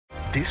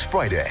This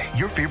Friday,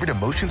 your favorite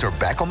emotions are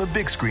back on the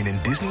big screen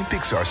in Disney and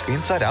Pixar's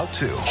Inside Out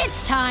 2.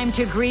 It's time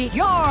to greet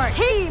your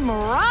Team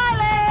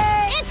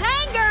Riley! It's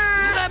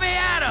anger! Let me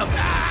at him!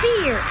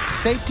 Fear!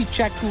 Safety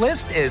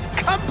checklist is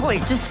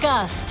complete!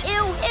 Disgust! Ew,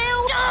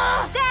 ew!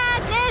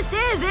 Sadness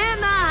is in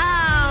the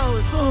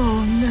house!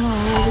 Oh, no.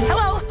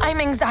 Hello, I'm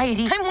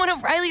anxiety. I'm one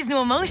of Riley's new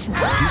emotions.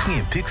 Disney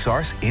and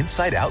Pixar's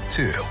Inside Out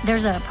 2.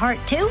 There's a part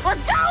 2? We're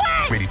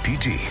going! Rated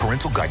PG.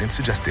 Parental guidance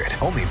suggested.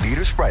 Only in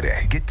theaters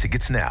Friday. Get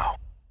tickets now.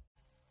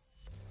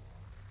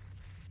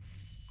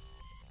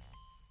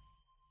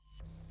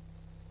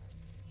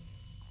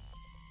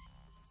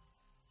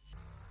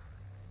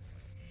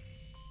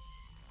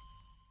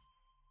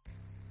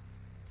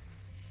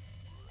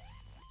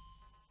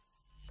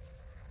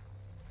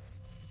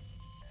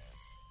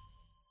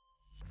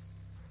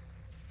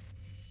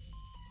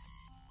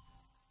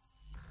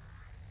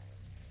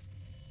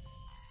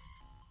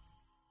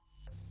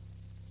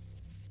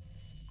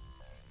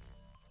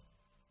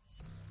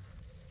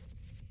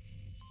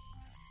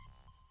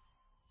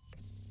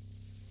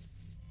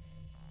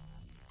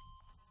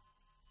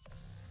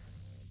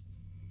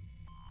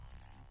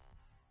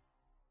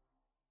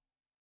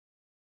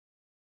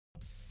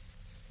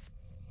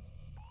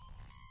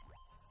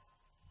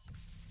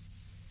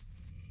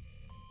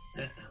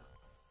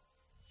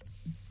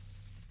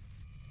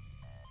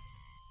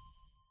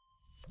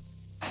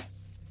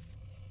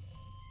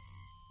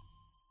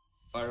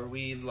 Are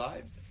we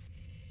live?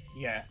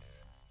 Yeah.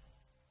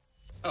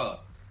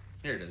 Oh,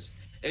 here it is.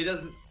 It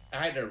doesn't.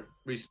 I had to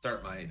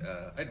restart my.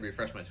 I had to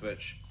refresh my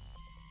Twitch.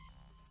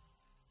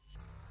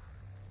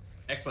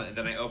 Excellent. And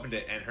then I opened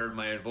it and heard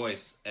my own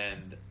voice,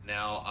 and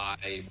now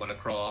I want to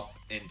crawl up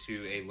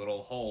into a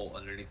little hole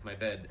underneath my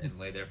bed and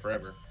lay there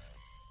forever.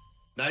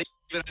 Not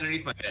even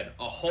underneath my bed.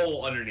 A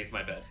hole underneath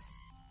my bed.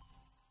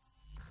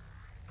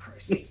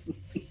 Christ.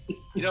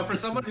 You know, for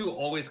someone who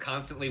always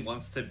constantly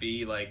wants to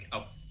be like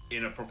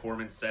in a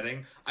performance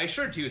setting, I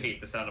sure do hate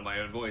the sound of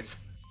my own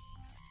voice.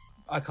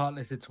 I can't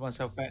listen to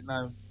myself back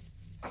now.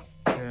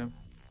 Yeah.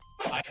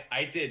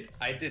 I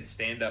did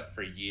stand up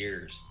for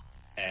years,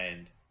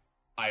 and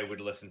I would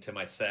listen to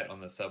my set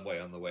on the subway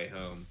on the way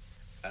home,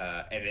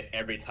 and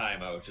every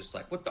time I was just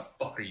like, "What the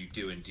fuck are you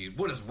doing, dude?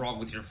 What is wrong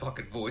with your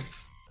fucking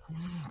voice?"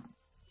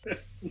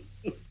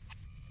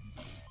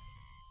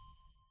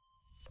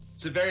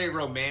 It's a very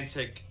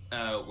romantic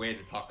way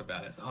to talk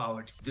about it. Oh,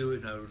 what you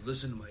doing? I would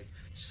listen to my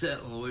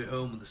set on the way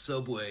home on the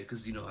subway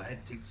because I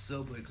had to take the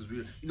subway because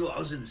I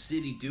was in the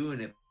city doing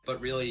it. But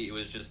really, it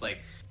was just like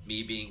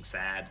me being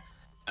sad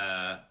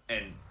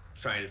and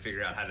trying to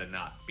figure out how to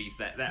not be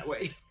that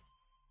way.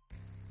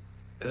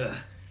 Ugh.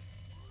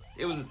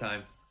 It was a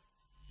time.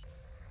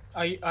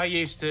 I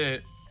used to,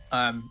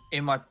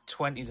 in my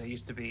 20s, I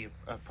used to be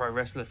a pro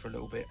wrestler for a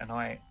little bit, and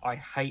I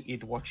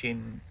hated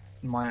watching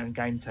my own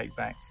game tape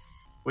back,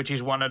 which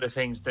is one of the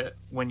things that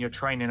when you're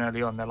training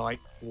early on, they're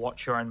like,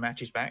 watch your own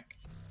matches back.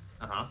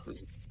 I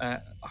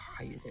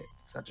hated it.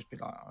 So I'd just be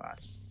like, oh,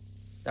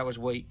 that was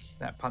weak.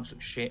 That punch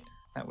looked shit.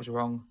 That was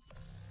wrong.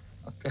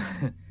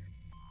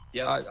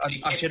 Yeah,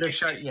 I should have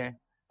showed. Yeah,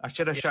 I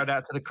should have showed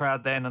out to the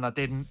crowd then, and I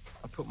didn't.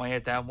 I put my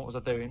head down. What was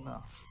I doing?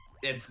 Oh.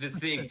 It's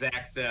the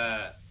exact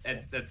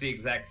that's the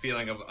exact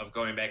feeling of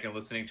going back and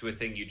listening to a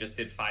thing you just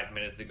did 5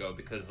 minutes ago,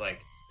 because like,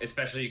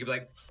 especially you could be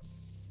like,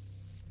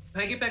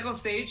 can I get back on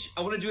stage?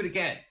 I want to do it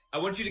again. I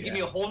want you to give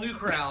me a whole new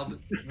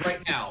crowd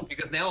right now,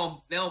 because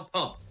now I'm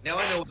pumped. Now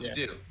I know what to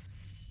do.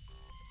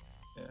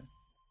 Yeah.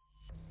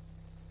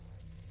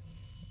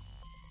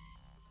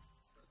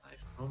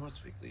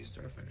 Almost weekly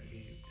Starfighter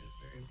game is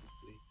very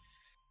weekly.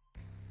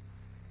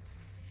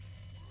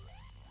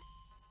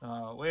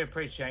 We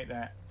appreciate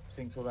that. I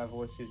think all our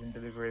voices and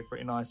delivery are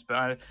pretty nice.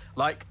 But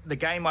like the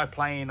game I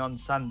play in on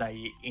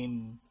Sunday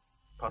in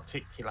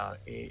particular,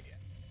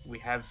 we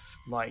have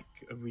like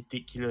a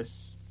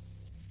ridiculous.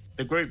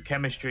 The group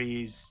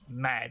chemistry is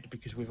mad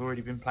because we've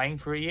already been playing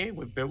for a year.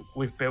 We've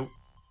built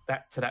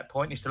that to that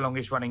point. It's the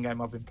longest running game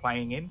I've been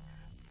playing in.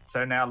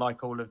 So now,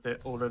 like all of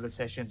the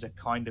sessions are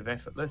kind of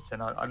effortless,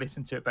 and I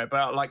listen to it back.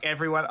 But like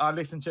everyone, I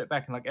listen to it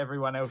back, and like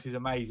everyone else is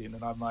amazing,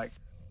 and I'm like,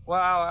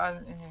 wow.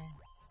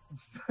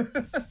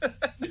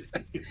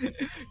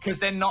 Because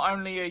then not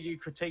only are you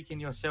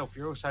critiquing yourself,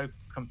 you're also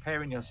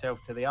comparing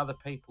yourself to the other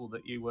people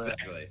that you were.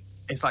 Exactly.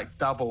 It's like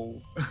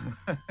double.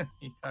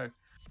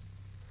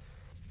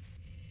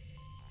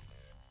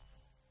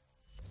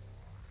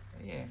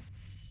 Yeah.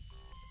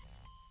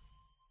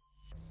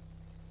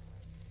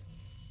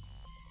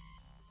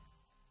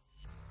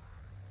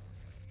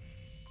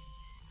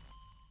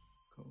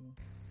 Cool.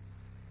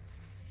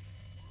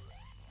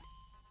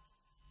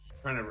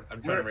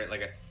 I'm trying to write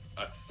like a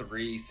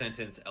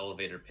 3-sentence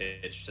elevator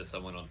pitch to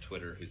someone on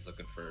Twitter who's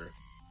looking for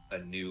a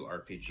new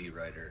RPG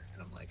writer,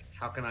 and I'm like,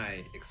 how can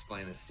I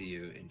explain this to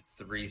you in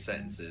 3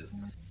 sentences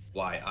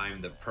why I'm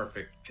the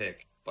perfect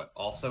pick, but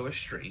also a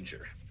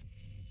stranger?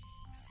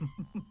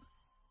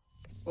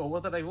 Well,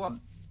 what do they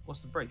want?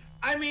 What's the brief?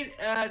 I mean,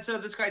 so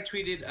this guy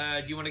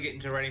tweeted, do you want to get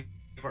into writing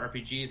for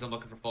RPGs? I'm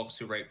looking for folks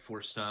who write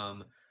for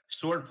some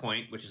Sword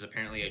Point, which is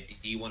apparently a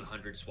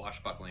D100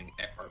 swashbuckling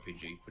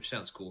RPG, which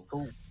sounds cool.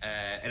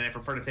 And I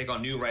prefer to take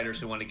on new writers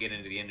who want to get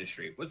into the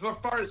industry. As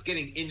far as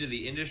getting into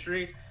the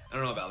industry, I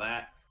don't know about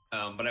that,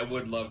 but I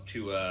would love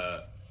to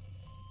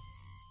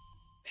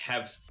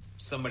have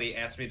somebody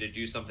ask me to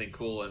do something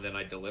cool and then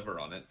I deliver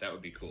on it. That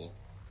would be cool.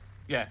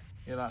 Yeah.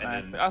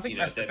 I think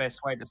that's the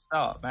best way to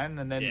start, man.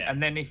 And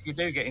then if you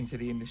do get into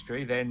the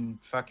industry, then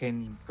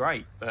fucking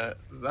great. But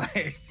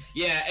I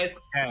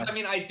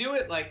mean, I do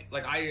it like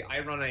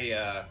I run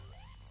a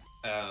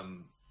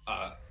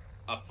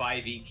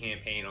 5e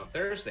campaign on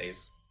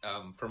Thursdays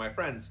for my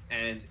friends,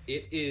 and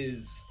it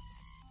is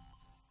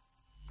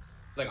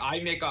like I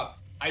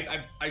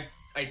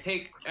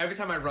take every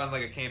time I run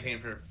like a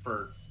campaign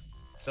for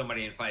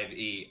somebody in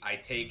 5e, I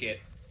take it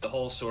the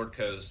whole Sword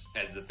Coast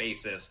as the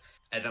basis.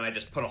 And then I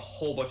just put a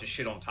whole bunch of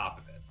shit on top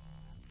of it.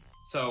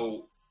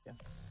 So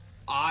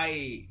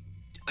I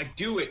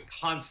do it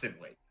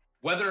constantly.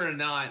 Whether or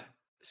not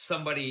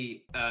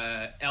somebody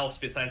else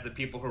besides the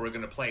people who are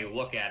going to play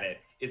look at it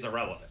is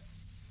irrelevant.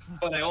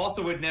 But I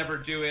also would never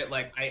do it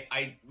like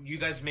you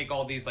guys make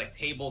all these like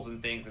tables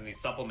and things and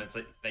these supplements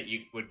that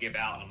you would give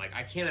out. And I'm like,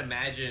 I can't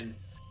imagine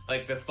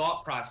like the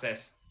thought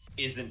process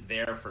isn't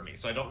there for me,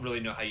 so I don't really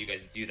know how you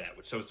guys do that.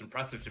 So it's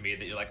impressive to me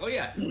that you're like, oh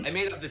yeah, I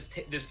made up this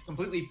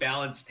completely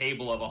balanced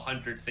table of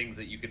 100 things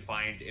that you could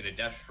find in a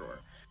desk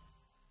drawer.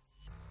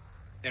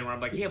 And where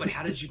I'm like, yeah, but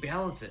how did you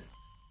balance it?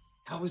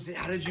 How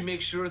did you make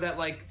sure that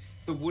like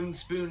the wooden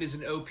spoon is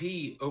an OP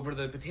over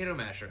the potato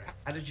masher?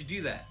 How did you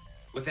do that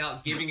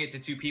without giving it to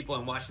two people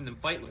and watching them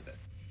fight with it?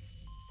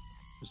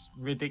 Just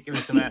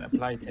ridiculous amount of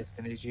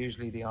playtesting is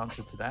usually the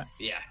answer to that.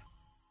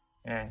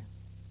 Yeah.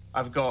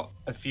 I've got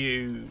a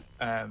few.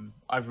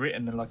 I've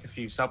written like a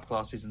few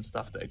subclasses and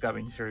stuff that are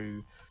going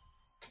through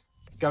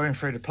the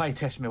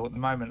playtest mill at the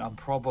moment. I'm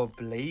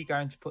probably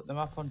going to put them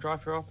up on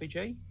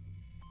Drive4RPG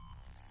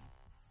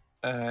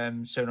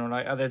sooner or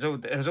later.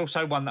 There's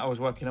also one that I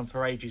was working on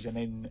for ages,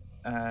 and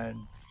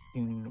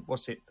in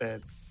what's it? The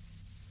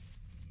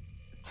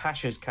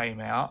Tasha's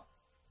came out,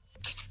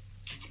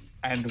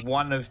 and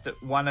one of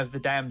the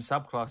damn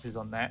subclasses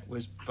on that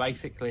was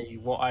basically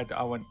what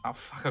I went, oh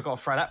fuck, I got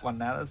to throw that one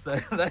now. That's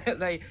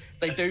they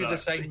do the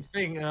same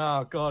thing.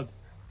 Oh god,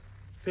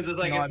 because it's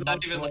like it's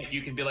not even like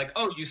you can be like,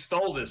 oh, you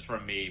stole this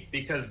from me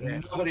because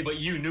nobody but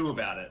you knew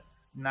about it.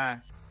 Nah,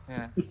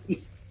 yeah,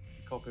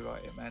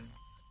 copyright it, man.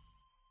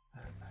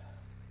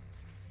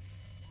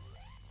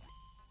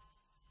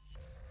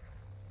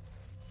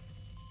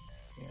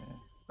 Yeah,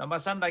 now my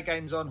Sunday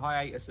game's on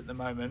hiatus at the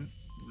moment,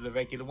 the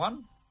regular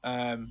one.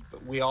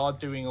 But we are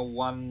doing a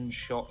one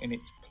shot in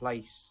its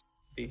place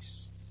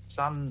this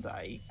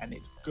Sunday, and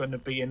it's going to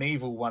be an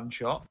evil one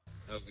shot.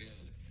 Oh, good.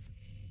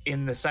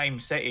 In the same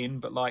setting,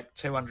 but like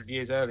 200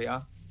 years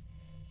earlier.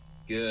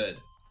 Good.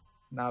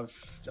 And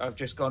I've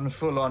just gone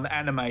full on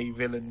anime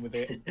villain with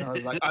it. And I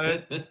was like,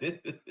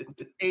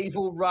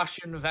 evil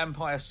Russian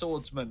vampire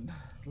swordsman.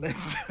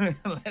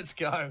 Let's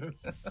go.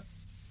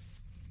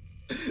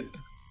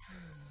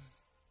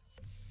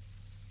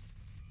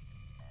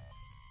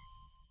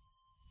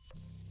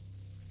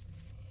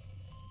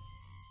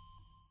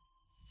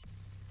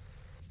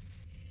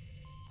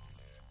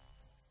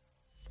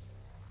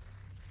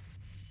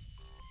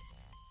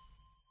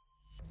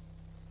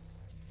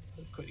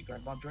 Quickly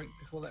grab my drink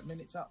before that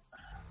minute's up.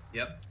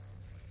 Yep.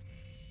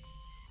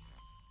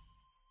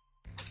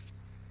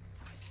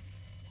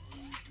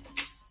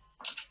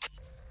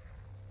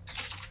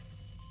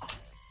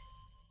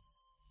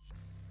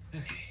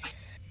 Okay.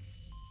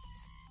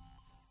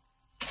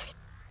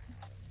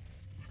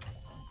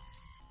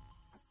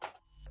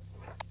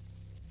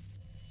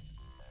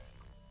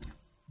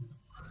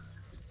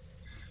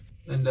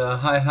 And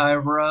hi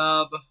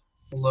Rob.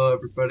 Hello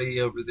everybody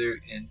over there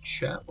in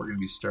chat. We're going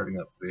to be starting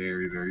up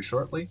very, very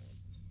shortly.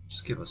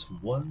 Just give us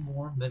one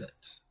more minute.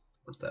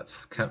 Let that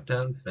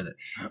countdown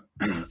finish.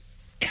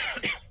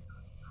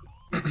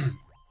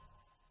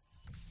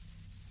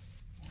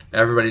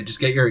 Everybody, just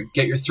get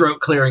your throat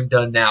clearing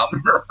done now.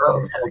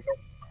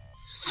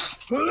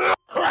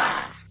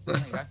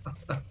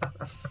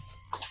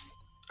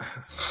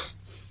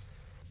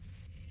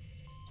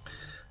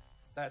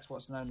 That's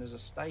what's known as a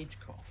stage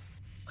cough.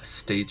 A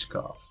stage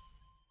cough.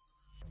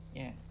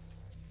 Yeah.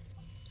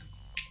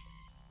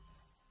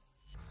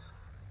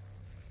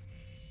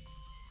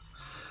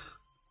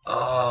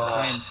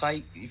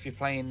 If you're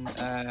playing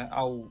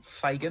old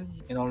Fagin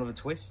in Oliver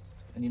Twist,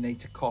 and you need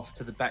to cough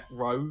to the back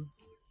row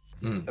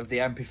of the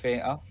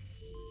amphitheater,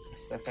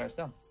 that's how it's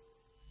done.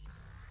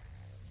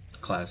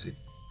 Classy.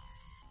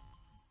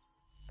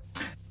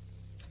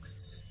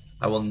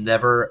 I will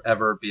never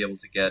ever be able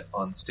to get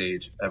on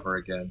stage ever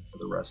again for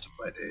the rest of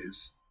my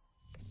days.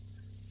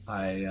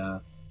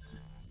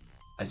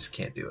 I just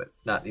can't do it.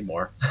 Not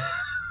anymore.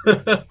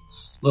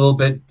 little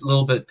bit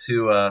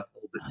too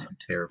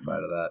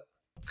terrified of that.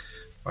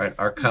 All right,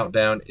 our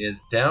countdown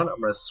is down. I'm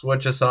going to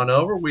switch us on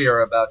over. We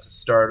are about to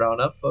start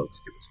on up,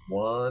 folks. Give us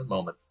one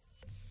moment.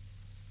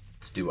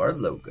 Let's do our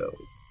logo.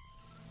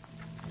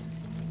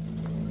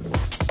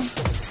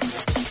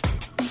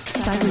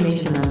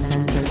 Cybernation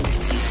Uncensored.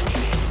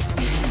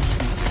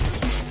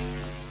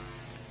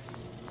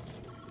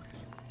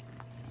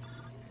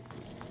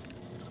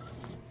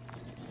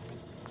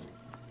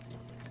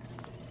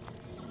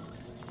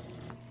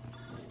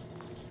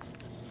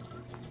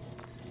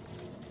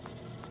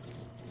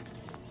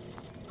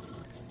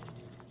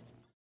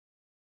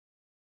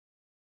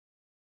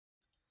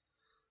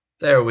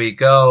 There we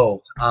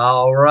go.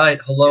 All right.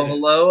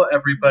 Hello,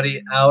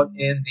 everybody out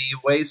in the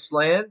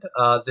wasteland.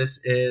 This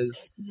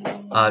is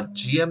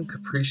GM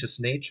Capricious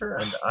Nature,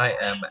 and I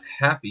am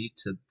happy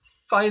to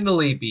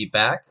finally be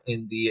back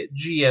in the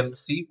GM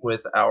seat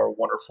with our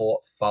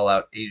wonderful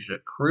Fallout Asia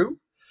crew.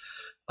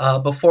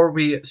 Before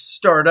we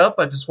start up,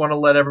 I just want to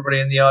let everybody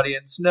in the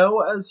audience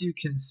know, as you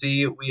can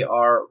see, we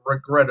are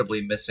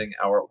regrettably missing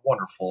our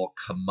wonderful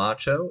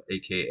Camacho,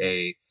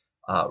 aka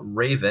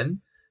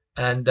Raven,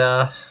 and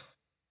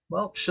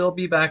well, she'll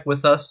be back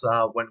with us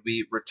when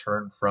we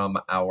return from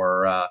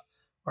our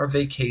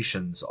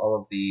vacations. All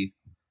of the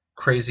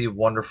crazy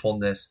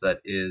wonderfulness that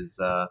is,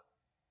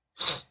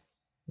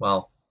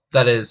 well,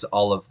 that is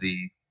all of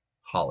the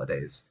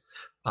holidays.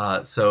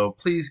 So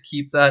please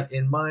keep that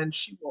in mind.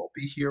 She won't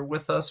be here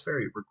with us,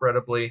 very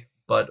regrettably,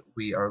 but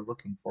we are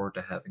looking forward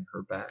to having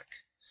her back.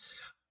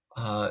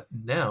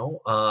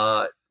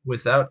 Now,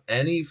 without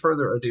any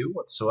further ado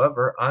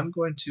whatsoever, I'm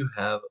going to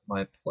have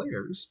my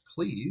players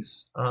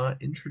please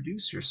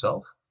introduce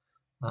yourself,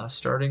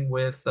 starting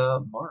with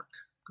Mark.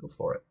 Go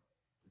for it.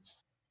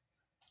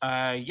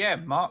 Yeah,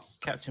 Mark,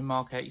 Captain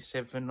Mark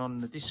 87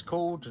 on the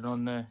Discord and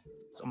on the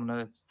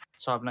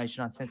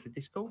Cybernation Uncensored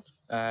Discord.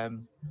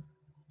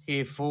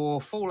 Here for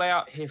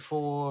Fallout, here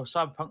for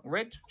Cyberpunk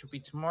Red, which will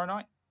be tomorrow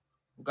night.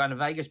 We're going to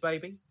Vegas,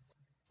 baby.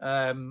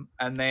 And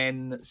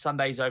then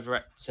Sundays over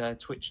at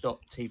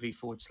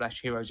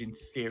twitch.tv/Heroes in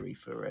Theory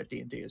for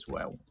D&D as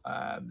well.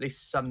 This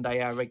Sunday,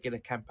 our regular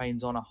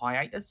campaign's on a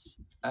hiatus,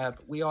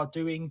 but we are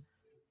doing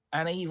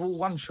an evil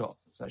one-shot.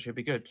 So that should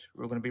be good.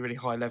 We're going to be really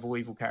high-level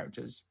evil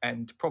characters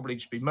and probably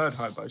just be murder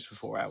hobos for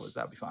 4 hours.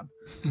 That'll be fun.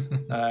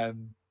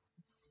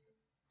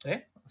 Yeah,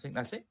 I think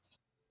that's it.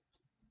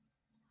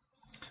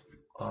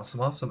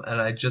 Awesome.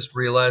 And I just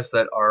realized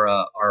that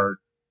our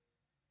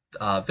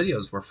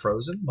videos were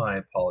frozen. My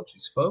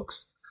apologies,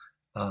 folks.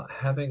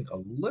 Having a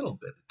little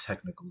bit of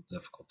technical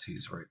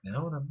difficulties right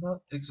now, and I'm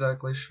not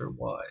exactly sure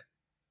why.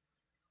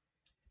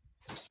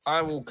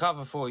 I will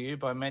cover for you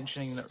by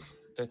mentioning that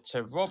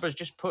Rob has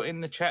just put in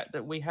the chat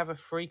that we have a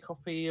free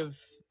copy of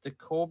the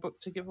core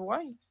book to give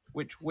away.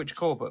 Which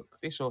core book?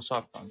 This or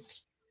Cyberpunk?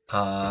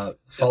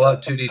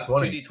 Fallout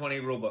 2D20.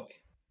 2D20 rulebook.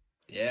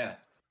 Yeah.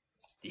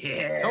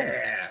 Yeah. Cool.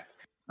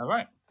 All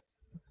right.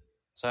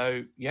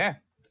 So, yeah.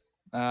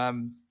 How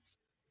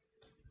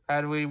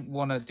do we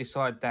want to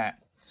decide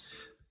that?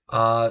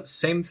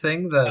 Same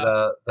thing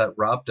that that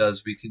Rob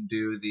does. We can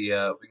do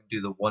the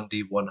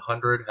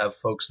 1D100. Have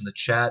folks in the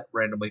chat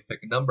randomly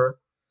pick a number.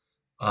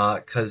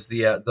 Because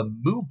the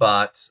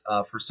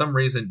Moobot, for some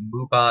reason,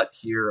 Moobot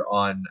here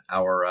on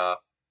our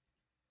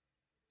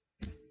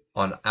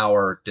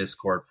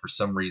Discord for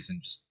some reason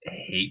just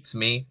hates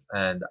me,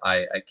 and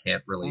I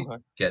can't really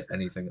get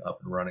anything up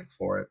and running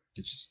for it.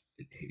 It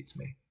hates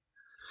me.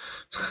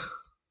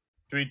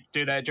 Do we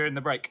do that during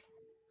the break?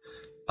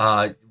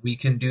 We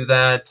can do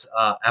that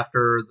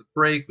after the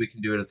break. We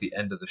can do it at the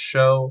end of the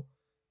show.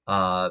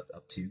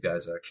 Up to you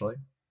guys, actually.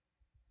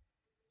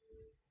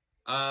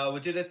 We'll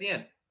do it at the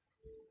end.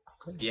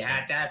 Okay,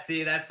 yeah, that's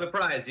the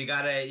prize. You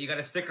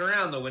gotta stick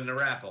around to win the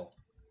raffle.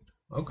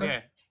 Okay.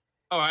 Yeah.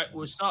 All right.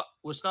 We'll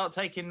start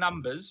taking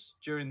numbers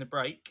during the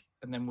break,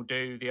 and then we'll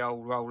do the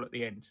old roll at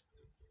the end.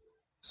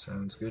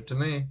 Sounds good to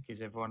me.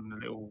 Gives everyone a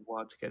little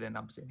while to get their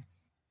numbers in.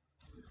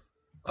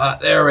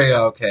 There we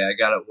go. Okay, I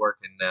got it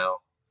working now.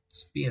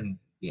 It's being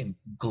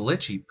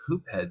glitchy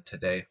poop head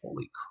today.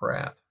 Holy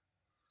crap.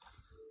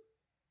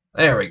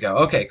 There we go.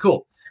 Okay,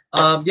 cool.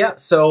 Yeah,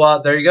 so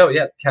there you go.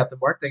 Yeah, Captain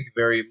Mark, thank you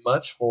very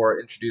much for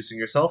introducing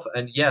yourself.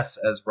 And yes,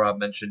 as Rob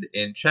mentioned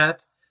in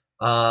chat,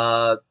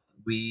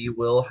 we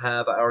will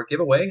have our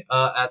giveaway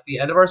at the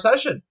end of our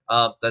session.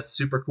 That's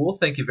super cool.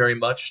 Thank you very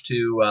much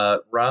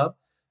to Rob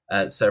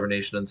at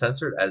Cybernation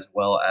Uncensored, as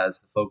well as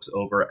the folks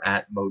over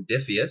at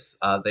Modifius.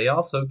 They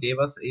also gave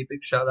us a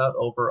big shout out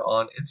over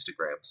on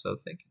Instagram, so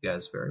thank you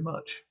guys very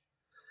much.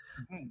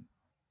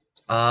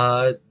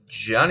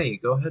 Johnny,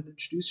 go ahead and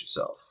introduce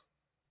yourself.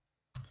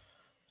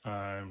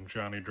 I'm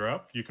Johnny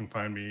Drop. You can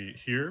find me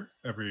here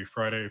every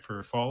Friday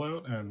for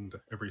Fallout and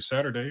every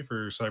Saturday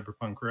for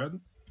Cyberpunk Red.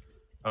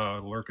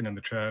 Lurking in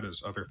the chat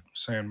is Other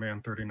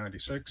Sandman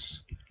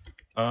 3096.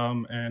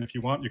 And if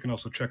you want, you can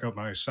also check out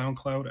my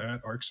SoundCloud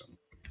at Arxon.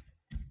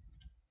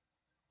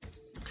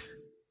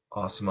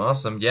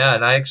 Awesome. Yeah,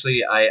 and I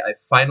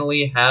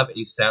finally have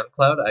a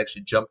SoundCloud. I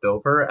actually jumped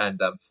over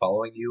and I'm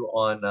following you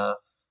on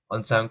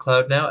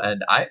SoundCloud now,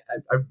 and I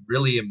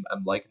really am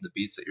liking the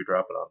beats that you're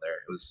dropping on there.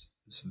 It was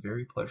a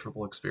very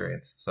pleasurable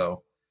experience.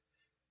 So,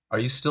 are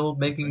you still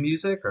making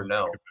music or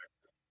no?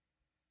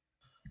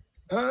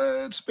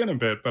 It's been a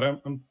bit, but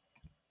I'm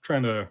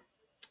trying to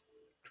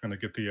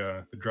get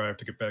the drive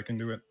to get back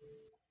into it.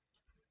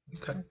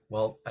 Okay.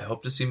 Well, I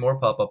hope to see more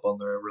pop up on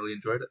there. I really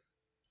enjoyed it.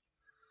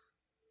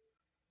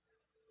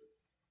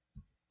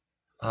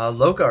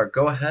 Logar,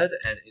 go ahead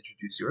and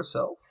introduce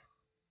yourself.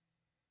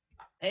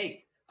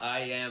 Hey, I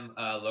am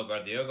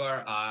Logar the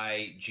Ogar.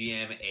 I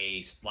GM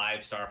a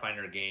live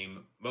Starfinder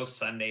game most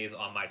Sundays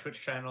on my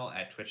Twitch channel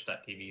at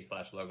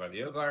twitch.tv/Logar the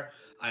Ogar.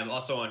 I'm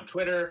also on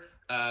Twitter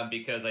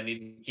because I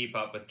need to keep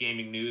up with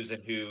gaming news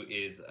and who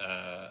is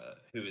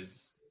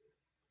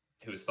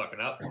fucking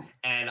up.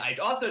 And I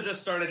also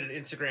just started an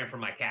Instagram for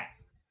my cat.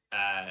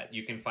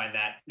 You can find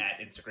that at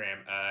Instagram,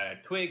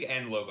 Twig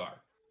and Logar.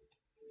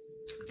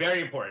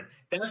 Very important.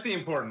 That's the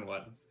important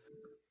one.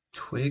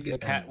 Twig. The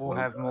cat will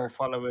have more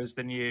followers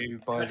than you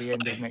by the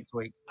end of next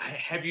week.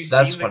 Have you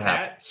That's seen the what cat?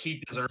 happens.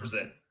 He deserves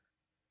it.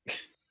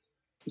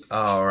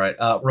 All right.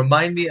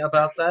 Remind me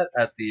about that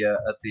at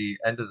the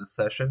end of the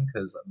session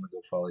because I'm gonna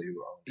go follow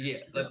you on. Yeah,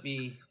 Instagram. let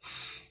me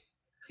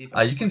see if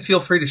I You can feel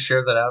free to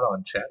share that out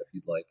on chat if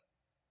you'd like,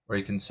 or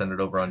you can send it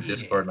over on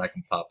Discord and I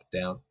can pop it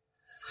down.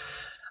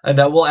 And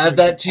we'll add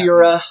that to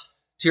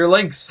your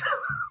links.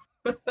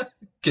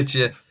 Get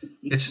you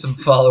some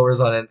followers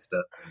on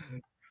Insta.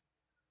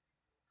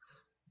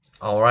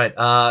 All right.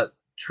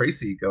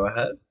 Tracy, go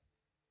ahead.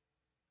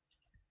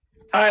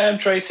 Hi, I'm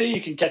Tracy. You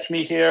can catch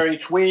me here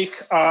each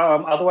week.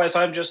 Otherwise,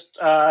 I'm just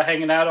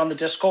hanging out on the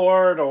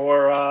Discord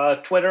or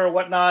Twitter or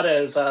whatnot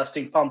as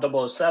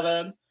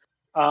SteamPalm007.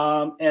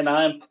 And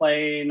I'm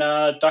playing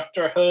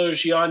Dr.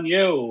 He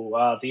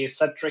Jianyu, the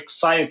eccentric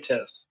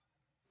scientist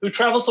who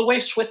travels the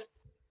waste with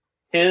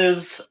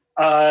his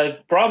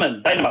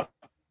Brahmin, Dynamo.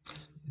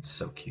 It's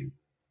so cute.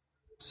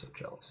 I'm so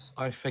jealous.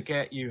 I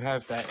forget you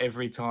have that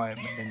every time.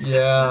 And then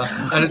Yeah,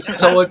 and it's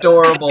so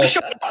adorable. I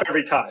show up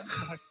every time.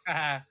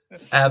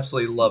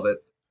 Absolutely love it.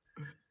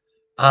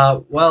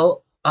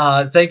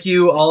 Thank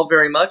you all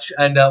very much.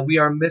 And we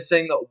are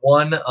missing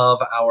one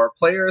of our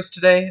players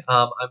today.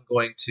 I'm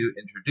going to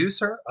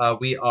introduce her.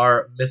 We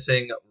are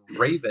missing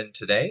Raven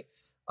today.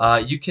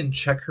 You can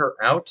check her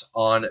out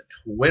on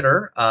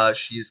Twitter.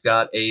 She's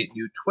got a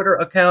new Twitter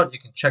account. You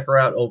can check her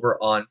out over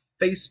on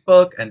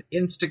Facebook and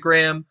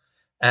Instagram.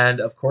 And,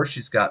 of course,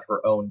 she's got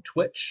her own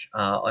Twitch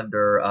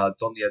under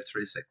Doña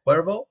Teresa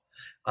Cuervo.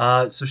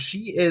 So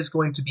she is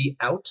going to be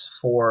out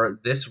for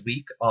this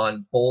week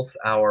on both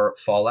our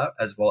Fallout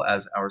as well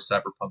as our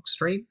Cyberpunk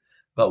stream.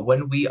 But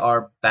when we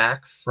are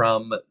back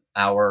from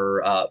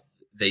our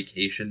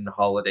vacation,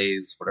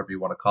 holidays, whatever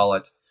you want to call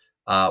it,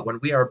 when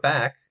we are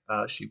back,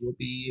 she will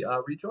be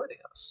rejoining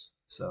us.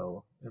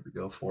 So there we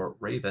go for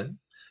Raven.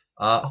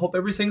 Hope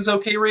everything's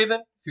okay, Raven.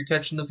 If you're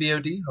catching the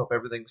VOD, hope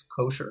everything's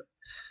kosher.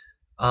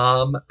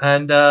 I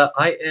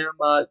am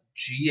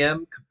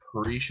GM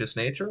Capricious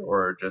Nature,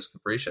 or just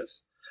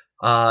Capricious.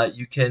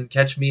 You can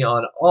catch me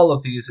on all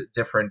of these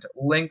different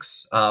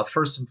links.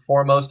 First and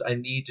foremost, I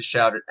need to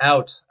shout it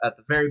out at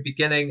the very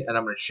beginning, and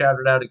I'm going to shout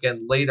it out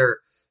again later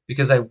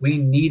because we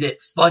need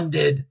it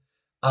funded.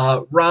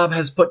 Rob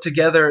has put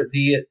together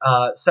the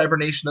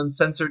Cybernation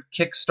Uncensored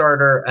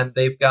Kickstarter, and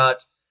they've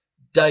got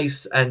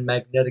dice and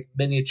magnetic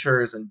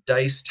miniatures and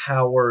dice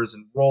towers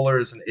and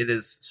rollers, and it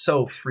is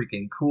so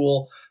freaking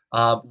cool.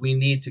 We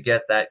need to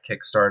get that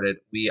kickstarted.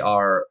 We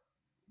are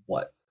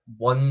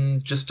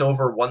just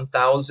over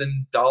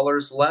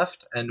 $1,000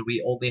 left, and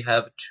we only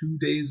have 2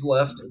 days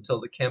left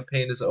until the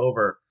campaign is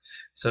over.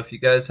 So if you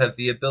guys have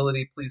the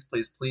ability, please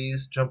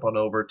jump on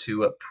over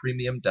to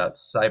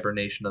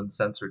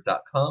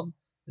premium.cybernationuncensored.com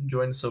and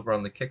join us over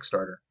on the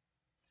Kickstarter.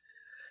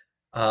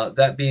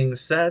 That being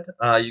said,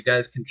 you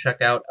guys can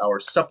check out our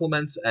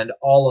supplements and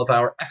all of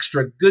our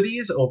extra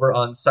goodies over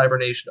on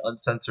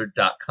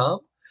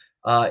cybernationuncensored.com.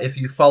 If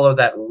you follow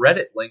that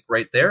Reddit link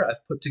right there,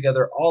 I've put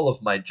together all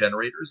of my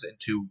generators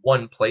into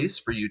one place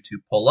for you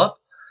to pull up,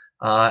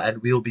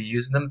 and we'll be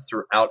using them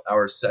throughout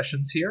our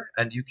sessions here.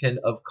 And you can,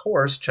 of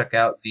course, check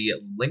out the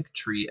link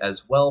tree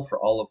as well for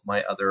all of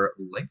my other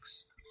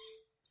links.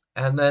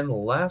 And then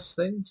last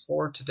thing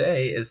for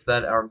today is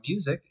that our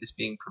music is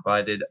being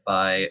provided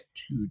by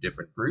two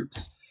different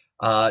groups.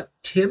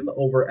 Tim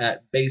over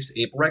at Base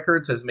Ape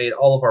Records has made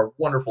all of our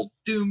wonderful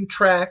Doom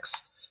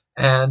tracks,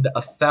 and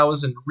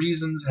 1,000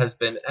 Reasons has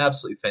been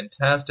absolutely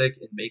fantastic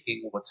in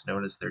making what's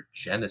known as their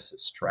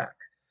Genesis track,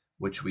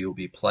 which we will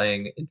be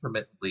playing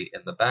intermittently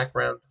in the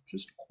background,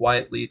 just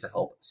quietly to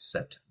help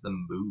set the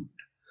mood.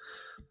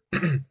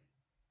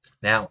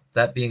 Now,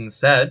 that being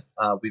said,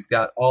 we've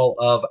got all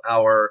of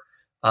our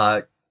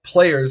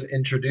players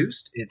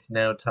introduced. It's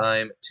now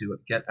time to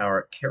get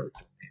our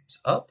character names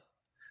up.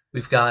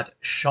 We've got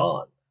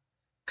Sean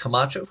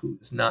Camacho,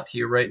 who's not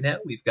here right now.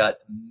 We've got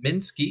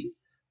Minsky.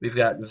 We've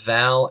got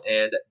Val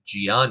and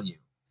Jianyu.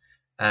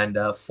 And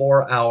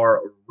for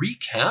our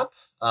recap,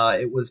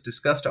 it was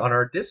discussed on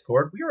our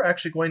Discord, we are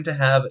actually going to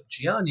have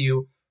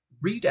Jianyu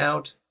read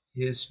out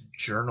his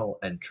journal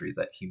entry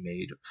that he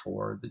made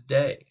for the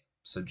day.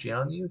 So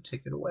Jianyu,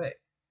 take it away.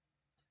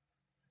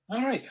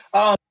 All right.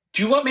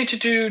 Do you want me to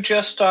do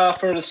just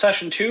for the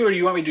session 2, or do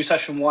you want me to do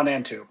session 1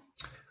 and 2?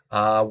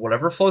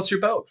 Whatever floats your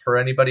boat. For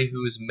anybody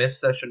who's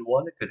missed session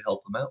 1, it could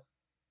help them out.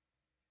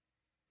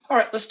 All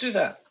right, let's do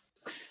that.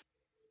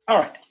 All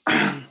right.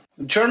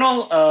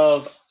 Journal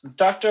of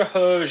Dr.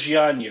 He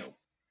Jianyu.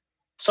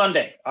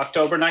 Sunday,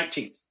 October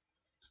 19th,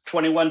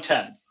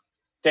 2110.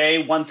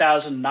 Day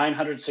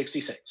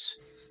 1966.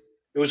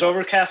 It was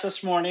overcast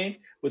this morning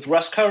with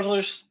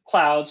rust-colored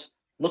clouds.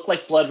 Looked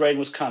like blood rain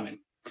was coming.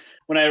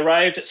 When I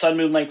arrived at Sun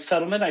Moon Lake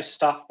Settlement, I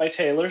stopped by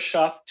Taylor's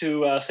shop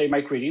to say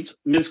my greetings.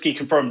 Minsky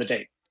confirmed the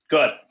date.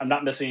 Good. I'm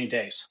not missing any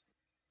days.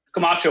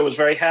 Camacho was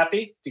very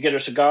happy to get her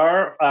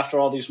cigar after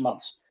all these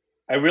months.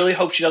 I really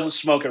hope she doesn't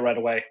smoke it right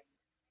away.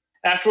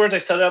 Afterwards, I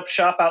set up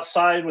shop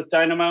outside with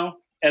Dynamo,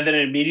 and then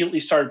it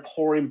immediately started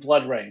pouring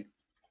blood rain.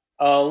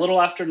 A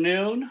little after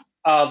noon,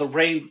 the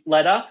rain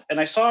let up, and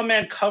I saw a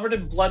man covered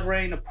in blood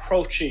rain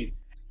approaching.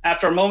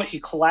 After a moment, he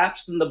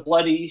collapsed in the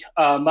bloody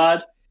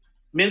mud.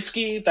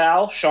 Minsky,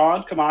 Val,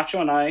 Sean, Camacho,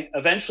 and I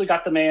eventually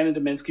got the man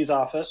into Minsky's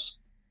office.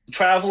 The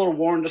traveler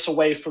warned us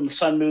away from the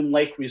Sun Moon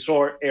Lake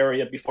Resort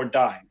area before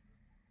dying.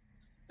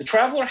 The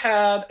traveler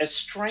had a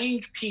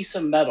strange piece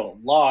of metal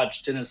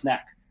lodged in his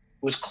neck.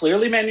 It was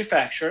clearly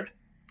manufactured.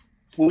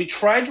 When we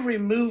tried to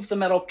remove the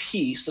metal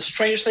piece, the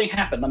strange thing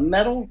happened. The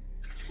metal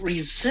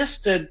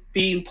resisted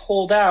being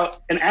pulled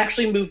out and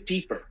actually moved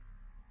deeper.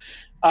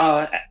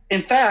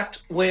 In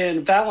fact,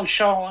 when Val and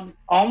Sean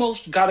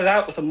almost got it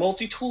out with a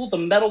multi-tool, the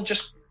metal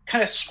just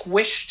kind of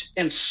squished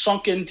and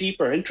sunk in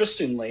deeper.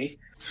 Interestingly,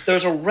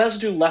 there's a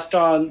residue left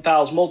on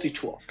Val's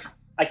multi-tool.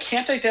 I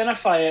can't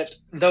identify it,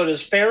 though it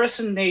is ferrous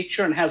in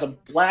nature and has a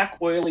black,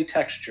 oily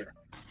texture.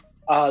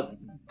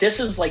 This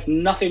is like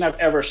nothing I've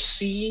ever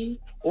seen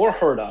or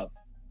heard of.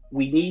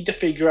 We need to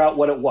figure out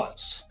what it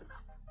was.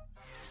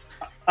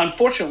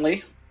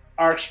 Unfortunately,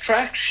 our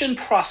extraction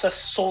process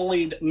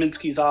sullied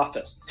Minsky's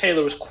office.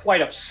 Taylor was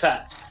quite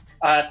upset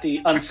at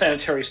the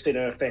unsanitary state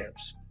of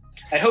affairs.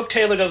 I hope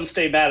Taylor doesn't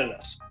stay mad at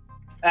us.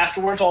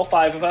 Afterwards, all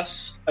five of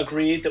us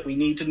agreed that we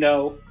need to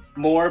know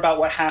more about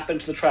what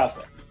happened to the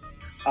traveler.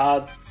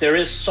 There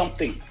is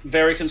something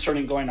very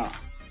concerning going on.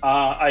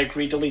 I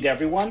agreed to lead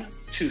everyone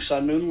to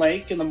Sun Moon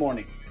Lake in the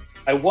morning.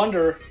 I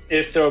wonder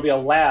if there will be a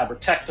lab or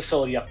tech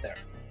facility up there.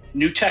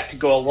 New tech could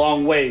go a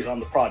long ways on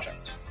the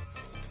project.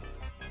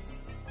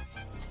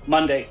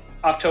 Monday,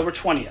 October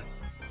 20th,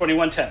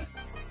 2110,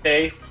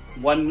 day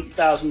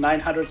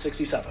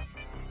 1967.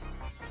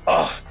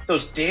 Oh,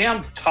 those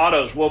damn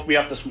Tatos woke me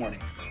up this morning.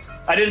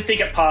 I didn't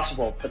think it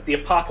possible, but the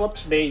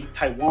apocalypse made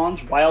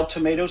Taiwan's wild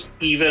tomatoes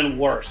even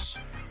worse.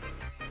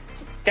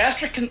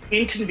 Gastric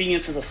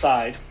inconveniences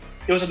aside,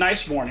 it was a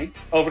nice morning,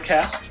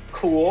 overcast,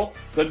 cool,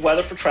 good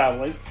weather for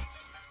traveling.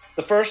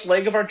 The first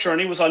leg of our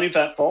journey was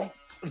uneventful,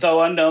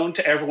 though unknown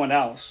to everyone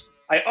else.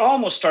 I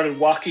almost started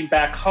walking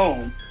back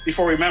home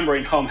before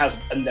remembering home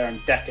hasn't been there in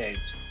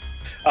decades.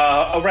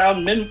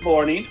 Around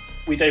mid-morning,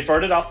 we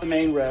diverted off the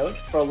main road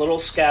for a little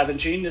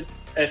scavenging at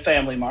a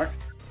Family Mart.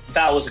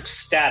 Val was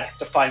ecstatic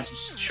to find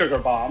some sugar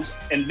bombs,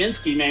 and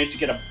Minsky managed to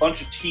get a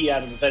bunch of tea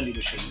out of the vending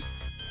machine.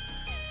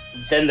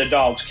 Then the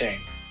dogs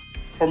came.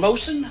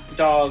 Formosan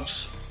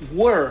dogs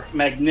were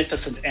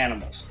magnificent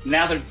animals.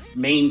 Now they're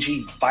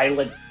mangy,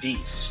 violent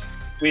beasts.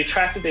 We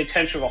attracted the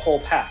attention of a whole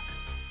pack.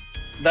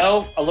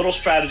 Though, a little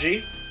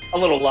strategy, a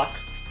little luck,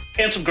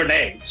 and some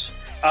grenades,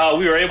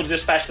 we were able to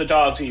dispatch the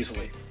dogs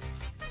easily.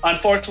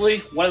 Unfortunately,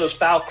 one of those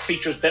foul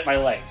creatures bit my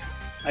leg.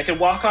 I could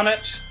walk on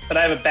it, but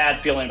I have a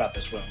bad feeling about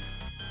this wound.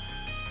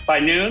 By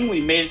noon,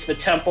 we made it to the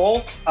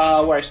temple,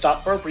 where I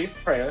stopped for a brief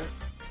prayer.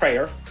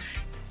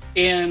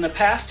 In the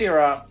past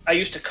era, I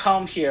used to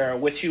come here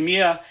with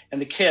Humiya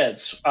and the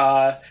kids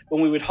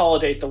when we would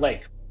holiday at the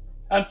lake.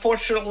 It's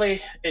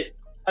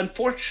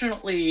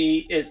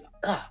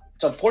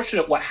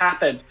unfortunate what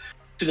happened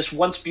to this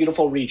once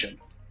beautiful region.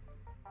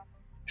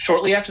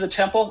 Shortly after the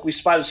temple, we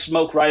spotted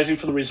smoke rising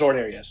from the resort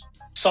areas.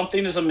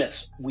 Something is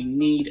amiss. We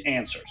need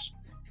answers.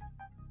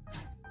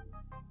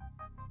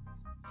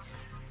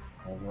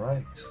 All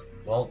right.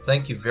 Well,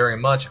 thank you very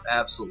much.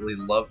 Absolutely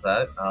love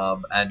that.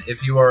 And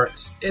if you are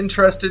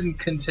interested in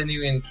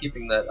continuing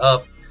keeping that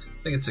up,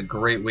 I think it's a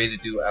great way to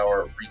do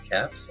our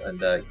recaps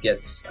and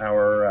get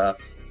our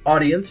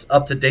audience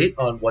up to date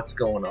on what's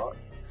going on.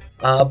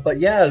 But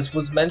yeah, as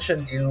was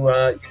mentioned, you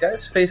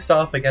guys faced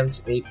off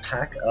against a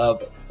pack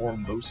of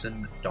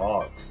Formosan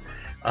dogs.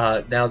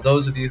 Now,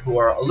 those of you who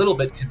are a little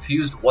bit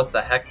confused, what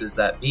the heck does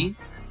that mean?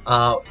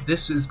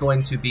 This is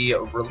going to be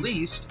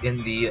released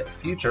in the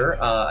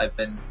future. I've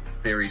been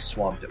very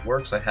swamped at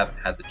work, so I haven't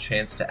had the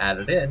chance to add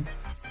it in.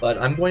 But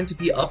I'm going to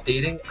be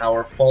updating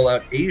our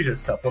Fallout Asia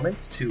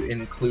supplement to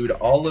include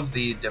all of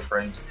the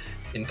different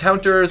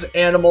encounters,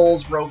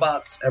 animals,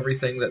 robots,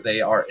 everything that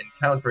they are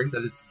encountering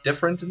that is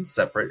different and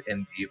separate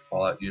in the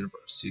Fallout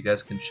universe. So you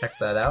guys can check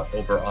that out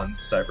over on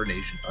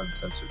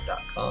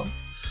CybernationUncensored.com.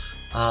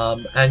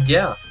 And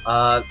yeah,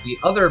 the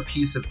other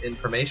piece of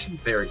information,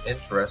 very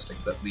interesting,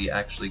 that we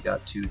actually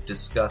got to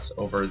discuss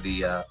over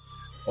the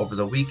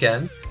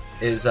weekend,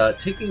 is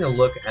taking a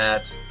look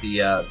at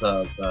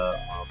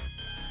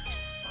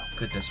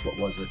goodness, what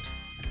was it?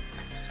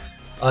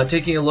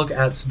 Taking a look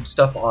at some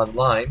stuff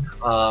online,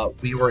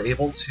 we were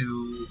able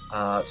to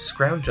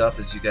scrounge up,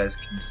 as you guys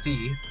can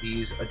see,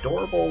 these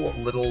adorable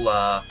little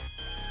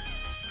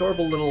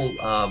adorable little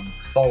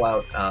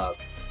Fallout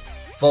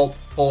Vault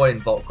Boy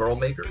and Vault Girl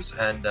makers,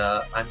 and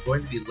I'm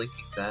going to be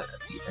linking that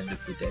at the end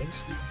of the day,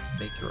 so you can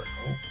make your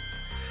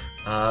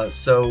own.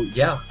 So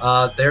yeah,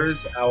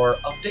 there's our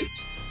update,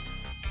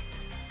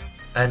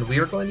 and we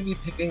are going to be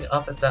picking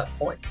up at that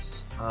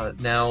point.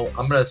 Now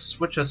I'm going to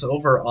switch us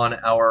over on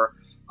our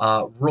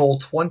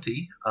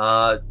Roll20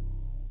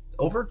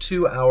 over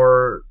to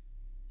our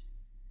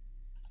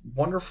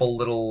wonderful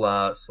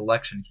little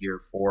selection here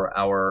for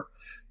our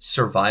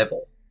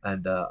survival.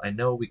 And I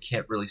know we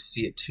can't really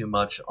see it too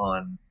much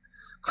on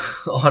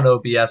on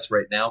OBS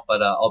right now,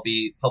 but I'll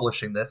be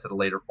publishing this at a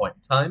later point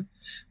in time.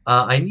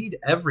 I need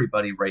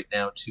everybody right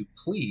now to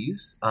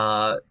please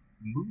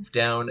move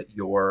down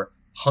your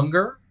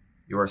hunger,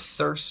 your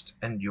thirst,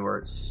 and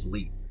your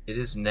sleep. It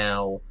is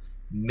now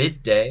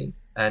midday,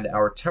 and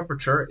our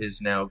temperature is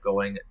now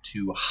going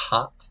to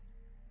hot.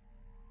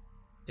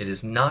 It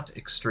is not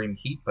extreme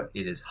heat, but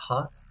it is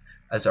hot.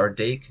 As our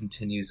day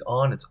continues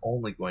on, it's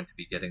only going to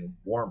be getting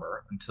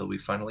warmer until we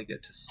finally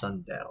get to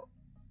sundown.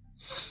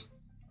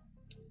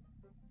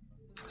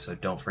 So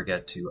don't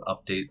forget to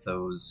update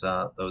those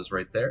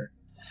right there.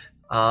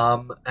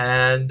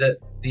 And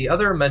the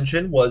other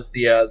mention was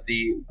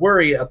the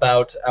worry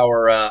about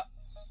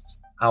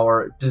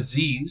our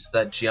disease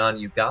that Gian,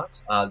 you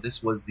got.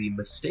 This was the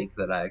mistake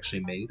that I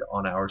actually made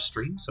on our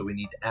stream, so we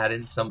need to add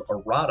in some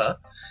errata.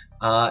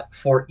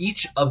 For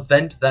each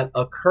event that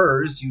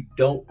occurs, you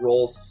don't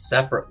roll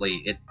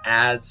separately. It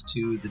adds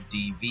to the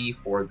DV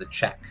for the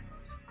check.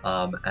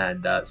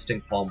 And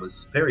Stinkpalm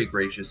was very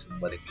gracious in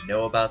letting me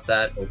know about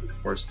that over the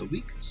course of the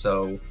week.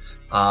 So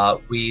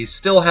we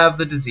still have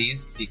the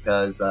disease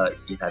because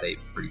he had a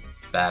pretty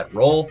bad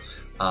roll.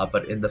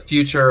 But in the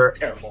future,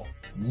 Terrible.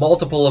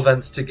 Multiple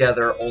events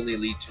together only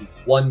lead to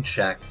one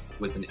check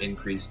with an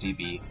increased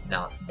DV,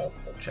 not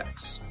multiple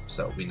checks.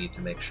 So we need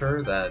to make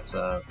sure that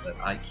that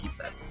I keep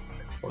that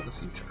for the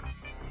future.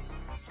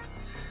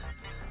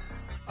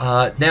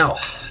 Now,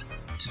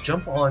 to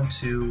jump on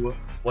to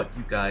what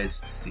you guys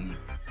see,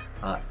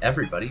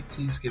 everybody,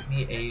 please give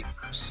me a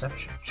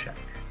perception check.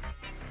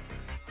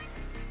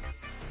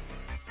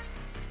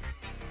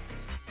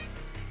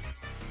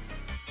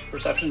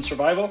 Perception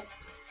survival?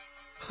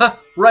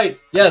 Right,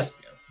 yes.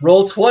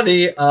 Roll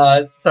 20,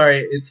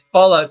 sorry, it's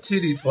Fallout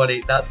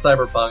 2d20, not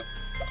Cyberpunk.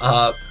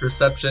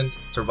 Perception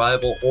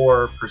survival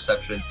or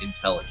perception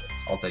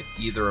intelligence. I'll take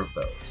either of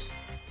those.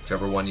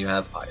 Whichever one you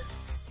have higher.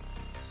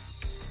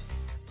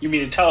 You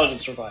mean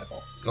intelligence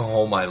survival?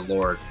 Oh my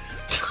lord.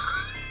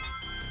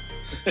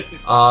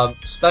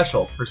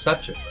 Special,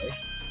 perception,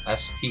 right?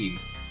 SP.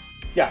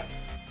 Yeah.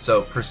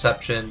 So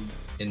perception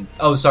in...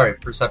 Oh, sorry,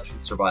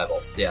 perception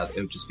survival. Yeah, it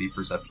would just be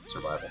perception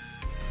survival.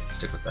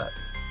 Stick with that.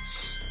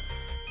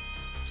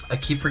 I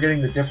keep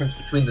forgetting the difference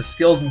between the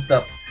skills and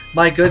stuff.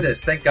 My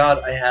goodness, thank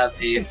God I have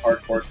a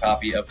hardcore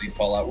copy of the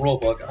Fallout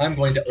rulebook. I'm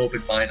going to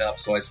open mine up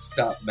so I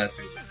stop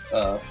messing this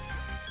up.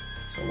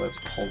 So let's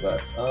pull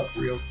that up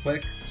real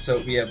quick. So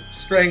we have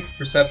strength,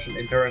 perception,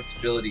 endurance,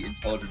 agility,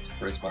 intelligence,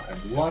 charisma,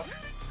 and luck.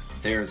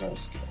 There's our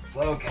skills.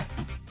 Okay.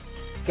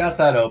 Got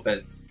that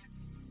open.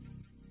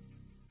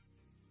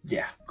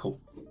 Yeah,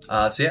 cool.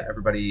 So yeah,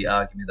 everybody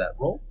give me that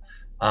roll.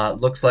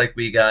 Looks like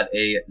we got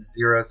a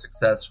 0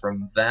 success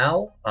from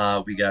Val.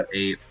 We got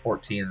a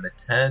 14 and a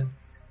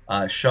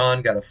 10.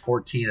 Sean got a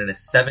 14 and a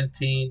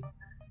 17.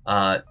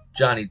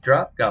 Johnny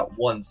Drop got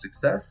 1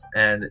 success.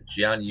 And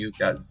Jianyu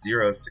got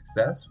 0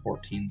 success,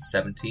 14,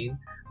 17.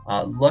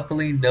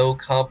 Luckily, no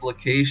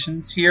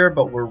complications here,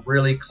 but we're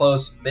really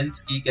close.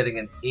 Minsky getting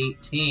an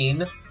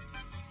 18.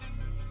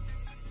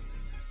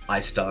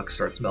 iStock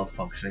starts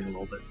malfunctioning a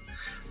little bit.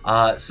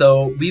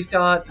 So we've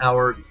got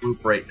our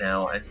group right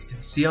now, and you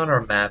can see on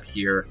our map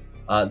here,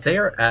 they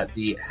are at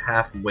the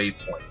halfway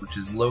point, which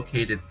is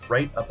located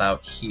right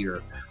about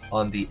here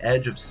on the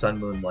edge of Sun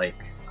Moon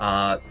Lake.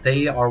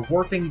 They are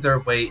working their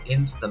way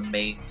into the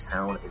main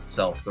town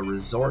itself, the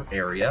resort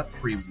area,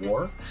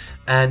 pre-war,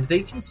 and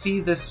they can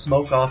see this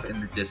smoke off in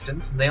the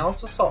distance, and they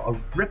also saw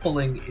a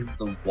rippling in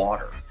the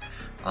water.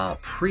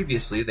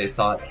 Previously, they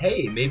thought,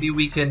 hey, maybe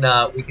we can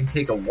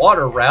take a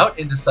water route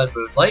into Sun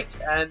Moon Lake,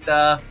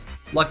 and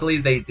luckily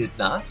they did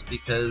not,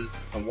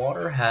 because the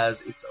water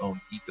has its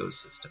own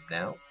ecosystem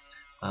now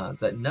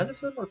that none of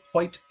them are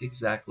quite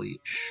exactly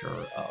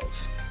sure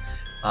of.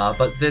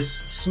 But this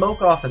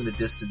smoke off in the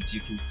distance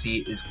you can see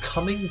is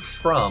coming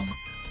from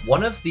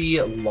one of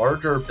the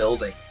larger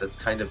buildings that's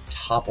kind of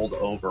toppled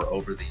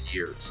over the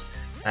years.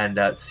 And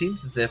it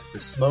seems as if the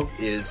smoke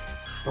is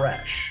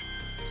fresh.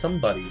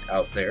 Somebody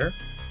out there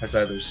has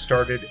either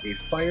started a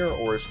fire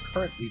or is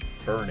currently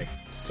burning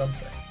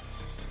something.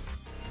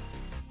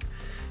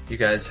 You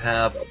guys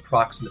have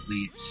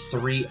approximately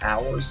 3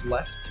 hours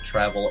left to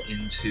travel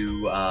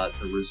into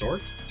the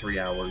resort. 3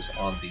 hours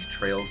on the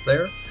trails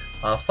there,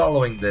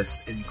 following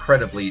this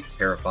incredibly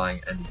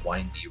terrifying and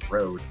windy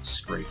road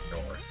straight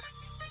north.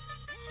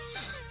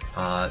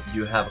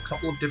 You have a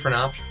couple of different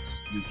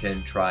options. You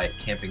can try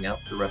camping out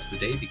for the rest of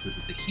the day because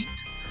of the heat,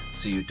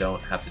 so you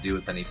don't have to deal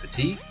with any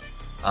fatigue.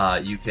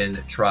 You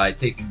can try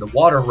taking the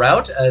water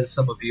route, as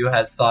some of you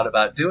had thought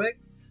about doing,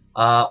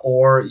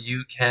 or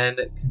you can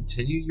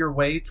continue your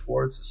way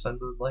towards the Sun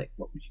Moon Lake.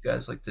 What would you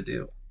guys like to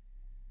do?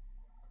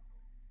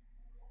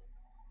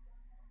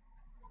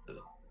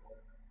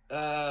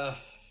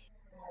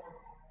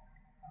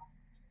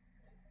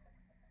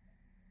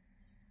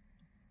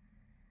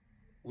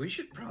 We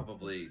should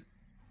probably.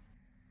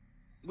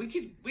 We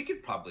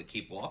could probably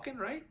keep walking,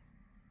 right?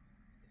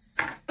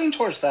 Lean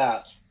towards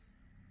that.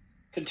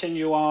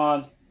 Continue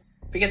on.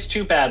 If it gets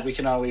too bad, we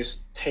can always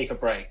take a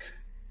break.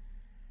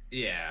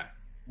 Yeah.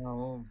 Well,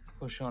 we'll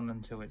push on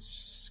until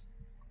it's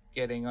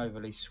getting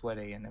overly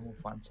sweaty, and then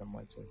we'll find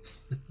somewhere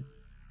to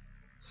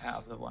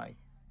out of the way.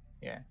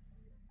 Yeah.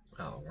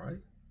 All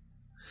right.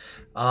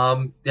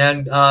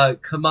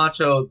 And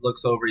Camacho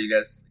looks over you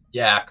guys.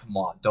 Yeah, come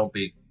on, don't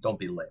be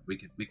late. We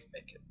can make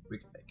it. We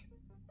can make it.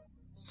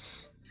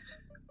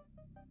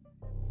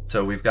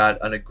 So we've got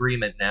an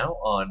agreement now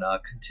on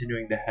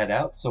continuing to head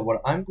out. So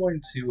what I'm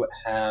going to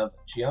have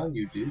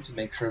Jianyu do to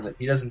make sure that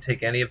he doesn't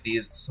take any of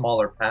these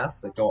smaller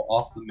paths that go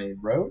off the main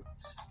road.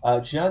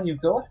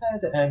 Jianyu, go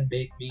ahead and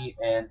make me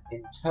an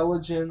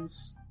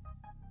intelligence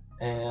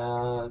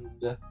and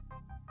what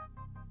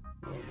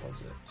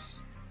was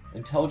it?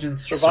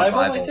 Intelligence survival,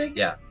 I think?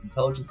 Yeah,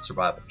 intelligence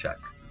survival check.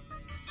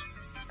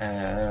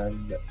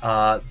 And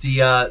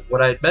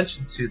what I had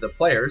mentioned to the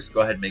players,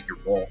 go ahead and make your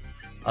roll.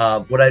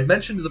 What I had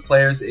mentioned to the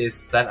players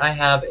is that I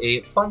have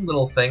a fun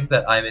little thing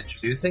that I'm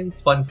introducing,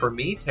 fun for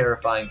me,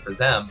 terrifying for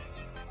them,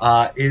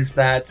 is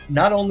that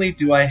not only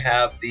do I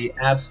have the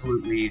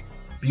absolutely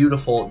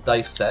beautiful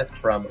dice set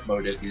from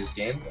Modiphius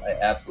Games, I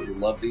absolutely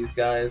love these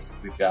guys.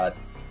 We've got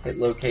hit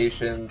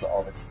locations,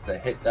 all the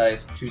hit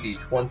dice,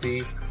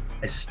 2d20.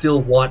 I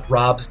still want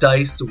Rob's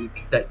dice, so we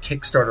need that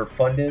Kickstarter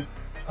funded.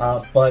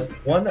 But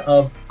one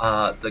of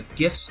the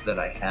gifts that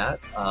I had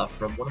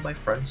from one of my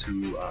friends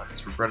who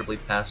has regrettably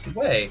passed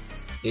away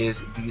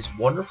is these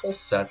wonderful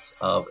sets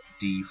of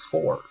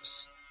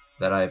D4s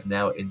that I've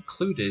now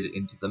included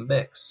into the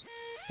mix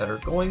that are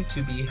going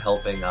to be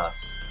helping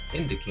us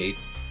indicate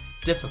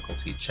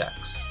difficulty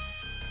checks.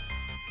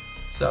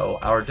 So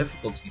our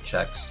difficulty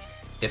checks,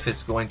 if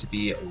it's going to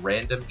be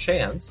random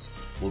chance,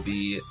 will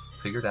be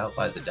figured out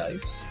by the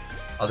dice.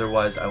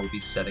 Otherwise, I will be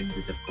setting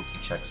the difficulty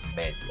checks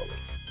manually.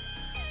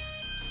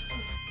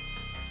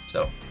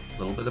 So, a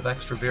little bit of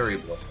extra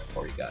variable in there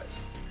for you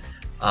guys.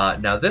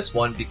 Now this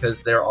one,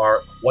 because there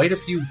are quite a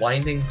few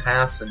winding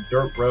paths and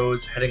dirt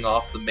roads heading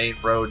off the main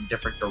road in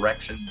different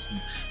directions,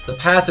 and the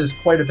path is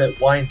quite a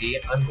bit windy,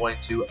 I'm going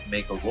to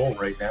make a roll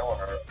right now on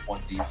our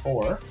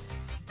 1d4.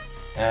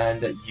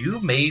 And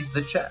you made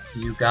the check.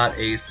 You got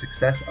a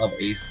success of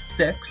a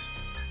 6,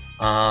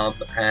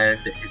 and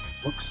it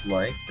looks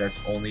like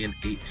that's only an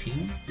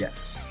 18.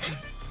 Yes.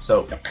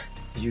 So,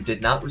 you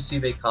did not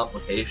receive a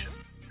complication.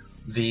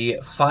 The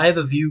 5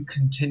 of you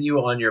continue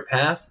on your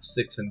path,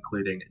 6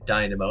 including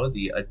Dynamo,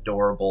 the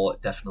adorable,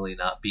 definitely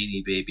not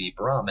Beanie Baby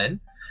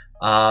Brahmin.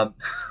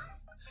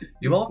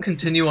 You all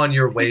continue on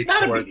your way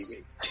towards...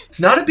 It's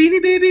not a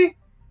Beanie Baby?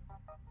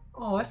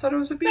 Oh, I thought it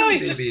was a Beanie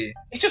Baby.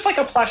 He's just like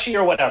a plushie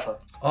or whatever.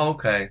 Oh,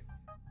 okay.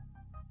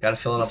 Gotta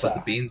fill it up with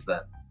the beans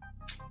then.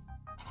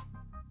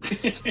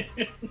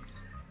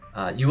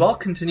 You all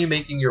continue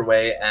making your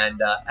way,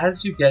 and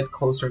as you get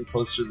closer and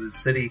closer to the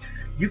city,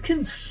 you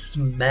can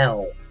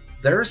smell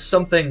there's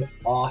something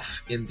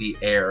off in the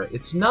air.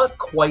 It's not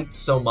quite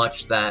so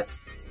much that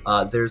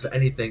there's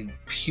anything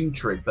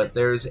putrid, but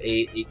there's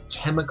a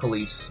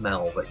chemically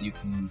smell that you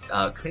can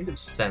kind of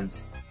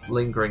sense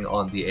lingering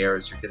on the air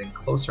as you're getting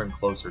closer and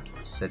closer to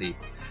the city.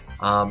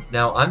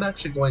 Now, I'm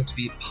actually going to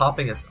be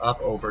popping us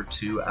up over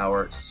to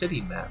our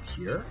city map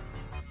here.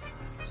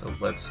 So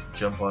let's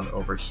jump on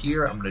over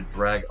here. I'm going to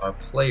drag our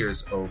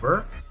players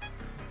over.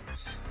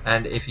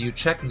 And if you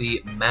check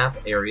the map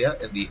area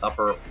in the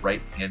upper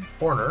right-hand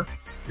corner,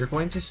 you're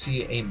going to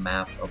see a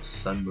map of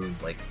Sun Moon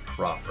Lake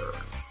proper.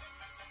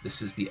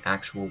 This is the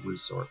actual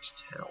resort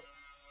town.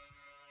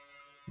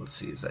 Let's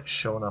see, is that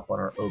showing up on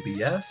our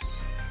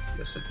OBS?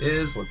 Yes, it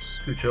is. Let's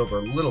scooch over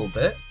a little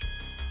bit.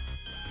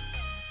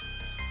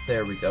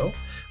 There we go.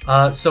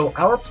 So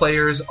our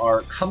players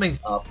are coming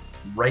up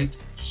right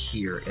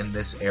here in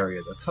this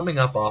area. They're coming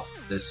up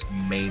off this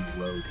main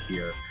road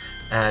here.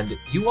 And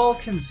you all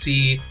can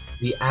see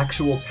the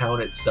actual town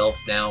itself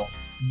now.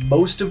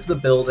 Most of the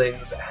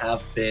buildings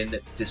have been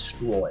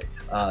destroyed.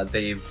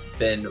 They've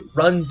been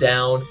run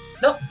down,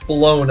 not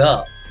blown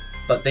up,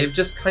 but they've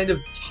just kind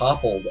of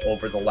toppled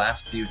over the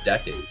last few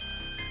decades.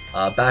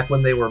 Back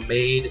when they were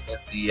made in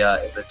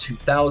the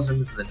 2000s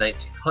and the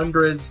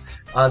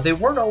 1900s, they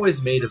weren't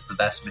always made of the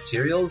best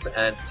materials,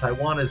 and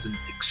Taiwan is an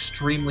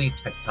extremely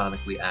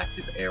tectonically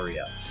active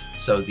area.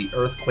 So the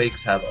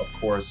earthquakes have, of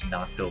course,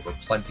 knocked over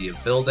plenty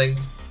of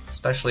buildings,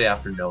 especially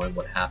after knowing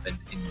what happened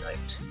in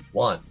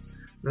 921.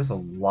 There's a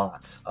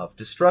lot of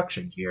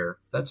destruction here.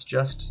 That's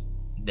just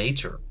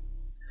nature.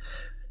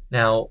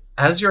 Now,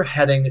 as you're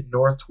heading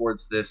north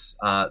towards this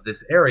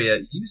area,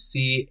 you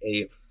see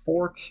a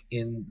fork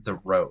in the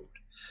road.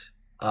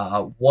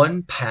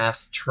 One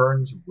path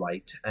turns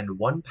right, and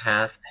one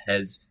path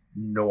heads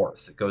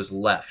north. It goes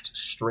left,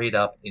 straight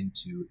up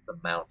into the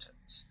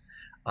mountains.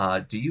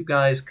 Do you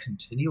guys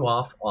continue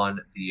off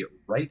on the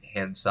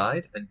right-hand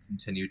side and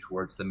continue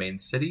towards the main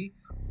city,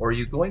 or are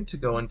you going to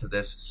go into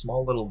this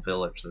small little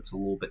village that's a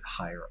little bit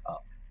higher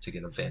up to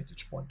get a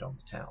vantage point on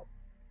the town?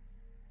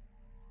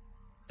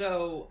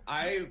 So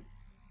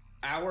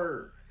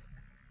our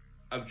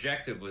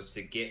objective was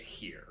to get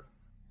here.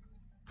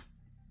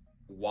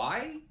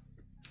 Why?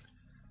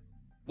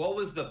 What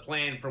was the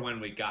plan for when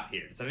we got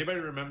here? Does anybody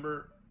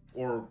remember,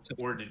 or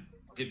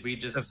did we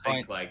just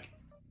think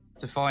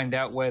to find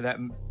out where that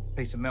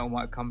piece of metal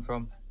might come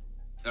from?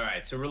 All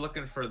right, so we're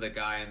looking for the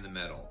guy in the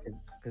middle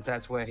because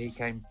that's where he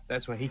came.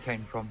 That's where he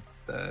came from.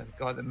 The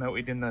guy that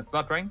melted in the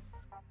blood rain.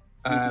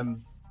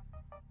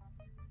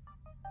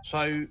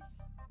 So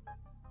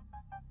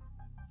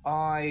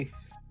I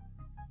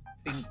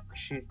think we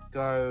should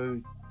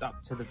go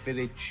up to the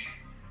village.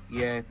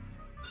 Yeah.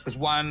 Because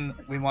one,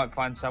 we might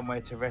find somewhere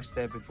to rest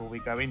there before we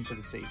go into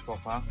the city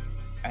proper,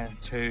 and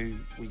two,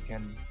 we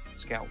can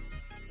scout.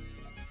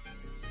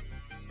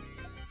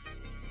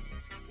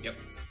 Yep.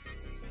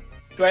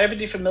 Do I have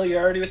any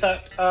familiarity with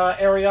that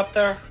area up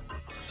there?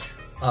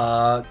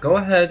 Go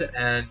ahead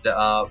and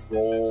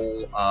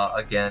roll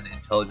again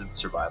intelligence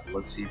survival.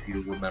 Let's see if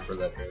you remember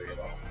that area at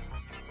all.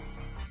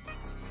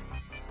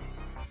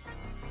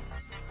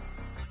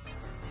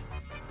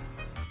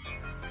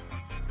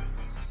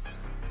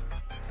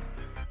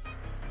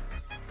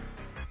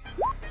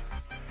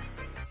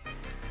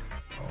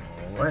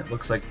 Alright,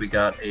 looks like we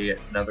got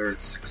another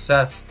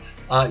success.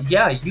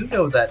 Yeah, you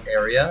know that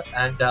area,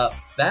 and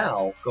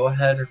Val, go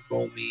ahead and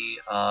roll me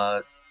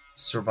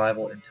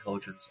survival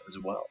intelligence as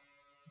well.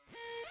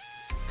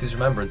 Because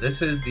remember,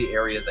 this is the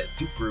area that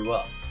you grew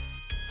up.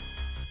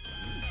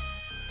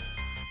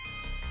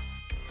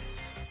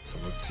 So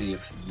let's see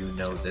if you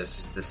know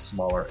this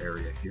smaller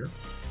area here.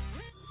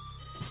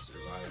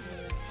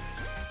 Survival.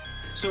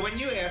 So when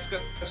you ask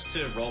us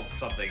to roll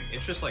something,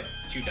 it's just like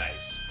 2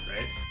 dice,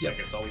 right? Yep.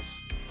 Like it's always...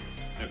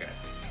 Okay.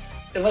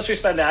 Unless we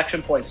spend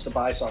action points to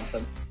buy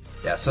something.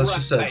 Yeah, so it's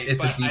just a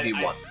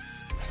DB1.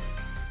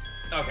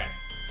 Okay.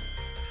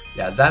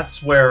 Yeah,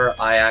 that's where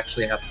I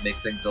actually have to make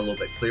things a little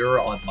bit clearer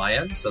on my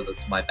end, so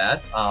that's my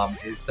bad,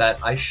 is that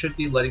I should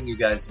be letting you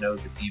guys know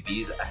the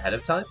DBs ahead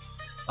of time.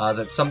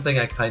 That's something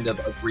I kind of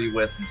agree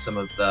with in some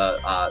of the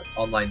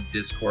online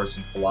discourse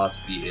and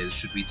philosophy is,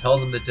 should we tell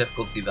them the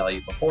difficulty value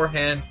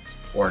beforehand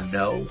or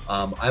no?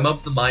 I'm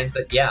of the mind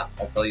that, yeah,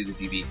 I'll tell you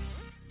the DBs.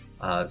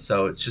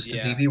 So it's just a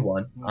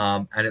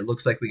DB1, and it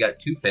looks like we got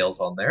 2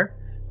 fails on there.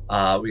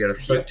 We got a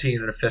 13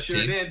 and a 15.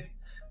 Sure did.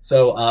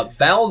 So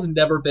Val's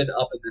never been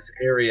up in this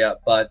area,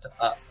 but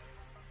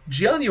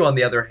Jianyu, on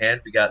the other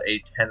hand, we got a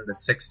 10 and a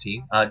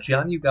 16.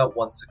 Jianyu got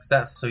 1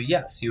 success, so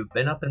yes, you've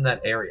been up in that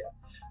area.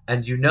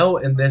 And you know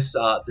in this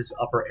this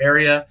upper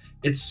area,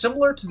 it's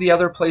similar to the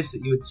other place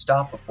that you had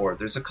stopped before.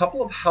 There's a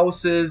couple of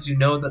houses. You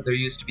know that there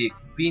used to be a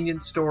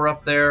convenience store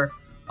up there.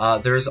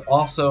 There's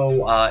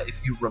also, if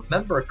you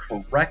remember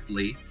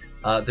correctly,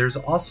 there's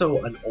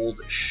also an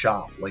old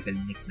shop, like a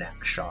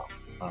knick-knack shop,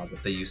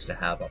 that they used to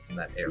have up in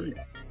that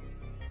area.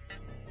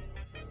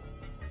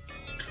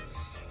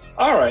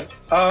 All right.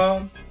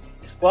 Well,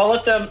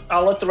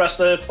 I'll let the rest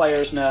of the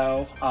players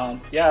know.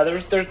 Yeah,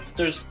 there's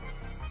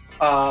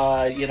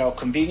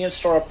convenience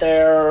store up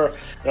there,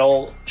 an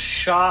old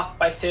shop,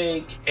 I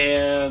think,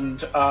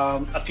 and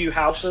a few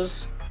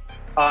houses.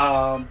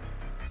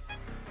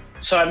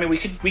 So I mean, we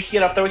could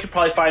get up there. We could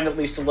probably find at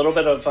least a little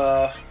bit of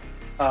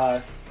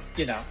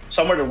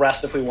somewhere to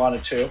rest if we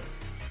wanted to,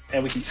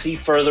 and we can see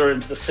further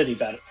into the city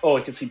better. Oh,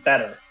 we can see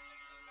better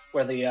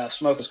where the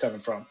smoke is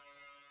coming from.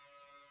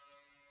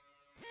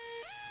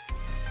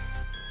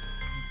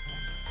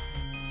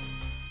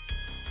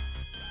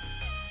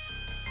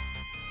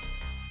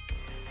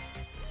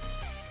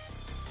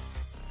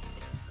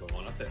 Let's go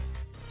on up there.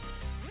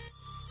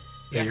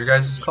 Yeah, your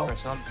guys' call.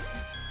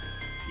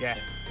 Yeah,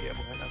 we'll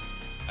head up.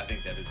 I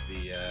think that is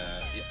the.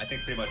 I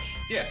think pretty much.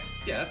 Yeah,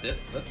 that's it.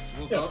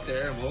 We'll go up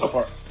there and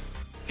we'll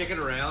kick it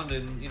around,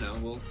 and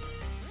we'll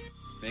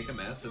make a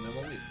mess, and then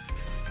we'll leave.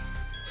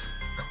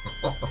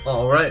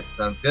 All right,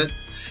 sounds good.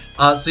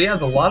 So yeah,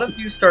 a lot of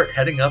you start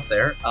heading up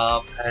there,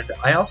 and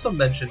I also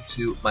mentioned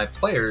to my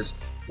players,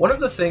 one of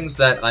the things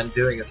that I'm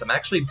doing is I'm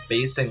actually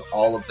basing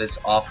all of this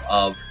off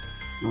of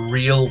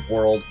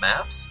real-world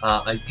maps.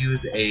 I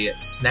use a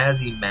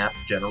snazzy map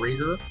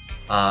generator.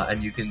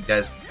 And you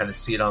guys can kind of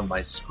see it on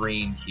my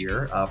screen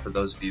here. For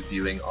those of you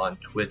viewing on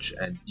Twitch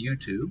and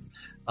YouTube,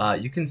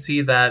 you can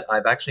see that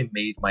I've actually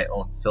made my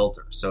own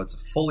filter. So it's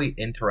a fully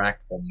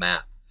interactable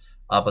map.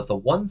 But the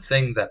one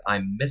thing that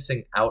I'm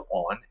missing out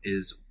on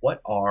is what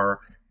are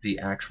the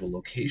actual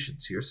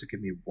locations here. So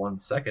give me 1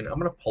 second. I'm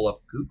going to pull up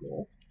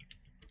Google.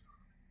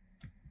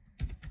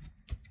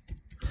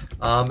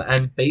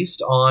 And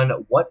based on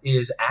what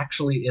is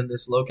actually in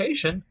this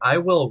location, I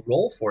will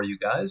roll for you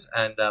guys,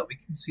 and we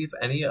can see if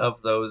any of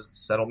those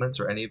settlements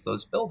or any of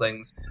those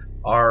buildings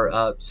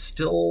are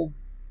still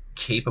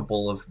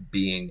capable of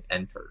being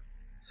entered.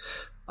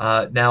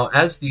 Now,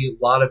 as the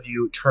lot of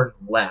you turn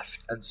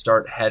left and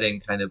start heading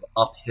kind of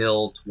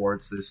uphill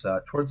towards this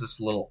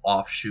little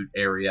offshoot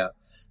area,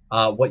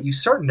 what you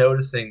start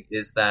noticing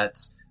is that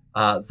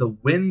the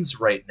winds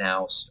right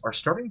now are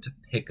starting to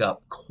pick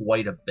up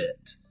quite a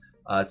bit.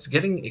 It's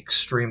getting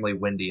extremely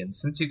windy, and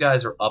since you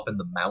guys are up in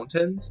the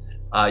mountains,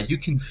 you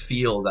can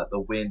feel that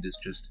the wind is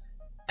just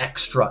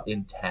extra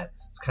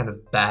intense. It's kind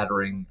of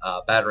battering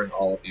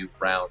all of you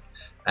around,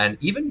 and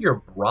even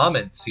your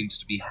Brahmin seems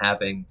to be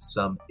having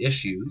some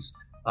issues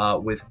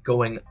with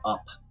going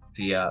up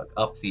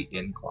the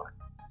incline.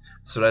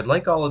 So what I'd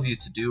like all of you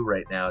to do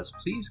right now is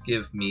please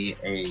give me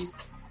a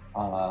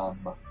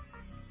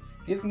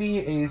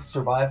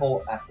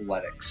survival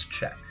athletics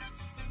check.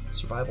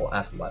 Survival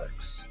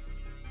athletics.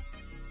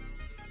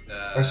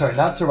 Or sorry,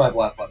 not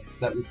survival athletics.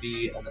 That would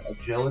be an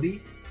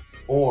agility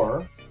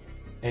or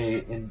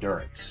a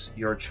endurance.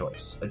 Your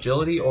choice.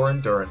 Agility or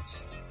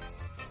endurance.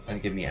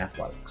 And give me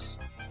athletics.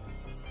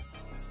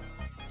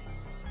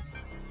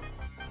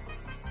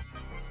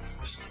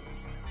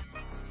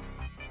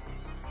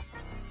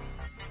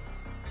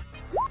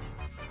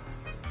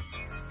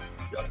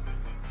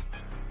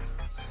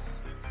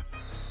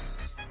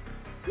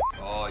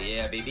 Oh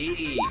yeah,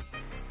 baby.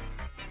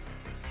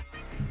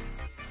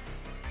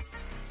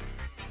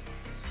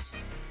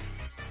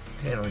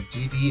 Okay, and our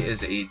DV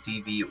is a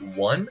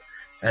DV1,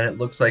 and it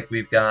looks like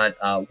we've got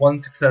one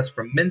success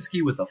from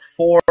Minsky with a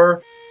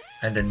 4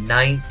 and a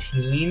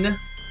 19.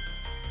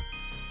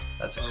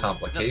 That's a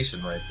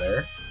complication right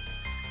there.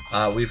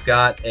 We've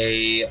got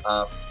a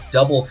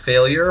double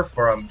failure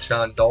from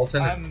Sean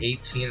Dalton, an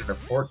 18 and a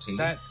 14.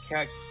 That's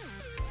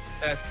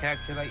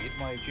calculated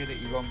my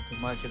agility wrong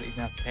because my agility is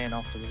now 10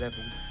 after the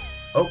level.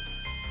 Oh.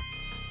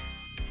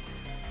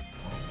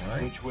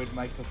 Alright. Which would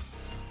make a...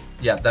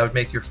 Yeah, that would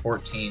make your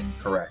 14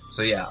 correct.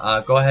 So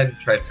yeah, go ahead and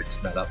try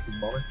fixing that up for the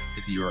moment,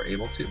 if you are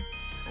able to.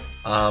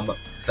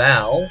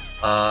 Val,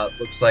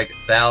 looks like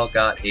Val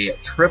got a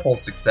triple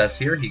success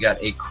here. He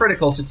got a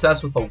critical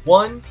success with a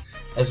 1,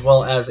 as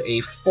well as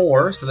a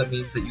 4, so that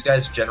means that you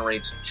guys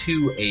generate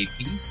 2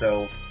 AP,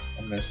 so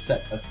I'm going to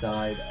set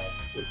aside a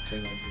quick thing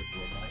on here to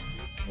remind you.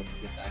 When we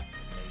get back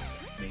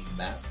to the main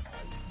map,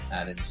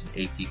 add in some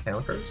AP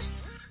counters.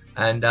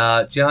 And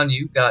John,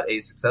 you got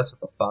a success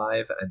with a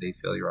 5 and a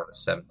failure on a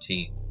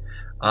 17.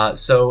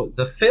 So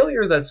the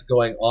failure that's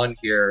going on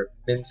here,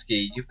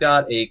 Minsky, you've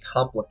got a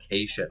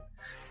complication.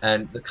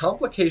 And the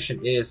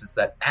complication is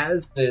that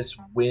as this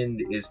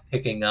wind is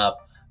picking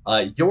up,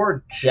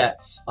 your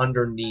jets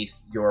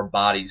underneath your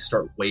body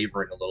start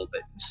wavering a little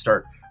bit. You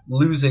start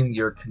losing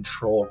your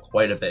control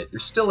quite a bit. You're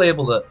still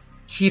able to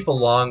keep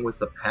along with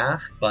the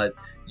path, but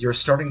you're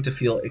starting to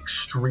feel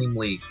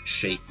extremely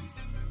shaky.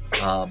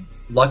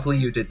 Luckily,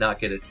 you did not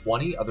get a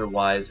 20,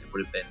 otherwise it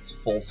would have been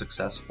full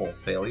successful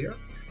failure.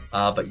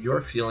 But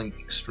you're feeling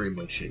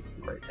extremely shaky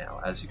right now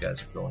as you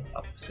guys are going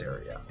up this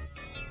area.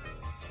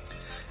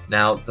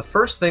 Now, the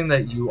first thing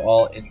that you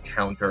all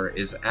encounter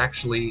is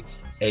actually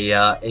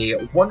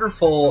a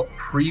wonderful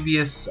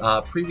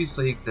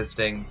previously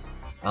existing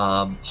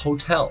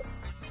hotel.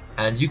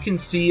 And you can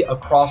see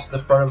across the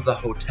front of the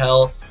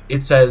hotel,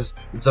 it says,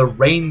 the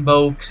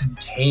Rainbow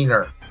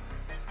Container.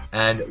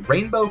 And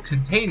Rainbow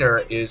Container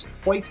is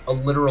quite a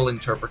literal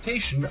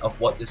interpretation of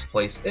what this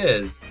place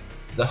is.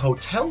 The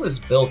hotel is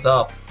built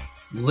up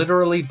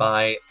literally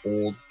by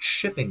old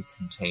shipping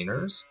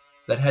containers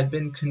that had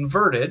been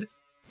converted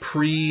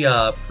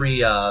pre-D-Day,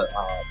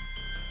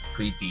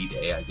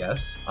 I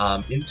guess,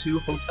 into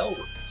hotel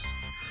rooms.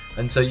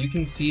 And so you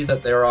can see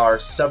that there are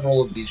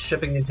several of these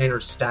shipping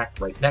containers stacked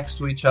right next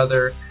to each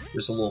other.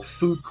 There's a little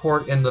food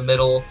court in the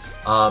middle,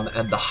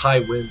 and the high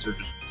winds are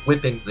just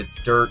whipping the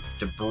dirt,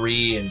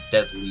 debris, and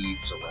dead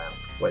leaves around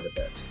quite a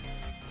bit.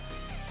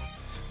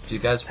 Do you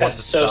guys want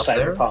to so stop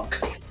there?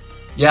 cyberpunk.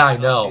 Yeah, I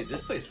know. Dude,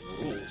 this place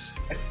rules.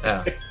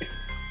 Yeah.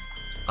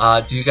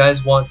 Do you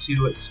guys want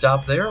to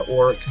stop there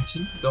or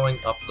continue going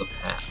up the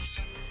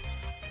path?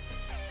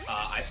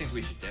 I think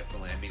we should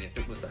definitely. I mean, if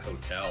it was a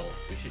hotel,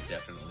 we should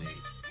definitely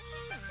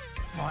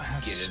Might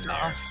have get in there.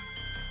 stuff.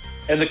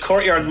 And the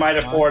courtyard might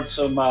afford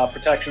some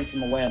protection from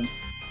the wind.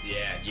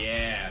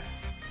 Yeah.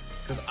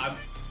 Because I'm.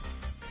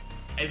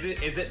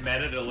 Is it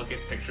meta to look at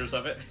pictures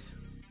of it?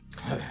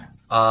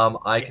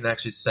 I can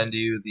actually send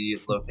you the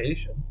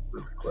location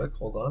really quick.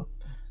 Hold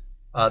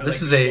on.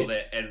 This is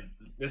and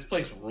this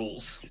place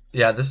rules.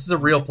 Yeah, this is a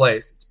real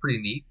place. It's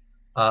pretty neat.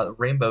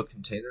 Rainbow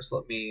Containers.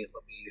 Let me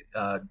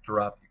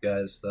drop you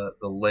guys the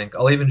link.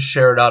 I'll even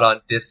share it out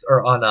on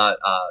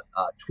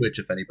Twitch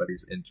if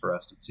anybody's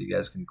interested, so you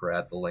guys can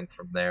grab the link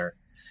from there.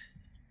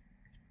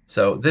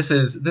 So this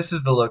is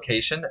the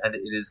location, and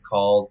it is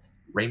called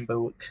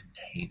Rainbow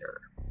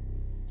Container.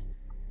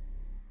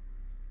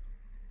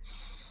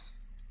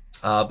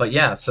 But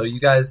yeah, so you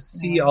guys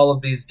see all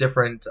of these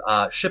different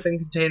shipping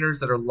containers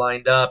that are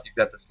lined up. You've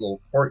got this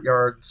little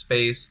courtyard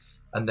space,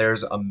 and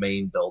there's a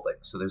main building.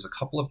 So there's a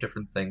couple of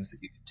different things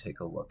that you can take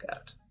a look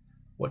at.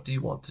 What do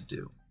you want to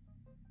do?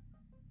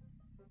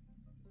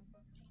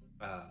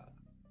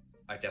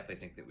 I definitely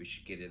think that we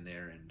should get in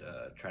there and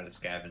try to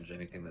scavenge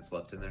anything that's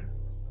left in there.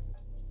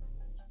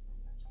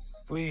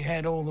 If we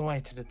head all the way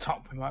to the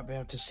top, we might be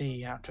able to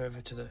see out over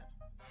to the...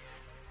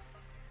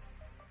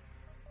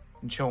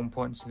 And Sean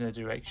points in the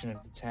direction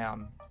of the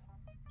town.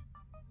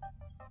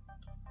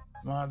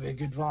 Might be a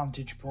good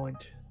vantage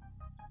point.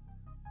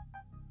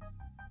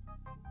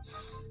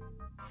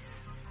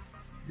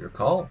 Your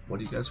call. What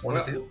do you guys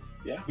want to do?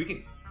 Yeah, we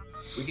can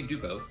do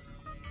both,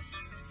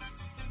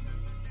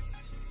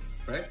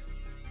 right?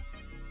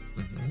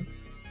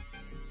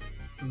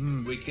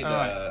 Mm-hmm. We could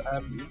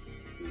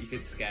you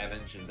could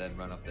scavenge and then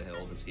run up the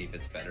hill to see if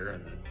it's better,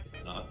 and then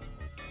if not,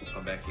 we'll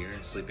come back here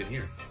and sleep in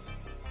here.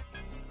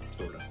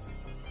 Sort of.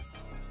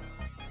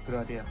 Good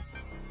idea.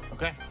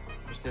 Okay,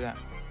 let's do that.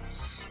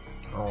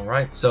 All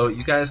right, so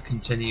you guys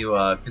continue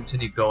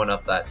going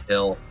up that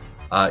hill.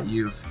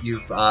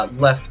 You've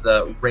left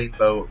the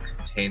rainbow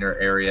container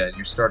area, and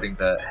you're starting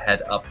to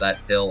head up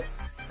that hill.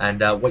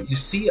 And what you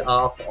see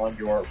off on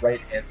your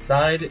right-hand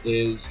side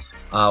is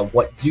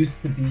what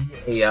used to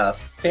be a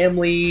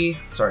family.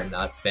 Sorry,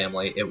 not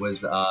family. It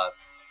was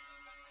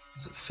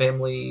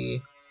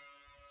family,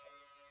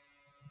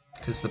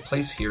 because the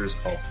place here is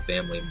called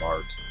Family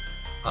Mart.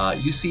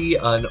 You see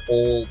an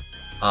old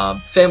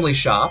family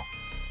shop.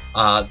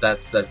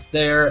 That's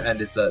there,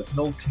 and it's an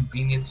old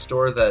convenience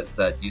store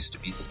that used to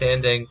be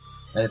standing,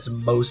 and it's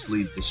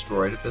mostly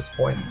destroyed at this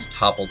point. It's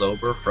toppled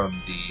over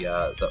from the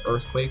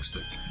earthquakes that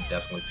you can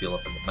definitely feel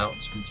up in the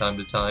mountains from time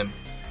to time,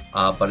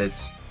 but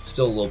it's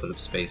still a little bit of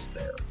space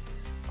there.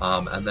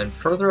 And then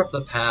further up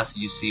the path,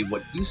 you see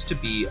what used to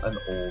be an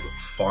old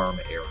farm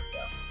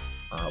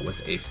area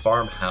with a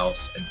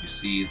farmhouse, and you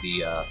see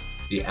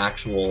the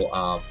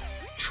actual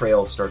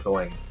trail start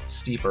going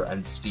steeper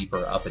and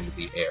steeper up into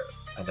the air.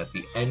 And at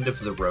the end of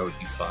the road,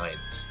 you find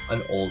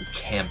an old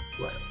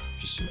campground.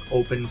 Just an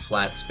open,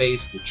 flat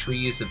space. The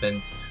trees have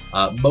been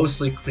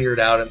mostly cleared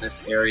out in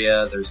this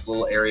area. There's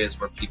little areas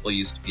where people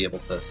used to be able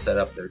to set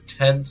up their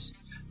tents.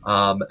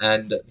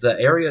 And the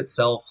area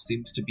itself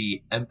seems to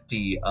be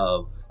empty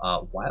of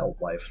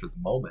wildlife for the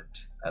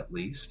moment, at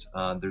least.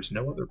 There's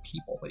no other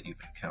people that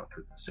you've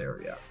encountered in this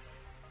area.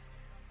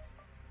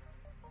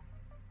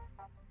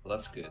 Well,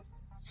 that's good.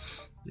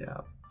 Yeah.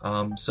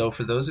 So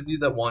for those of you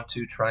that want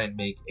to try and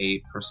make a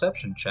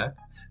perception check,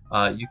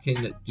 you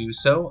can do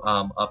so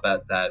up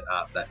at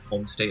that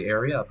homestay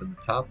area up in the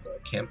top, the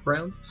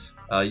campground.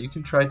 You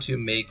can try to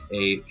make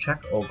a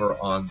check over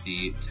on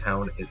the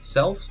town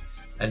itself,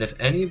 and if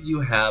any of you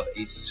have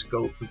a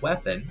scoped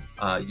weapon,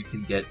 you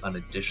can get an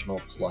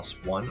additional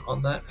 +1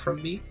 on that from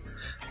me.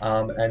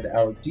 And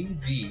our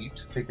DV,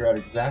 to figure out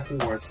exactly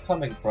where it's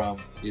coming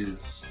from,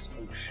 is...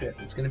 oh shit,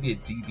 it's going to be a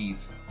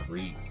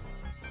DV3.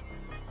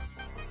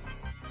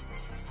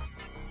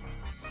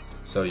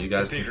 So you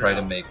guys can try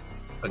to make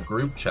a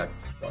group check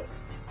if you'd like.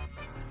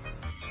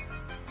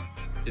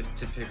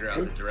 To figure out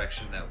the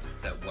direction that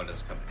what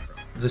is coming from.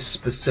 The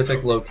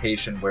specific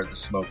location where the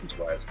smoke is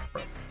rising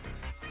from.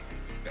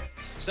 Okay.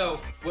 So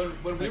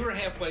when we were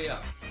halfway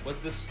up, was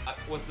the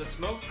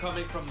smoke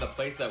coming from the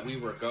place that we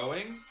were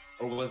going,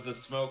 or was the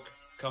smoke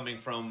coming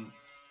from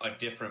a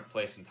different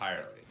place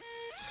entirely?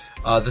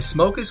 The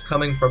smoke is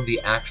coming from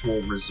the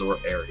actual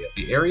resort area.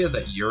 The area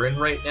that you're in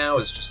right now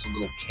is just a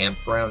little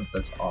campgrounds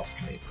that's off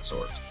the main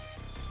resort.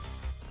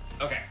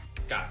 Okay,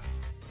 got it.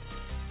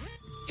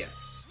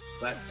 Yes,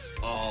 let's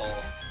all...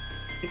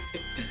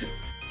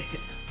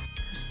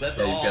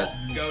 let's all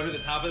go to the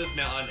top of this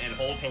mountain and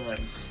hold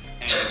hands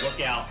and look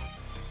out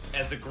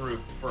as a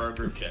group for our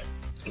group check.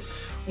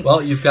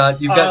 Well, you've got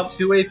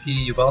 2 AP.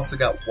 You've also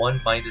got 1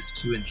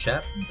 -2 in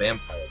chat from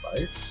Vampire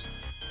Bites.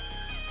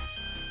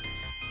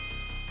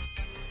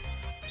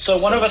 So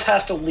one of us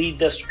has to lead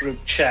this group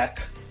check.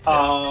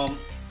 Yeah.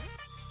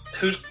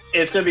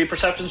 It's going to be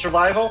perception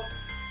survival.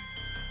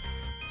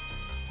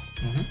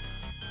 Mm-hmm.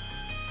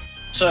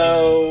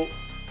 So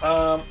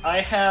I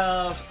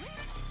have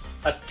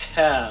a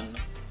 10,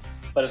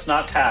 but it's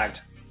not tagged.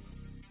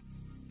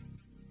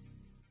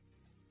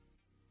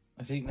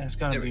 I think that's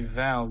going to be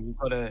Val. You've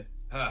got to...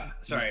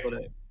 sorry.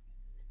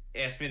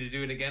 Ask me to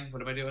do it again.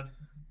 What am I doing?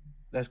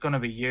 That's going to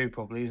be you,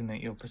 probably, isn't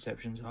it? Your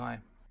perception's high.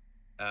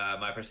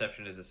 My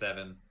perception is a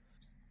 7.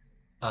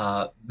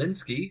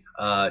 Minsky,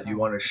 you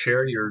want to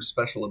share your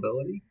special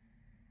ability?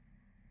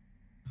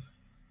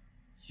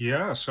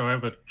 Yeah, so I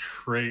have a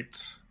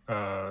trait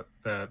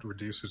that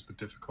reduces the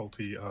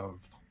difficulty of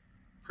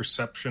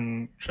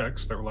perception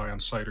checks that rely on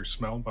sight or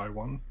smell by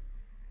 1.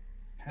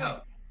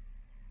 Oh.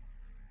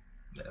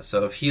 Yeah,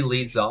 so if he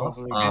leads off,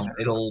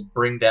 it'll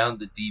bring down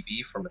the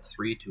DV from a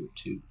 3 to a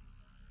 2.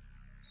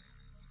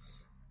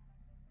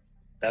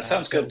 That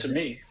sounds good to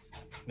me.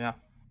 Yeah.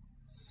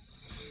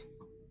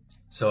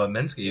 So,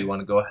 Minsky, you want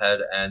to go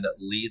ahead and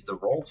lead the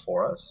roll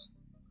for us?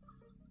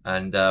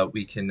 And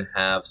we can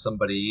have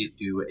somebody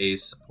do a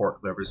support,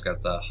 whoever's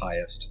got the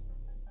highest.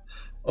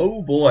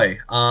 Oh, boy.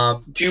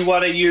 Do you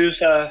want to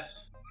use...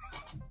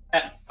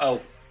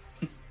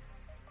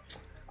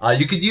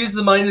 You could use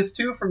the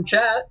 -2 from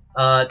chat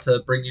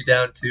to bring you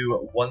down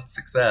to 1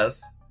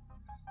 success.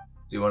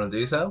 Do you want to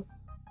do so?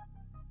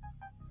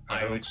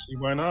 I don't see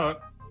why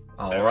not.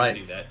 All I would right.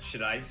 do that.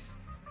 Should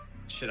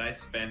I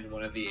spend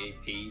one of the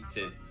AP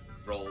to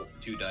roll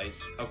 2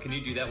 dice? Oh, can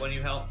you do that when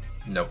you help?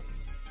 Nope.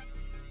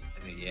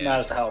 I mean, yeah. Not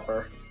as the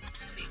helper.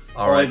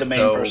 All Only right. the main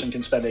so, person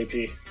can spend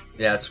AP.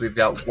 Yeah, so we've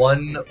got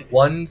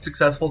one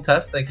successful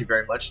test. Thank you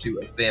very much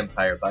to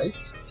Vampire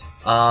Bites.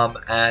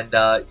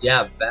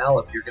 Yeah, Val,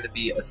 if you're going to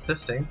be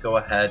assisting, go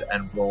ahead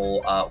and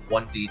roll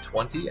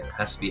 1d20. It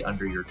has to be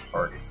under your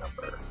target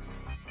number.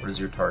 What is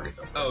your target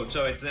number? Oh,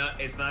 so it's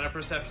not a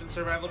perception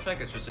survival check.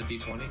 It's just a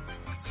d20.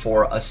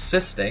 For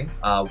assisting,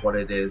 what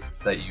it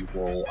is that you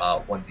roll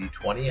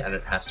 1d20, and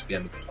it has to be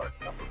under the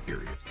target number.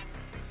 Period.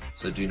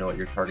 So do you know what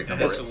your target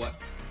number So is? what?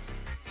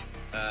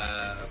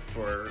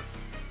 For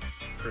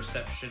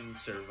perception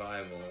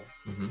survival.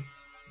 Mm-hmm.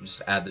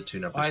 Just add the 2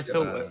 numbers. I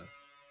together.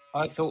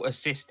 thought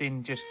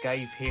assisting just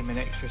gave him an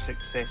extra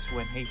success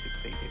when he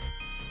succeeded.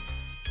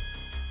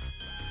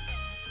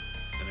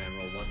 And I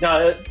roll 1.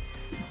 No,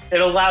 it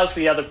allows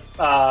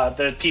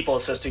the people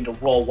assisting to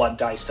roll 1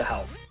 dice to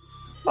help.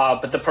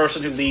 But the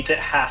person who leads it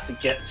has to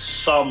get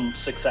some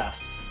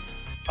success.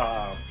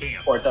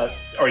 Damn. Or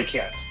he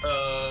can't.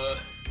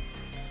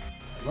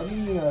 Let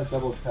me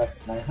double check.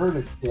 And I heard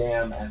a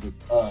damn and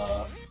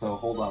a so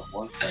hold on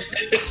 1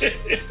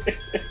 second.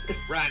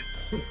 Right.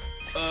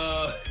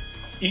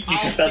 You I'll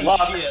can spend see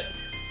luck. shit.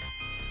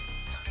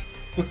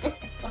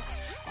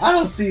 I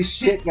don't see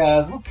shit,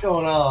 guys. What's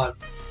going on?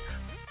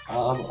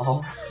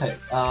 Alright.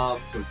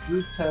 So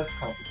group test,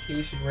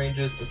 complication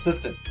ranges,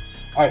 assistance.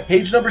 Alright,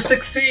 page number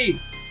 16.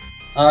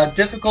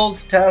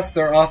 Difficult tasks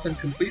are often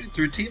completed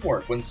through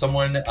teamwork. When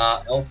someone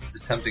else is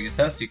attempting a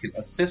test, you can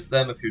assist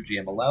them if your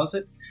GM allows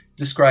it.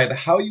 Describe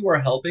how you are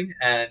helping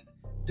and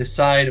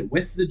decide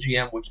with the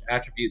GM which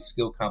attribute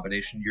skill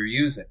combination you're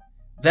using.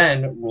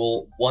 Then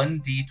roll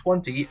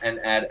 1d20 and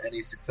add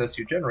any success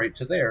you generate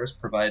to theirs,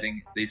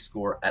 providing they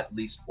score at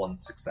least 1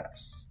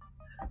 success.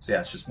 So yeah,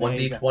 it's just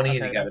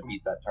 1d20 and you gotta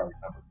beat that target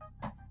number.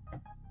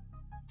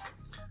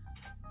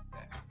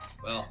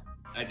 Well,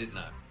 I did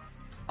not.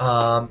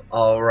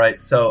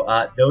 Alright, so,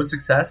 no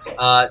success.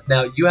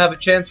 Now, you have a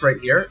chance right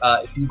here.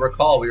 If you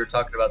recall, we were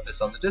talking about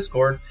this on the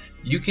Discord.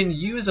 You can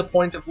use a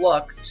point of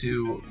luck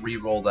to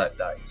re-roll that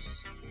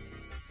dice.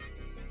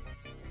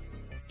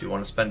 Do you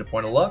want to spend a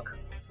point of luck?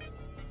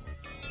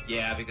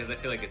 Yeah, because I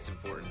feel like it's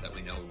important that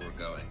we know where we're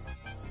going.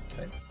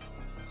 Okay.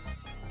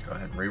 Go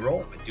ahead and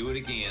re-roll. I'm gonna do it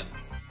again.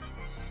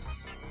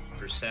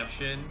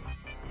 Perception.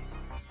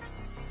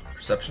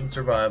 Perception,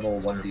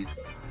 survival, 1d20.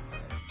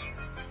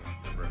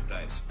 Number of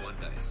dice. 1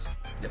 dice.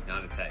 Yep.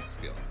 Non-attack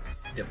skill.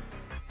 Yep.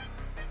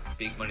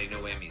 Big money, no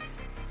whammies.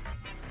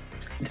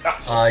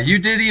 You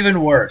did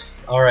even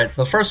worse. Alright,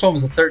 so the first one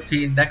was a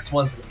 13, next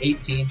one's an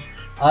 18.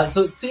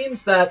 So it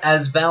seems that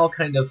as Val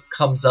kind of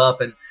comes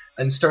up and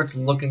starts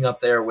looking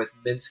up there with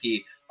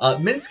Minsky,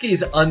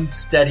 Minsky's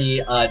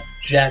unsteady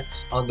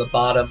jets on the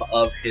bottom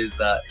of his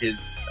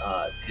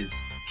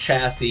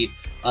chassis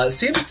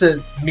seems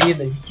to mean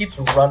that he keeps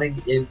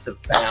running into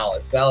Val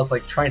as Val is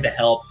like trying to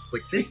help. It's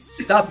like,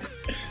 stop,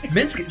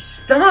 Minsky,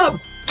 stop!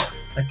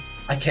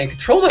 I can't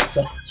control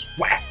myself.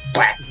 Whack,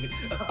 whack.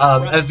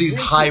 As these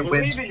high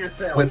winds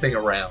whipping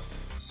around.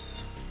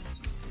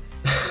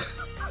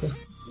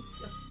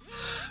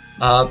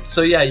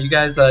 So yeah, you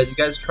guys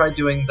tried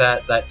doing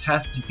that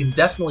test. You can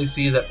definitely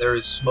see that there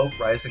is smoke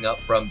rising up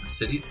from the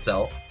city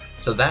itself.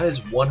 So that is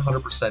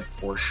 100%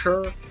 for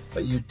sure,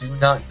 but you do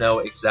not know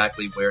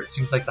exactly where. It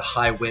seems like the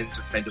high winds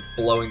are kind of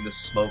blowing the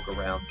smoke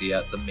around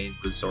the main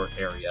resort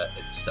area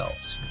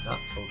itself, so you're not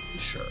totally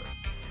sure.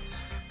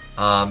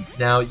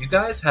 Now, you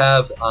guys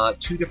have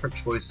 2 different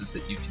choices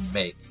that you can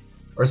make,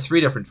 or 3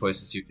 different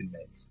choices you can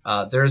make.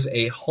 There's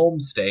a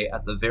homestay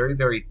at the very,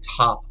 very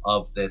top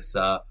of this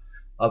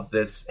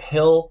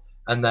hill,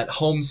 and that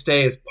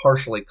homestay is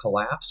partially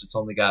collapsed. It's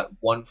only got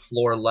 1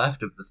 floor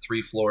left of the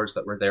 3 floors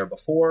that were there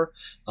before,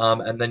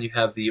 and then you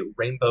have the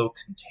Rainbow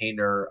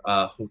Container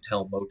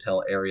Hotel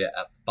Motel area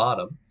at the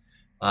bottom.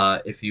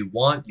 If you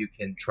want, you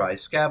can try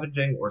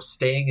scavenging or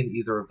staying in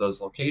either of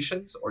those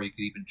locations, or you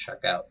can even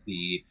check out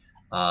the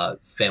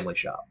family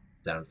shop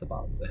down at the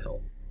bottom of the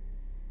hill.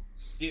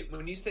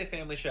 When you say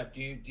family shop,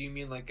 do you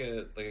mean like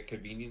a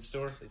convenience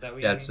store? Is that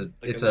what Yeah, you mean?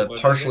 it's a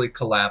partially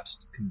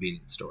collapsed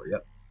convenience store.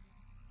 Yep.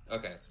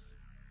 Okay.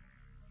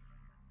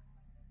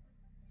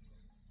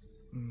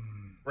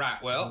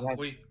 Right. Well,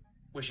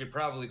 we should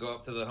probably go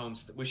up to the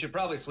homestay. We should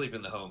probably sleep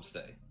in the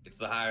homestay. It's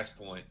the highest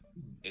point.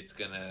 It's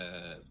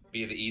gonna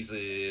be the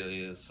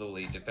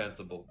easily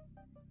defensible.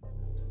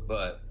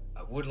 But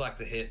I would like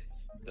to hit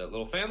that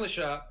little family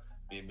shop.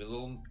 Maybe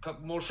a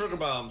couple more sugar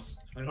bombs.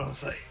 You know what I'm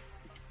saying?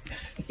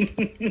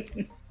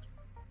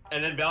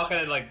 And then Bell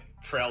kind of like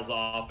trails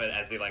off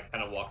as he like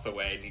kind of walks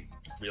away, and he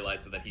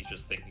realizes that he's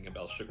just thinking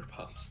about sugar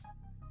bombs.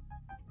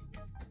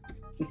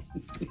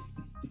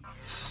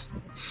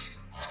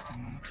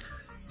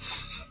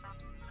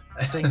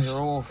 Things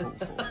are awful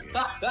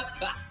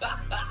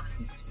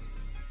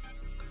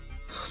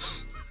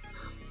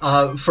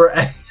for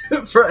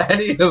you. For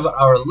any of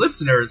our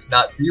listeners,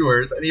 not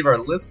viewers, any of our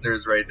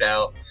listeners right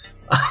now,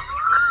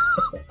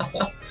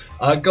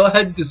 Go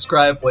ahead and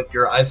describe what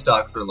your eye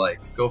stalks are like.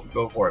 Go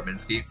for it,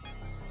 Minsky.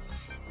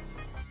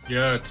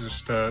 Yeah,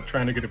 just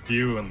trying to get a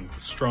view, and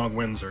the strong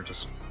winds are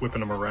just whipping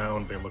them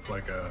around. They look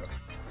like the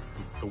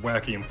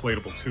wacky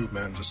inflatable tube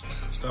men, just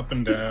up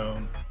and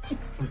down.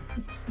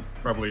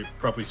 Probably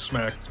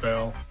smacked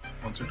Val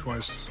once or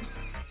twice.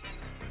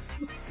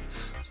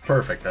 It's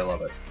perfect. I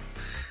love it.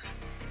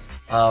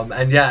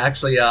 And yeah,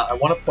 actually, I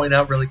want to point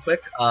out really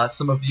quick,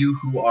 some of you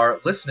who are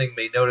listening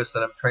may notice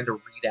that I'm trying to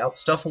read out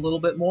stuff a little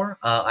bit more.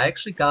 I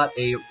actually got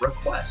a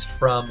request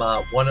from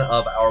one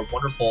of our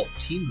wonderful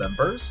team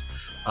members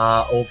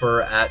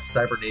over at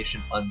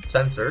Cybernation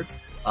Uncensored.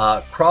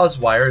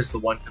 Crosswire is the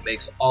one who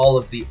makes all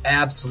of the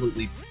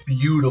absolutely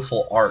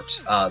beautiful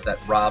art that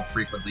Rob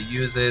frequently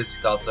uses.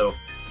 He's also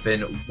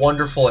been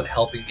wonderful at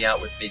helping me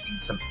out with making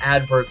some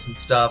adverts and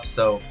stuff,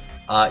 so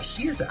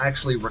he has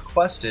actually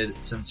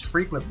requested, since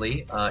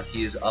frequently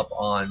he is up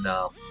on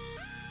the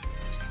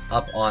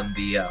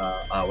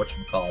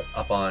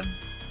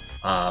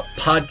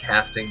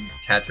podcasting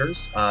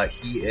catchers.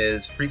 He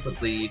is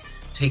frequently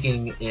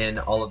taking in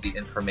all of the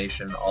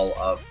information, all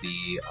of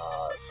the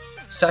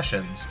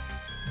sessions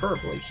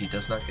verbally. He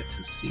does not get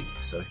to see,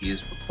 so he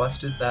has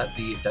requested that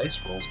the dice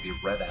rolls be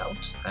read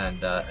out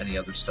and any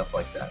other stuff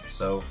like that.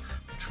 So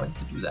I'm trying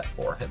to do that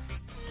for him,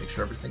 make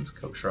sure everything's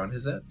kosher on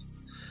his end.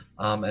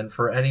 And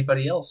for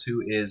anybody else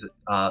who is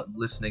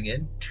listening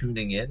in,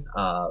 tuning in,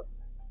 I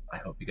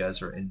hope you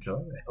guys are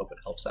enjoying it. I hope it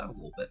helps out a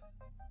little bit.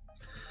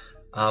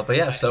 But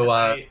yeah, so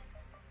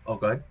oh,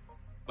 go ahead.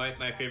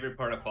 My favorite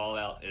part of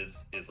Fallout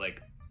is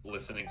like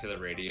listening to the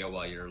radio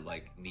while you're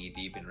like knee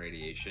deep in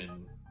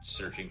radiation,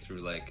 searching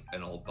through like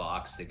an old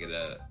box to get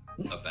a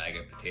bag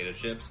of potato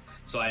chips.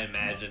 So I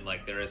imagine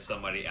like there is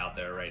somebody out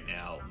there right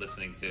now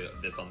listening to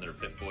this on their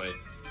Pip-Boy,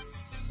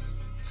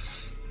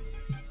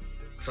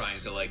 trying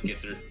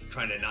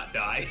to not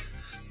die.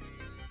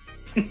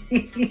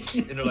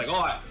 And they're like,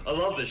 oh, I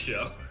love this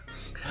show.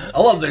 I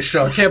love this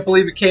show. I can't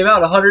believe it came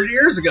out 100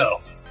 years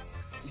ago.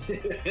 They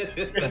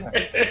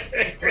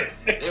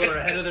were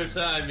ahead of their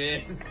time,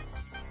 man.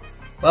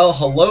 Well,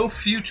 hello,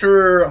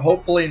 future,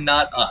 hopefully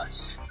not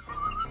us.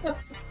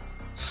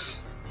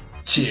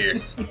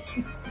 Cheers.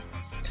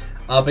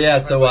 But yeah,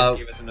 so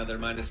give us another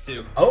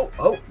 -2.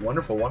 Oh,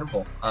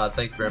 wonderful.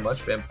 Thank you very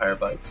much, Vampire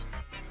Bites.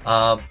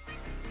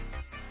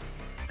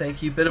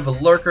 Thank you, bit of a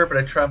lurker, but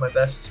I try my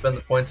best to spend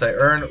the points I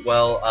earn.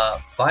 Well,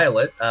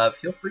 Violet,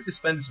 feel free to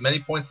spend as many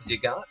points as you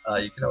got.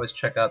 You can always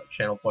check out the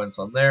channel points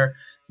on there.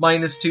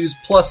 -2s,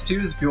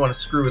 +2s if you want to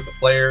screw with the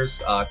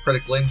players.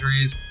 Critical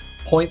injuries,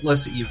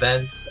 pointless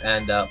events,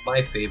 and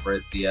my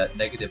favorite, the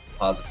negative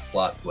positive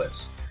plot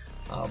twists.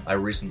 I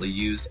recently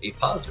used a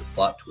positive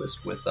plot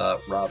twist with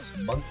Rob's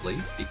monthly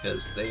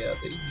because they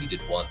needed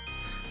one.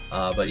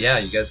 But yeah,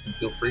 you guys can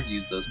feel free to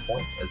use those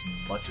points as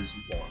much as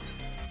you want.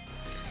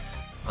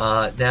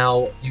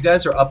 Now, you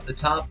guys are up the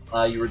top.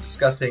 You were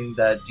discussing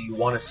that do you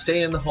want to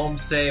stay in the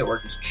homestay or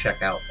just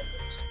check out the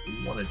homestay? What do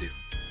you want to do?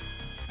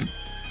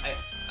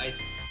 I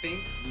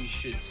think we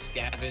should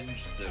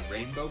scavenge the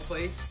Rainbow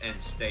Place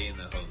and stay in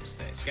the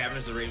homestay.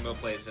 Scavenge the Rainbow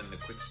Place and the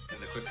quick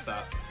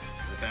stop,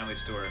 the family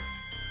store,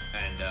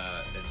 and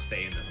then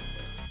stay in the home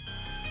place.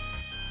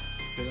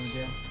 Good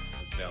idea.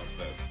 Let's balance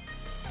both.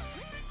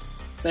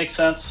 Makes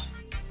sense.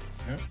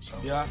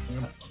 Yeah.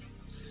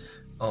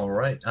 All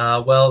right.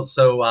 Well,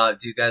 so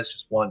do you guys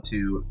just want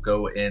to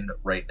go in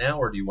right now,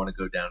 or do you want to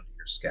go down to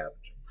your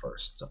scavenging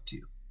first? It's up to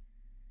you.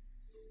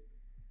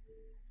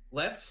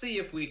 Let's see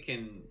if we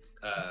can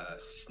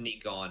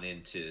sneak on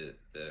into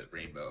the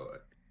Rainbow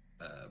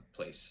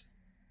place.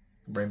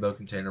 Rainbow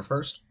container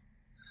first?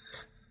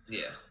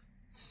 Yeah.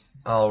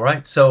 All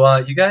right. So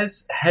you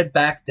guys head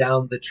back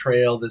down the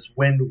trail, this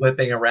wind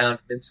whipping around.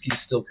 Minsky's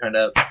still kind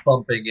of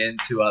bumping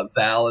into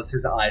Val as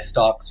his eye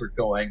stalks are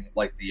going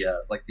like the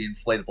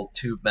inflatable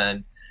tube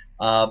men.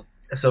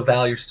 So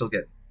Val, you're still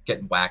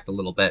getting whacked a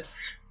little bit.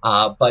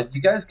 But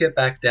you guys get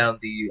back down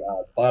the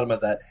bottom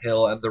of that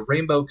hill, and the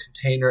Rainbow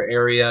container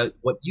area,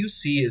 what you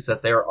see is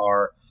that there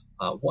are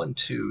 1,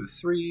 2,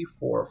 3,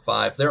 4,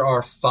 5. There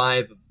are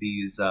 5 of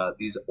these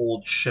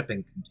old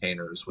shipping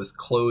containers with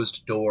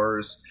closed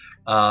doors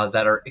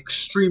that are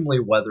extremely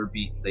weather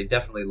beaten. They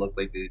definitely look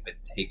like they've been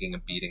taking a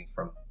beating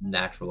from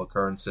natural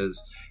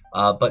occurrences.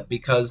 But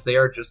because they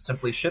are just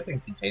simply shipping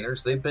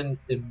containers, they've been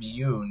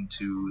immune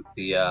to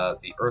the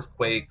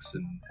earthquakes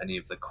and any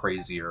of the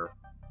crazier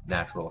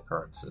natural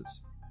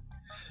occurrences.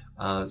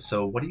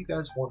 So what do you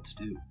guys want to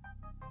do?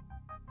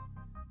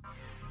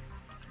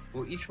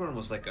 Well, each one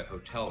was like a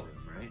hotel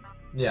room, right?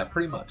 Yeah,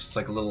 pretty much. It's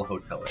like a little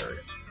hotel area.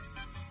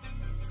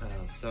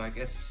 So I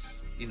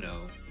guess,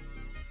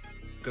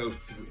 go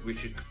through. We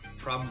should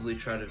probably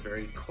try to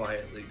very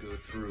quietly go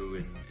through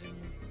and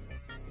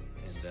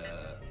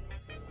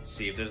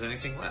see if there's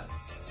anything left.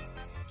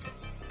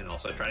 And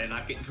also try to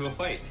not get into a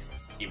fight.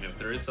 Even if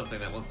there is something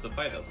that wants to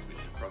fight us, we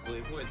should probably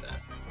avoid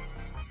that.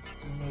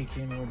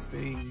 Sneaking would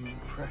be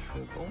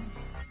preferable.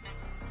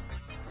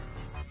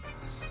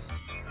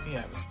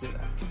 Yeah, let's do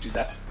that. We can do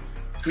that.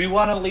 Do we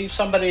want to leave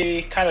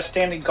somebody kind of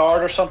standing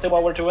guard or something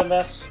while we're doing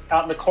this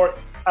out in the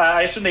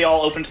I assume they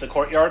all open to the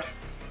courtyard.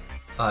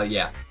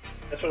 Yeah.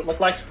 That's what it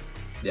looked like.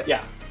 Yeah.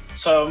 Yeah.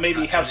 So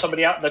maybe have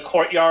somebody out in the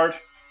courtyard,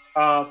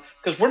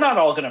 because we're not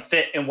all going to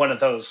fit in one of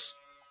those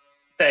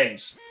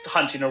things,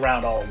 hunting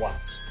around all at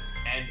once.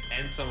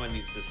 And someone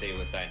needs to stay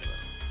with Dynamo.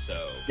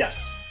 So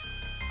Yes.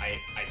 I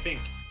think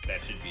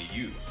that should be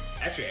you.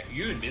 Actually,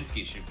 you and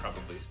Minsky should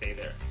probably stay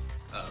there.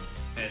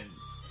 And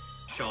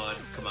Sean,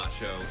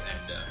 Camacho,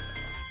 and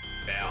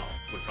Val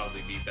would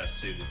probably be best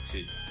suited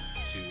to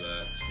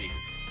sneak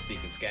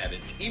and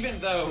scavenge. Even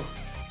though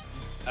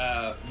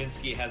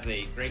Minsky has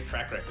a great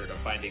track record of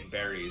finding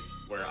berries,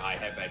 where I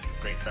have a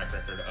great track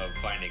record of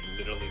finding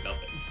literally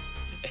nothing.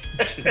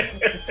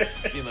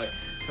 Just being like,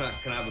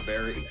 can I have a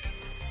berry?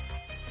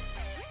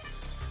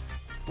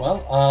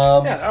 Well,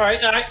 Yeah, all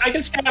right. I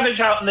can scavenge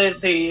out in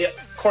the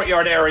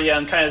courtyard area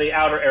and kind of the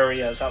outer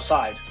areas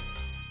outside.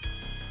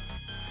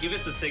 Give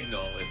us a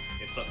signal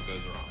if something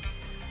goes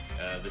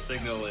wrong. The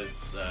signal is.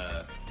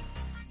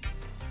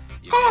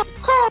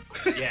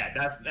 Yeah,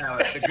 that's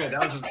good. That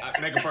was just,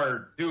 make a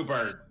bird. Do a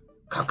bird.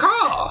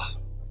 Caw-caw!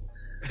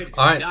 All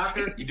right.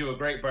 Doctor, you do a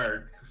great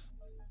bird.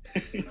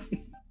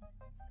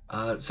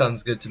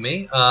 Sounds good to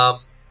me.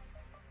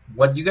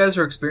 What you guys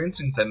are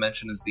experiencing, as I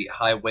mentioned, is the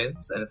high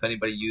winds, and if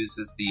anybody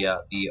uses the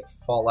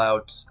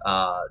Fallout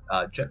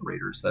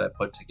generators that I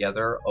put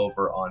together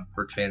over on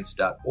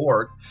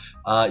perchance.org,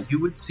 you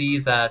would see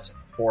that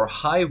for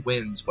high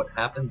winds, what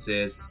happens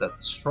is that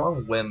the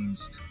strong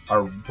winds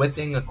are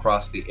whipping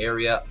across the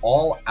area.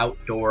 All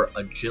outdoor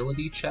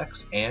agility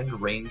checks and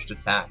ranged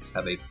attacks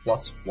have a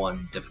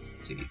 +1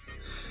 difficulty.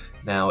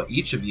 Now,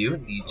 each of you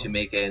need to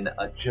make an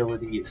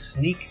agility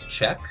sneak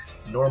check.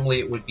 Normally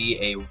it would be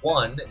a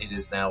 1, it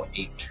is now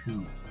a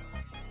 2.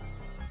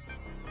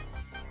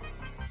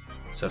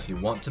 So if you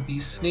want to be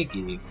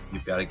sneaky,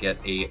 you've got to get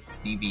a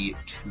DB2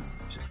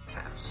 to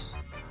pass.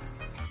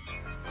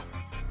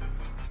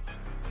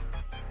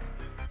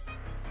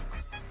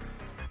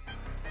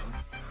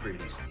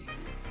 Pretty sneaky.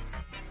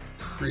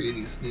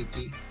 Pretty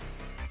sneaky.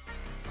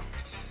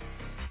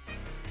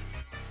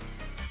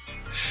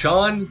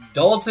 Sean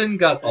Dalton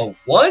got a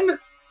 1?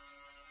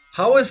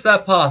 How is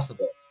that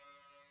possible?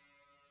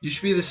 You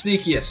should be the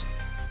sneakiest.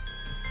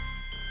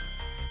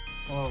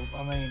 Well,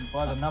 I mean,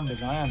 by the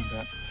numbers I am,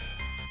 but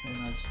who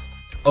knows?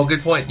 Oh,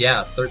 good point.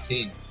 Yeah,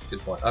 13.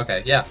 Good point.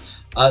 Okay, yeah.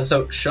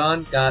 So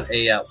Sean got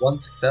a 1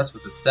 success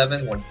with a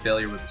 7, 1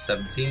 failure with a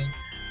 17.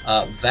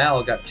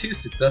 Val got 2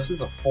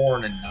 successes, a 4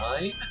 and a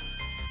 9.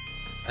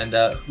 And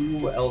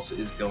who else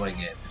is going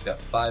in? We've got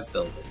 5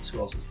 buildings. Who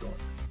else is going in?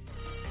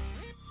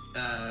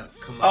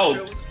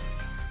 Camacho.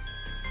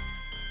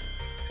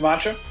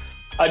 Camacho?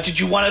 Did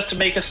you want us to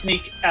make a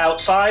sneak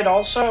outside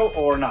also,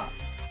 or not?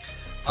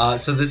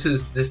 So this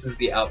is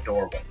the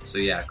outdoor one. So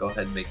yeah, go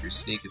ahead and make your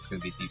sneak. It's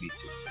going to be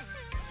DB2.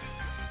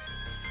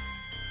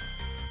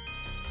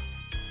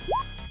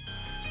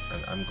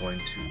 And I'm going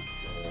to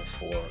roll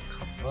for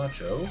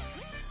Camacho.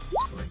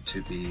 It's going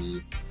to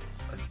be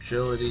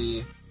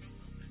agility,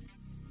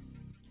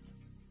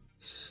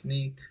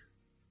 sneak,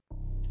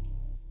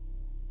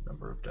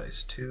 number of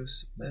dice 2,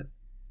 submit,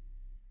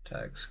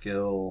 tag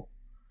skill.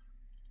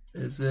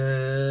 Is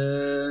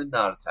it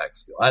not a tag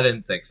skill? I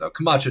didn't think so.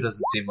 Camacho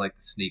doesn't seem like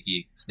the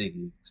sneaky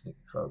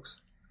folks.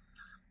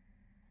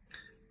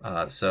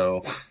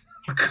 So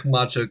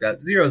Camacho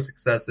got 0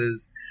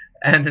 successes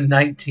and a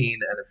 19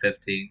 and a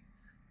 15.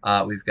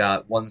 We've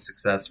got 1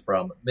 success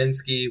from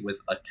Minsky with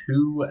a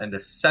 2 and a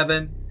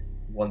 7.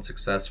 1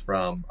 success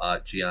from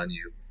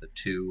Jianyu with a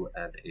 2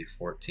 and a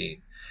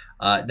 14.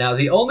 Now,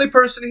 the only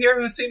person here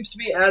who seems to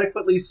be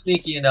adequately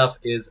sneaky enough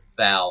is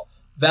Val.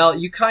 Val,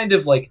 you kind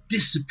of like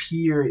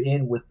disappear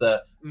in with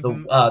the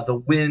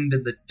wind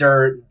and the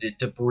dirt and the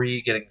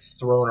debris getting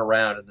thrown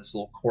around in this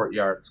little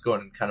courtyard. It's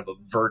going in kind of a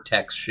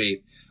vertex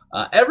shape.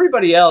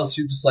 Everybody else,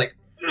 you're just like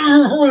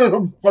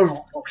with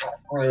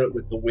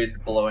the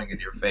wind blowing in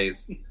your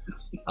face.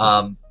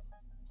 And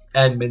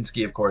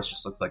Minsky, of course,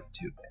 just looks like a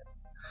tube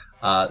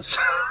man.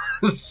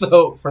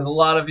 So for the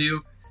lot of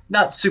you,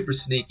 not super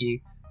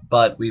sneaky,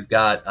 but we've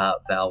got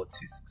Val with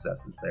 2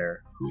 successes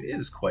there, who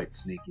is quite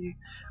sneaky.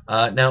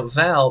 Now,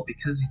 Val,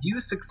 because you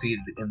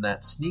succeeded in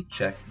that sneak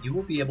check, you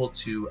will be able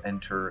to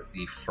enter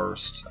the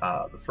first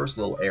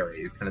little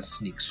area. You kind of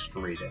sneak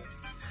straight in.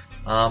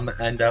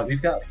 And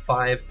we've got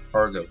 5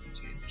 cargo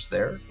containers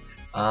there.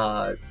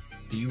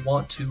 Do you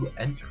want to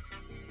enter?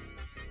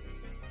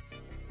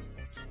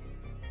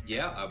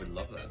 Yeah, I would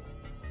love that.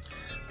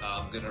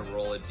 I'm gonna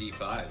roll a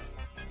d5.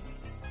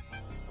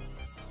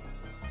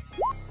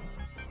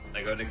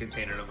 I go to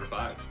container number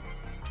 5.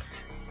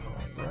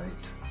 All right.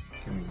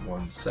 Give me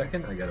 1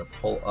 second. I gotta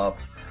pull up.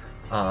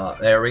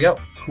 There we go.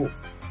 Cool.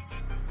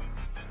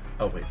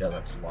 Oh wait, no,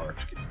 that's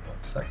large. Give me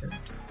 1 second.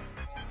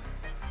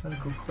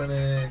 Medical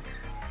clinic.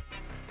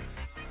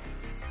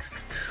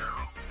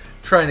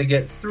 Trying to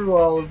get through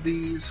all of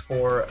these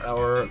for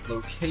our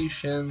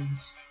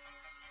locations.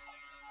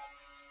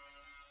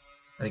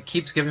 And it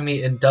keeps giving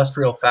me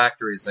industrial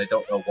factories, and I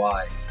don't know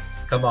why.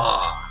 Come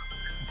on!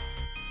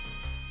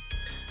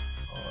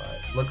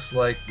 Alright, looks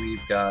like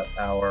we've got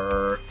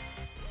our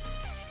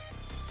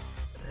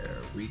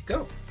we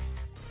go.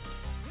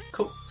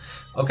 Cool.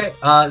 Okay,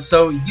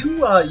 so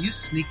you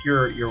sneak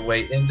your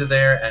way into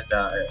there, and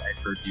I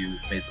heard you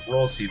made the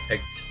roll, so you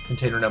picked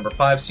container number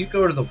 5. So you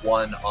go to the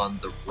one on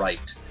the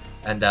right,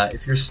 and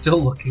if you're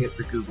still looking at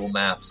the Google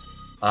Maps,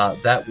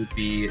 that would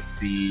be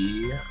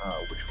the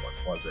which one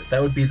was it?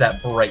 That would be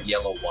that bright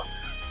yellow one.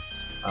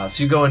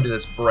 So you go into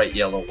this bright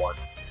yellow one,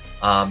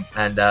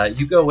 and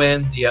you go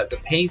in. The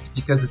paint,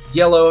 because it's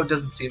yellow,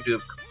 doesn't seem to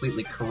have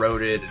completely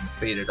corroded and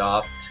faded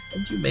off,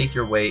 and you make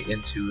your way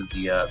into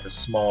the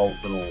small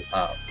little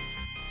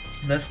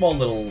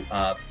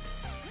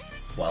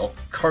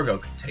cargo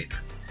container.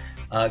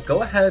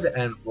 Go ahead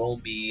and roll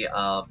me.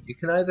 You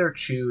can either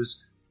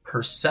choose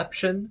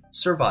Perception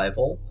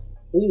Survival,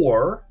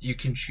 or you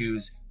can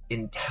choose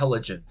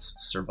Intelligence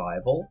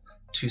Survival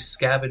to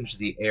scavenge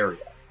the area.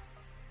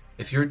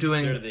 If you're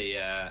doing, They're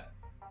the.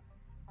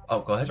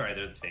 Oh, go ahead. Sorry,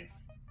 they're the same.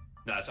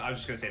 No, so I was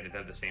just gonna say that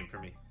they're the same for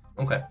me.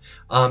 Okay.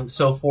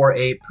 So for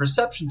a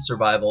Perception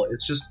Survival,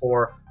 it's just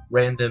for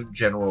random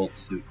general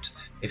loot.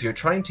 If you're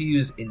trying to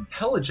use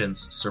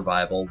Intelligence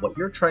Survival, what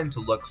you're trying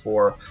to look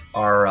for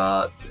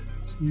are,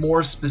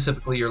 more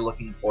specifically, you're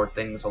looking for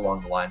things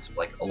along the lines of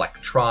like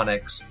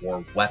electronics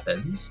or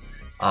weapons,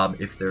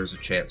 if there's a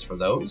chance for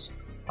those.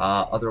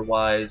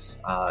 Otherwise,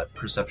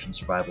 Perception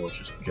Survival is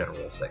just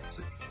general things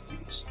that you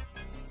can use.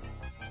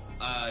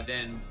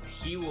 Then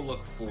he will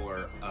look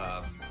for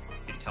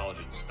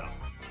intelligence stuff.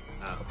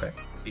 Okay.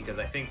 Because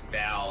I think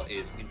Val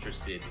is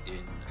interested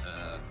in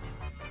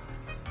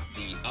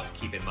the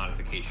upkeep and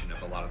modification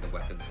of a lot of the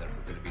weapons that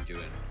we're going to be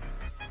doing.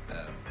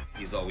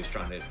 He's always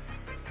trying to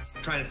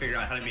figure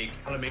out how to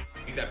make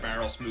that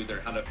barrel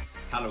smoother, how to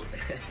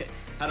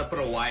how to put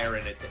a wire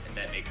in it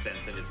that makes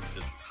sense and isn't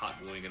just hot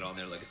gluing it on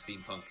there like a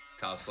steampunk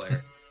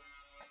cosplayer.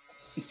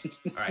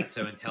 All right,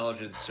 so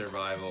Intelligence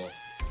Survival.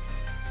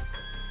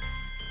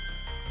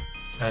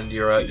 And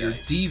your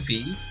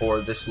DV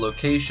for this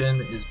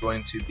location is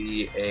going to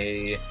be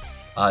a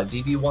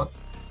DV1.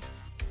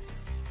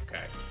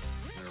 Okay,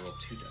 I'm gonna roll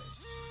 2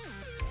 dice.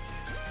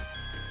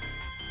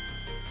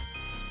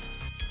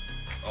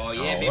 Oh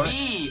yeah, All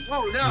baby!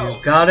 Oh no!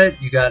 You got it.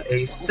 You got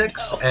a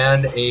 6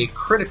 and a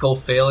critical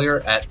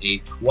failure at a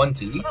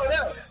 20. Oh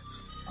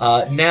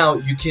no! Now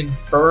you can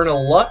burn a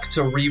luck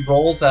to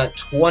re-roll that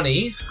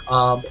 20,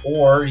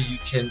 or you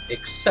can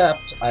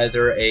accept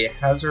either a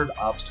hazard,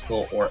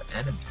 obstacle, or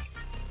enemy.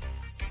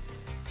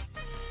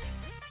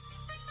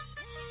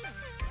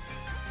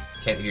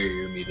 Can't hear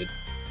you, you're muted.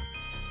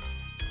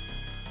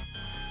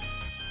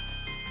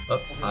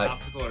 Oh,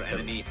 Obstacle or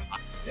enemy.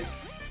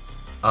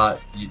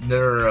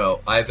 No.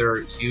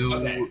 Either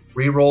you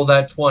re-roll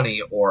that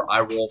 20, or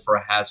I roll for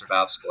a hazard,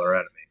 obstacle, or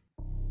enemy.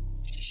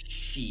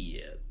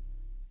 Shit.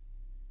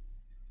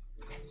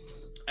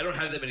 I don't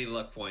have that many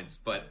luck points,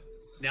 but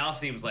now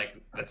seems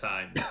like the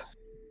time.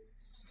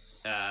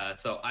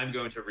 So I'm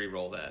going to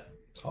re-roll that.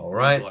 All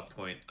right. Luck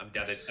point.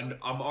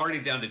 I'm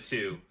already down to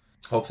 2.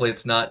 Hopefully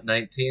it's not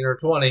 19 or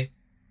 20.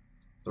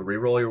 So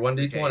re-roll your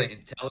 1d20. Okay,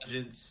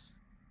 Intelligence,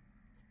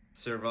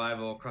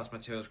 Survival, cross my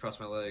toes,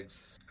 cross my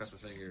legs, cross my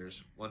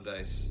fingers, 1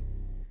 dice.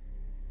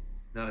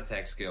 Not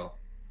attack skill.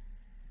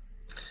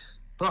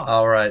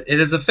 All right. It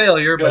is a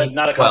failure, but it's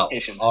not 12. a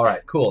complication. All right,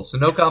 cool. So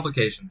no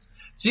complications.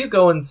 So you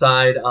go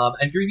inside,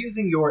 and you're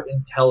using your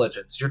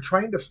intelligence. You're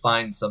trying to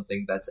find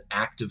something that's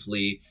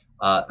actively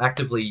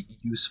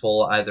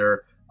useful,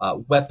 either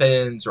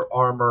weapons or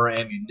armor,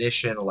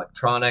 ammunition,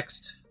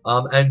 electronics.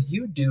 And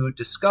you do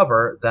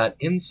discover that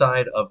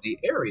inside of the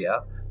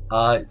area,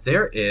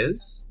 there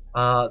is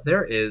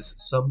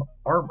some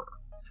armor.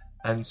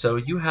 And so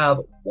you have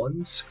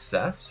 1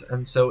 success,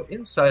 and so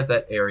inside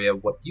that area,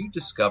 what you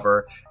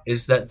discover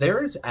is that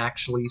there is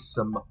actually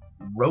some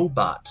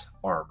robot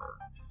armor.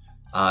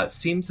 It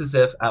seems as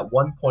if at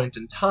one point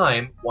in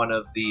time, one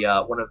of the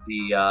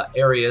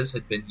areas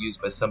had been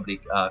used by somebody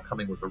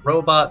coming with a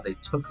robot. They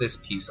took this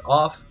piece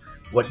off.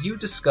 What you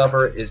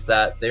discover is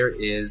that there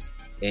is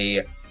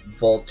a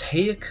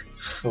voltaic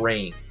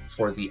frame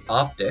for the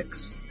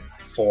optics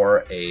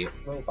for a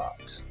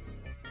robot.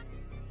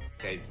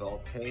 Okay,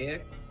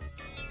 voltaic.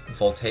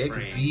 Voltaic,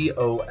 frame.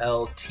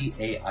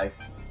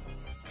 VOLTAIC.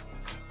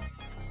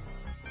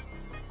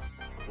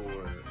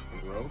 For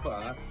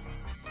robot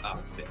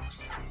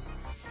optics.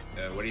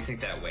 What do you think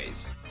that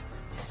weighs?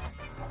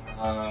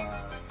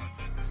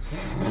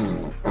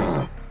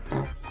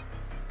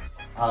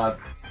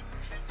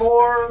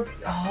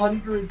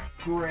 400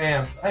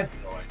 grams. I have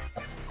no idea.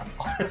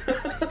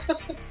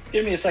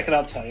 Give me a second,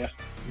 I'll tell you.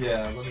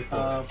 Yeah, let me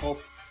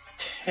Voltaic.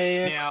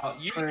 Now,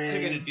 you guys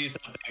are going to do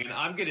something, and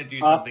I'm going to do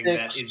something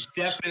that is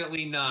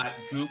definitely not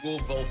Google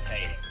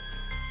voltaic.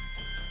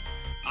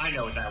 I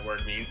know what that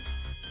word means.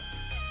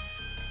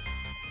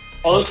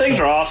 Oh, those things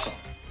are awesome.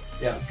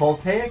 Yeah,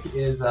 voltaic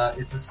is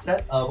it's a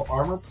set of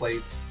armor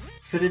plates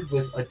fitted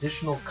with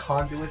additional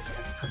conduits and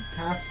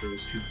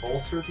capacitors to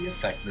bolster the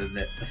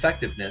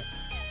effectiveness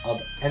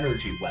of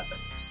energy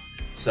weapons.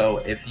 So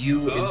if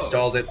you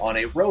installed it on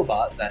a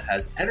robot that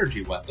has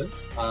energy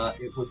weapons,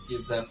 it would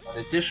give them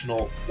an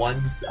additional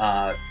 1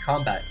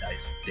 combat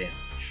dice of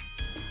damage.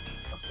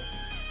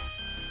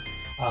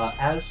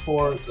 As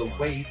for the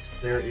weight,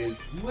 there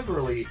is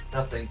literally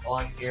nothing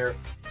on here,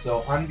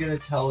 so I'm going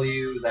to tell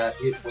you that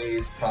it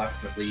weighs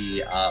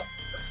approximately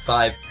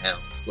 5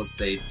 pounds. Let's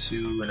say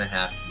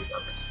 2.5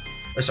 kilos.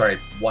 Or sorry,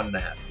 1.5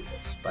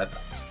 kilos. 5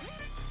 pounds.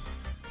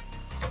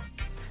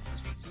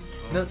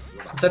 No,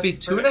 would that be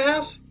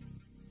 2.5?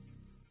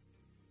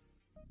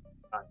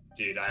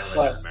 Dude, I live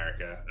What? in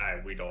America.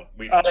 We don't.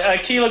 A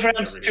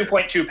kilogram's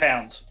 2.2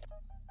 pounds.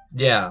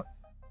 Yeah.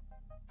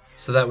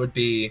 So that would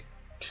be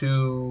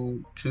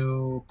 2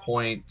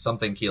 point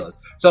something kilos.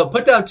 So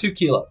put down 2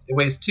 kilos. It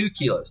weighs 2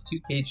 kilos, 2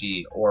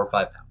 kg, or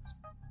 5 pounds.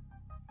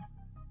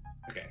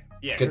 Okay.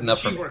 Yeah. Good enough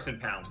She for me. works in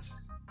pounds.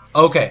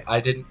 Okay, I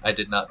did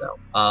not know.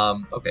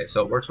 Okay,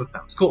 so it works with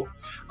pounds. Cool.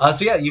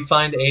 So yeah, you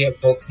find a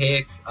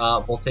voltaic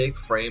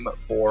frame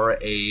for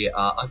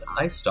an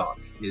eye stalk.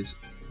 His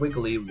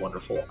wiggly,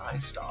 wonderful eye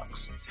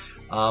stalks.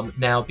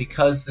 Now,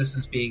 because this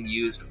is being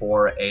used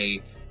for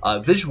a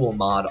visual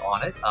mod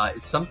on it,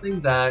 it's something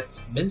that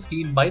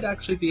Minsky might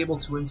actually be able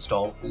to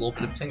install with a little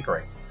bit of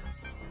tinkering.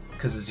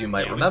 Because as you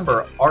might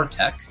remember,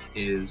 Artec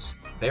is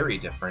very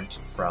different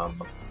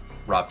from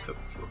Rob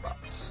Coden's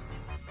robots.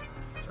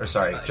 Or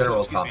sorry,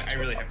 General Atomics. I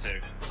really have to.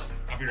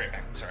 I'll be right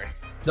back. I'm sorry.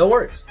 No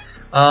worries.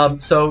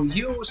 So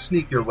you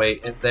sneak your way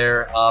in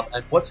there,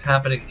 and what's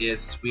happening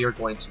is we are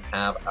going to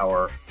have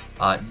our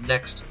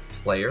next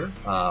player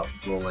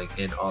rolling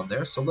in on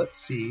there. So let's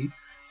see.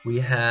 We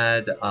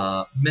had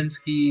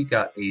Minsky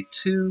got a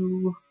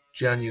 2,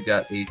 Jianyu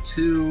got a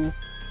 2,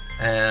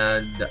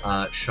 and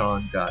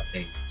Sean got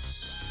a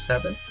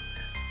 7.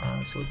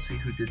 So let's see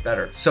who did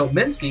better. So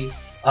Minsky,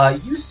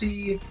 you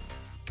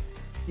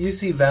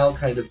see Val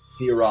kind of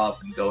veer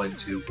off and go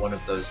into one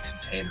of those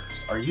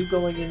containers. Are you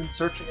going in and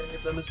searching any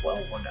of them as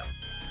well, or no?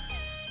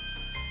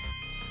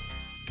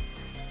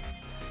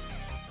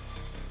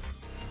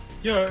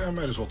 Yeah, I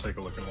might as well take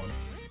a look at one.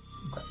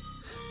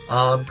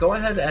 Go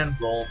ahead and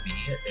roll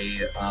me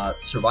a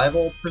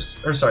survival,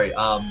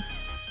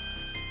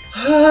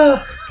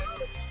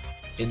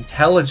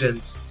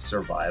 intelligence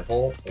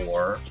survival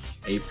or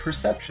a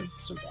perception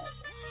survival.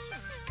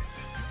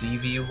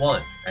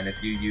 DV1, and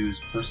if you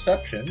use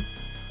perception,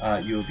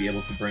 you will be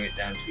able to bring it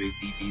down to a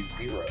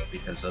DV0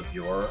 because of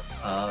your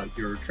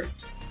trait.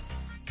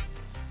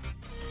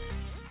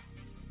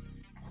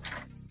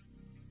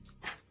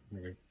 I'm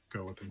going to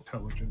go with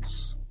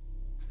intelligence.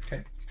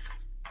 Okay.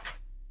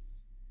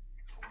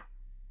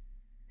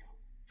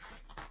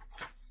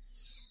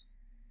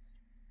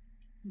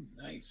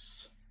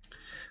 Nice.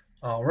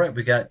 All right,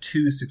 we got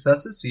 2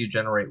 successes, so you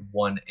generate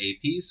 1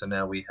 AP. So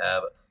now we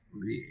have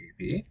 3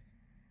 AP.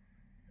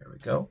 There we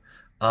go.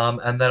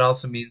 And that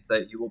also means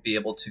that you will be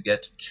able to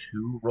get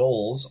 2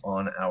 rolls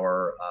on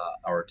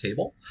our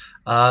table.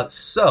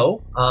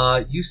 So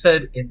you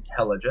said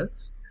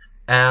intelligence,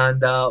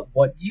 and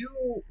what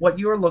you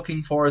are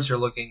looking for is you're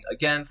looking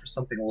again for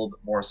something a little bit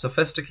more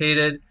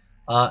sophisticated.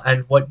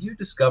 And what you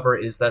discover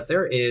is that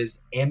there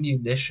is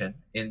ammunition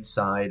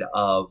inside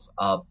of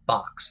a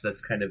box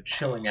that's kind of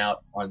chilling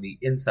out on the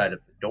inside of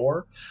the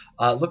door.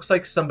 Looks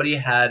like somebody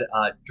had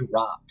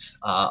dropped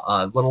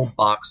a little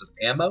box of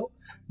ammo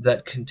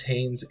that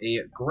contains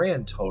a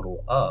grand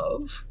total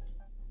of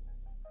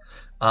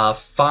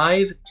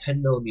 5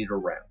 10mm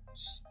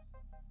rounds.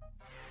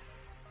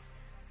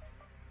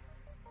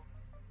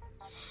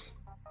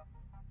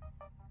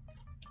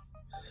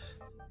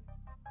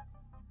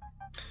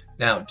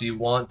 Now, do you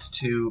want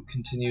to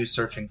continue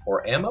searching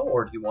for ammo,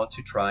 or do you want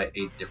to try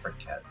a different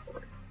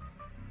category?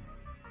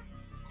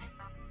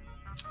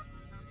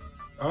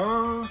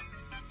 Let's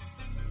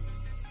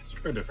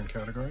try a different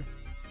category.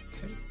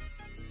 Okay.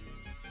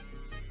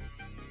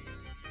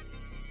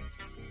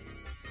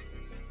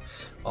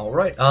 All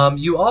right.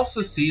 You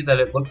also see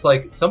that it looks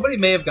like somebody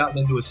may have gotten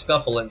into a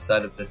scuffle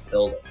inside of this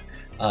building.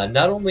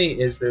 Not only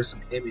is there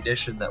some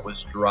ammunition that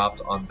was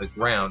dropped on the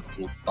ground,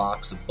 a little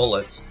box of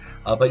bullets,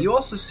 but you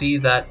also see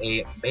that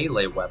a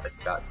melee weapon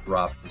got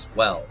dropped as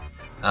well.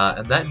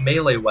 And that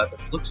melee weapon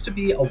looks to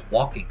be a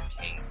walking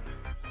cane.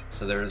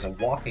 So there is a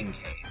walking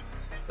cane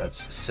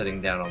that's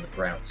sitting down on the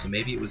ground. So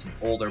maybe it was an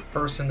older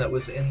person that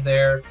was in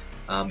there,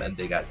 and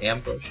they got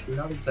ambushed. We're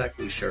not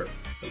exactly sure,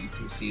 but you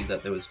can see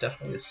that there was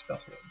definitely a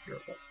scuffle in here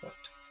at one point.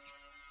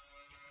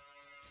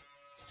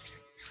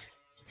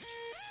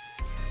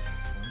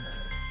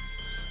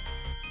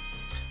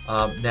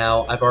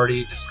 Now, I've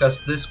already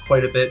discussed this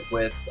quite a bit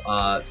with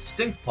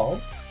Stinkpalm.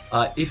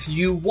 If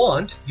you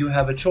want, you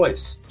have a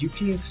choice. You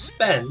can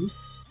spend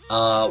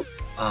 1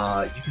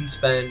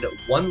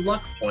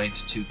 luck point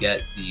to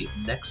get the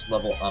next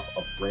level up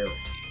of rarity.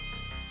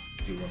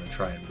 Do you want to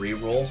try and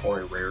reroll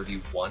for a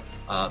rarity 1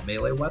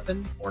 melee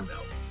weapon, or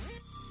no?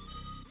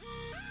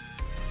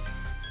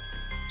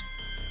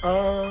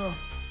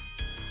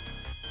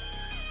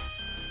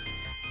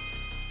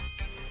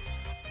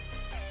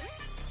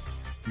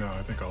 No,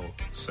 I think I'll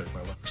save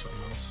my luck for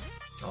something else.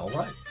 All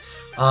right.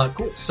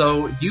 Cool.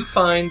 So you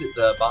find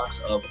the box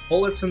of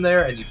bullets in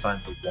there, and you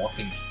find the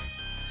walking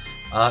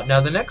cane. Now,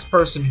 the next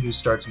person who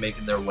starts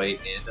making their way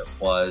in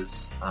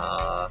was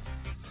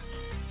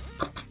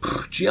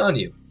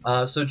Jianyu.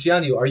 So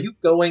Gianni, are you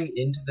going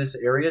into this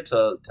area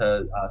to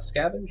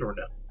scavenge or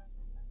no?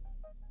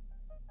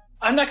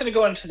 I'm not going to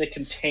go into the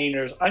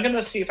containers. I'm going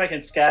to see if I can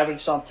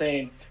scavenge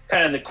something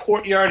kind of in the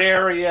courtyard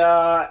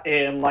area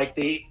and like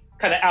the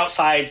kind of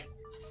outside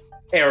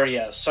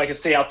areas, so I can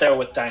stay out there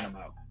with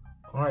Dynamo.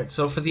 All right.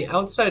 So for the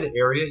outside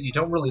area, you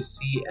don't really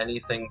see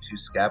anything to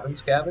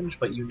scavenge,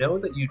 but you know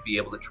that you'd be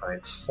able to try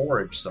and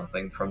forage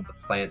something from the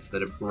plants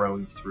that have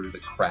grown through the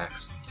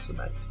cracks in the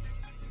cement.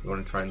 You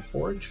want to try and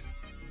forage?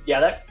 Yeah,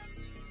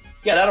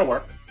 that'll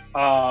work.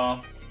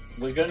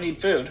 We're going to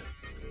need food.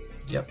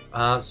 Yep.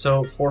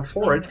 So for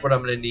forage, what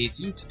I'm going to need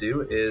you to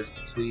do is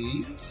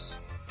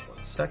please,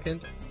 1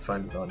 second,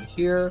 find it on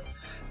here.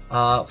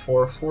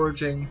 For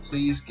foraging,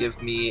 please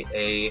give me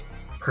a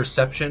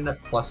perception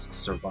plus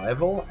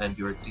survival, and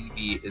your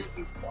DV is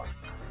a 1.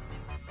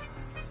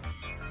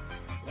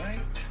 Right.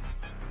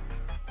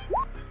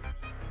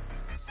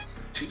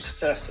 2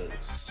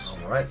 successes.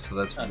 All right, so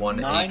that's A 1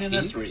 9 AP. and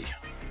a 3.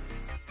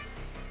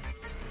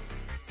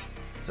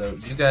 So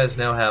you guys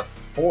now have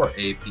 4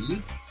 AP.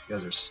 You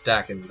guys are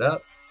stacking it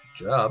up.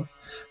 Good job.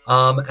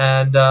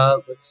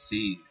 Let's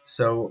see.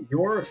 So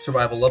your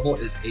survival level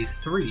is a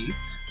 3.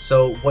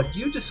 So what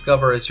you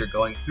discover as you're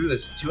going through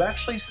this is you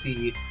actually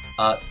see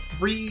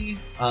three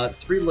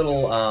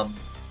little God,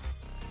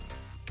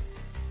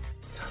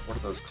 what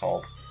are those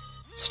called?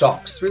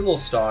 Stalks. 3 little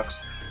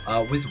stalks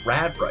with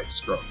rad rice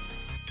growing.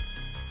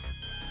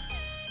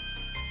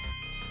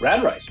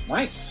 Rad rice,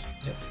 nice.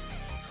 Yep.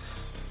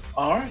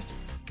 All right.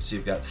 So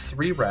you've got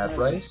 3 rad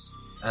rice,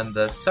 and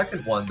the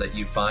second one that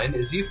you find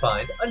is you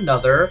find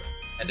another,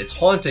 and it's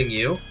haunting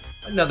you,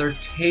 another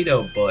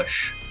tato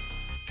bush.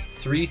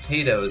 3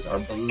 tatoes are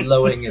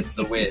blowing in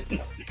the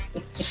wind,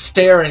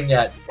 staring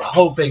at you,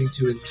 hoping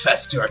to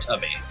infest your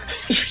tummy.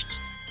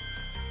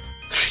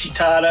 3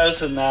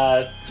 tatos and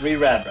 3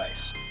 rad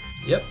rice.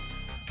 Yep.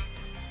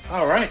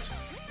 All right.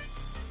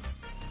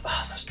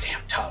 Oh, those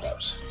damn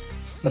tatos.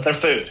 But they're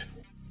food.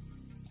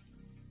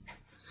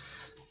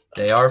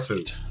 They are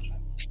food.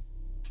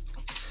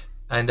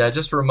 And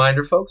just a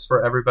reminder, folks,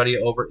 for everybody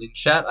over in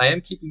chat, I am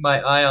keeping my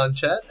eye on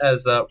chat.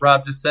 As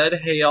Rob just said,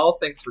 hey, y'all,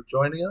 thanks for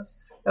joining us.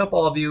 I hope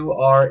all of you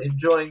are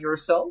enjoying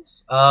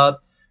yourselves.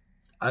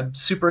 I'm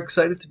super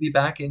excited to be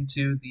back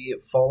into the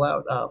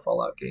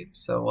Fallout game.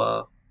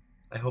 So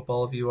I hope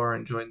all of you are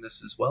enjoying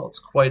this as well. It's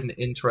quite an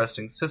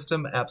interesting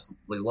system.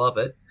 Absolutely love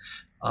it.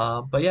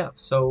 But yeah,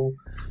 so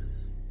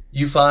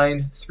you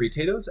find 3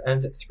 tatoes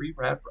and 3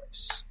 rad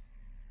rice.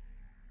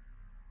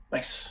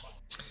 Nice.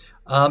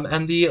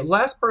 And the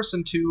last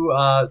person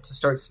to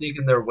start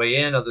sneaking their way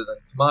in, other than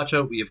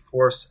Camacho, we of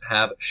course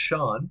have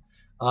Sean.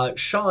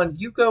 Sean,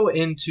 you go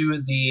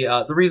into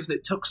the reason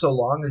it took so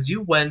long is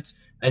you went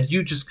and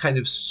you just kind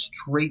of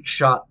straight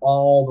shot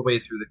all the way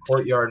through the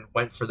courtyard and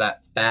went for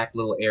that back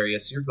little area.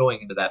 So you're going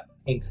into that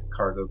pink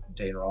cargo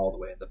container all the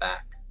way in the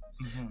back.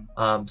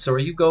 Mm-hmm. So are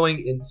you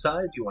going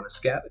inside? Do you want to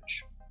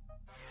scavenge?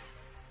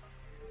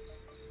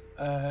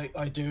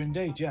 I do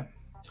indeed, yeah.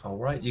 All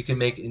right, you can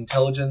make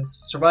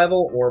intelligence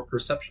survival or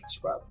perception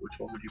survival. Which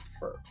one would you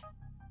prefer?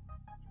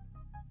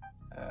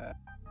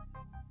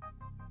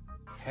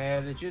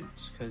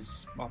 Intelligence,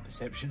 because my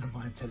perception and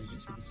my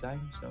intelligence are the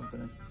same, so I'm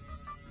going to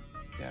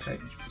Okay.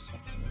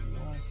 perception as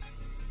well.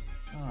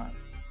 All right.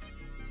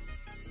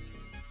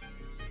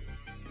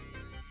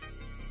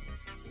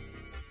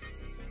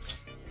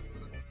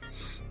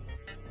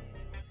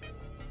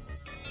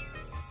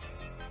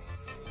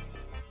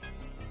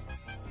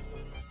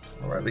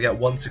 All right, we got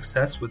 1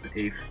 success with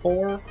a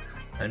 4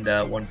 and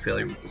 1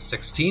 failure with a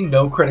 16.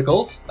 No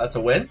criticals. That's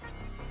a win.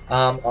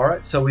 All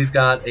right, so we've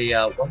got a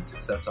 1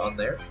 success on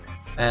there.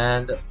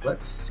 And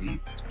let's see.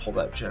 Let's pull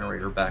that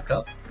generator back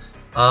up.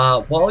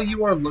 While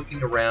you are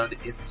looking around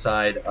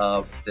inside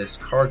of this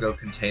cargo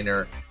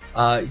container,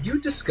 you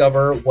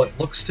discover what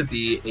looks to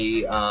be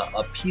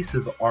a piece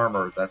of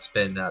armor that's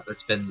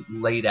been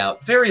laid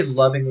out very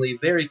lovingly,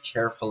 very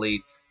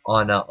carefully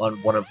on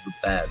one of the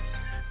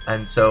beds.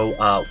 And so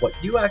what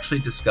you actually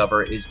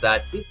discover is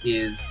that it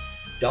is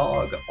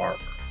dog armor.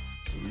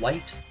 It's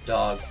light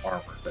dog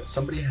armor that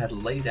somebody had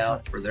laid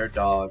out for their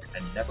dog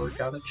and never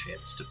got a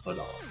chance to put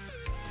on.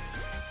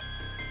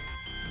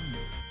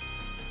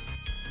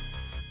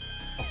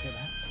 Okay,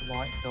 that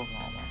light dog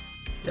armor.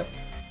 Yep.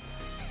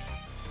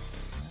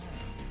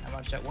 How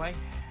much that weigh?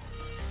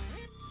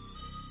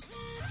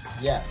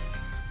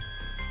 Yes.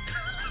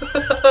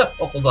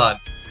 Hold on.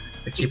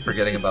 I keep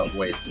forgetting about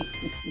weights.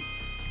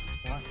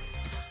 What?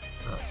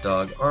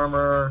 Dog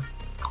armor.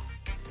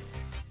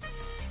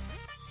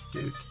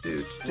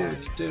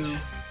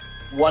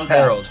 1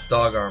 Harold, pound.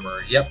 dog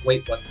armor. Yep,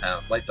 weight 1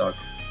 pound. Light dog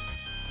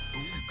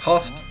armor.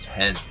 Cost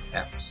 10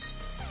 pounds.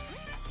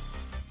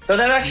 So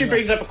that actually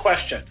brings up a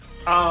question.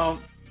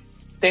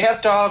 They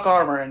have dog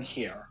armor in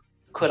here.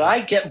 Could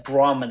I get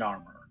Brahmin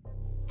armor?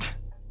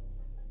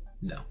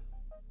 No.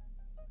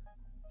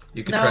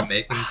 You could No. try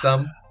making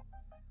some.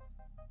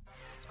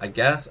 I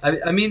guess.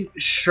 I mean,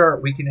 sure,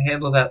 we can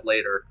handle that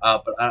later.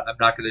 But I'm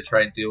not going to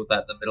try and deal with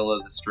that in the middle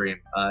of the stream.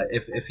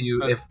 If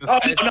Oh,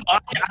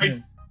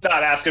 no,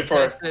 Not asking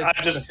for it.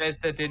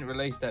 Bethesda didn't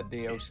release that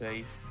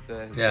DLC,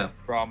 the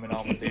Brahmin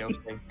Armor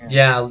DLC.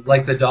 Yeah,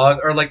 like the dog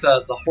or like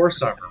the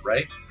horse armor,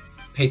 right?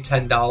 Pay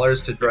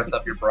 $10 to dress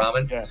up your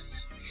Brahmin. Yeah.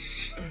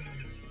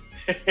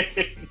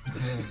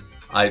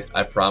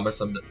 I promise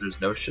them that there's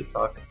no shit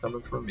talking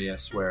coming from me. I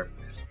swear.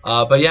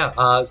 But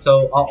yeah,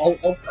 so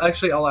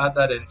I'll add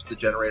that into the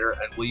generator,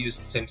 and we'll use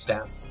the same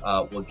stats.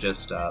 We'll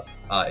just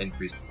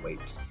increase the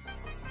weights,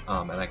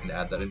 and I can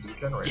add that into the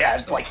generator. Yeah,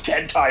 it's like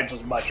 10 times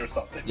as much or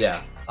something.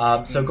 Yeah.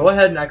 So go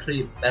ahead and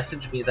actually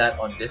message me that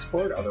on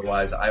Discord.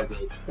 Otherwise, I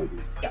will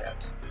totally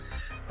forget.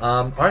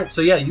 All right.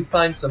 So yeah, you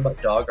find some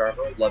dog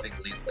armor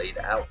lovingly laid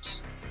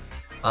out.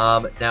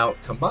 Now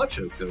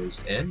Camacho goes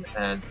in,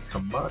 and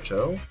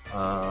Camacho,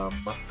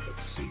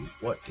 let's see,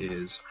 what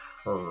is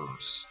her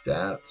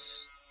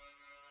stats?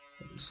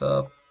 Put this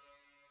up.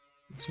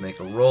 Let's make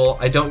a roll.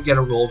 I don't get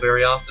a roll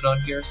very often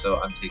on here,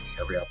 so I'm taking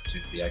every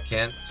opportunity I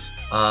can.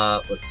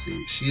 Let's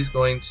see, she's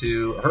going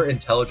to, her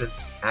intelligence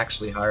is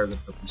actually higher than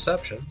her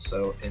perception,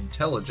 so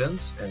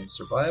intelligence and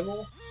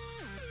survival.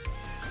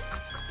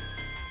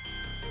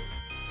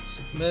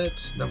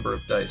 Submit, number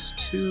of dice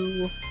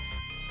 2.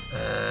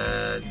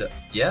 And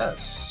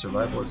yes,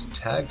 survival is a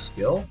tag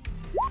skill.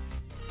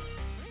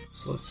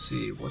 So let's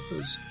see, what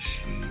does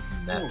she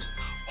net?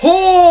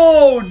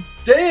 Oh,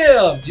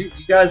 damn! You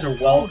guys are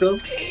welcome.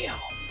 Damn.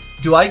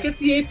 Do I get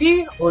the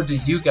AP, or do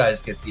you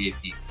guys get the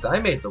AP? Because I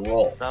made the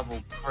roll.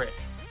 Double crit.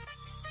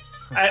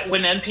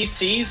 When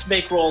NPCs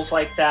make rolls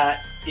like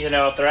that,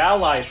 if they're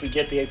allies, we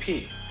get the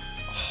AP.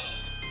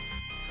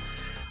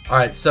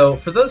 Alright, so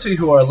for those of you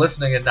who are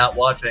listening and not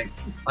watching,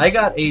 I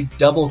got a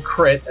double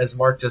crit, as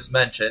Mark just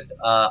mentioned.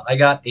 I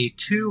got a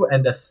 2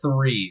 and a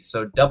 3,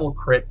 so double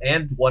crit,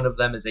 and one of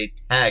them is a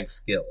tag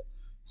skill.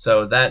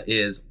 So that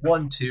is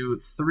 1, 2,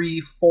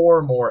 3,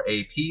 4 more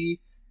AP.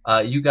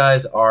 You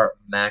guys are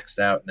maxed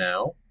out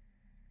now,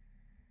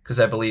 because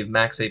I believe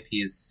max AP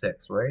is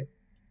 6, right?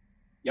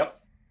 Yep.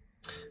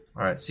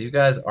 Alright, so you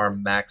guys are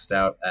maxed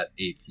out at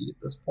AP at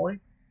this point.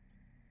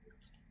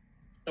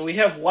 And we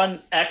have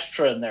one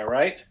extra in there,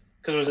 right?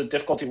 Because it was a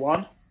difficulty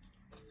 1.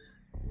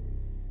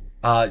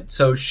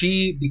 So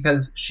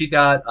because she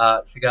got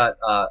a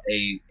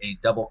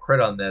double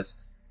crit on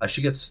this,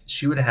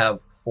 she would have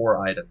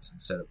 4 items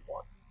instead of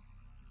 1.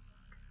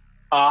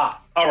 All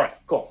right,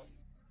 cool.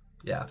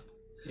 Yeah.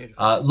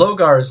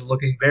 Logar is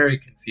looking very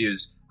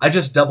confused. I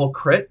just double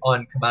crit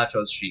on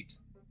Camacho's sheet.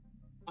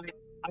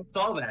 I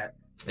saw that.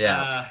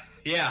 Yeah.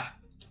 Yeah.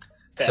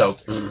 So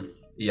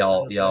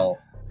y'all.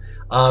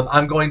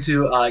 I'm going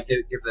to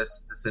give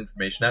this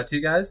information out to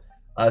you guys.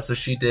 So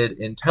she did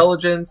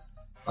intelligence.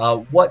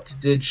 What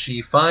did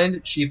she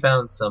find? She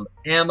found some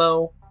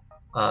ammo.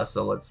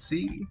 So let's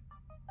see.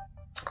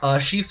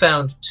 She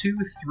found 2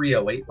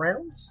 308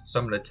 rounds. So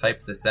I'm going to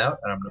type this out,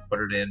 and I'm going to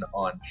put it in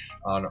on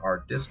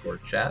our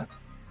Discord chat.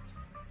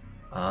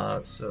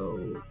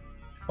 So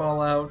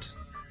Fallout,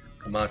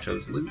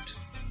 Camacho's loot.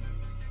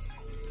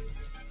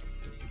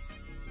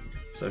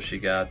 So she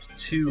got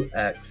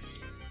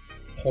 2x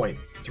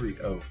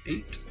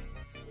 .308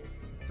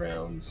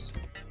 rounds.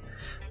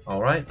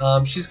 Alright,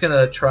 she's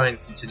gonna try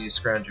and continue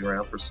scrounging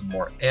around for some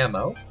more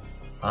ammo.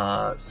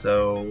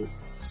 So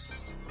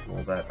let's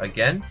roll that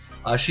again.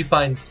 She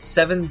finds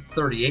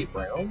 738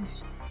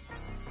 rounds.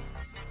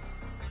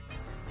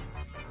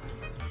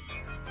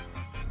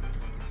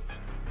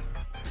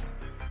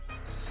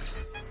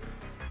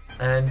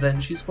 And then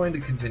she's going to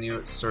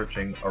continue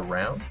searching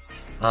around.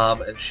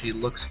 And she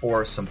looks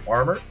for some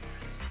armor.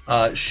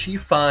 She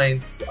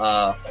finds,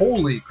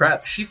 holy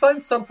crap, she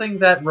finds something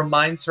that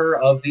reminds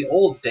her of the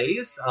old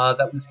days,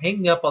 that was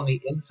hanging up on the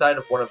inside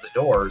of one of the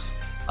doors,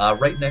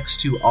 right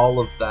next to all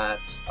of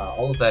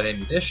that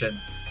ammunition.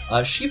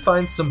 She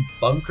finds some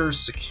bunker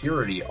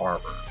security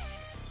armor,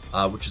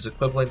 which is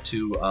equivalent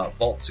to,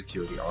 vault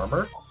security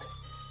armor.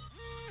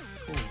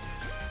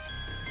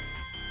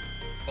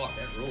 Fuck,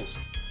 that rules.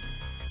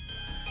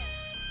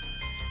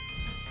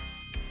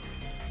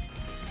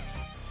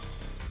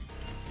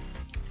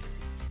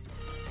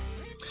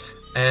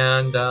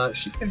 And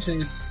she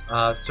continues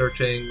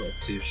searching.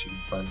 Let's see if she can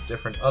find a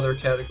different other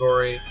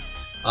category.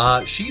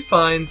 She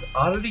finds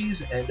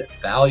oddities and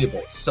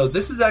valuables. So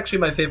this is actually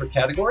my favorite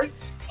category.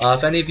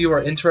 If any of you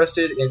are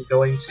interested in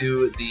going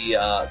to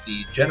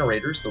the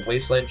generators, the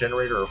Wasteland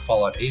Generator or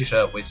Fallout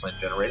Asia Wasteland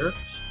Generator,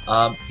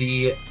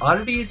 the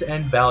oddities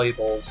and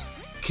valuables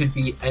could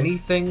be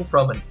anything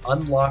from an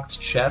unlocked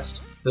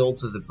chest filled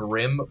to the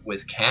brim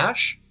with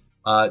cash,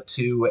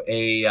 to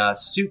a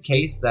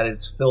suitcase that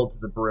is filled to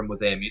the brim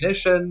with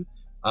ammunition.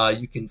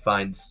 You can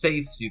find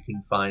safes, you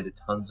can find a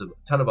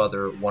ton of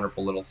other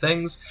wonderful little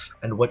things,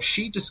 and what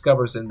she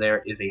discovers in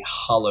there is a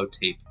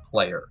holotape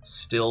player,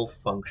 still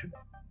functioning.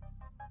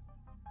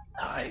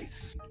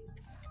 Nice.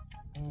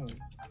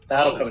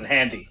 That'll come in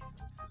handy.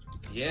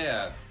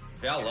 Yeah,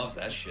 Val loves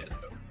that shit.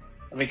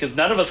 I mean, because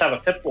none of us have a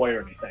Pip-Boy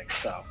or anything,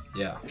 so.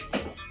 Yeah.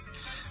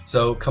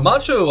 So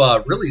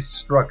Camacho really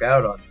struck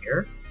out on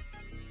here.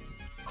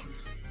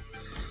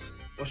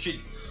 Well,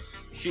 she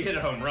hit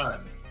a home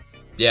run.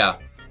 Yeah.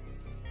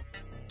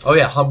 Oh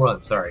yeah, home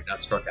run. Sorry,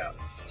 not struck out.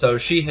 So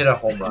she hit a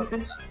home run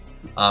with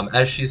that.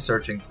 As she's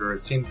searching through,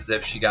 it seems as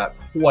if she got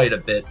quite a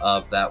bit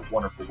of that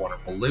wonderful,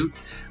 wonderful loot.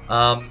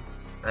 And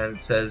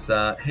it says,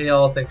 "Hey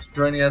all, thanks for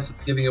joining us.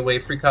 We're giving away a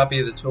free copy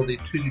of the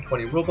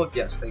 2D20 rulebook."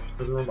 Yes, thank you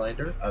for the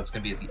reminder. It's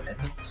going to be at the end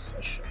of the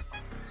session.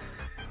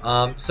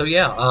 So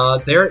yeah,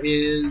 there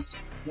is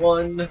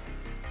 1,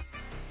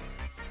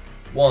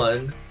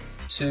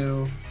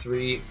 2,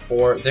 3,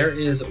 4. There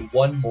is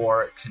one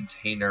more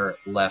container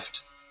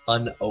left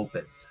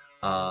unopened.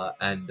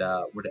 And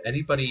would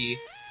anybody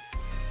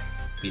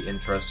be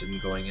interested in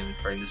going in and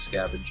trying to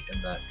scavenge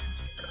in that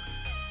container?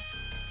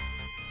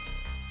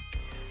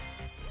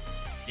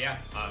 Yeah,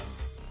 All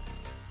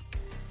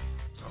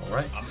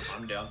right.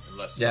 I'm down.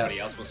 Unless Yeah. somebody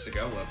else wants to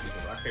go, we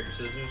can rock, paper,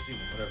 scissors,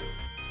 whatever.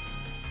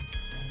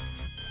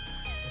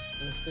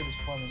 Let's do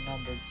this one in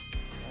numbers.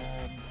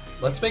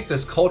 Let's make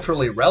this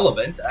culturally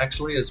relevant,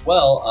 actually, as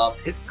well.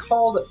 It's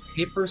called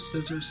Paper,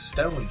 Scissors,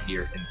 Stone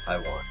here in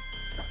Taiwan.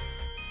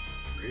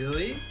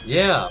 Really?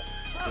 Yeah.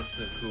 That's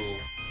so cool.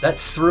 That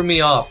threw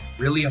me off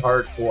really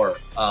hardcore.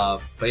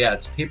 But yeah,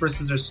 it's Paper,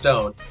 Scissors,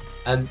 Stone.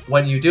 And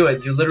when you do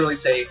it, you literally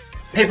say,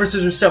 Paper,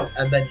 Scissors, Stone,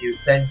 and then you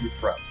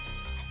throw.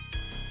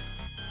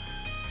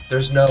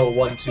 There's no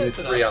 1, 2,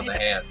 3 on the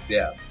hands,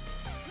 yeah.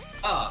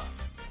 I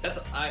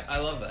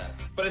love that.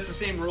 But it's the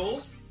same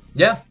rules?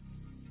 Yeah.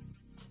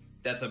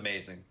 That's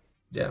amazing.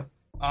 Yeah.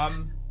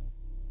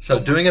 So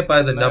doing it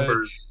by the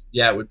numbers,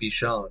 yeah, it would be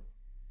Sean.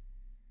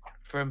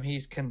 From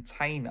his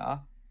container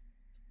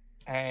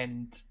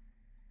and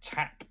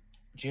tap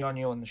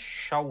Gianni on the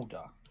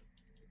shoulder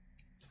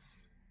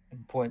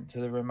and point to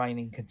the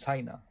remaining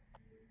container.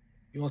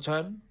 Your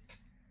turn.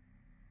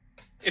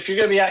 If you're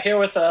going to be out here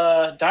with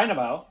a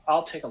dynamo,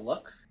 I'll take a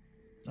look.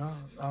 Oh,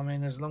 I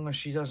mean, as long as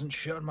she doesn't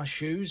shit on my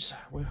shoes,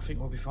 I think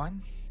we'll be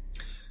fine.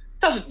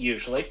 Doesn't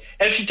usually.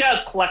 And if she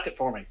does, collect it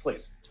for me,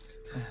 please.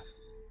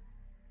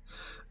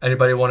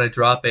 Anybody want to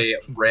drop a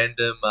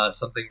random,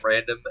 something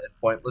random and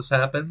pointless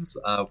happens?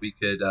 We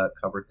could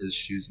cover his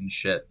shoes and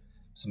shit.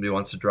 Somebody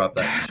wants to drop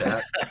that in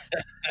chat.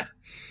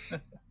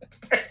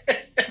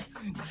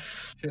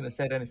 Shouldn't have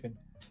said anything.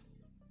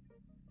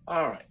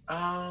 All right.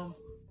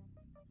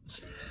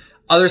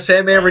 Other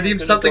Sandman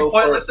redeemed something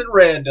pointless and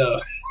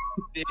random.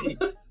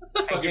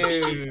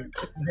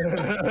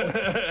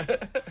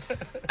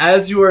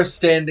 As you are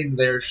standing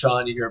there,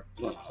 Sean, you hear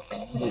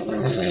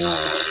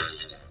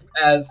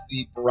as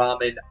the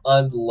Brahmin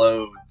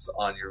unloads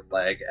on your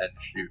leg and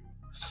shoe.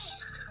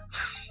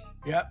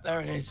 Yep,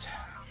 there it is.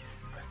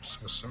 I'm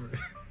so sorry.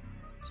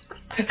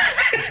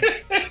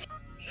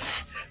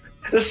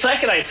 The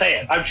second I say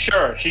it, I'm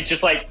sure she's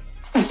just like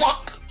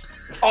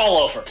all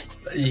over.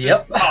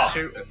 Yep.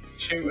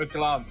 Shoot a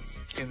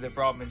glance in the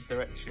Brahmin's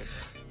direction.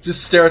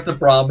 Just stare at the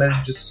Brahmin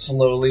and just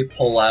slowly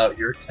pull out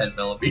your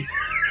 10mm.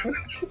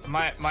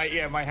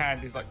 My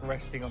hand is like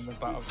resting on the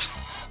bottom,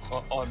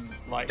 on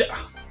like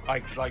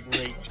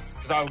reach,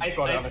 because I've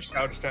got it on a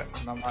shoulder strap,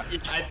 and I'm like,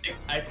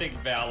 I think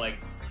Val like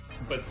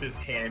puts his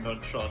hand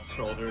on Sean's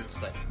shoulder. It's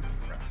like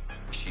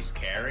she's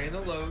carrying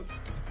the load.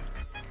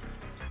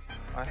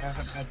 I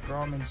haven't had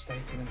Brahmin steak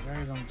in a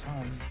very long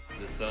time.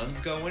 The sun's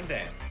going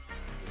down.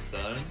 The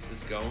sun is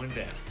going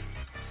down.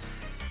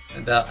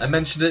 And I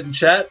mentioned it in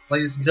chat,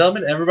 ladies and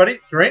gentlemen. Everybody,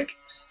 drink.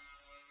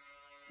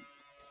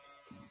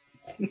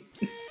 Drink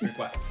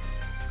what?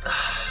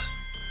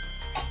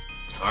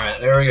 All right,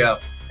 there we go.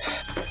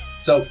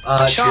 So,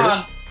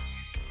 Sean,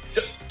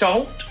 cheers.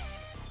 Don't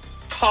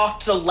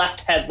talk to the left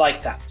head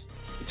like that.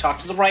 You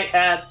talk to the right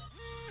head,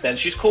 then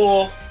she's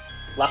cool.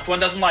 Left one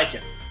doesn't like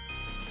it.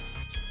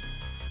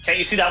 Can't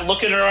you see that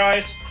look in her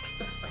eyes?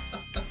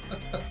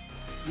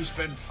 You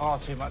spend far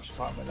too much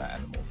time with that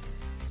animal.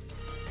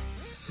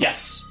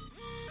 Yes.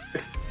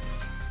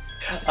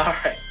 All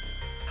right.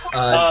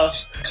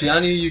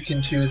 Gianni, you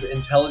can choose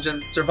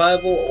intelligence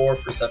survival or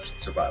perception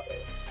survival.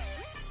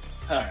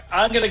 All right.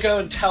 I'm going to go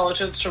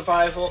intelligence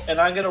survival, and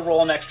I'm going to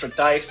roll an extra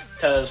dice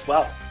because,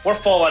 well, we're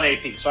full on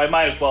AP, so I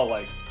might as well,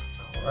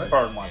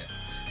 burn one.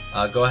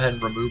 Go ahead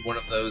and remove one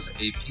of those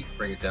AP,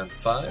 bring it down to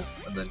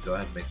 5, and then go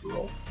ahead and make the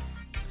roll.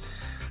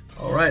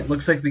 All right,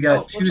 looks like we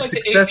got 2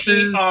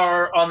 successes. The AP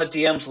are on the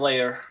DM's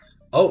layer.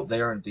 Oh, they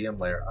are in DM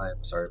layer. I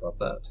am sorry about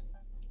that.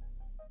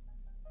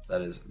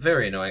 That is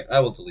very annoying.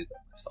 I will delete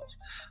that myself.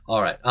 All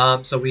right.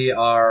 So we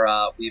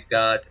are. We've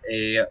got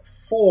a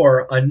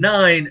 4, a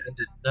 9, and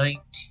a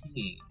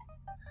 19.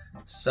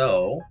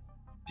 So,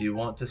 do you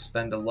want to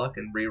spend a luck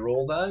and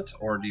re-roll that,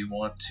 or do you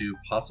want to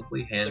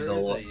possibly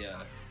handle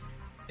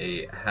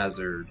a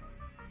hazard?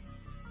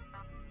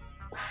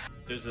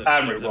 There's a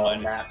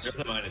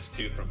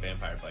 -2 from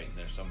Vampire Bite in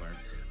there somewhere.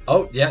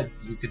 Oh yeah,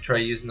 you could try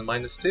using the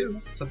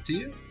 -2. It's up to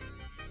you.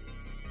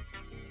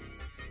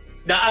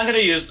 No,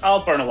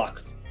 I'll burn a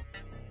luck.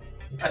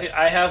 Okay.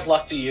 I have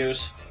luck to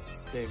use,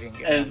 So you can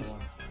get and another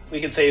one. we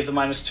can save the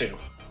 -2.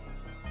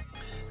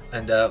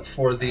 And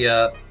for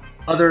the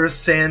other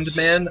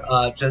Sandman,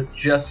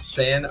 just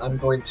saying, I'm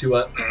going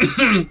to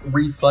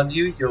refund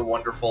you your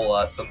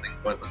wonderful something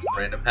pointless and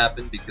random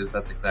happened, because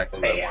that's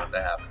exactly what I wanted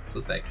to happen. So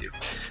thank you.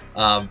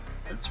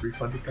 It's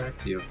refunded back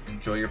to you.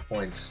 Enjoy your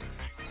points.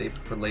 Save it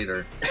for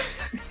later.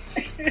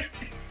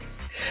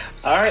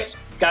 All right,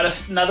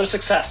 got another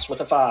success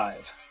with a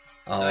 5.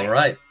 All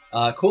right.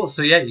 Cool.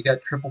 So yeah, you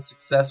got triple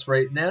success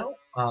right now.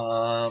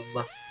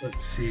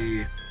 Let's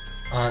see.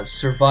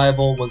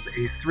 Survival was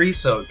a 3,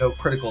 so no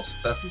critical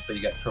successes, but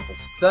you got triple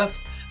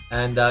success,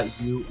 and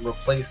you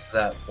replace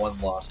that 1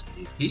 lost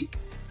AP.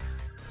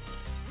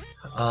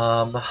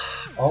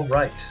 All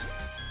right.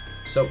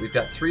 So we've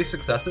got 3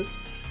 successes,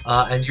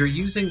 and you're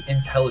using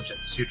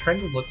intelligence. You're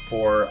trying to look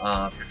for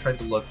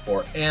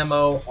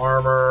ammo,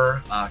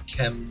 armor,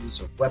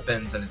 chems, or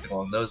weapons, anything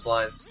along those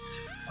lines.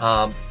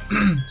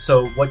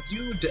 So what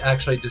you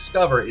actually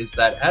discover is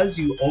that as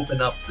you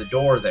open up the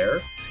door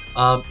there,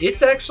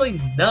 it's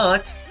actually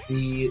not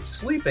the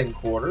sleeping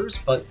quarters,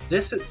 but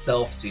this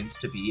itself seems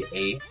to be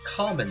a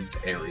commons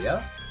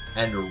area,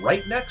 and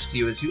right next to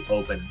you as you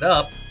open it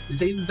up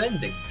is a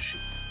vending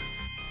machine.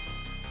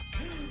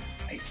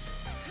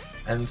 Nice.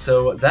 And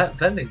so that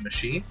vending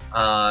machine,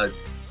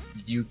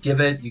 you give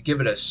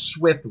it a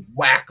swift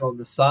whack on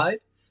the side,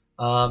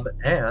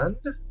 and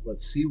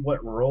let's see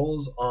what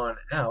rolls on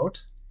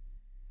out.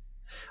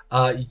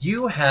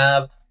 You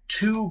have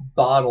 2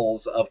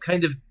 bottles of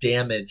kind of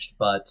damaged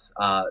but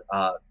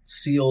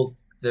sealed,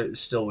 that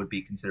still would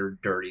be considered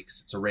dirty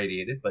because it's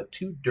irradiated, but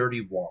 2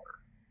 dirty water.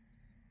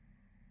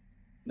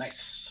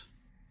 Nice.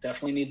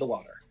 Definitely need the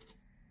water.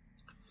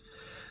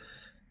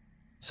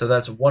 So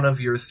that's 1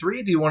 of your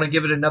 3. Do you want to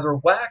give it another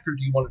whack, or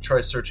do you want to try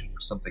searching for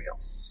something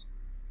else?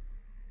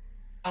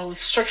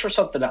 Let's search for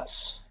something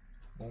else.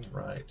 All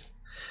right.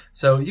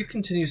 So you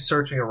continue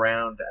searching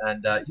around,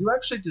 and you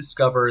actually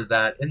discover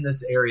that in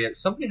this area,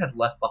 somebody had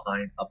left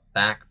behind a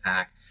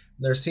backpack.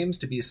 There seems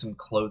to be some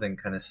clothing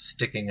kind of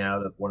sticking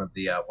out of one of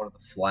the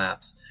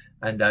flaps,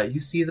 and you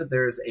see that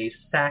there's a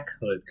sack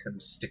hood kind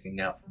of sticking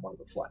out from one of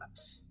the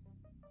flaps.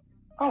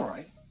 All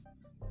right.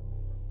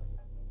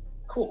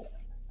 Cool.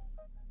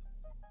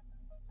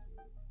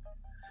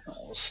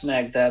 I'll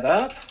snag that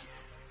up.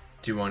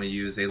 Do you want to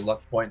use a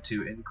luck point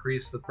to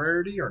increase the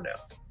priority, or no?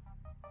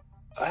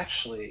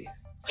 Actually,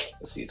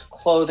 let's see. It's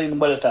clothing.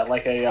 What is that?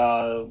 Like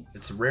a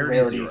it's a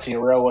rarity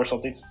 0 or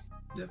something.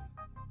 Yep.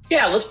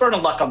 Yeah, let's burn a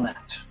luck on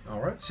that.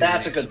 All right. So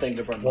that's a good thing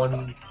to burn.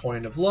 1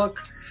 point of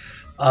luck,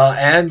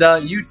 and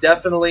you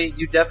definitely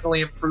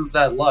improve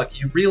that luck.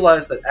 You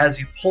realize that as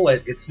you pull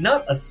it, it's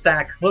not a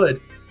sack hood.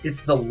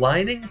 It's the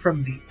lining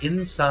from the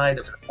inside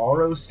of an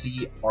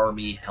ROC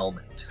Army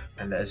helmet.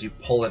 And as you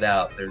pull it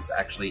out, there's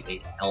actually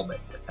a helmet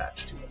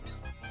attached to it.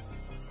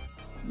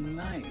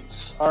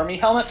 Nice. Army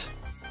helmet?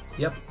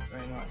 Yep.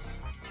 Very nice.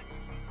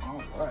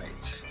 All right.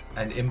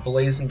 And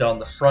emblazoned on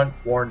the front,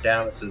 worn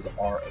down, it says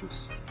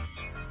ROC.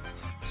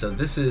 So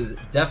this is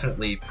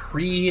definitely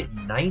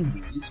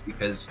pre-90s,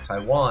 because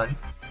Taiwan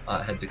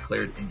had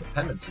declared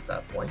independence at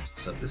that point.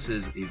 So this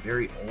is a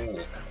very old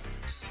helmet.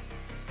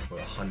 Over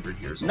 100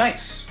 years old.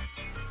 Nice.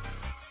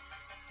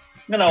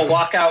 I'm going to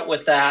walk out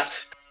with that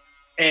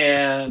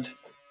and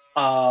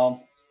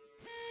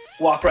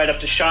walk right up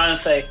to Sean and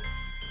say,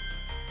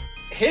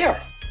 "Here,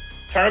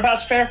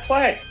 turnabout's fair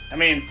play. I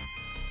mean,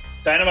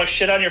 Dynamo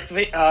shit on your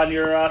feet,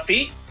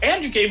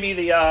 and you gave me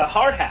the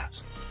hard hat.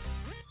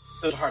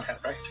 It was a hard hat,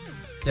 right?"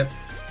 Yep.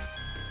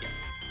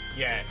 Yes.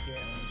 Yeah.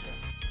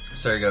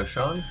 So there you go,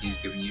 Sean. He's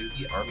giving you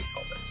the army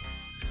helmet.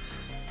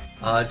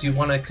 Do you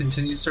want to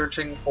continue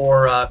searching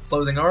for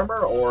clothing armor,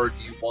 or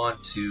do you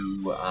want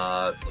to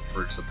look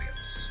for something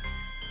else?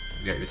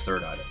 You got your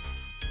 3rd item.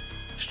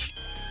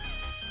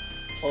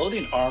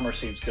 Clothing armor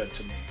seems good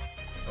to me.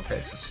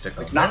 Okay, so stick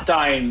on Not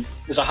dying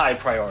is a high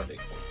priority.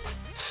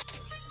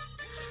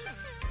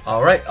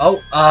 All right.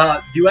 Oh,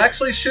 you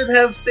actually should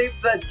have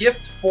saved that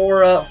gift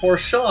for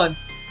Sean.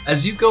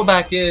 As you go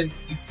back in,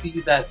 you see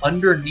that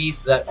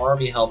underneath that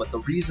army helmet, the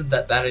reason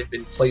that had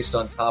been placed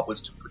on top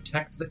was to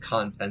protect the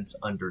contents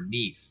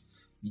underneath.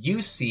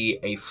 You see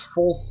a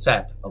full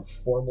set of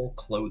formal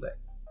clothing.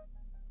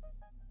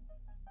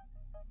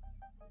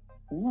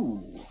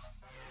 Ooh.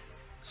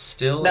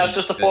 Still. Now it's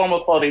just the formal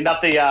clothing,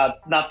 not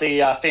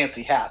the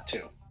fancy hat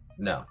too.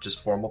 No, just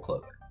formal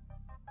clothing.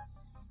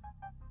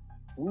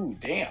 Ooh,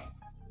 damn.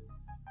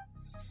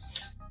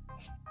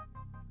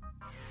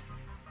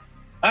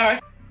 All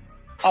right.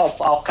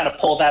 I'll kind of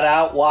pull that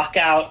out, walk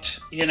out,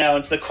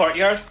 into the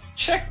courtyard.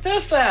 Check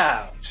this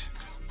out.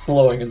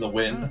 Blowing in the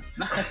wind.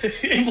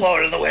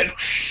 Blowing in the wind.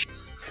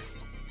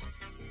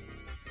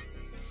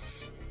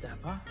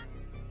 Dapper.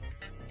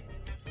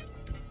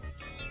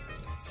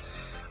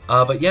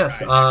 But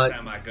yes. Next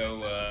time I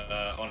go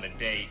on a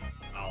date,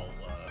 I'll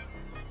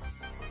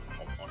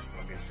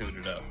get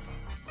suited up.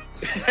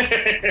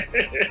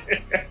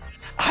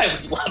 I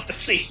would love to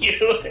see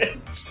you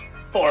in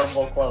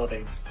formal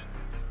clothing.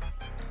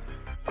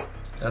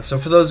 So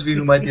for those of you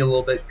who might be a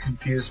little bit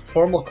confused,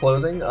 formal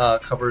clothing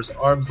covers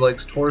arms,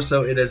 legs,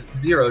 torso. It has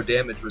 0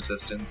 damage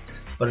resistance,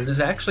 but it is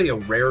actually a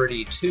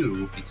rarity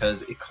too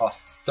because it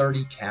costs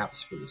 30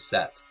 caps for the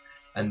set.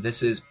 And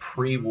this is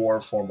pre-war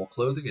formal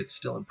clothing. It's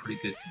still in pretty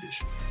good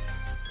condition.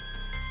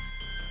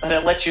 And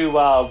it lets you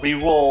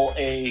re-roll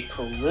a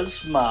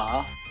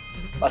charisma,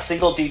 a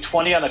single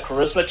d20 on a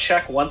charisma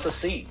check once a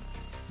scene.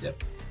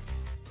 Yep.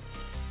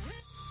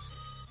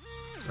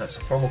 So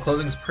formal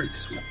clothing is pretty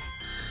sweet.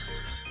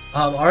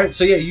 Alright,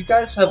 so yeah, you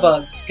guys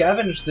have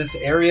scavenged this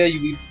area. You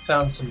even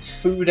found some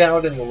food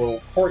out in the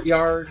little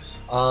courtyard.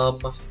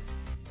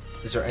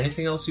 Is there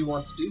anything else you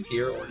want to do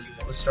here, or do you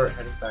want to start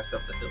heading back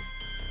up the hill?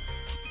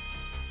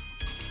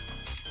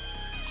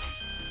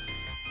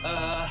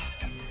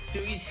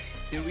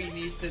 Do we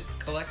need to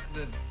collect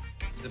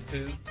the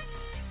poo?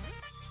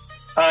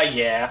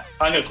 Yeah,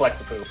 I'm gonna collect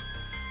the poo.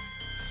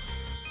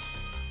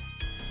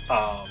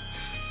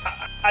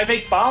 I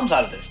make bombs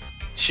out of this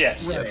shit.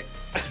 Right.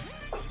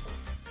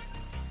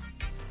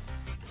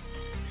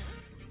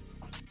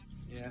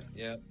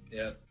 Yeah.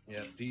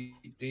 Do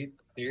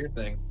your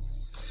thing.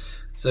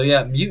 So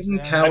yeah,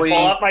 mutant I pull cowie.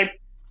 out my.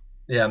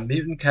 Yeah,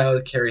 mutant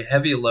cows carry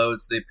heavy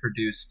loads. They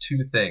produce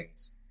two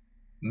things: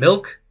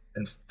 milk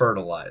and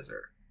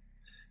fertilizer.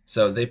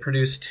 So they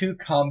produce 2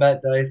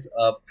 combat dice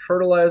of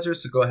fertilizer.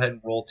 So go ahead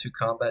and roll 2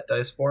 combat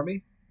dice for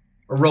me,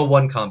 or roll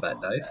 1 combat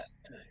dice.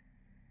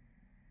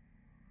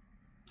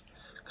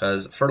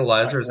 Because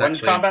fertilizer is one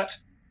actually combat.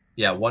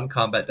 Yeah, 1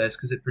 combat dice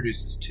because it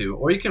produces 2,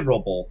 or you can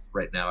roll both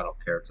right now. I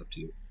don't care. It's up to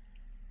you.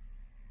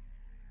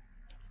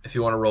 If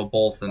you want to roll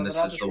both, then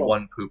this is the roll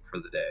 1 poop for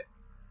the day.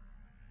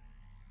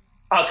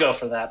 I'll go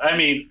for that. I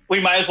mean, we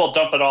might as well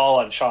dump it all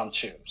on Sean's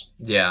shoes.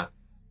 Yeah.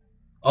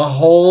 A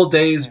whole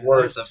day's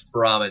worth of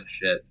Brahmin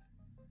shit.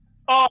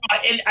 Oh,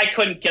 I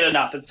couldn't get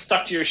enough. It's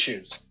stuck to your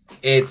shoes.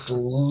 It's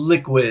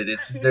liquid.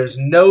 There's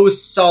no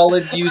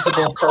solid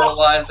usable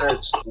fertilizer.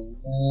 It's just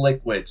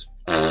liquid.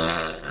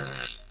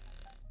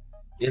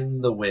 In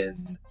the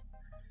wind.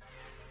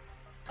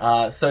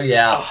 So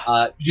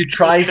yeah, you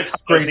try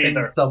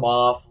scraping some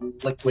off.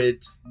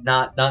 Liquid,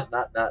 not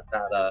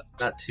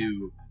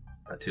too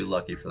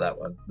lucky for that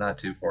one. Not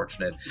too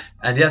fortunate.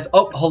 And yes,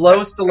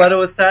 hello,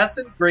 Stiletto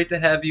Assassin. Great to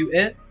have you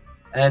in.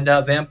 And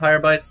Vampire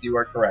Bites, you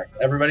are correct.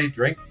 Everybody,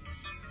 drink.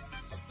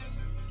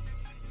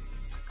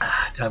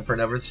 Time for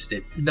another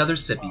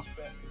sippy.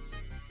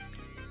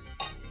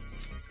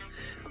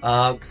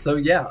 So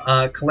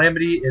yeah,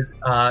 Calamity is.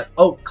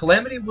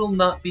 Calamity will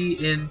not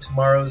be in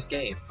tomorrow's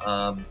game.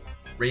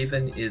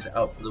 Raven is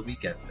out for the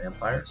weekend,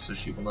 Vampire, so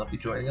she will not be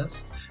joining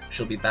us.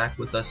 She'll be back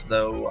with us,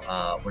 though,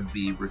 when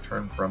we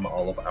return from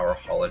all of our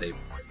holiday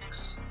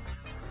breaks.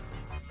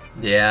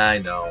 Yeah, I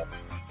know.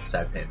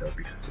 Sad Panda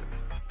over here, too.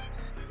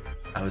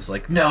 I was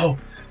like, no,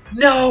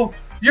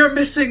 you're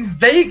missing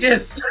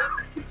Vegas!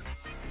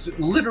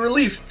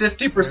 Literally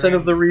 50%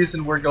 of the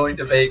reason we're going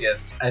to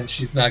Vegas, and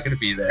she's not going to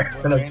be there.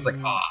 And I'm just like,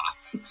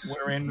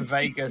 We're in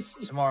Vegas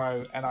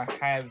tomorrow, and I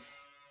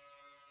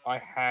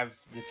have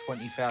the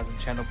 20,000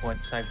 channel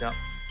points saved up.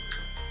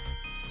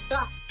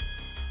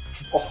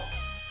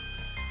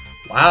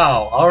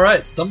 Wow,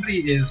 alright,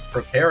 somebody is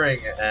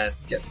preparing and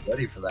getting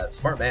ready for that.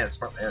 Smart man.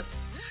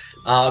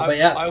 But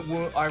yeah.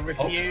 I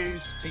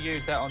refuse to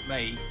use that on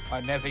me.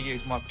 I never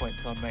use my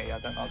points on me. I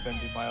don't like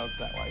bending my odds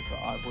that way, but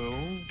I will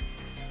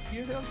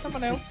use it on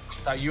someone else.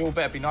 So you all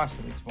better be nice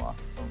to me tomorrow,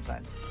 that's what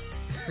I'm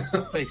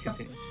saying. Please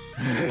continue.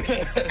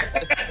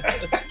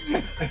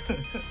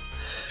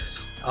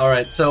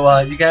 Alright, so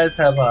you guys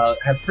have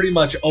pretty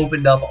much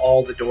opened up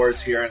all the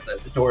doors here, and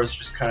the doors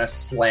just kind of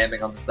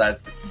slamming on the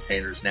sides of the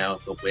containers now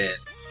with the wind.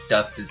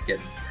 Dust is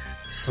getting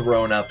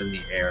thrown up in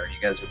the air.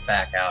 You guys are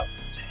back out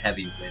in this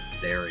heavy wind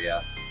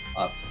area.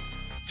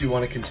 Do you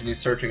want to continue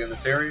searching in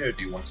this area, or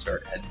do you want to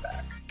start heading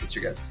back? What's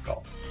your guys'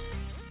 call?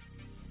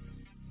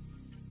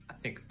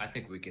 I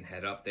think we can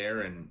head up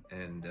there and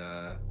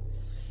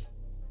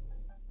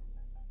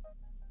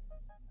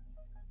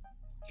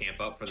camp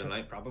up for the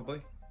night,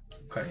 probably.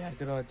 Okay. Yeah,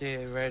 good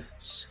idea, Red.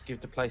 Just give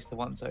the place the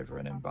once over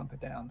and then bunker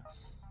down.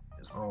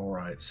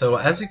 Alright, so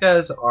as you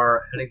guys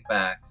are heading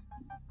back,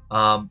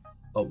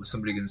 was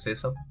somebody going to say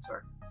something?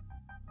 Sorry.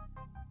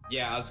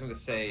 Yeah, I was going to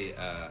say,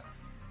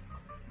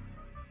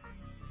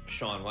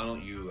 Sean, why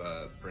don't you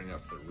bring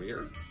up the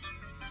rear?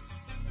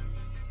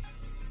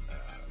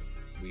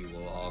 We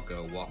will all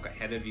go walk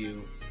ahead of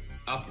you,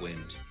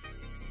 upwind.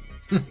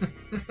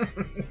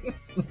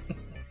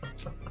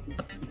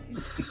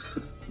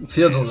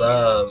 Feel the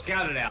love.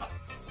 Scout it out.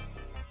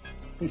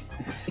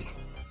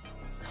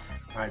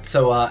 Alright,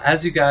 so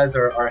as you guys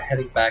are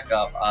heading back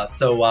up,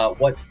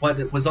 what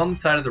was on the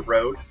side of the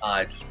road,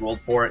 I just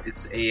rolled for it,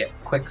 it's a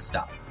quick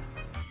stop.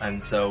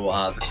 And so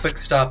the quick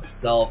stop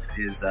itself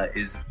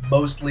is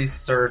mostly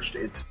searched,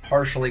 it's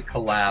partially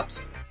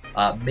collapsed.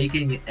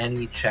 Making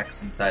any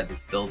checks inside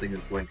this building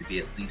is going to be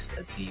at least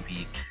a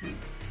DV2.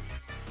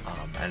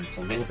 And it's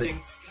a little bit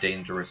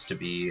dangerous to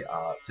be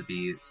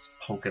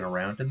poking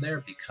around in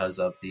there because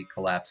of the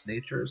collapsed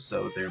nature,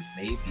 so there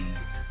may be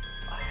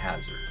a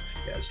hazard if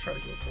you guys try to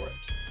go for it.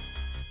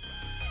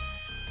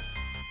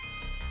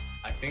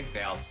 I think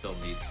Val still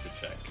needs to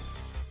check.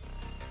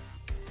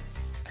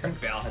 I think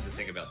Val has to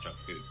think about junk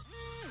food.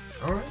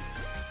 Alright.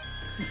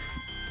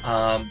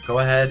 Go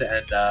ahead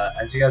and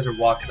as you guys are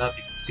walking up,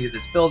 you can see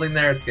this building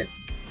there. It's getting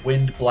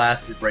wind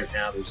blasted right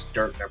now. There's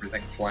dirt and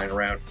everything flying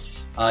around.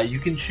 You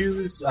can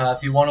choose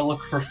if you want to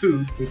look for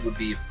food. Food would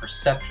be a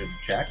perception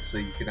check, so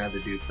you can either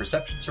do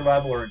perception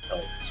survival or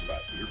intelligence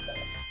survival. Your call.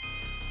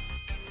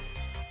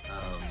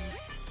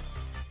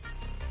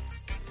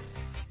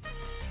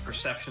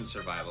 Perception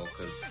survival,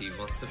 because he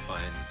wants to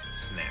find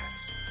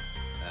snacks.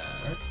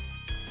 Right.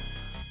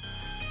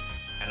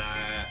 And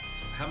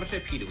how much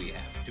AP do we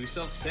have? Do we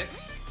still have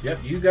 6? Yep,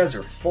 you guys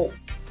are full.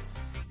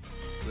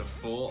 We're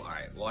full?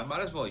 Alright, well I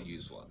might as well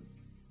use one.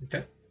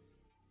 Okay.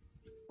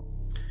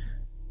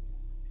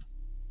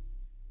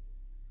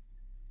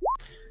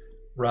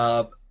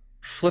 Rob,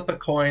 flip a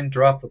coin,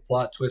 drop the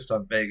plot twist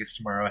on Vegas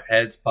tomorrow.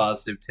 Heads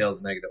positive,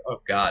 tails negative.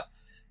 Oh god.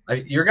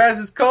 Your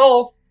guys'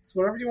 call. It's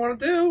whatever you want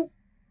to do.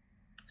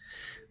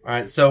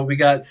 Alright, so we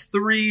got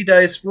 3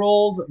 dice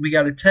rolled. We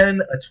got a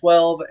 10, a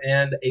 12,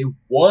 and a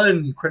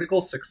 1 critical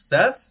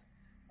success.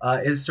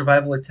 Is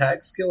survival a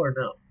tag skill or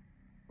no?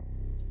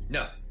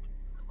 No.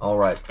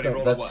 Alright,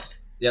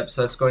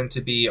 So that's going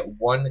to be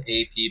 1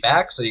 AP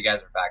back, so you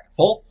guys are back at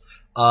full.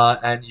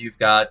 And you've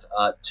got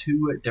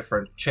 2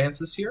 different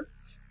chances here.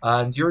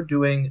 And you're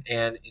doing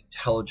an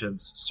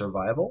intelligence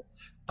survival.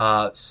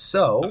 I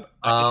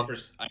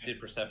did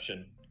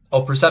perception.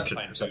 Oh, perception.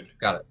 Find Perception. food.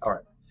 Got it.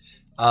 Alright.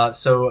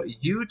 So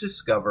you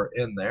discover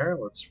in there,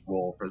 let's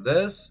roll for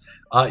this,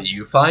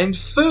 you find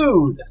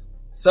food.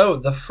 So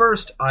the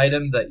first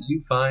item that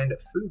you find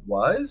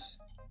food-wise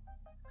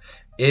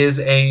is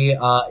a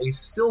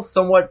still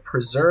somewhat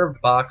preserved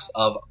box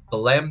of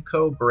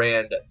Blamco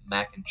brand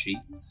mac and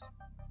cheese.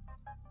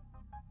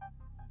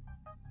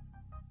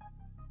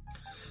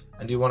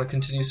 And do you want to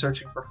continue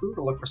searching for food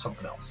or look for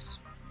something else?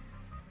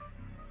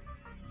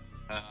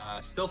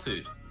 Still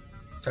food.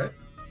 Okay.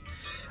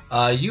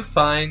 You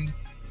find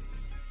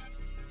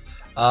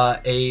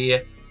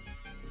a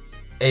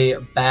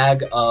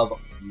bag of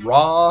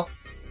raw,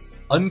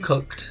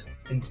 uncooked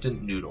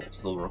instant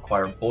noodles. They'll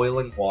require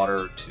boiling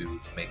water to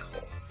make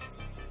full.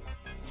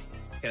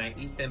 Can I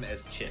eat them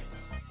as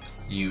chips?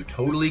 You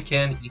totally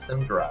can eat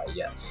them dry,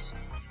 yes.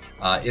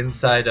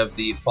 Inside of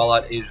the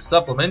Fallout Asia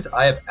supplement,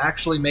 I have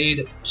actually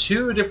made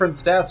 2 different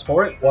stats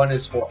for it. One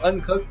is for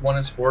uncooked, one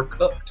is for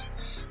cooked.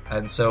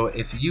 And so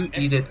if you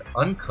eat it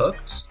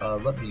uncooked,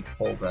 let me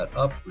pull that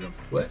up real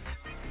quick.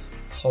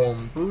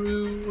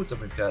 Homebrew, then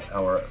we've got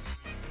our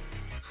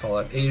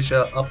Fallout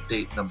Asia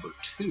update number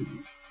 2.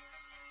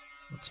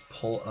 Let's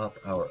pull up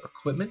our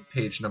equipment,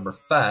 page number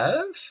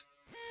 5.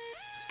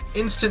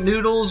 Instant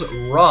Noodles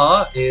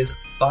Raw is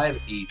 5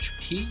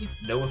 HP,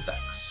 no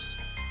effects.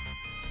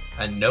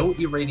 And no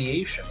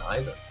irradiation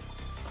either.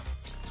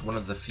 It's one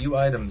of the few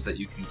items that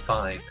you can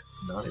find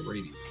not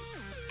irradiated.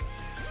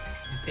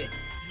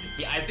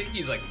 Yeah, I think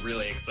he's like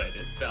really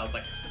excited. I was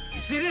like,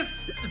 you see this?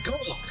 This is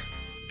gold.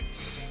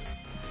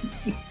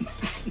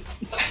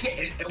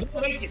 It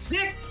won't make you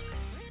sick.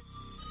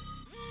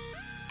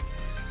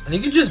 And you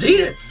can just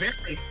eat it.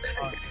 Very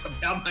excited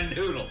about my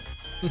noodles.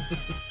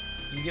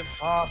 You get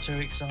far too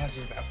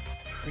excited about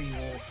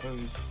pre-war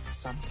food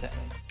sunsetting.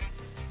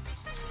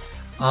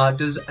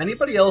 Does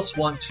anybody else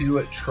want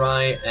to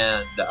try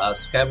and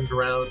scavenge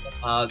around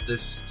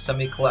this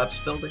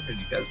semi-collapsed building, or do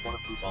you guys want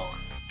to move on?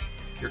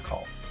 Your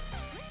call.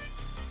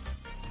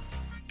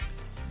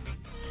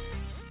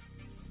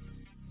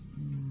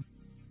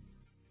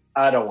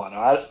 I don't want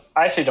to.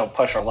 I say don't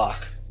push our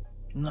luck.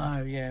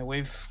 No, yeah,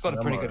 we've got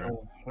a pretty good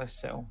haul. Let's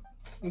settle.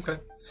 Okay.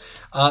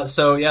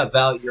 So yeah,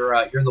 Val,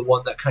 you're the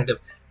one that kind of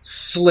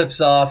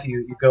slips off.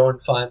 You go and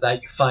find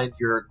that. You find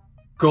your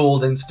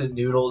gold instant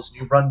noodles.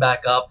 You run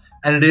back up,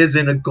 and it is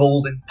in a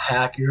golden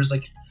pack. You're just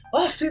like,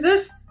 oh, see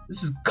this?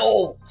 This is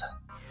gold.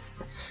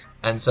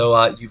 And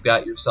so you've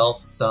got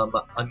yourself some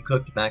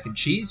uncooked mac and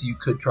cheese. You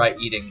could try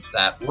eating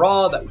that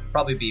raw. That would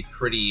probably be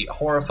pretty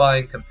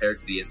horrifying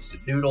compared to the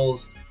instant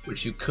noodles,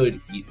 which you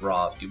could eat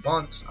raw if you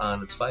want,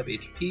 and it's 5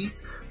 HP.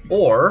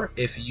 Or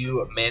if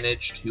you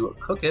manage to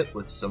cook it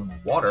with some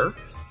water,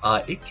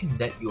 it can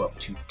net you up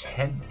to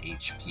 10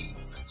 HP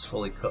if it's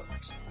fully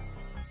cooked.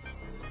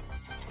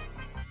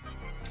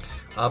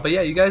 But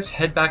yeah, you guys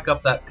head back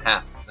up that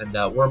path, and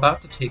we're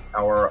about to take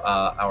our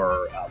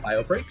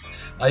bio break.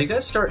 You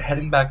guys start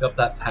heading back up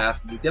that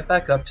path, and you get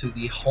back up to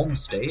the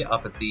homestay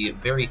up at the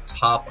very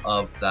top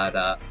of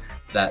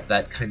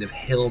that kind of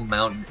hill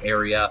mountain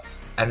area,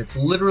 and it's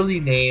literally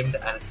named,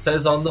 and it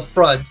says on the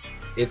front,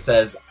 it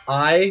says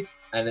I,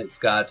 and it's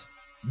got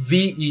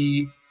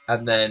VE,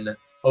 and then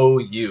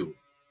OU.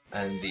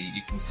 And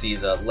you can see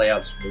the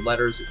layouts from the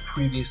letters. It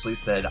previously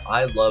said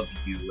I love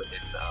you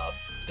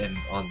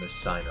on this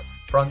sign up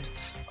front,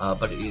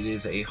 but it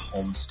is a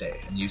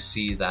homestay, and you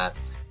see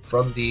that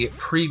from the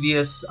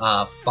previous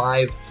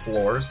 5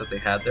 floors that they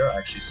had there. I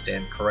actually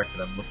stand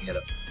corrected. I'm looking at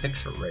a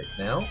picture right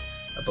now.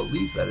 I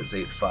believe that is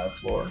a 5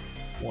 floor.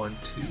 1,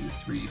 2,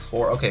 3,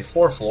 4. Okay,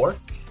 4 floor.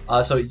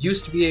 So it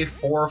used to be a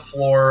 4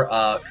 floor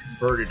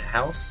converted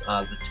house.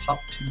 The top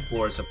 2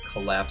 floors have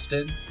collapsed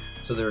in,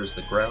 so there's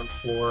the ground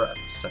floor and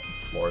the second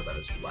floor that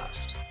is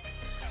left.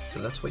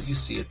 So that's what you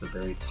see at the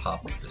very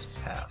top of this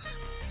path.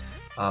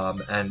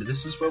 And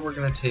this is where we're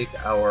going to take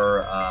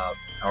our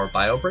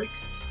bio break.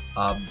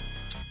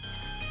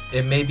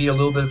 It may be a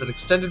little bit of an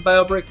extended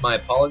bio break. My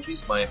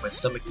apologies. My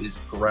stomach is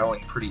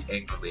growling pretty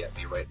angrily at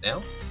me right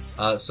now.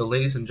 So,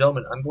 ladies and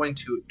gentlemen, I'm going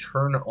to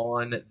turn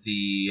on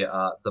the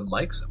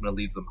mics. I'm going to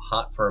leave them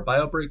hot for our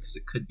bio break because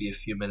it could be a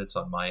few minutes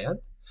on my end.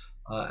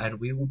 And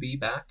we will be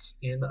back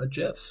in a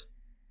jiff.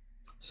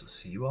 So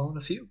see you all in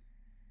a few.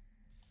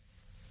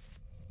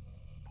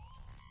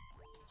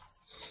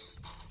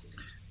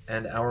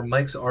 And our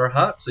mics are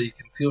hot, so you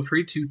can feel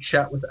free to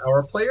chat with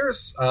our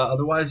players.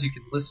 Otherwise, you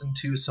can listen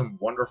to some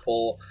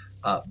wonderful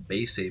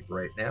bass ape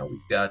right now.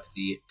 We've got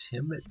the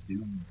Tim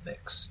Doom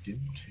mix,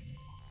 Doom 2.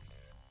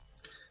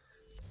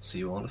 See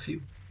you all in a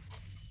few.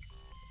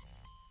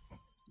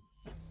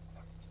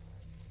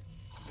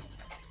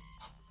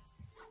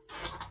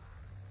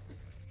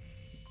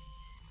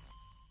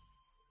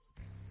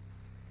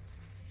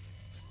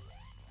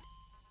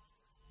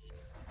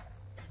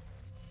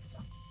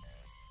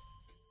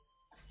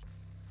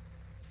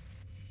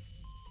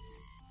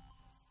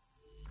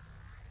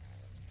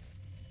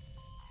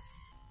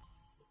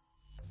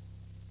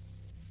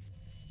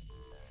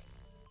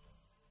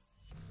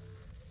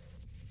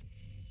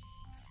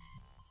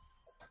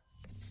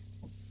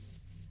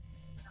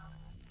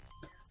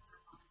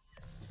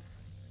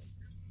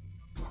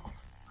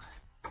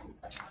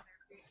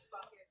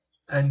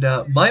 And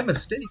my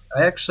mistake,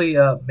 I actually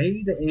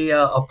made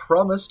a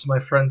promise to my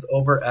friends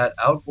over at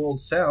Outworld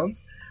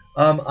Sounds.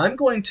 I'm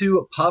going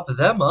to pop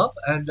them up,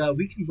 and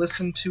we can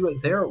listen to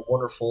their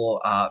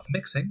wonderful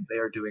mixing. They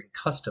are doing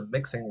custom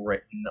mixing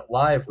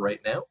live right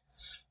now.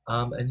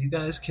 And you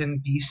guys can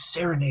be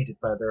serenaded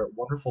by their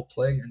wonderful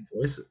playing and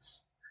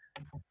voices.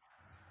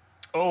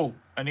 Oh,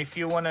 and if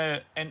you want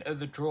to enter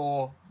the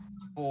draw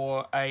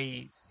for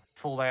a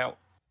Fallout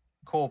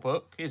core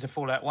book, here's a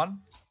Fallout 1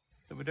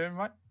 that we're doing,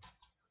 right?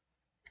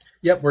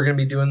 Yep, we're going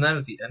to be doing that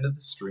at the end of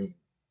the stream.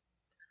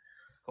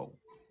 Cool.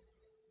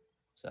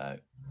 So,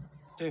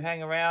 do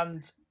hang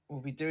around.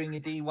 We'll be doing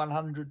a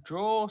D100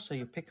 draw. So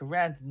you pick a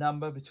random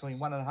number between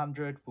 1 and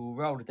 100. We'll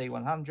roll the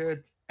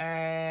D100.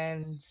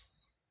 And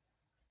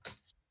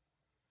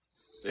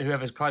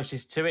whoever's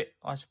closest to it,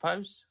 I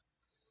suppose,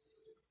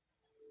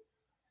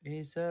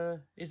 is the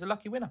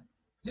lucky winner.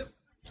 Yep.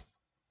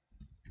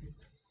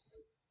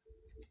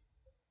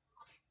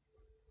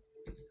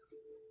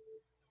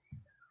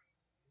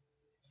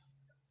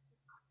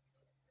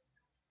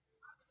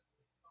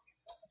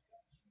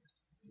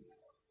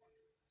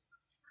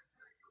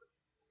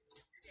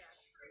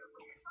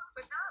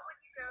 But not when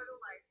you go to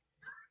like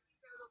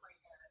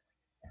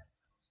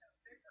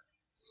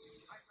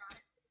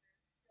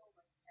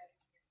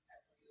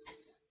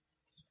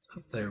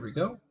There we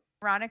go.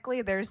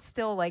 Ironically, there's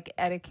still like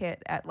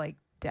etiquette at like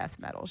death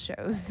metal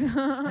shows.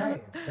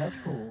 Hey, that's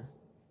cool.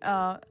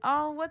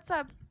 Oh, what's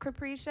up,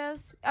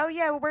 Capricious? Oh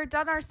yeah, we're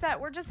done our set.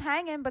 We're just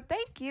hanging, but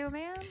thank you,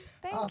 man.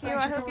 Thank you.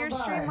 Thanks I for hope your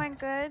coming stream by. went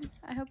good.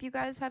 I hope you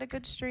guys had a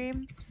good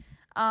stream.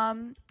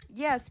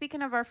 Yeah,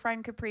 speaking of our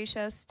friend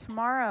Capricious,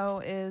 tomorrow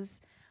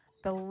is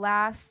the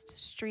last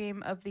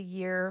stream of the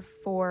year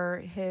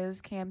for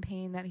his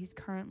campaign that he's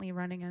currently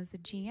running as the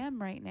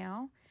GM right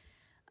now.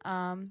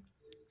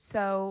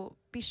 So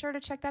be sure to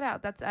check that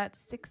out. That's at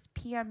 6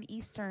 p.m.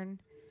 Eastern.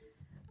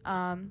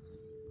 And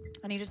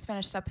he just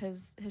finished up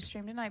his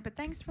stream tonight. But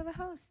thanks for the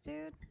host,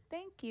 dude.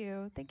 Thank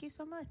you. Thank you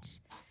so much.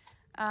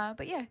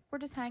 But yeah, we're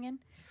just hanging,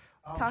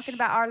 talking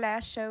about our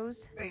last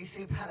shows. Bass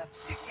Ape had a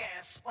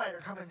thick-ass spider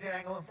coming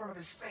dangle in front of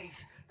his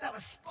space. That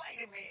was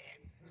Spider-Man.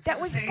 That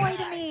was Say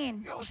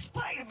Spider-Man. hi. Yo,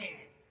 Spider-Man.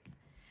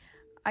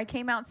 I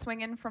came out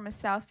swinging from a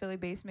South Philly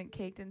basement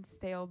caked in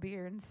stale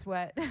beer and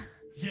sweat.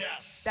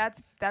 Yes.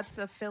 That's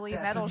a Philly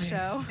That's metal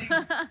amazing.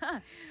 show.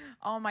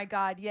 Oh my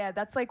God. Yeah,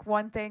 that's like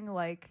one thing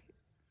like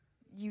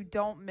you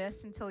don't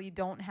miss until you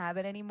don't have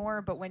it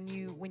anymore. But when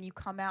you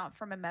come out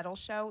from a metal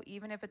show,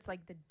 even if it's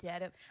like the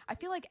dead of, I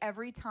feel like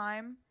every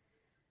time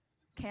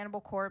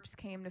Cannibal Corpse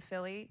came to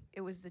Philly,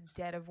 it was the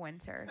dead of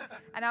winter.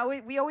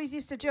 And we always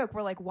used to joke,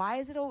 we're like, why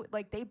is it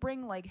like they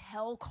bring like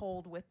hell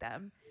cold with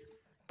them?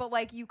 But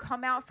like you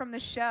come out from the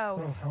show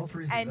Well, hell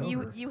freezes and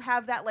over. you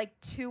have that like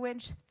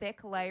 2-inch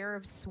thick layer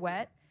of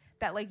sweat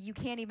that like you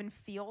can't even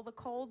feel the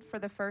cold for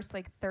the first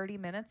like 30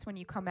 minutes when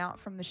you come out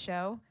from the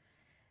show.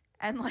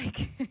 And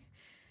like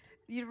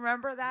you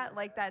remember that?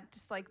 Like that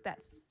just like that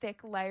thick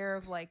layer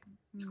of like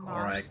All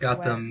right, marsh got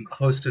sweat. them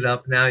hosted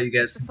up now. You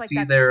guys can Just like see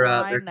that their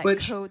slime that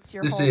Twitch. coats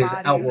your This whole is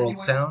body. Outworld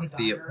Sounds,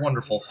 the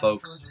wonderful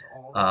folks,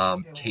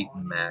 Kate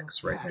and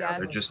Max right now. Yes.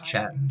 They're just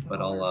chatting, but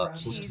I'll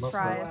post Cheese them up for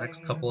fries. the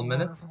next couple of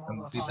minutes, and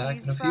we'll be back in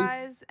Cheese a few.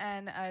 fries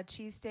and a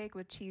cheesesteak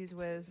with cheese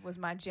whiz was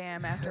my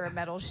jam after a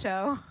metal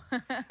show.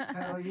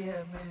 Hell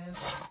yeah, man.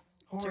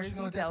 Jersey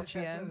Gonna definitely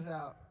check Delphia. those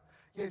out.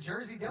 Yeah,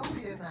 Jersey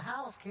Delphia in the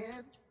house,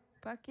 kid.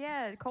 Fuck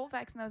yeah,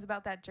 Colfax knows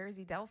about that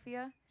Jersey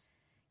Delphia.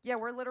 Yeah,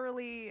 we're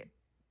literally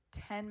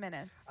 10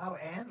 minutes Oh,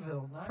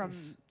 Anvil, nice. from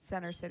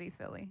Center City,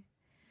 Philly.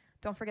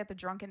 Don't forget the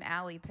drunken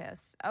alley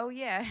piss. Oh,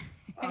 yeah.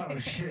 Oh,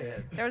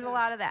 shit. There was a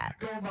lot of that.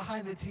 Going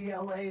behind the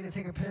TLA to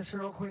take a piss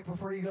real quick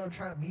before you go and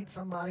try to meet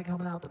somebody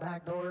coming out the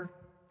back door.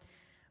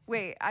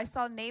 Wait, I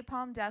saw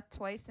Napalm Death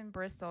twice in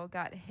Bristol.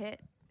 Got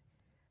hit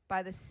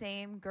by the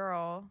same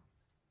girl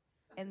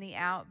in the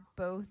out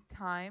both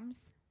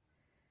times.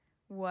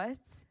 What?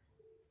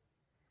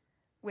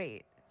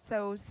 Wait,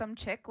 so some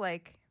chick,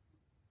 like,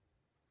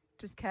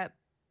 just kept...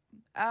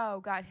 Oh,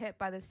 got hit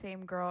by the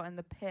same girl in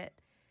the pit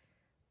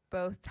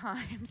both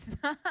times.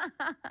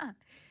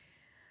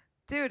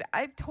 Dude,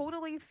 I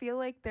totally feel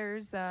like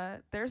there's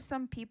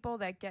some people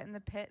that get in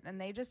the pit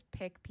and they just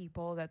pick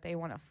people that they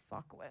want to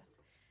fuck with.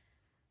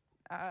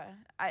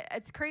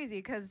 It's crazy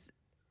because,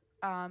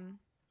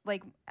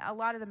 like, a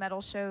lot of the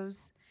metal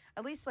shows,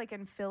 at least like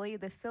in Philly,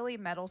 the Philly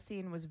metal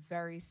scene was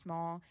very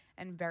small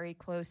and very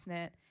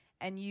close-knit.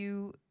 And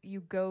you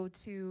go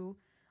to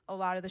a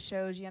lot of the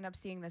shows, you end up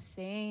seeing the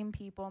same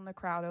people in the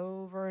crowd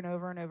over and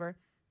over and over.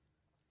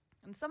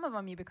 And some of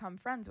them you become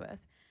friends with,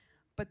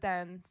 but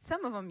then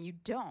some of them you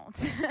don't.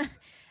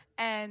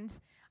 And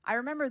I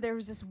remember there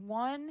was this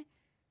one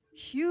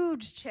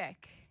huge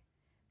chick,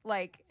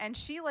 like, and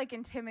she, like,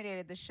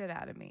 intimidated the shit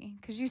out of me.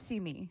 Because you see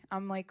me.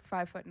 I'm, like,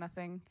 5 foot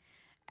nothing.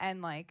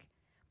 And, like,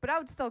 but I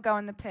would still go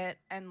in the pit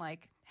and,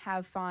 like,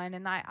 have fun.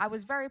 And I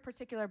was very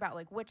particular about,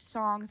 like, which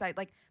songs I,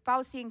 like, if I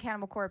was seeing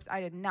Cannibal Corpse,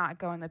 I did not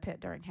go in the pit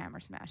during Hammer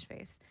Smash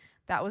Face.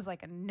 That was,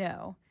 like, a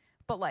no.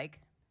 But,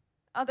 like,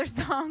 other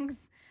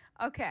songs...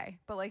 Okay,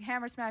 but like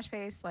Hammer Smash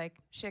Face, like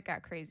shit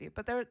got crazy.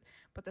 But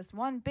this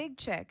one big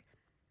chick,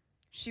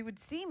 she would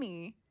see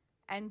me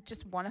and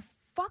just want to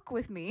fuck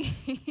with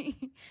me.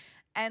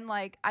 And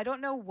like I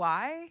don't know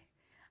why.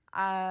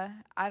 I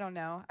don't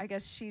know. I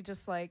guess she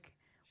just like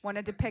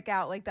wanted to pick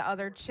out like the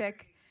other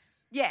chick.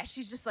 Yeah,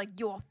 she's just like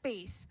your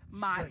face,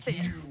 my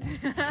fist.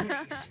 You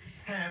face,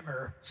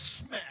 Hammer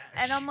Smash.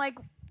 And I'm like,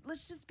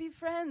 let's just be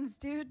friends,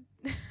 dude.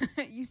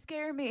 You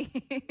scare me.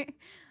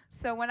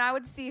 So when I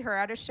would see her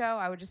at a show,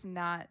 I would just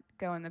not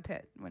go in the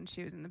pit when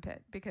she was in the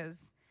pit because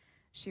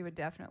she would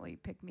definitely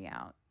pick me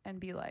out and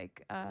be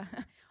like,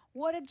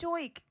 what a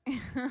joik.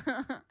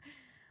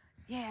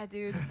 Yeah,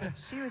 dude.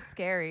 She was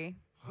scary.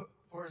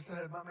 Or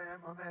said, my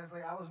man's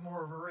like, I was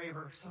more of a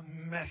raver. Some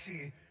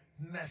messy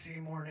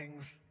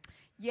mornings.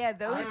 Yeah,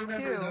 those two. I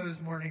remember those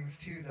mornings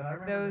too, though. I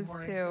remember those the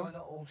mornings two. Going to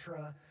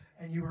Ultra,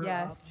 and you were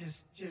up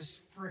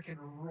just freaking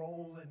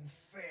rolling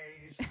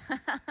face.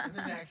 And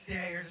the next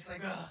day, you're just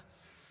like, ugh.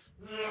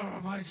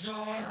 My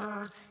jaw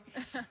hurts.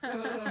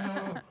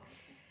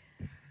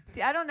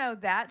 See, I don't know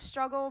that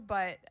struggle,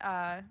 but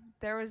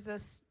there was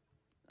this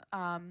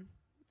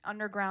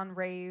underground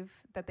rave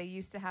that they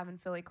used to have in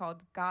Philly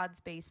called God's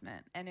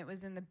Basement, and it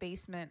was in the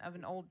basement of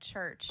an old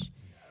church.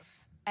 Yes.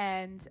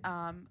 And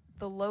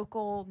the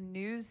local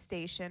news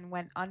station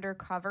went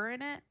undercover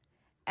in it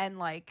and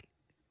like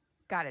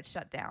got it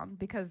shut down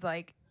because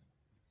like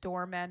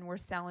doormen were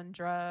selling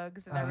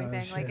drugs and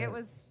everything. Like it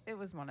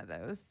was one of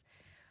those.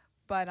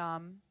 But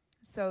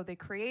so the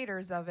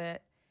creators of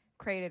it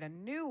created a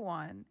new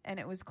one, and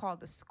it was called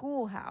the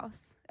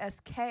Schoolhouse,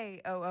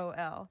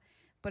 SKOOL,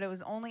 but it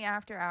was only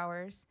after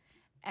hours.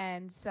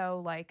 And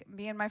so, like,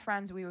 me and my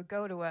friends, we would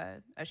go to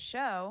a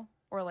show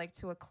or, like,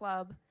 to a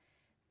club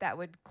that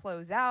would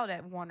close out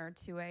at 1 or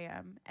 2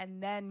 a.m.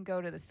 and then go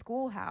to the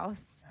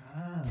Schoolhouse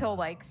till,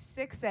 like,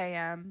 6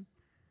 a.m.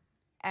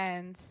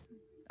 And,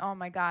 oh,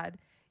 my God,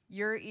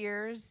 your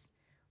ears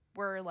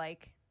were,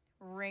 like...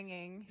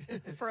 ringing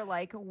for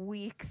like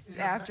weeks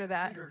after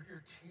that. Your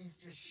teeth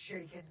just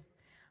shaking.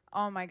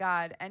 Oh my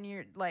God. And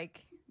you're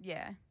like,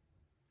 yeah.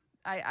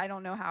 I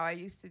don't know how I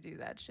used to do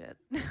that shit.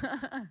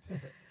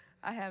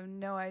 I have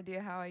no idea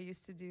how I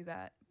used to do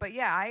that. But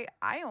yeah,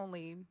 I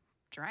only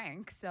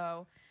drank,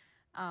 so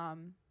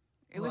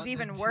it was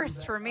even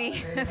worse for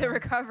me. The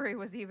recovery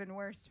was even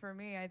worse for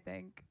me, I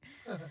think.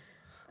 Well,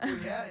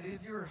 yeah, dude,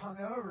 you were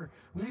hungover.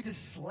 We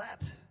just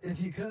slept, if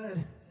you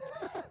could.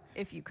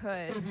 If you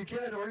could. If you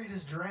could, or you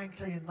just drank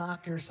till you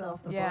knocked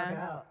yourself the fuck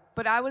out.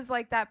 But I was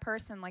like that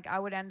person. Like I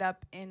would end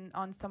up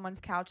on someone's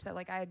couch that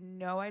like I had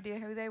no idea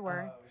who they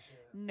were. Oh, shit.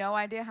 No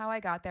idea how I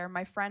got there.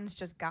 My friends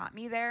just got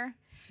me there.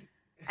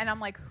 And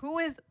I'm like,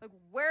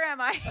 where am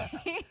I?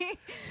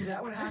 See,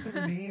 that would happen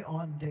to me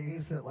on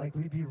days that, like,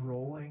 we'd be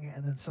rolling,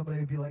 and then somebody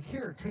would be like,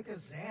 here, take a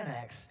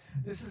Xanax.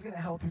 This is going to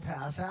help you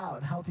pass out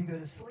and help you go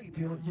to sleep.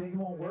 You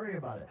won't worry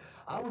about it.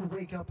 I would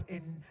wake up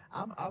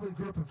I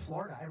grew up in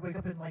Florida. I'd wake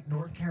up in, like,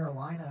 North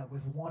Carolina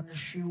with one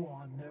shoe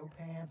on, no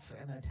pants,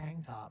 and a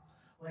tank top.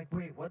 Like,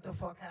 wait, what the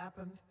fuck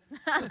happened?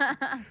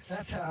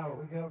 That's how it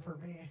would go for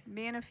me.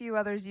 Me and a few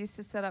others used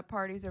to set up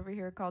parties over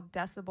here called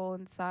Decibel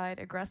Inside,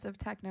 aggressive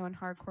techno and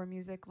hardcore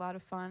music, a lot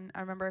of fun.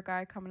 I remember a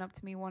guy coming up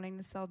to me wanting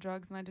to sell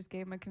drugs, and I just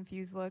gave him a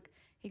confused look.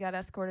 He got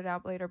escorted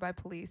out later by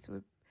police,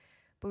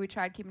 but we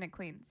tried keeping it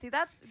clean. See,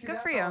 that's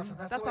good for you. Awesome.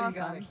 That's the way awesome.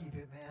 You gotta keep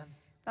it, man.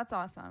 That's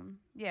awesome.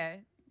 Yeah.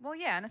 Well,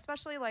 yeah, and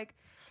especially, like,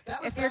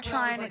 if back you're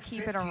trying to like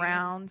keep 15. it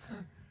around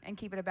and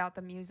keep it about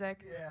the music.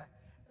 Yeah.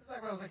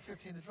 Back when I was like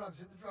 15, the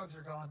drugs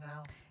are gone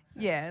now.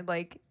 Yeah,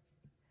 like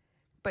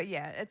But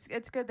yeah,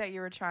 it's good that you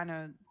were trying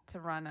to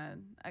run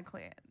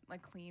a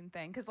clean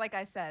thing, because like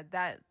I said,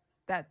 that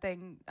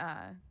thing,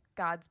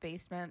 God's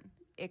Basement,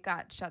 it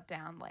got shut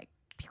down like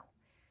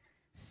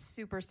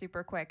super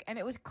super quick, and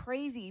it was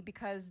crazy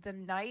because the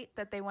night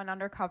that they went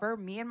undercover,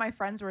 me and my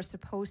friends were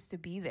supposed to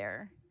be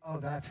there. Oh,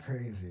 that's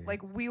crazy.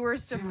 Like we were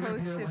So you were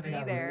supposed there to when they be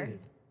got there. raided?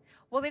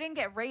 Well, they didn't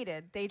get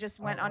raided. They just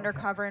went Oh, okay.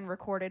 undercover and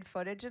recorded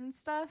footage and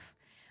stuff.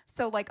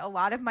 So like a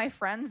lot of my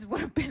friends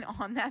would have been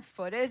on that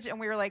footage, and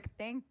we were like,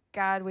 thank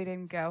God we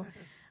didn't go.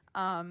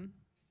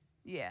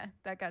 Yeah,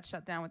 that got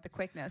shut down with the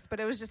quickness. But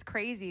it was just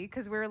crazy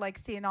because we were like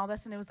seeing all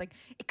this, and it was like,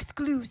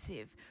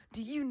 exclusive.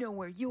 Do you know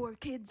where your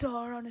kids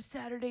are on a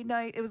Saturday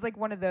night? It was like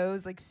one of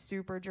those, like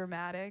super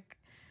dramatic.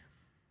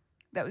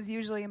 That was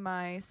usually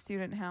my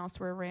student house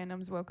where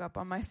randoms woke up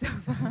on my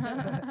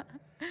sofa.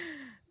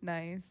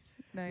 Nice.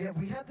 Yeah,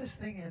 we had this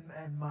thing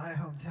in my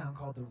hometown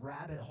called the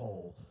Rabbit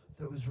Hole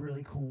that was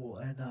really cool.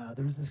 And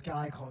there was this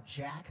guy called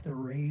Jack the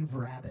Rave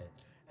Rabbit.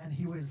 And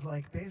he was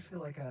like basically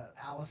like a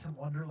Alice in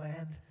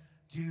Wonderland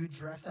dude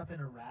dressed up in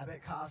a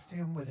rabbit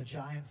costume with a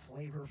giant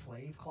Flavor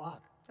Flav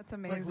clock. That's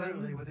amazing. Like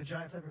literally with a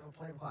giant Flavor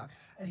Flav clock.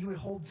 And he would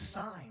hold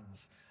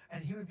signs.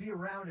 And he would be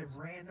around in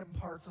random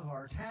parts of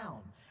our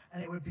town.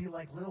 And it would be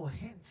like little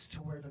hints to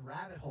where the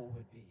rabbit hole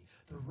would be.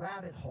 The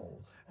rabbit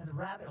hole. And the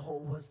rabbit hole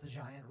was the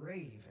giant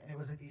rave. And it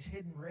was like these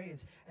hidden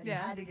raves. And you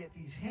Yeah. had to get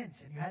these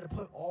hints. And you had to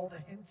put all the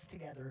hints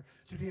together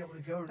to be able to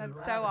go to That's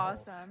the so rabbit hole.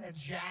 awesome. And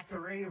Jack the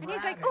Rave And Rabbit.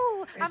 he's like,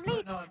 "Ooh, is I'm putting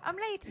late. on- I'm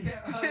late."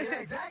 Yeah, yeah,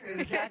 exactly.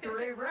 The Jack the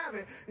Rave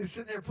Rabbit is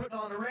sitting there putting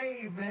on a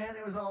rave, man.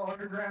 It was all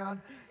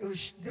underground. It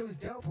was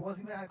dope. It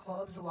wasn't even at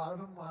clubs. A lot of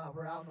them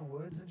were out in the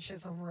woods and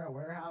shit. Some were at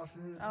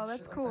warehouses. Oh, and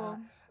that's shit like cool.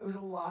 that. It was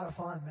a lot of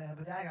fun, man.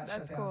 But that got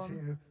That's shut down cool.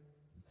 too.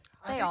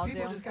 They I think all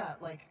people do. just got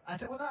like I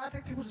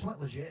think people just went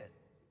legit.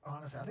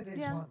 Honestly, I think they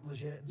just Yeah. went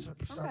legit and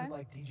started Okay.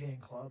 like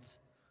DJing clubs,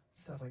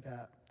 stuff like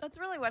that. That's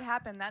really what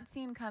happened. That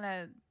scene kind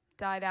of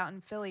died out in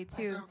Philly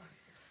too.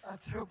 I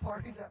threw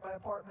parties at my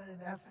apartment in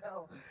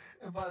FL,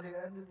 and by the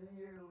end of the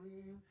year,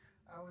 leave.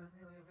 I was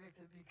nearly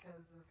evicted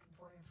because of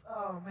complaints.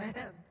 Oh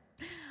man.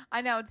 I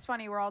know, it's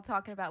funny. We're all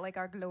talking about like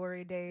our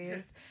glory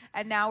days,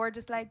 and now we're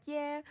just like,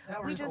 yeah,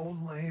 Now we're we just old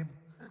and lame.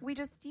 we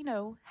just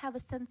have a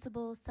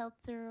sensible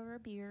seltzer or a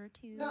beer or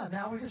two. No,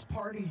 now we just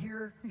party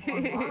here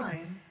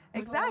online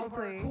with all of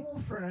our Exactly.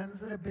 cool friends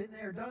that have been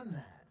there, done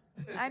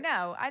that. I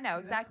know,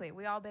 exactly.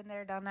 We all been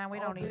there, done that. We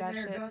All don't need been that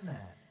there, shit. done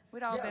that.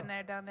 We'd all Yeah. been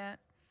there, done that.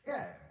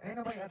 Yeah, ain't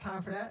nobody got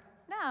time for that.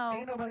 No.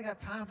 Ain't nobody got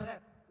time for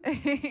that.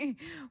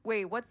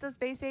 Wait, what's the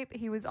Space Ape?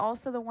 He was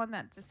also the one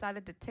that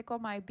decided to tickle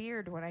my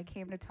beard when I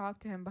came to talk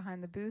to him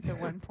behind the booth at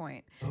one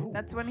point.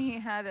 That's when he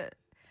had a.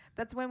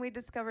 That's when we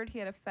discovered he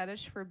had a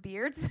fetish for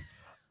beards.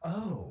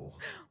 Oh.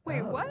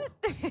 Wait, Oh. what?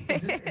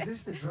 Is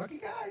this the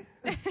druggy guy?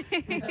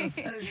 He had a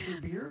fetish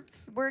for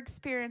beards? We're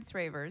experienced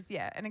ravers,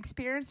 yeah. An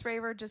experienced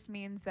raver just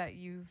means that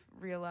you've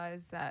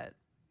realized that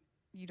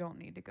you don't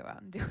need to go out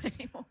and do it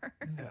anymore.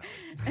 No.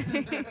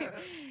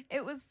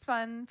 It was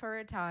fun for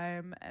a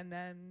time, and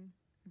then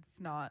it's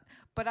not.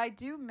 But I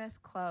do miss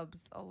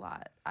clubs a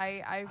lot. I've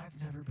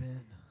never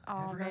been.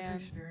 Oh, Never got to man.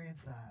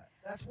 experience that.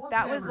 That's one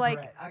That thing was I like-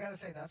 regret. I gotta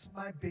say that's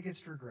my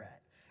biggest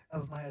regret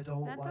of my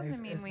adult That life.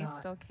 doesn't mean is we not-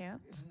 still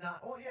can't. It's not.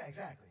 Oh yeah,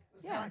 exactly.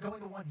 It's Yeah. not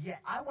going to one yet.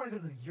 I want to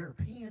go to the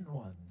European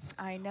ones.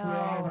 I know. Where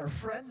all of our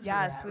friends.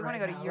 Yes, are at we wanna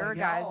right go to now. your Like,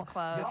 guys' y'all-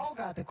 clubs. Y'all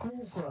got the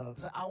cool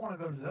clubs. I want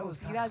to go to those.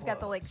 You Kind guys of got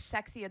the like clubs.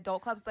 sexy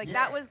adult clubs. Like Yeah.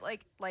 that was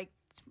like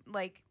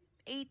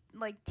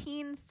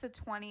teens to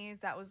 20s.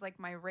 That was like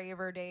my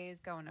raver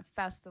days, going to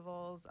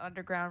festivals,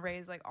 underground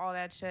raves, like all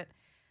that shit.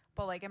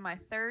 But like in my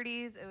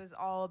 30s, it was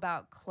all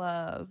about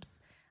clubs.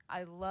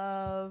 I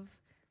love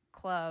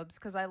clubs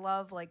because I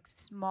love like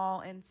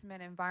small, intimate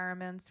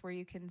environments where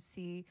you can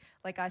see.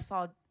 Like I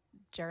saw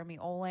Jeremy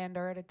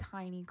Olander at a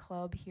tiny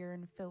club here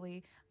in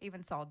Philly. I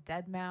even saw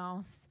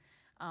Deadmau5,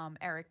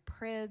 Eric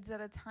Prydz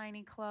at a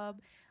tiny club.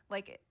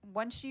 Like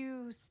once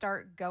you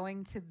start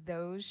going to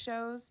those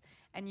shows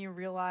and you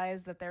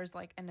realize that there's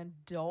like an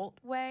adult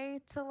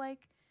way to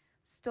like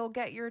still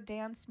get your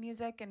dance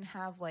music and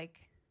have like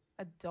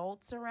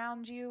adults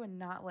around you and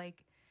not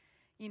like,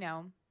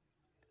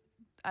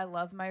 I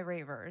love my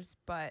ravers,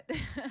 but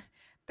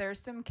there's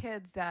some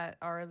kids that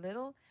are a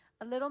little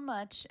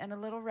much and a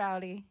little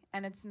rowdy,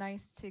 and it's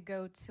nice to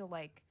go to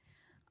like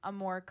a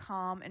more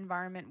calm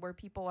environment where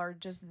people are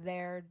just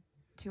there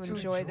to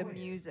enjoy the enjoy it.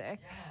 music.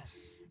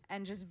 Yes.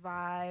 And just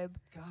vibe.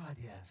 God,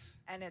 yes.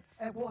 And it's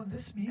And well, and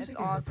this music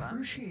it's is awesome.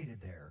 appreciated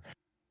there.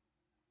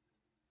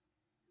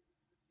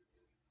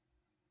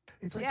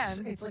 It's like Yeah.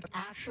 it's like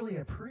actually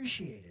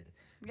appreciated.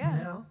 Yeah.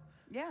 You know?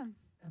 Yeah.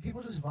 And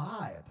people just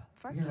vibe.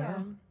 Fuck you yeah.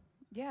 know?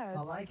 Yeah. I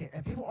it's- like it.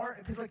 And people aren't,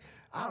 because, like,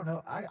 I don't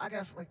know. I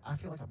guess, like, I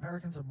feel like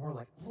Americans are more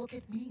like, look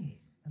at me,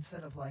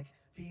 instead of, like,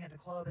 being at the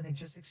club and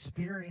just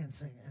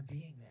experiencing and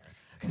being there.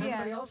 Because Yeah.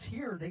 everybody else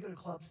here, they go to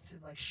clubs to,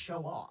 like,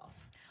 show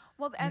off.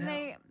 Well, You and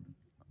know?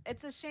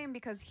 it's a shame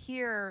because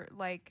here,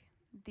 like,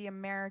 the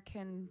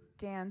American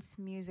dance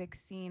music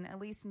scene, at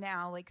least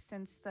now, like,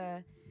 since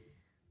the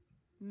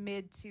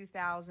mid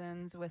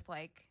 2000s with,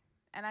 like,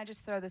 and I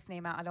just throw this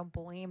name out. I don't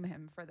blame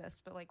him for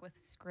this, but like with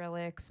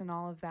Skrillex and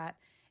all of that,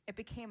 it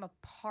became a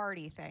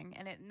party thing,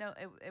 and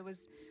it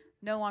was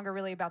no longer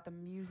really about the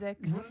music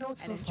and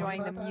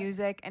enjoying the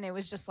music, and it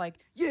was just like,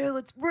 yeah,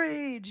 let's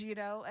rage, you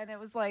know. And it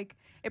was like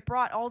it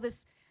brought all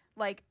this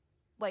like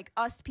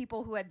us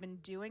people who had been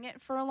doing it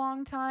for a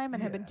long time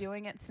and had been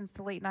doing it since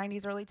the late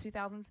 90s, early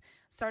 2000s,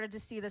 started to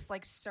see this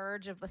like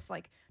surge of this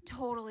like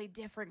totally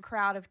different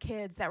crowd of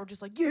kids that were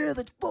just like, yeah,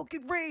 let's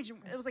fucking rage. And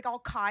it was like all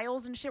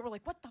Kyles and shit. We're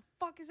like, what the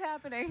fuck is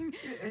happening?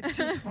 It's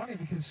just funny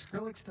because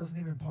Skrillex doesn't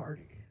even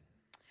party.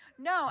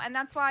 No, and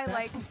that's why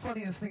that's the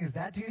funniest thing is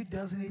that dude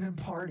doesn't even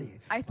party.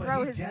 I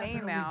throw his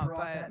name out,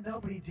 but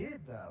nobody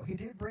did though. He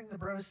did bring the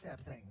bro step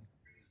thing.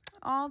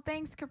 Oh,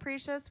 thanks,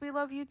 Capricious. We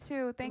love you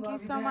too. Thank you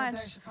so man. much.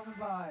 Thanks for coming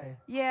by.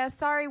 Yeah,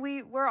 sorry,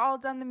 we're all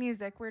done the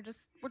music. We're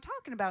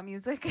talking about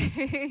music.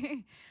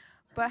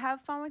 But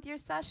have fun with your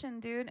session,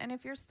 dude. And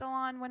if you're still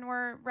on when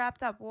we're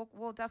wrapped up,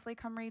 we'll definitely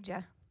come read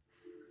you.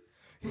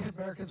 Yeah,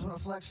 Americans want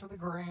to flex for the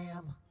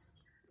gram.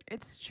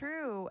 It's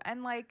true,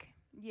 and like,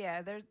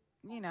 yeah, there's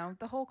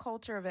the whole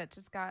culture of it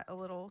just got a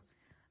little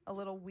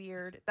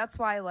weird. That's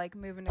why like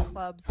moving to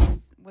clubs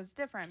was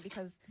different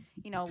because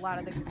a lot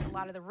of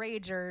the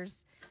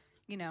ragers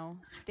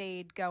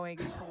stayed going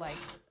to like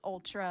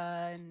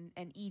Ultra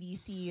and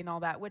EDC and all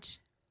that, which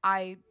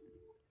I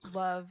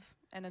love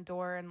and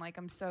adore, and like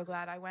I'm so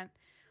glad I went.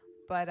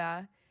 But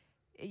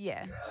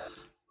yeah.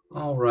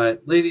 All right,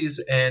 ladies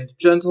and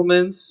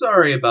gentlemen,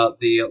 sorry about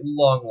the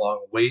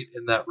long wait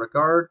in that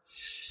regard.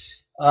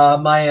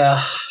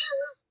 My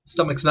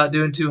stomach's not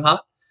doing too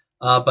hot.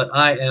 But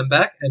I am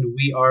back, and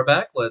we are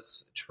back.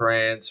 Let's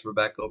transfer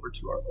back over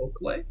to our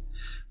overlay.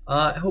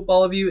 I hope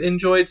all of you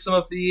enjoyed some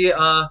of the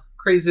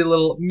crazy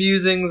little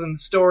musings and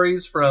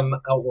stories from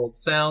Outworld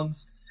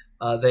Sounds.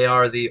 They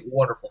are the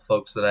wonderful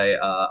folks that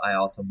I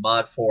also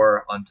mod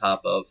for, on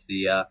top of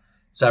the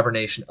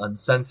Cybernation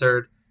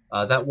Uncensored.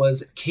 That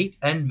was Kate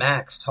and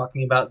Max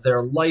talking about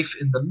their life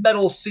in the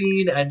metal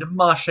scene and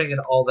moshing and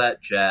all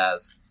that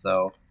jazz.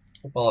 So,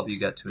 hope all of you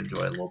got to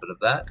enjoy a little bit of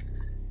that.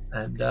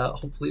 And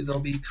hopefully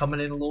they'll be coming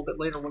in a little bit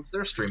later once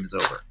their stream is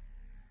over.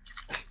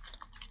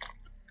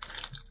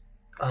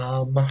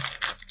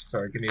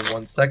 Sorry, give me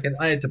 1 second.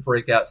 I had to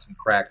break out some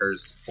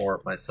crackers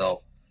for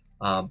myself.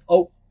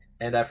 Oh,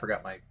 and I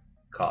forgot my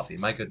coffee.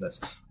 My goodness.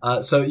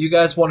 So you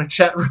guys want to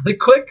chat really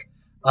quick?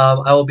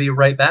 I will be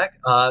right back.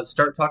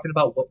 Start talking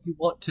about what you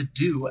want to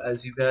do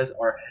as you guys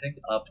are heading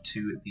up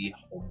to the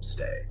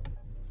homestay.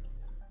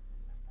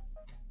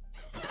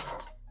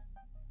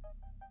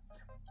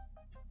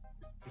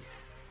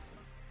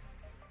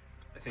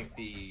 I think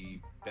the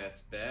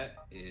best bet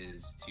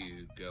is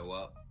to go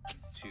up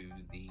to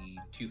the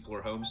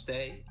 2-floor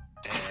homestay,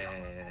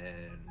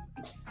 and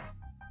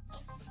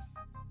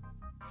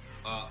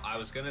I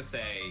was gonna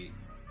say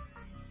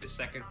the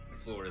second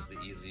floor is the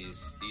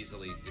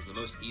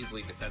most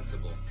easily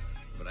defensible,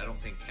 but I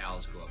don't think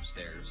cows go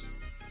upstairs.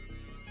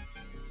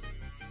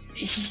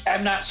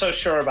 I'm not so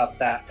sure about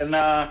that. And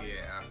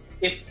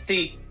if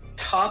the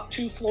top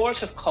 2 floors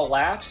have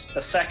collapsed,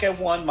 the second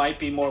one might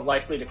be more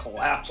likely to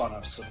collapse on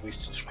us if we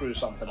screw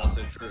something up.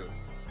 Also true.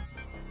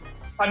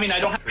 I mean, I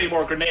don't have any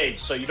more grenades,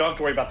 so you don't have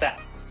to worry about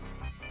that.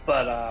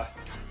 But,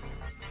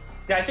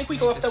 yeah, I think we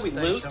go up there, we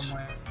loot.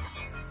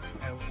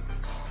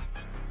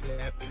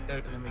 Yeah, we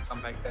loot and then we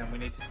come back down. We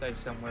need to stay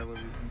somewhere where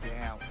we can get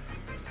out.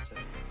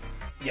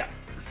 Yeah.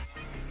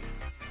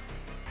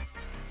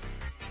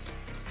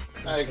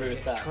 I agree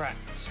with that. Trapped.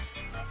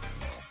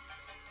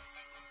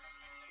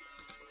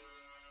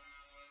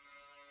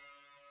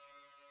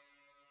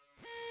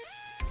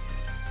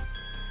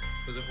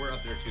 Because if we're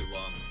up there too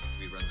long,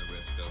 we run the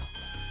risk of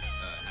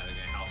having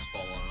a house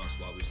fall on us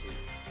while we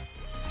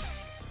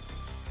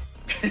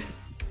sleep.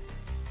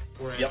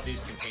 Whereas these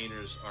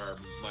containers are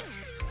much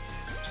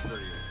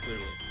sturdier,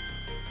 clearly.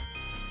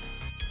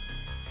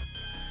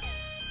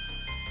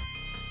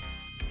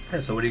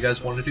 Okay, so what do you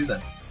guys want to do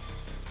then?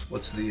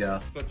 What's the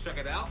Go check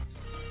it out.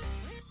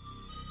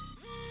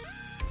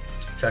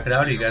 Check it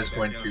out. Are you guys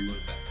going to?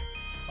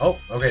 Oh,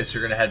 okay. So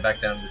you're going to head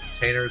back down to the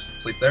containers and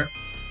sleep there.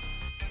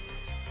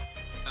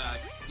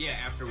 Yeah,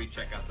 after we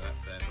check out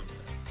that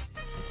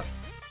homestead.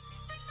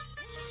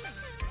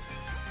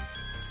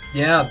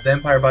 Yeah,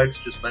 Vampire Bites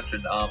just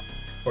mentioned,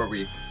 before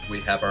we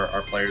have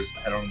our players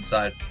head on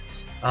inside.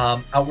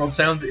 Outworld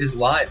Sounds is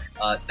live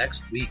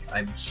next week.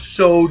 I'm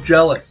so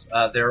jealous.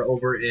 They're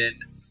over in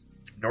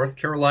North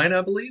Carolina,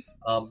 I believe.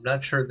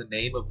 Not sure the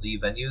name of the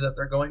venue that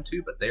they're going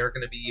to, but they are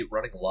going to be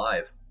running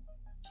live,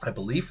 I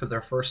believe, for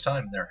their first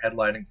time. They're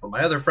headlining for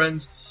my other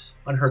friends,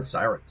 Unheard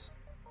Sirens.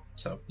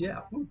 So,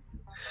 yeah. Woo.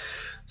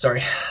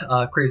 Sorry,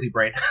 crazy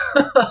brain.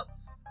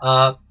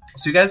 So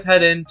you guys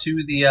head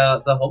into the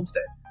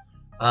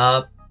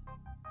homestay.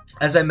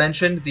 As I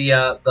mentioned, the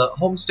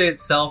homestay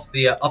itself,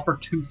 the upper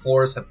 2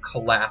 floors have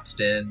collapsed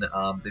in.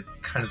 They're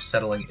kind of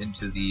settling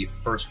into the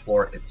first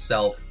floor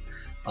itself.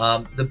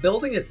 The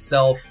building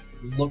itself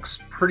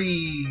looks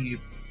pretty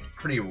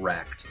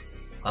wrecked.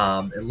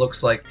 It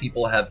looks like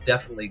people have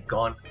definitely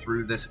gone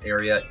through this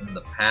area in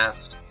the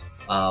past.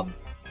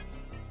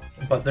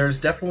 but there's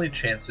definitely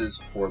chances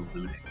for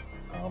looting.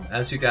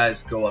 As you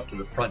guys go up to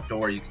the front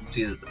door, you can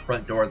see that the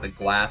front door, the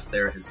glass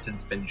there has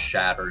since been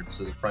shattered,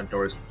 so the front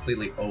door is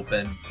completely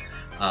open.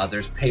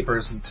 There's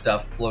papers and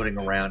stuff floating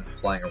around,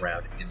 flying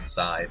around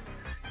inside.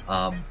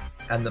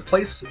 And the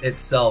place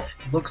itself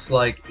looks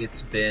like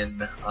it's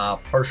been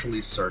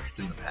partially searched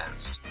in the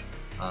past.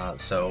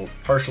 So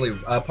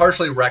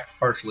partially wrecked,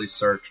 partially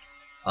searched.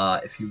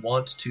 If you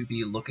want to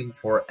be looking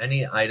for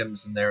any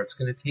items in there, it's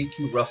going to take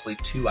you roughly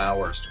 2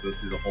 hours to go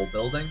through the whole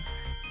building,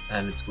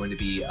 and it's going to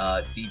be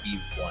DB1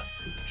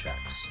 for the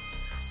checks.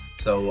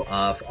 So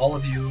if all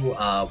of you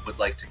would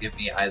like to give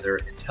me either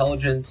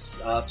intelligence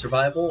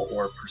survival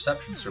or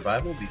perception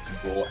survival, we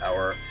can roll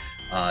our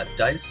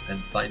dice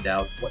and find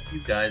out what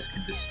you guys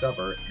can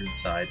discover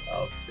inside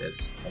of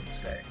this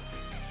homestay.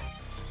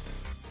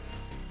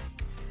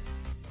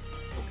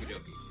 Okie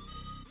dokie.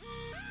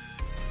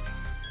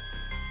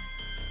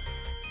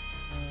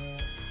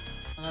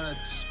 I'm gonna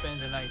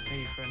spend an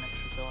AP for an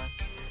extra dice.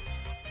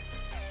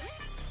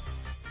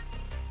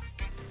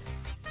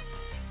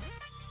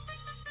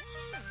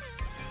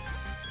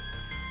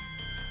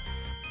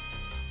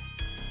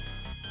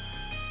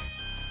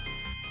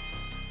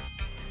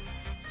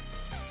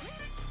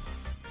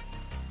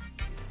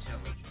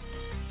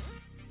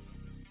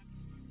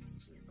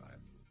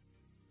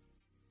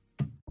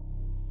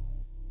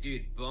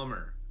 Dude,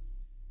 bummer.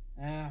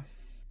 Yeah.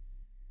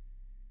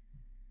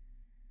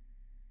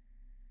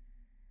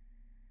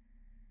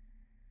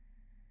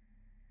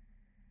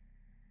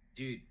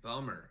 Dude,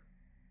 bummer.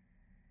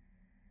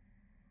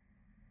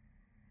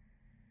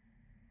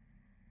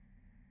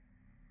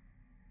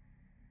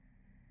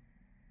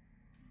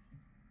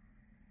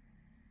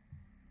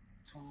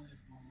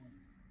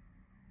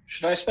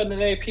 Should I spend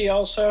an AP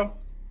also?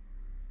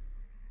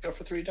 Go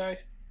for 3 die?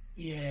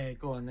 Yeah,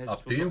 go on. There's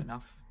Up to we've got you.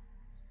 enough.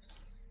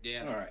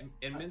 Yeah. All right.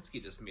 And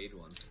Minsky just made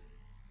one.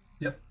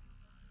 Yep.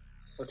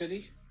 What did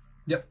he?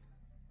 Yep.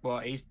 Well,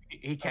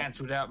 he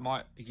cancelled out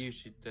my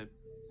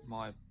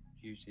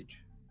usage.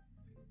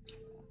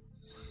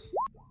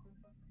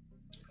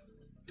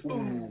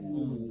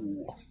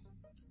 Ooh.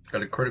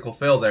 Got a critical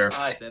fail there.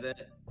 Is that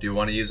it? Do you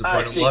want to use a I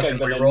point of think luck I'm and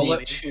gonna re-roll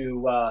need it?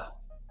 to.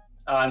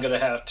 I'm gonna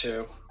have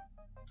to.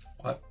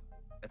 What?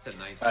 That's a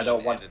 19 I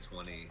don't want- and a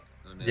 20.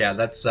 Oh, no. Yeah,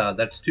 that's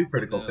 2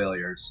 critical No.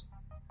 failures.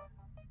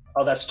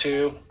 Oh, that's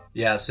 2.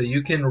 Yeah, so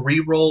you can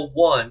re-roll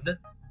 1.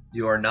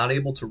 You are not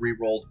able to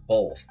re-roll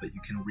both, but you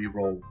can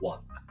re-roll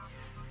 1.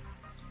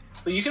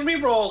 But you can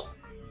re-roll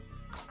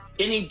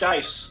any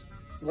dice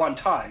one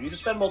time. You can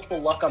spend multiple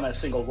luck on a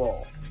single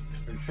roll.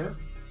 Are you sure?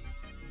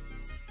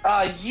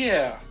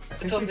 Yeah. I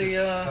think Until we the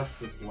discussed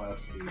this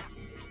last week.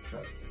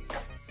 Check.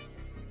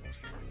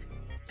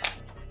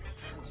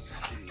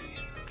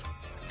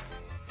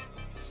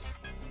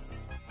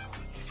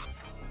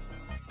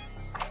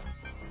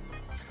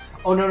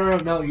 Oh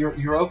no!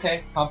 You're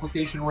okay.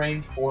 Complication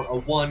range for a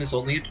 1 is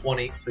only a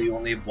 20, so you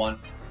only have 1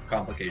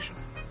 complication.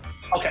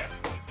 Okay.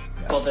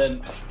 Yeah. Well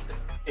then,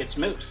 it's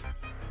moot.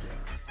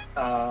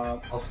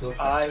 I'll still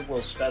check. I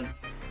will spend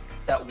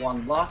that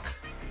 1 luck.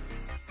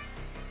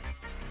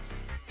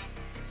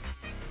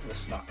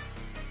 It's not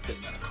good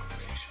enough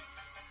complication.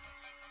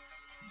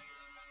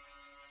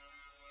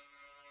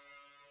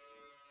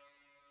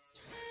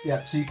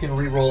 Yeah, so you can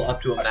re-roll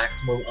up to a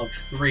maximum of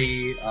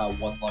 3, 1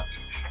 luck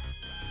each.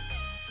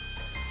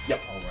 Yep.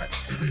 Alright.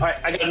 All right,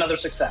 I got another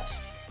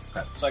success.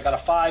 Okay. So I got a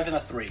 5 and a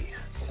 3.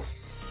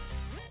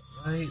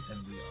 Right,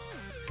 and we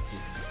are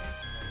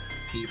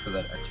P for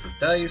that extra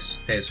dice.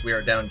 Okay, so we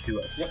are down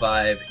to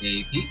 5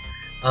 AP.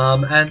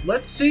 And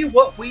let's see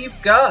what we've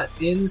got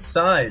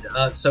inside.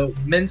 So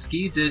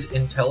Minsky did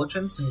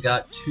intelligence and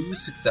got 2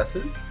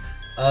 successes.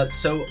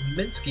 So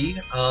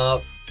Minsky,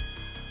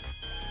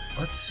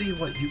 let's see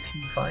what you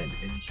can find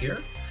in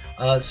here.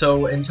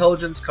 So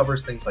intelligence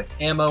covers things like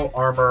ammo,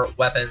 armor,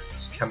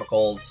 weapons,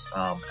 chemicals,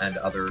 and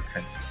other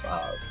kind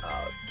of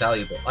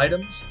valuable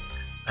items.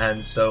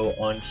 And so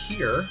on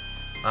here,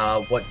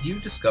 what you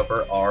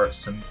discover are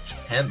some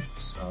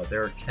chems.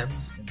 There are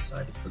chems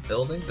inside of the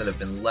building that have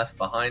been left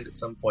behind at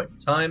some point in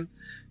time.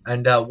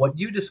 And what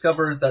you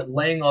discover is that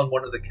laying on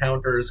one of the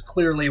counters,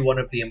 clearly one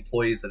of the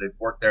employees that had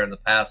worked there in the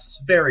past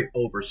is very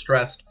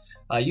overstressed.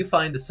 You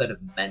find a set of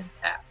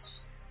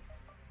mentats.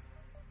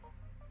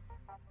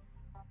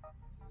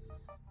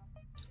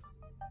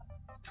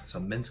 So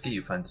Minsky,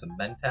 you find some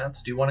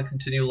mentats. Do you want to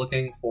continue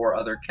looking for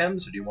other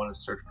chems, or do you want to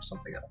search for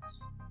something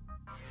else?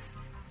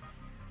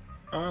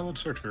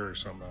 Let's search for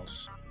something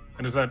else.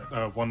 And is that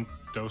 1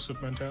 dose of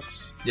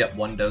mentats? Yep,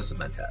 1 dose of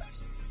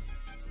mentats.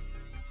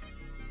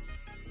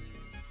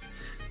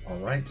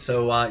 Alright,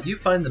 so you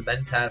find the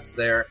mentats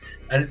there,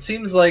 and it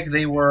seems like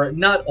they were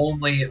not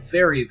only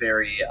very,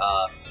 very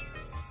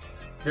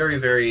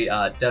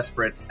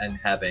desperate and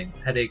having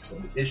headaches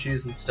and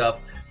issues and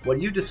stuff.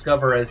 What you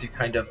discover as you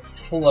kind of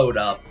float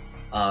up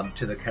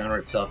to the counter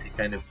itself, you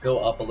kind of go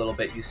up a little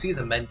bit, you see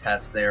the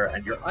mentats there,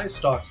 and your eye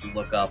stalks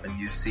look up and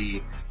you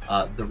see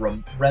the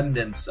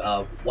remnants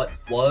of what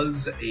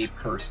was a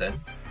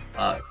person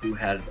who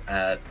had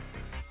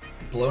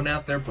blown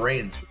out their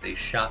brains with a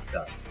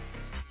shotgun.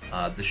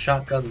 The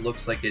shotgun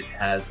looks like it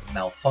has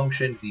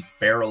malfunctioned. The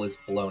barrel is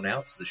blown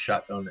out, so the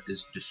shotgun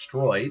is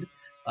destroyed.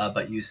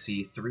 But you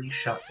see 3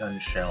 shotgun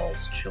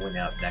shells chilling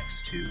out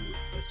next to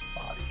this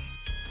body.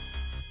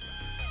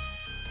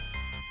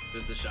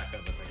 Does the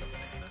shotgun look like a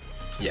banana?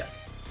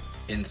 Yes.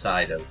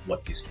 Inside of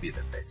what used to be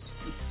their face.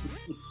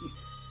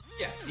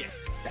 Yes.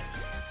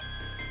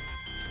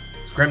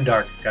 It's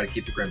grimdark. Gotta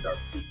keep the grimdark.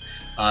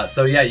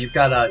 So yeah, you've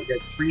got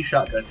 3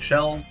 shotgun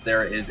shells.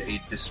 There is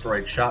a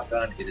destroyed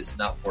shotgun. It is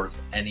not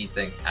worth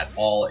anything at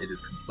all. It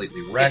is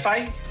completely wrecked.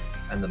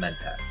 And the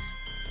mentats.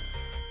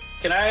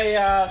 Can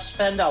I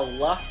spend a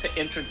luck to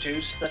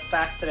introduce the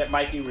fact that it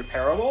might be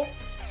repairable?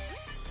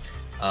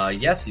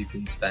 Yes, you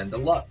can spend a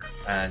luck,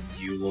 and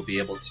you will be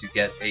able to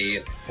get a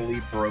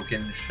fully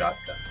broken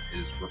shotgun. It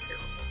is repairable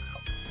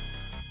now.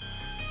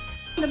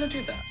 I'm gonna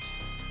do that.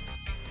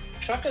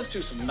 Shotguns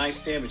do some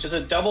nice damage. Is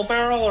it double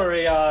barrel or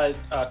a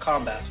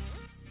combat?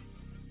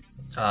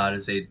 It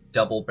is a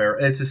double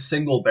barrel. It's a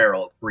single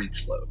barrel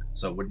breech load,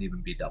 so it wouldn't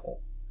even be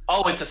double.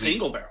 Oh, it's a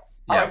single barrel.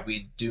 Yeah, Alright.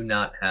 we do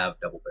not have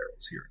double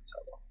barrels here in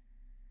Taiwan.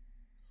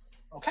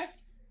 Okay.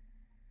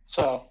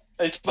 So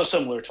it's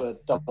similar to a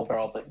double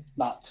barrel, but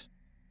not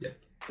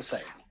the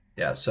same.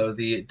 Yeah, so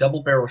the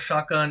double barrel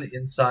shotgun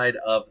inside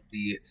of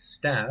the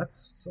stats,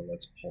 so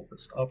let's pull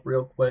this up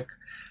real quick.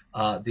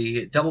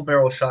 The double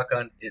barrel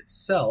shotgun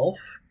itself,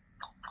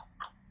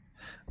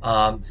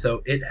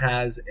 so it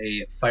has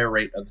a fire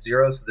rate of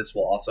 0, so this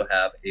will also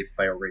have a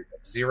fire rate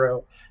of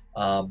 0.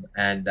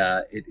 And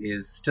it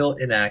is still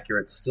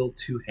inaccurate, still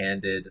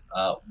two-handed.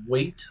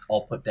 Weight,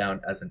 I'll put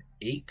down as an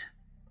 8.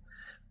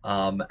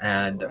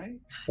 And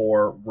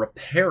for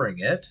repairing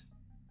it,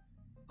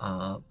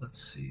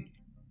 let's see.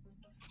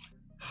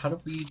 How do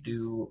we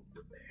do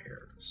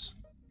repairs?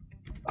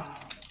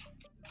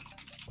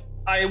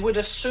 I would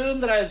assume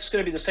that it's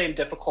going to be the same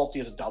difficulty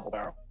as a double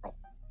barrel.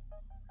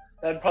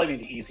 That'd probably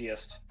be the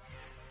easiest.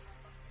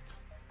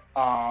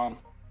 Well,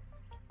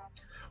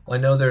 I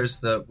know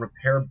there's the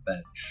repair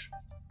bench.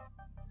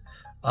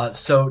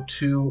 So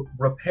to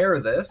repair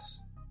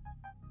this,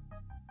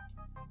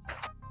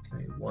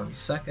 give me 1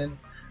 second.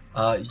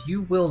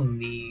 You will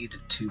need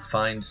to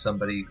find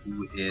somebody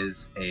who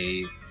is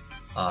a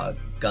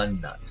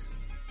gun nut.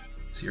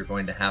 So you're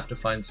going to have to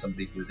find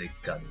somebody who is a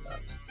gun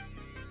nut.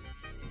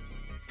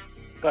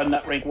 Gun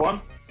nut rank 1?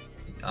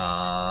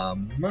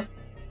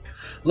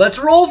 Let's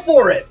roll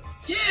for it!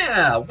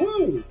 Yeah!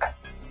 Woo!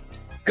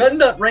 Gun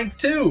nut rank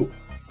 2!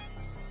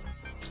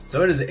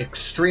 So it is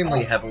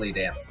extremely heavily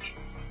damaged.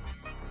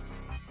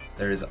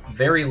 There is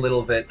very little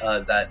of it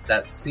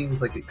that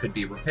seems like it could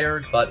be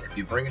repaired, but if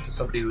you bring it to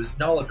somebody who is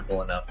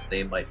knowledgeable enough,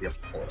 they might be able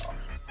to pull it off.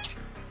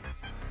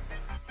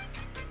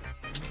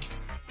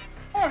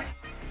 Alright.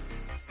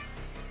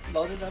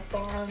 Loaded up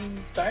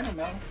on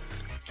dynamo.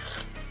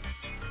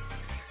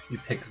 You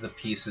pick the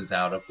pieces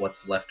out of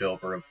what's left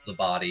over of the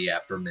body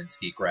after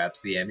Minsky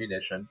grabs the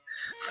ammunition.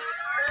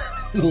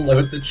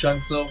 Load the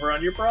chunks over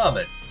on your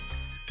Brahmin.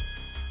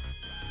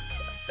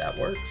 That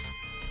works.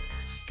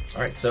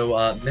 Alright, so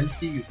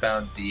Minsky, you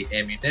found the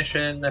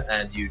ammunition,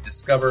 and you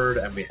discovered,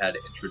 and we had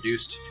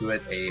introduced to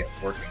it, a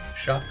working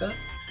shotgun.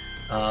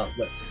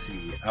 Let's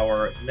see,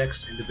 our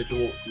next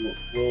individual who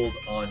rolled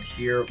on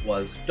here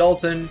was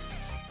Dalton.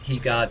 He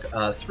got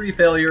 3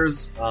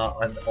 failures,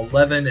 an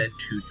 11 and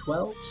 2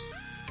 12s.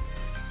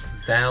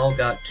 Val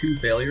got 2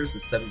 failures, a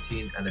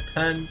 17 and a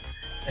 10.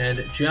 And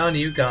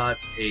Jianyu got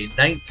a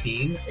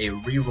 19, a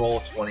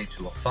reroll 20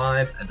 to a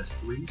 5, and a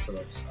 3, so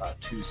that's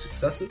 2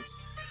 successes.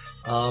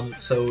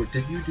 So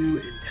did you do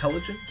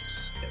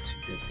intelligence? Yes,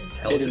 you did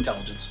intelligence. I did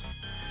intelligence.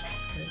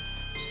 Okay.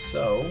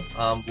 So,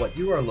 what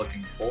you are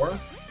looking for,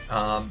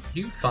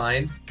 you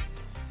find,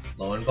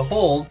 lo and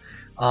behold,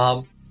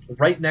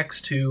 right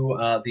next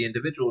to the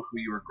individual who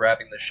you were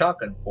grabbing the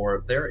shotgun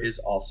for, there is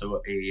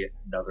also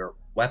another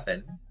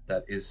weapon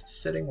that is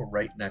sitting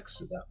right next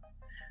to them.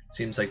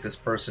 Seems like this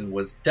person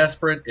was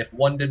desperate. If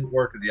one didn't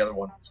work, the other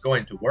one was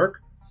going to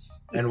work.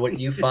 And what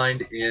you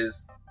find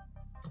is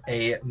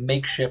a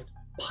makeshift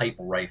pipe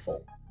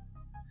rifle.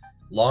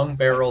 Long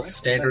barrel,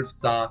 standard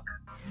stock,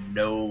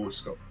 no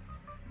scope.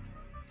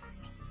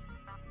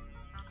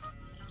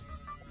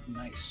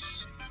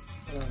 Nice.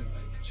 Alright.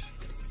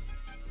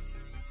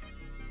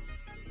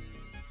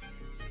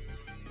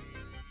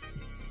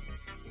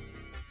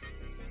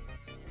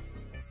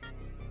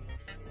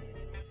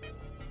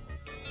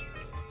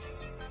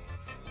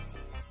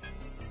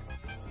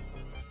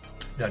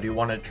 Now, do you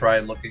want to try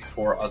looking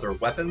for other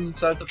weapons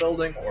inside the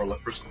building, or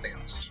look for something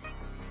else?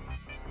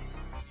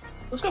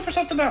 Let's go for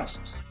something else.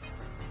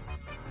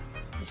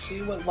 Let's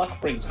see what luck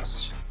brings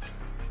us.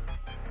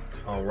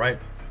 All right.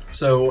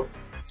 So,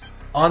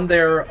 on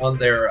their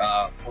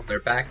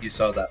back, you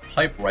saw that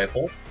pipe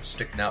rifle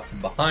sticking out from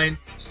behind.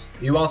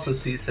 You also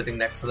see sitting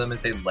next to them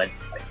is a lead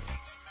pipe.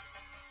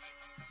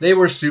 They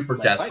were super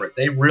desperate.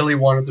 They really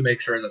wanted to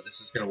make sure that this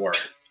is going to work.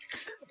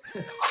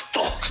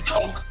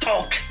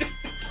 Donk.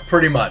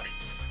 Pretty much.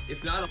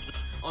 If not,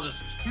 I'll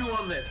just chew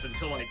on this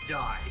until I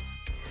die.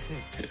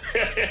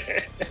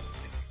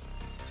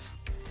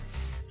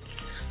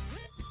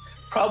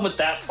 problem with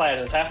that plan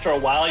is after a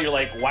while, you're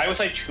like, why was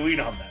I chewing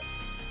on this?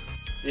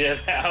 You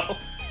know?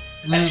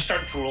 And you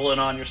start drooling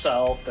on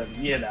yourself, and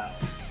you know.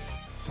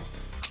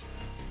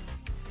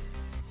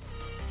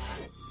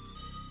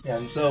 Yeah,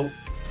 and so,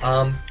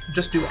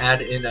 just to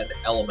add in an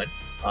element,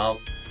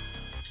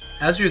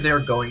 as you're there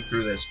going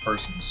through this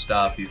person's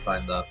stuff, you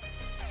find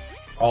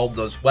all of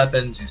those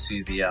weapons, you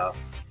see the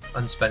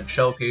unspent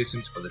shell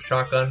casings for the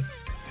shotgun.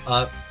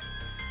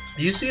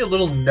 You see a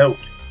little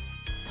note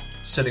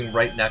sitting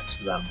right next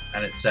to them,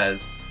 and it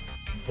says,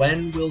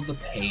 "When will the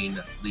pain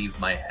leave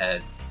my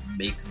head?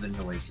 Make the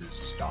noises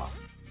stop."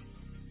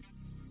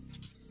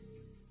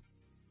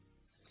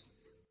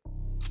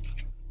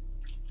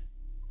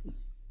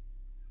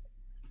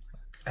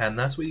 And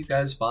that's what you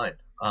guys find.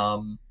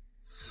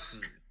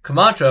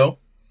 Camacho.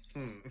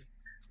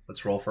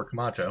 Let's roll for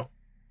Camacho.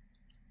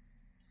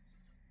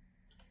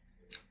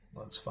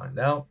 Let's find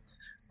out.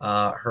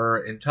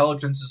 Her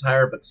intelligence is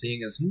higher, but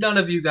seeing as none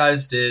of you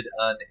guys did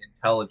a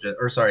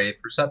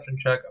perception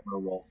check, I'm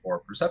going to roll for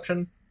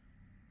perception.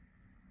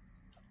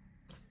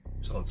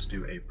 So let's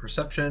do a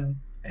perception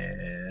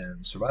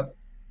and survival.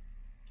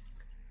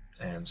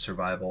 And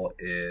survival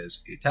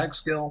is a tag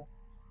skill.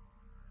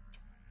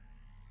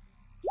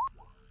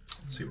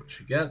 Let's see what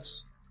she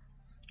gets.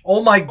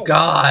 Oh my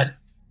god!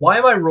 Why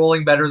am I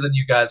rolling better than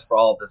you guys for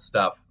all of this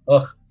stuff?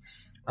 Ugh.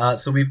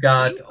 So we've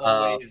got... She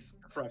always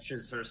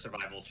crushes her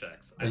survival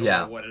checks. I don't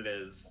know what it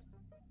is.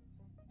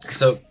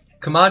 So,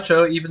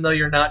 Camacho, even though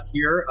you're not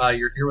here,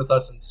 you're here with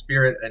us in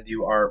spirit, and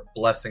you are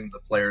blessing the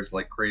players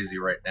like crazy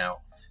right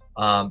now.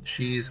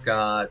 She's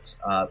got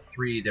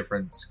 3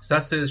 different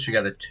successes. She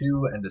got a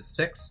 2 and a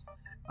 6.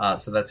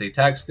 So that's a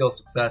tag skill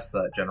success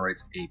that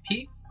generates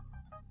AP.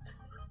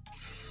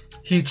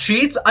 He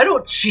cheats? I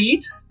don't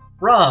cheat!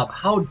 Rob,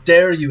 how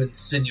dare you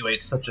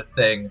insinuate such a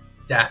thing?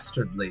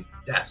 Dastardly.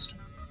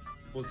 Dastardly.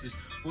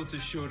 What's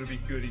it sure to be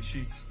good, he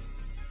cheats.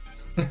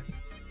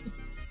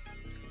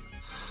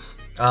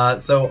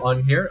 So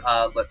on here,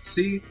 let's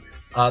see.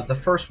 The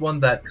first one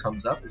that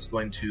comes up is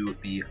going to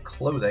be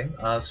clothing.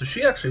 So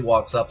she actually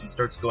walks up and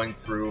starts going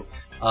through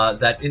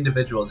that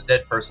individual, the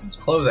dead person's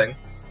clothing,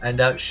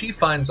 and she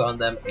finds on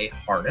them a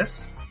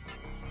harness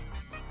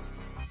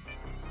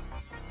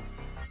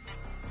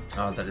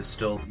that is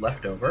still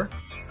left over.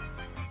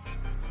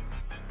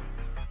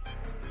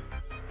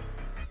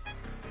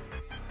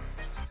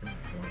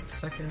 One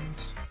second.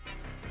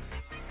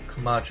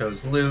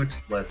 Camacho's loot.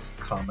 Let's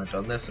comment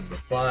on this and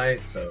reply.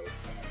 So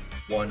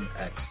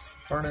 1x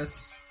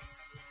harness.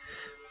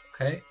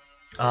 Okay.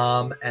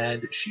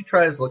 And she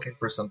tries looking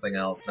for something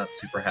else, not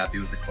super happy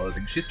with the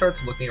clothing. She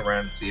starts looking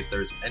around to see if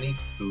there's any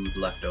food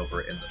left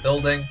over in the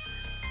building.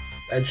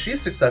 And she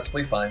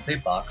successfully finds a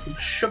box of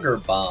sugar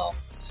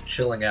bombs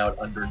chilling out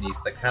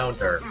underneath the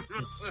counter.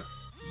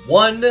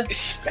 One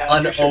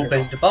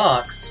unopened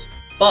box,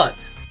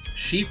 but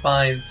she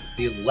finds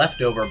the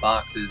leftover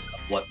boxes of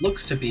what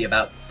looks to be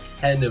about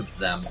 10 of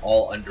them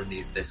all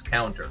underneath this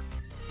counter,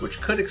 which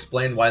could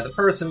explain why the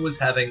person was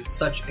having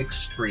such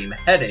extreme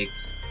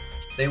headaches.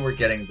 They were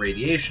getting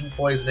radiation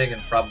poisoning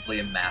and probably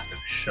a massive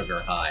sugar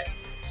high.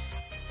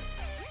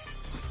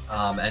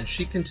 And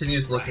she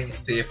continues looking to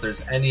see if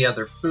there's any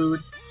other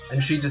food,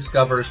 and she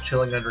discovers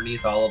chilling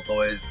underneath all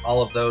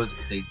of those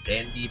is a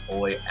Dandy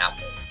Boy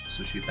apple.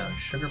 So she found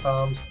sugar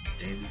bombs and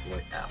Dandy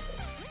Boy apple.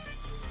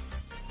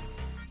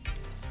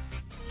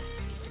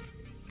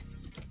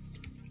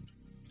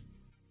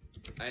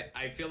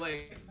 I feel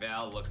like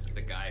Val looks at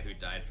the guy who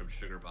died from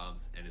sugar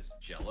bombs and is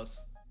jealous.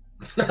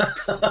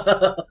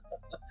 I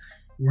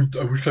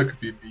wish I could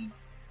be mean.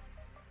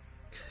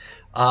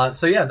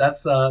 So yeah,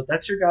 that's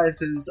your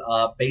guys'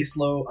 base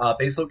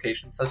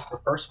locations. That's the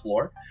first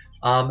floor.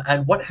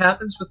 And what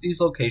happens with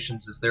these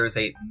locations is there is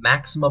a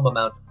maximum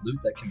amount of loot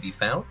that can be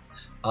found.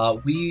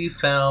 We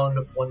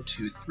found 1,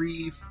 2,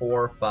 3,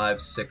 4,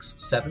 5, 6,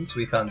 7. So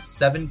we found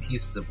 7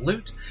 pieces of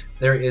loot.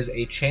 There is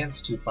a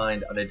chance to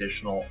find an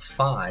additional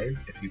 5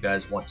 if you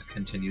guys want to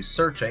continue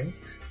searching.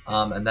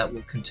 And that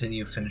will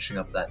continue finishing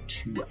up that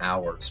 2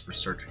 hours for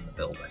searching the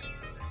building.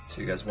 So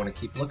you guys want to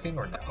keep looking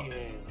or no?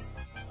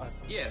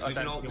 Yeah, we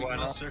can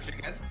all search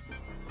again.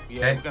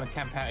 Yeah, Okay. we're going to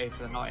camp out here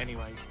for the night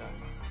anyway, so...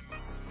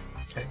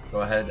 Okay,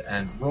 go ahead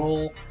and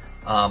roll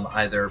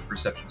either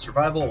Perception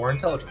Survival or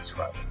Intelligence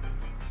Survival.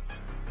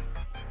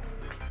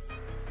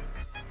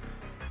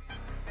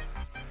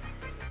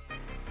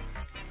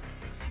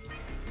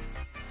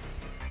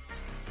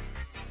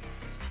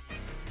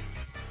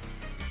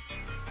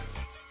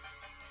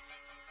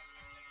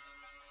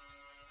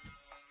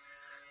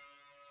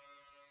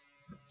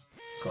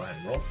 Go ahead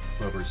and roll.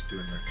 Whoever's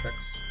doing their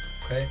checks.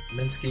 Okay,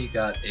 Minsky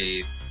got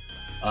a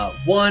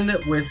 1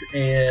 with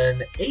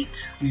an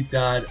 8. We've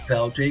got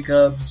Val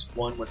Jacobs,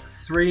 1 with a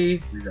 3.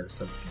 We've got a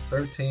 17,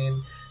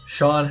 13.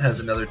 Sean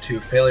has another 2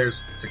 failures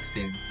with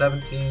 16 and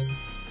 17.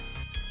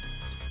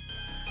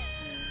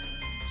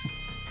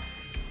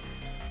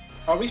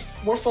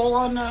 We're full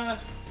on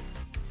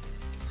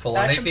Full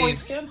on action AP.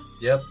 points again?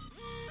 Yep.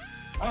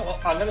 Oh, well,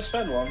 I'm gonna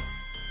spend one.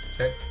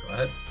 Okay, go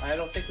ahead. I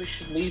don't think we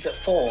should leave it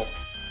full.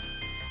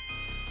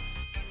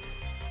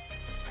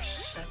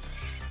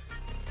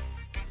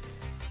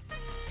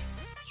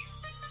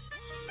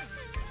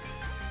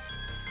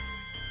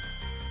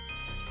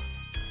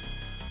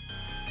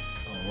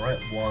 Alright,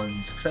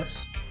 1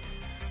 success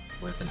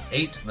with an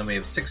 8, and then we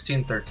have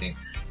 16, 13.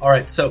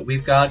 Alright, so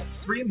we've got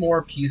 3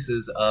 more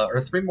pieces,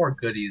 or 3 more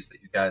goodies that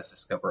you guys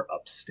discover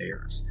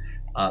upstairs.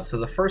 So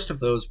the first of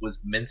those was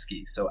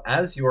Minsky. So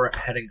as you're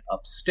heading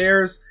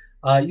upstairs,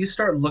 you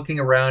start looking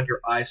around,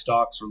 your eye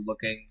stalks are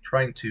looking,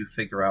 trying to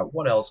figure out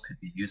what else could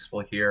be useful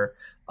here,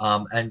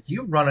 and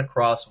you run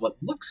across what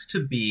looks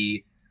to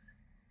be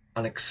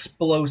an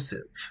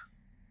explosive.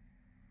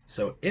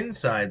 So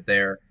inside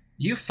there,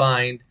 you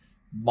find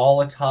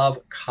Molotov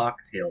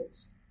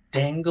cocktails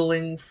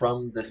dangling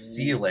from the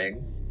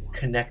ceiling,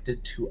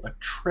 connected to a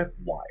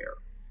tripwire.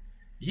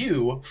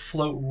 You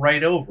float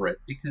right over it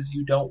because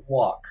you don't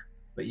walk,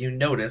 but you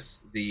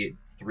notice the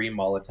 3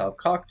 Molotov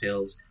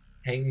cocktails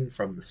hanging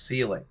from the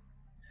ceiling.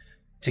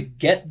 To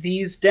get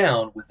these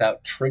down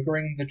without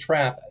triggering the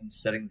trap and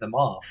setting them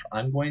off,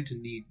 I'm going to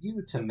need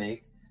you to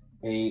make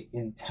a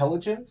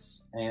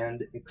intelligence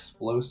and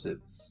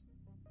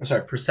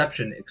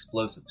perception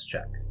explosives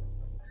check.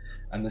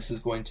 And this is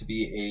going to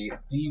be a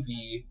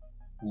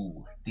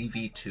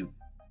DV2.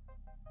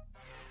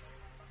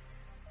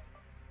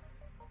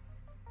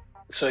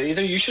 So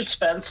either you should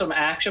spend some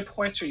action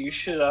points, or you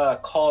should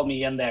call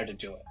me in there to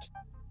do it.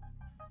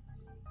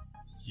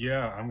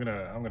 Yeah, I'm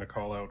gonna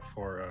call out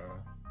for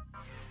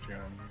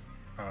Jen.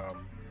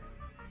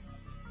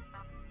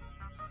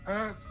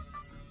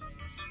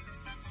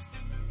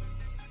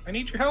 I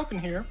need your help in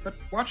here, but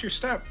watch your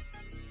step.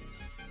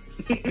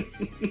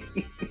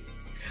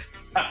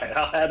 Alright,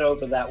 I'll head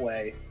over that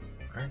way.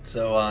 Alright,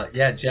 so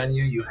yeah, Jen,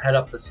 you head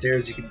up the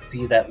stairs. You can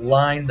see that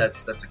line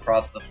that's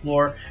across the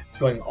floor. It's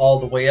going all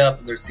the way up,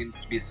 and there seems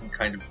to be some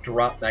kind of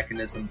drop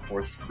mechanism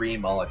for 3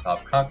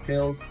 Molotov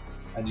cocktails.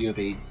 And you have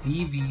a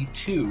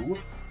DV2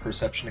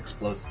 perception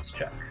explosives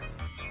check.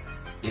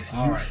 If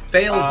you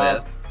fail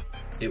this,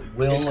 it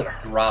will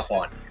drop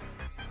on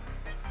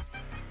you.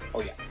 Oh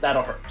yeah,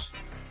 that'll hurt.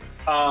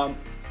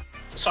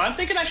 So I'm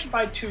thinking I should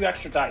buy 2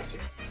 extra dice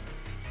here.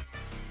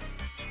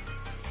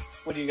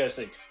 What do you guys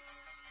think?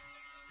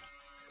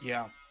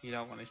 Yeah, you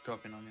don't want it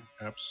dropping on you.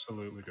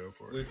 Absolutely, go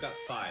for it. We've got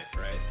 5,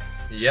 right?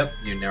 Yep,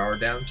 you narrow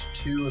down to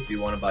 2 if you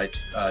want to buy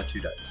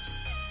 2 dice.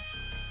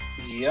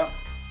 Yep.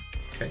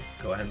 Okay,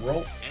 go ahead and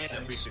roll. And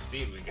if we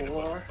succeed, we get a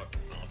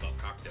fucking Molotov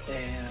cocktail.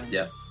 And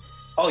yeah.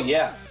 Oh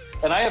yeah.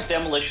 And I have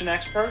Demolition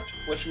Expert,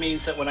 which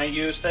means that when I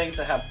use things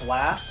that have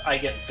blast, I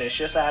get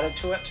vicious added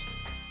to it.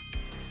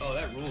 Oh,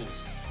 that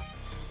rules.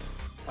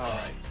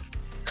 Alright.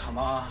 Come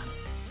on.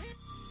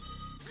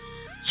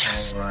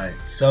 Yes. Alright,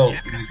 so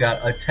you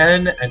got a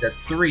 10 and a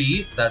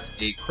 3. That's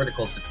a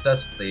critical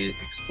success with the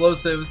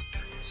explosives.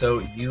 So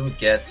you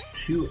get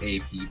 2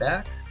 AP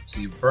back. So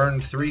you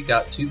burned 3,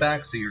 got 2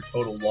 back, so your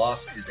total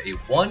loss is a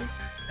 1.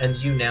 And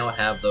you now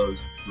have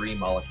those 3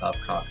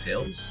 Molotov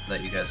cocktails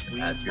that you guys can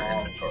add to your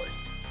inventory.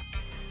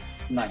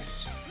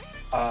 Nice.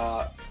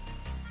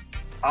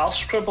 I'll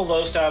scribble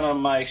those down on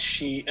my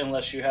sheet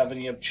unless you have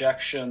any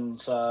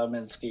objections,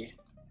 Minsky.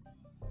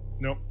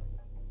 Nope.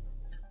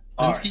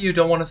 Minsky, you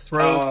don't want to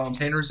throw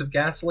containers of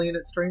gasoline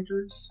at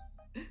strangers?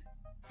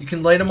 You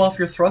can light them off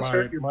your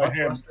thruster, your butt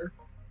thruster.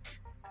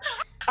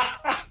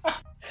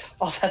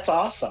 Oh, that's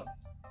awesome.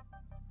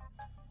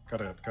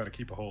 Gotta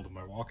keep a hold of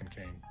my walking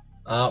cane.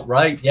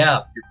 Right,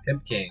 yeah, your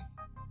pimp cane.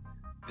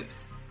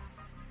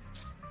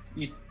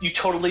 You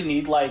totally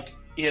need, like,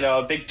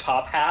 a big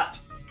top hat,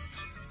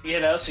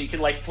 so you can,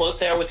 like, float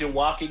there with your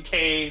walking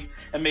cane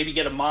and maybe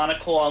get a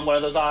monocle on one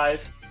of those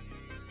eyes.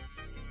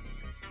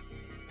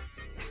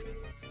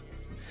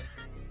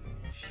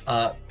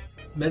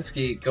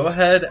 Minsky, go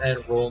ahead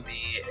and roll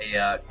me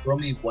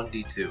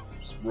 1d2.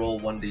 Just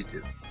roll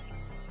 1d2.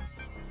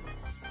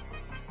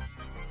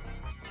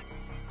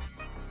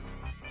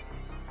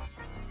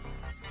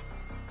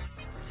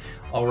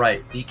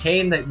 Alright, the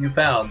cane that you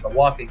found, the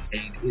walking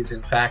cane, is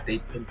in fact a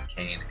pimp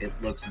cane. It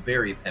looks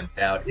very pimped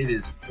out. It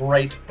is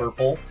bright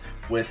purple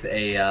with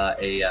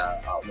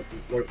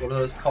what are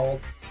those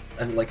called?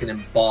 And like an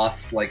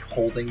embossed, like,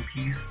 holding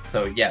piece.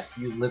 So yes,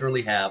 you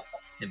literally have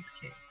a pimp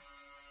cane.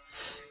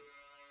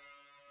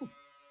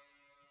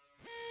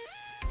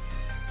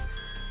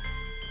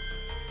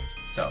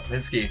 So,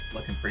 Minsky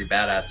looking pretty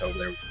badass over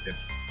there with the pimp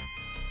cane.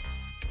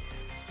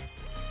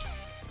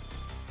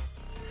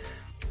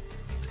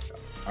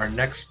 Our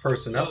next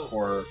person up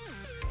for...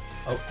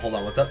 Oh, hold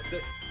on, what's up?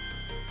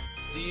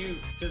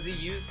 Does he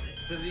use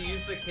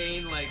the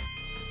cane, like...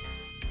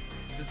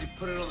 Does he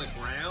put it on the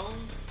ground?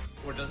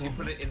 Or does he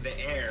put it in the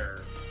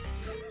air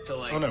to,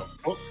 like... Oh no,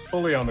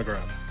 fully on the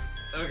ground.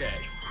 Okay.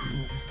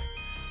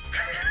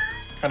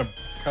 kind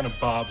of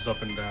bobs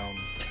up and down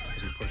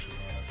as he pushes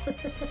on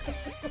it.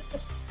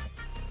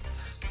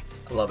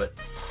 I love it.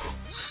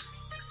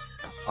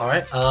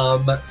 Alright,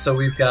 so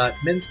we've got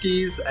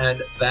Minsky's,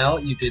 and Val,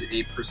 you did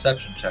a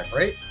perception check,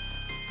 right?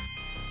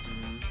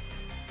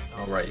 Mm-hmm.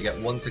 Alright, you got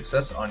 1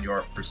 success on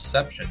your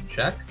perception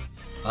check.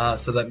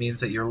 So that means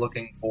that you're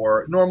looking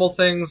for normal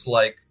things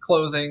like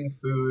clothing,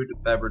 food,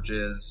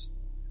 beverages,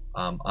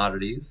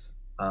 oddities.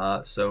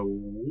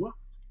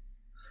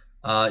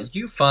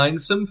 You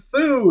find some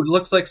food!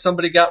 Looks like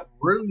somebody got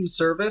room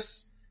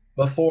service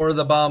before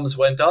the bombs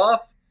went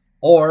off,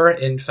 or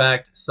in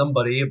fact,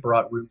 somebody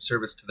brought room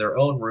service to their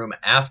own room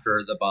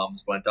after the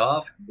bombs went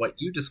off. What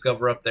you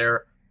discover up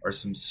there are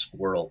some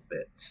squirrel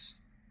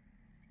bits.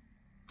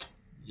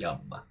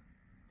 Yum.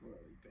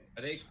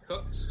 Are they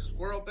cooked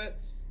squirrel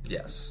bits?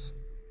 Yes.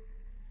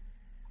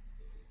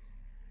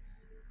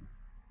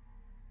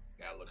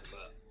 Gotta look them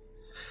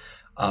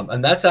up.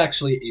 And that's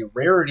actually a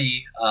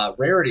rarity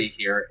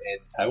here in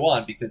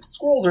Taiwan because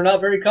squirrels are not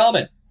very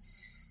common.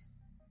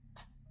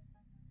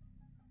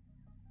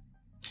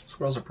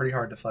 Squirrels are pretty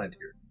hard to find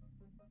here.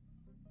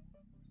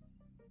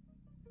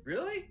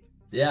 Really?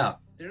 Yeah.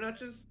 They're not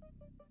just.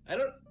 I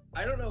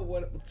don't know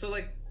what. So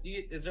like,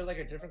 is there like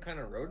a different kind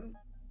of rodent?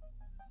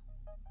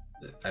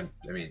 I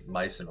mean,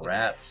 mice and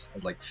rats,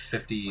 and like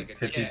 50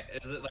 Is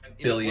it like,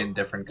 billion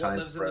different what kinds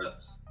of lives in the-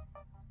 rodents.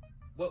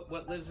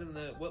 What lives in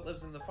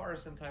the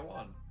forest in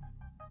Taiwan?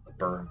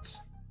 Birds,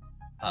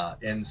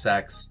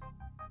 insects,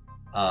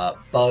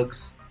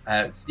 bugs.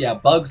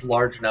 Bugs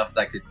large enough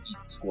that could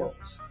eat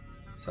squirrels.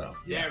 So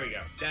yeah. There we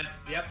go.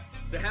 Yep.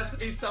 There has to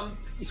be some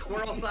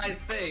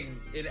squirrel-sized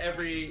thing in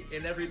every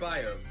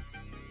biome.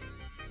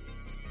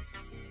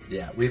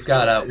 Yeah, we've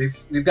got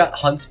we've got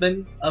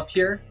huntsmen up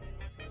here,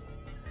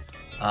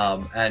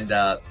 and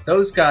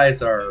those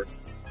guys are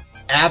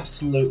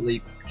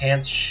absolutely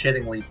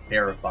pants-shittingly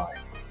terrifying.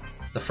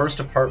 The first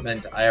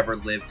apartment I ever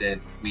lived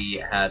in,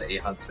 we had a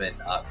huntsman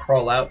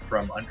crawl out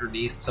from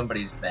underneath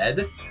somebody's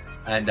bed,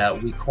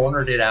 and we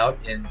cornered it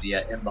out in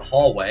the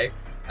hallway.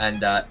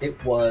 And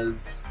it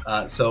was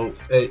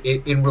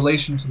in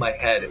relation to my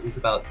head, it was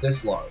about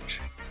this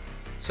large.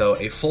 So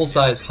a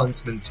full-size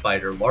huntsman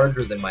spider,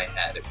 larger than my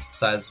head. It was the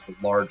size of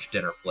a large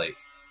dinner plate.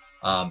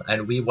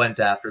 And we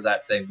went after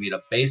that thing. We had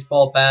a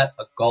baseball bat,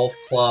 a golf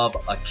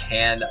club, a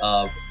can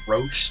of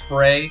roach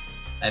spray,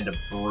 and a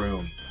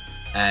broom.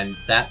 And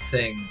that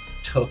thing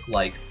took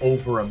like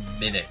over a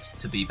minute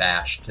to be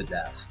bashed to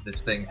death.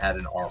 This thing had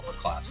an armor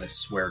class. I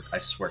swear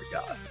to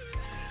God.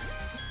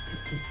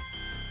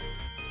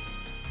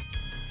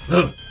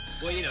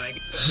 Well, you know, it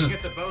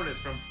gets a bonus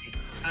from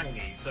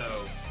tiny,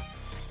 so.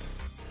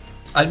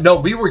 No,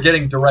 we were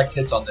getting direct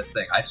hits on this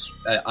thing.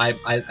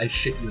 I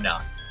shit you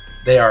not.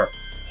 They are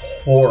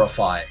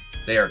horrifying.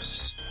 They are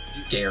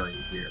scary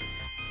here.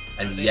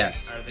 And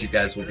yes, you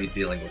guys will be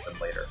dealing with them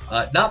later.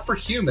 Not for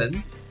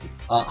humans.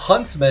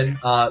 Huntsmen,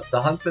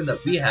 the huntsmen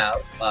that we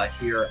have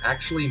here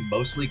actually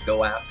mostly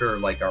go after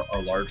like our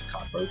large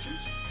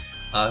cockroaches.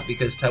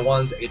 Because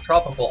Taiwan's a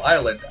tropical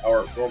island,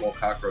 our normal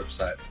cockroach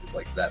size is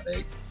like that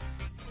big.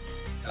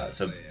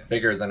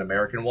 Bigger than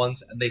American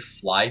ones, and they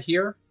fly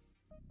here.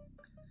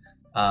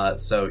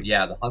 So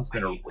yeah, the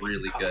huntsmen are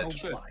really good.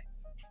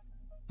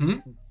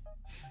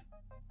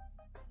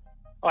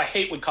 Oh, I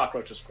hate when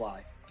cockroaches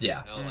fly.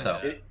 Yeah,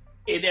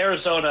 In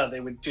Arizona, they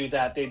would do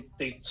that.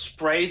 They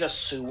spray the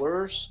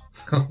sewers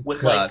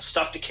with God. like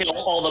stuff to kill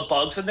all the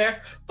bugs in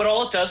there, but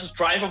all it does is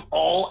drive them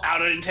all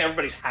out into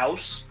everybody's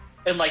house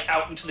and like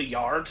out into the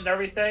yards and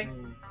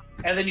everything,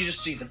 and then you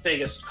just see the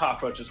biggest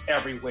cockroaches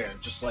everywhere,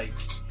 just like,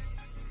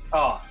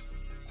 oh,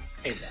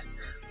 hate that.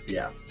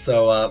 Yeah.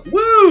 So,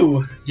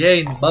 woo!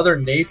 Yay, Mother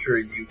Nature,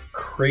 you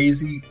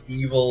crazy,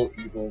 evil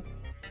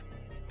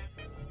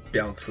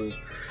bouncer.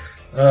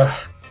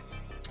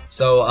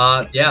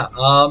 So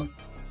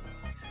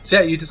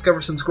yeah, you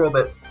discover some squirrel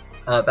bits.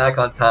 Back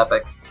on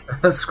topic.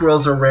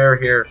 Squirrels are rare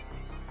here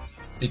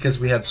because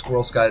we have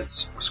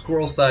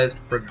squirrel-sized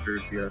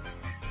predators here.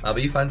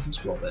 But you find some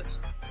squirrel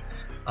bits.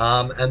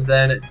 And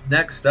then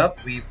next up,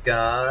 we've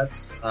got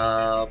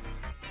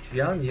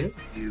Jianyu.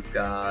 You've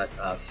got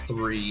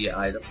 3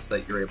 items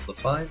that you're able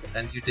to find,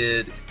 and you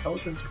did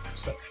intelligence or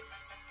perception?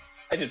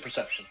 I did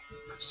perception.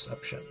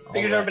 Perception.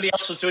 Figured everybody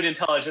else was doing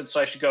intelligence, so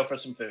I should go for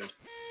some food.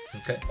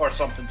 Okay. Or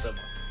something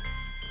similar.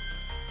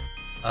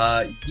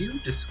 You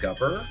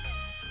discover.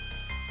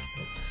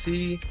 Let's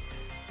see.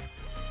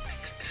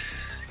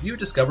 You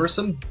discover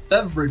some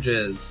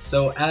beverages.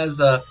 So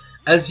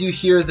as you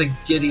hear the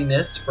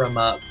giddiness from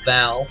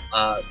Val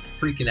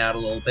freaking out a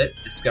little bit,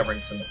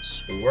 discovering some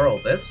squirrel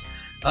bits,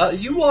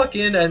 you walk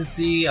in and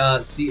see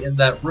in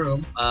that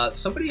room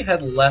somebody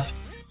had left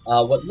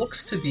what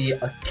looks to be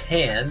a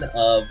can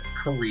of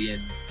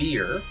Korean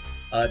beer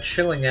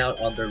chilling out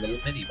on their little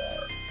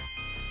minibar.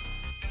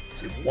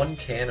 So 1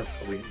 can of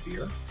Korean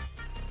beer.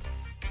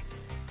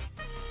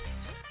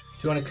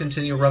 Do you want to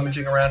continue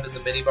rummaging around in the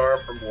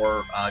minibar for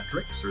more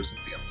drinks or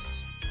something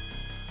else?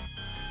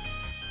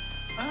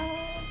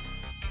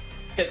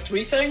 Get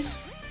 3 things?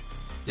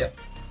 Yep.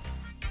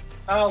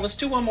 Let's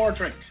do 1 more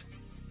drink.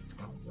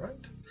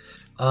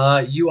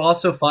 Alright. You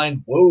also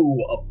find,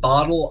 a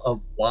bottle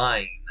of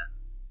wine.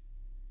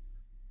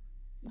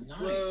 Nice.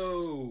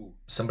 Whoa!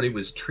 Somebody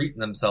was treating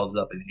themselves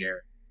up in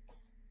here.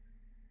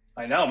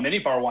 I know,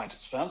 minibar wine's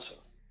expensive.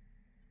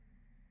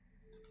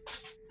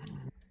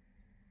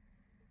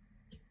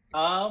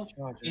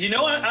 You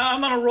know what?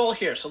 I'm on a roll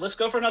here, so let's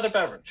go for another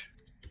beverage.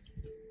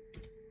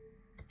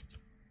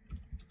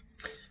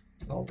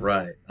 All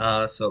right.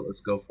 So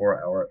let's go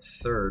for our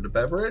third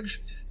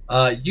beverage.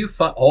 You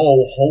find.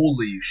 Oh,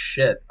 holy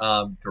shit!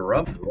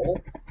 Drum roll.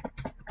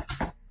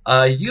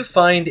 You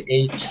find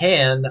a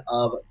can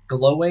of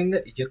glowing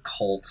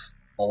Yakult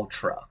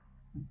Ultra.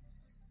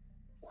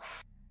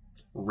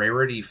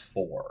 Rarity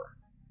 4.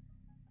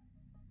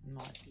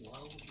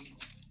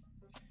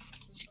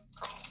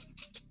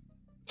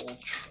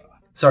 Ultra.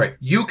 Sorry,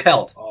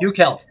 Yakult.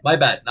 Yakult. My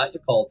bad. Not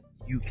Yakult.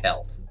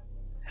 Yakult.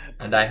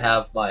 And I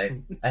have my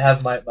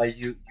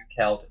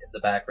Yakult in the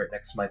back right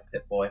next to my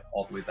Pip-Boy,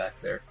 all the way back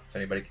there. If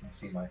anybody can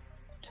see my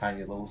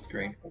tiny little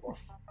screen. Hold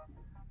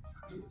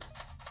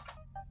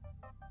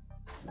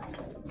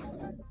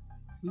on.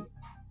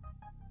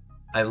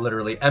 I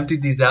literally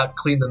emptied these out,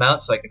 cleaned them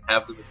out so I can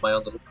have them as my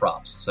own little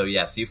props. So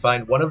yes, you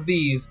find one of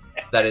these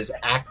that is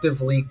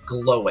actively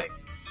glowing.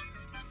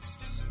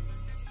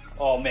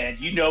 Oh man,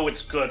 you know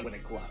it's good when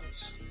it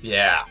glows.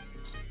 Yeah.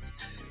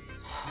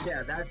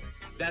 Yeah, that's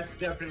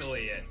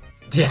definitely it.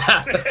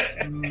 Yeah.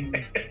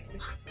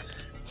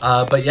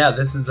 But yeah,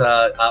 this is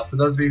for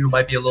those of you who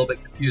might be a little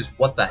bit confused,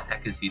 what the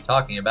heck is he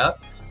talking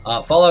about?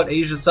 Fallout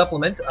Asia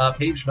Supplement,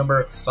 page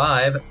number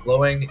 5,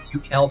 glowing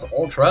Yakult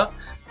Ultra,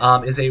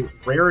 is a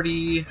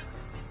rarity.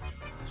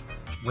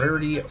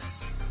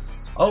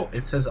 Oh,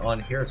 it says on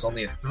here it's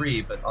only a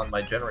 3, but on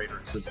my generator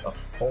it says a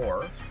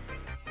 4. A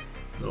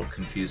little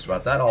confused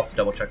about that. I'll have to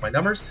double check my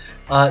numbers.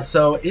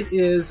 So it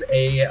is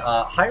a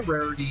high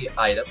rarity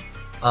item.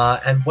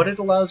 And what it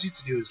allows you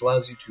to do is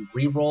allows you to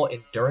reroll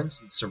endurance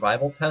and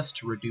survival tests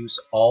to reduce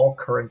all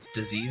current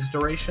disease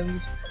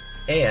durations,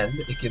 and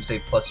it gives a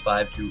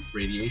 +5 to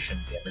radiation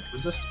damage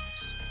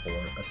resistance for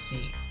a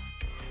scene.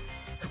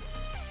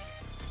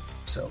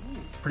 So,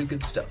 pretty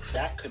good stuff.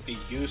 That could be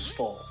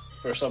useful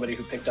for somebody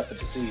who picked up a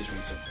disease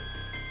recently.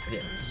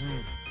 Yes.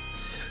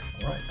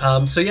 All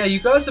right. So yeah, you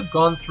guys have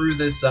gone through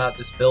this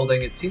this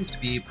building. It seems to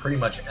be pretty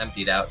much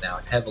emptied out now,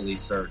 heavily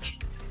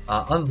searched.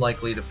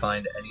 Unlikely to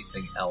find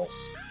anything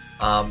else.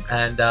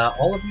 And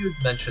all of you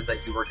had mentioned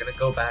that you were going to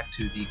go back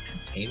to the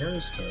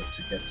containers to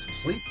get some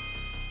sleep.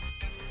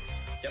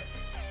 Yep.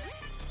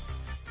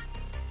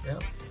 Yeah.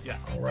 Yeah.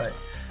 All right.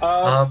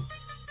 Well,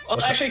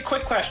 actually,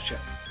 quick question.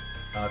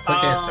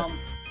 Quick answer.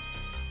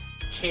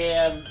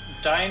 Can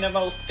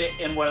Dynamo fit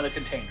in one of the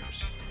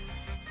containers?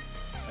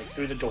 Like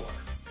through the door?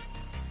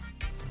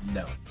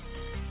 No.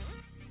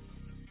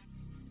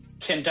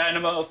 Can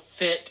Dynamo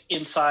fit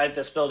inside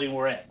this building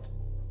we're in?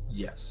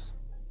 Yes.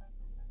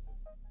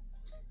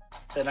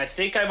 Then I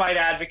think I might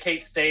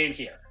advocate staying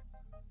here.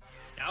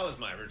 That was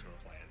my original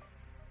plan.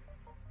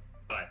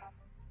 But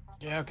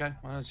Yeah, okay.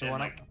 Well, so why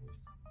not?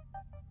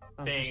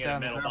 staying in a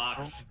metal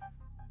box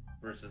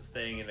versus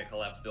staying in a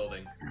collapsed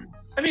building.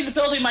 I mean, the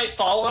building might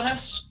fall on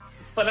us,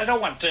 but I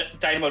don't want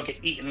Dynamo to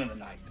get eaten in the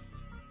night.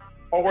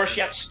 Or worse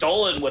yet,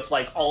 stolen with,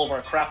 like, all of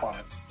our crap on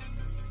it.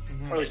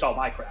 Or at least all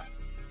my crap.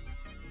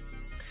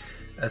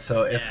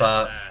 So if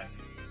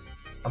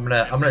I'm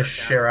gonna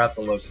share out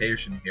the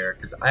location here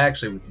because I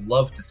actually would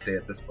love to stay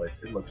at this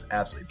place. It looks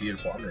absolutely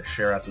beautiful. I'm gonna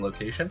share out the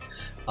location.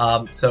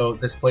 So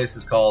this place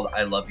is called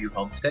I Love You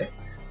Homestay.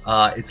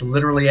 It's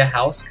literally a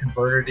house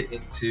converted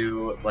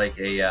into like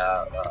a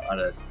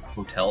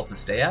hotel to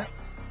stay at.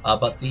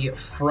 But the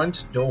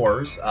front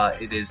doors,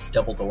 it is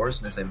double doors,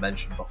 and as I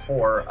mentioned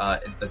before,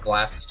 the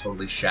glass is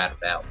totally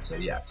shattered out. So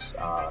yes,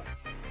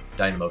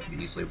 Dynamo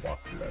can easily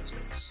walk through that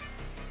space.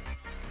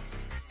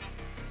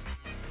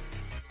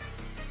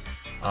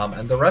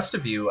 And the rest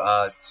of you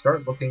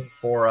start looking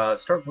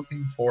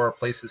for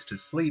places to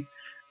sleep.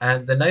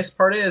 And the nice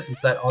part is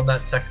that on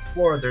that second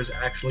floor, there's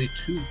actually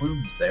 2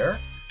 rooms there.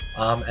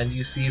 And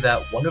you see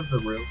that one of the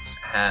rooms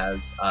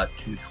has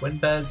 2 twin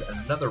beds, and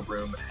another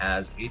room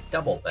has a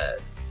double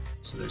bed.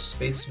 So there's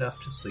space enough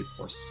to sleep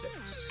for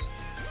 6.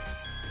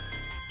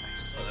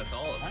 Oh, that's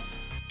all of it.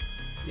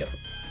 Yep.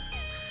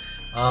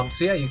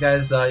 So yeah, you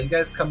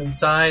guys come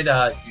inside.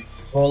 You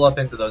roll up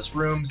into those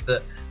rooms.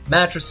 The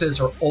mattresses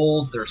are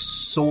old. They're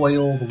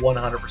soiled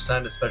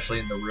 100%, especially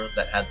in the room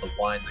that had the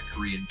wine, the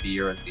Korean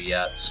beer, and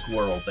the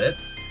squirrel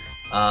bits.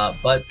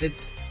 But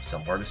it's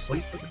somewhere to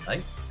sleep for the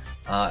night.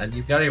 And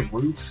you've got a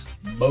roof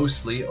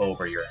mostly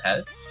over your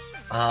head.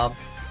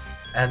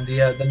 And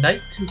the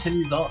night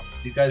continues on.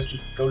 You guys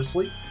just go to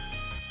sleep.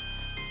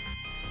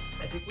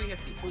 I think we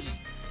have to eat,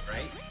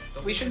 right?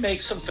 We should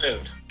make some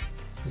food.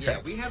 Yeah,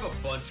 we have a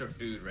bunch of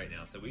food right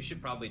now, so we should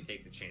probably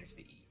take the chance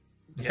to eat.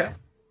 Okay.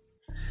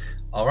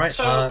 All right.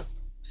 So-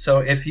 So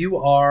if you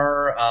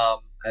are,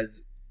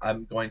 as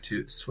I'm going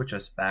to switch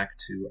us back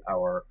to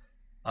our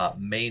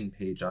main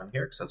page on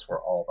here because that's where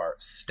all of our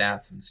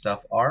stats and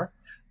stuff are.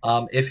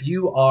 If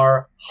you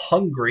are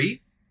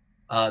hungry,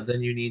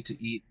 then you need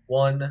to eat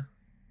 1,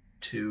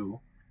 2.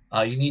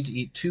 You need to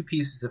eat 2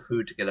 pieces of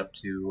food to get up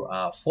to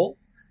full.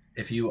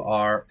 If you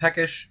are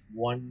peckish,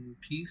 1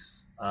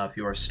 piece. If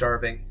you are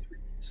starving, 3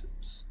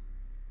 pieces.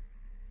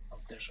 Oh,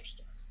 there's our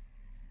stuff.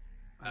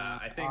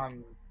 I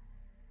think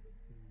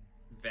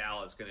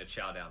Val is going to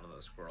chow down on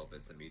those squirrel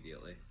bits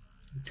immediately.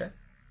 Okay.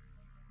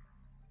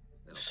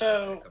 That'll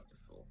So- back up to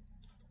full.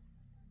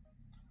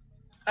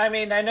 I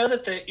mean, I know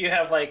that you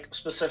have like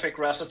specific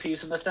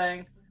recipes in the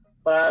thing,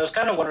 but I was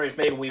kind of wondering if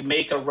maybe we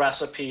make a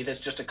recipe that's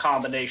just a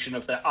combination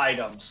of the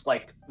items,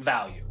 like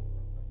value.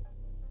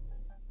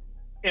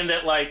 In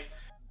that, like,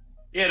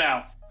 you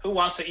know, who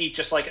wants to eat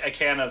just like a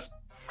can of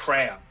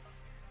cram?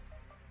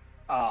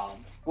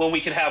 When we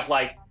could have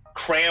like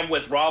cram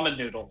with ramen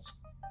noodles.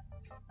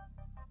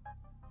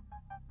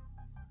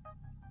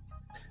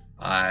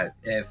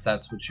 If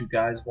that's what you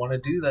guys want to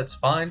do, that's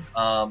fine.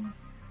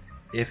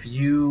 If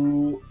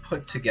you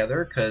put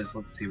together, because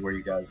let's see where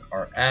you guys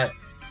are at.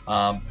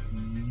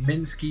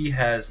 Minsky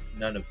has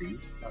none of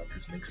these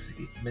because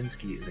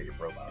Minsky is a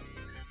robot.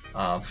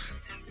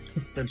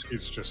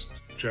 Minsky's just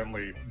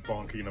gently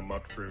bonking a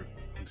mud fruit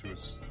into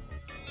his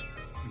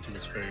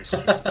face,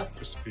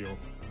 just to feel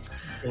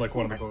like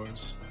one of the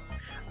boys.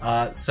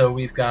 So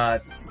we've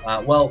got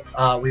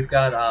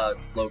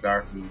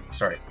Logar, who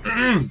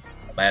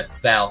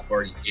Val, who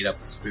already ate up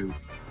his food.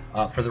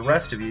 For the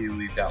rest of you,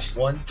 we've got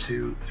 1,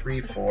 2,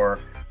 3, 4,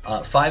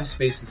 5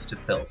 spaces to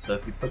fill. So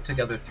if you put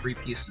together 3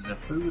 pieces of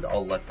food,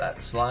 I'll let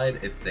that slide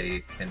if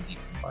they can be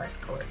combined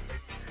correctly.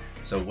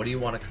 So what do you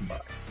want to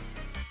combine?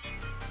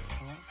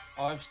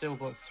 I've still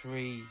got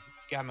 3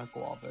 gamma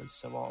guavas,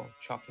 so I'll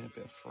chuck in a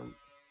bit of fruit.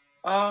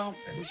 We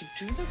could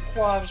do the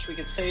guavas. We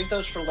could save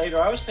those for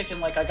later. I was thinking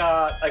like I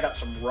got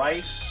some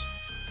rice,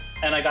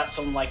 and I got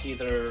some like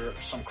either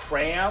some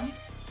cram.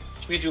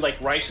 So we could do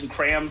like rice and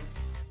cram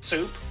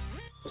soup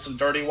with some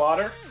dirty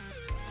water.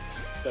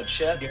 Good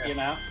shit, you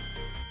know.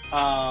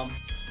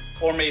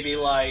 Or maybe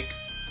like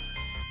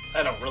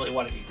I don't really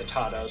want to eat the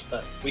Tados,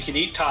 but we could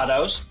eat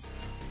Tados.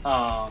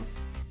 I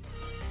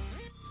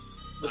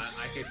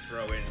could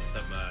throw in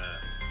some.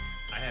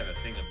 I have a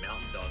thing of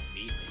mountain dog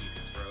meat that you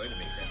can throw in to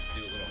make that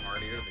stew a little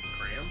heartier than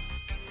cram.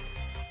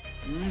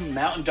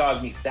 Mountain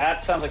dog meat.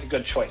 That sounds like a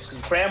good choice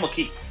because cram will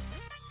keep.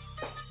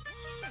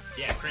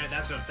 Yeah, cram.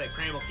 That's what I'm saying.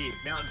 Cram will keep.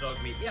 Mountain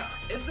dog meat. Yeah.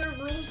 Is there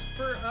rules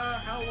for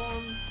how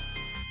long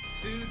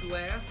food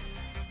lasts?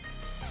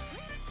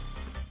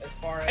 As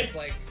far as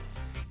like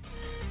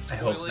I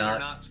hope spoiling not. or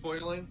not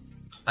spoiling?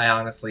 I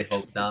honestly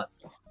hope not.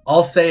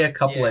 I'll say a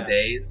couple of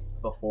days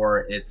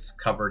before it's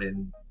covered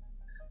in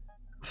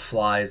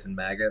flies and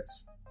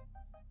maggots.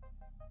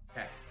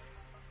 Okay.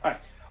 All right.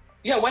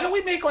 Yeah, why don't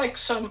we make like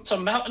some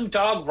mountain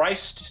dog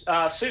rice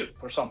soup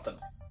or something?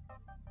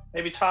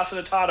 Maybe toss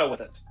a Tado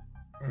with it.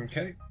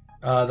 Okay.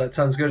 That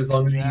sounds good as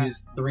long as you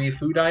use 3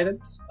 food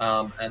items.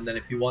 And then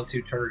if you want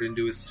to turn it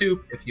into a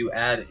soup, if you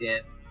add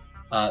in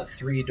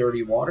 3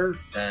 dirty water,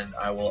 then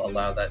I will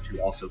allow that to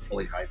also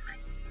fully hydrate.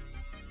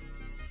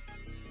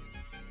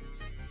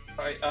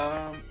 All right.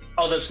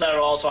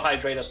 That'll also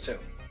hydrate us too.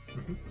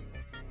 Mm-hmm.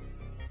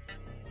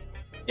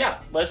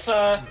 Yeah, let's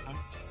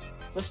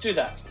do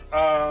that.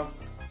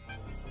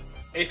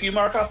 If you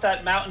mark off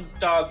that mountain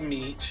dog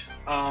meat,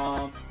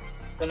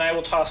 then I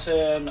will toss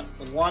in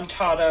 1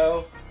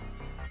 Tado,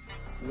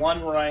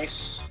 1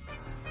 rice,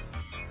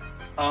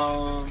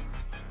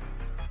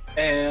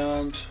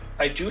 and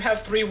I do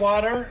have 3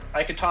 water.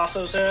 I could toss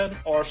those in,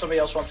 or if somebody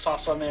else wants to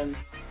toss some in.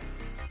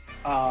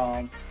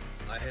 I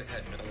have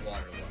had no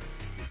water luck.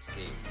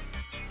 Escape.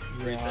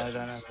 Yeah, I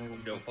don't have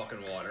no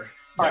fucking water.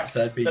 All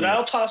right, then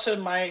I'll toss in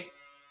my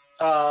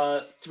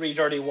 3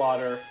 dirty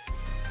water,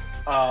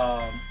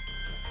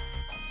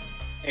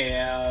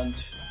 and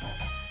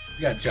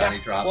you got Johnny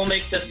Drop. We'll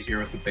just make this here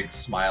with a big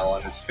smile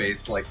on his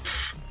face, like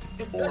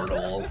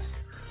mortals.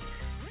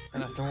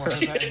 And I don't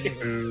worry about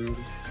Food.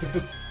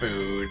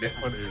 Food.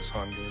 What is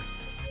hunger?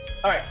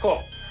 All right,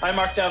 cool. I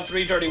marked down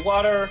 3 dirty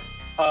water,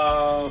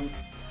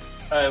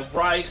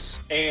 rice,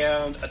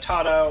 and a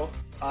Tado,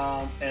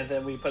 and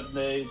then we put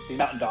the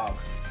mountain dog,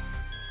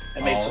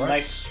 and made some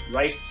nice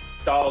rice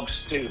dog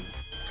stew.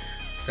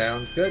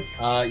 Sounds good.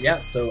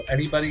 So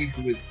anybody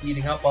who is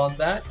eating up on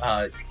that,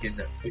 you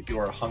can put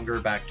your hunger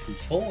back to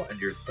full and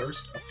your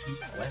thirst up to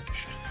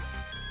quenched.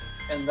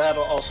 And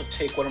that'll also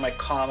take one of my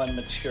common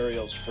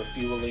materials for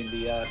fueling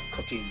the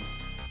cooking.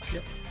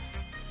 Yep.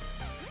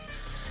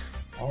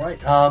 All right.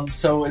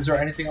 So is there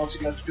anything else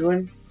you guys are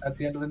doing at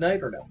the end of the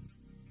night, or no?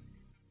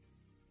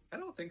 I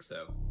don't think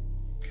so.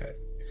 Okay.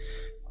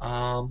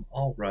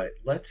 All right.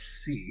 Let's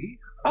see.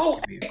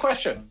 Oh,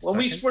 question. When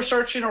we were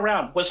searching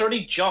around, was there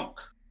any junk?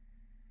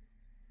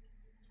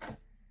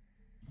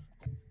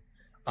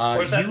 Or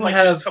does that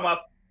just come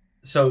up?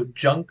 So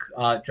junk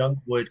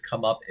would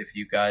come up if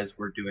you guys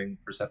were doing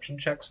perception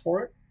checks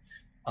for it.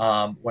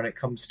 When it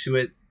comes to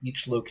it,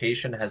 each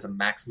location has a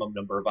maximum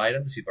number of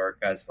items. You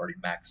guys have already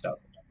maxed out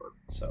the number.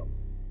 So.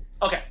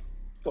 Okay.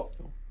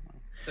 Cool.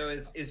 So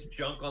is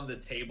junk on the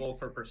table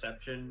for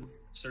perception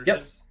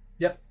searches?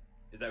 Yep.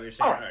 Is that what you're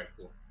saying? All right,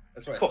 cool.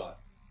 That's what I thought.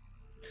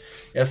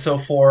 Yeah, so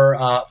for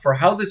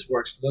how this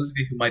works, for those of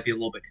you who might be a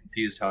little bit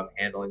confused how I'm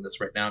handling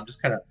this right now, I'm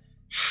just kind of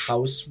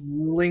house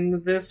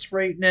ruling this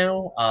right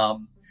now.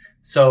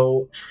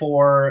 So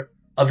for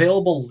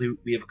available loot,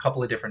 we have a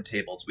couple of different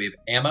tables. We have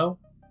ammo,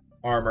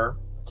 armor,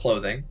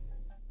 clothing,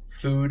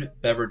 food,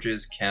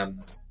 beverages,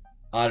 chems,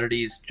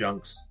 oddities,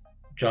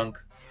 junk,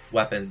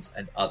 weapons,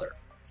 and other.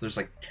 So there's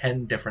like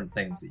 10 different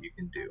things that you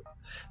can do.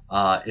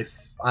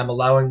 If I'm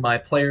allowing my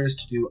players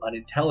to do an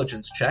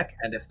intelligence check,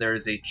 and if there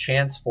is a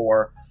chance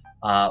for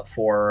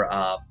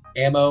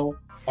ammo,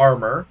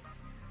 armor,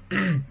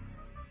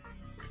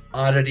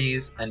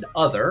 oddities, and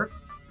other,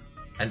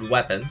 and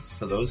weapons,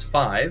 so those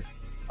 5,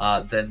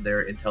 then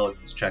their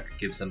intelligence check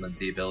gives them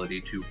the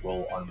ability to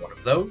roll on one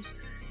of those.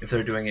 If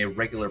they're doing a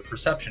regular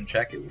perception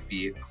check, it would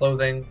be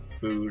clothing,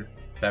 food,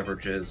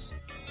 beverages,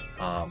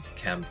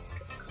 chem,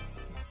 drug.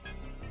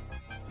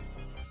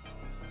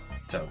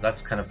 So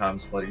that's kind of how I'm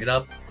splitting it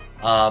up.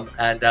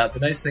 The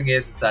nice thing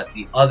is that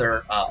the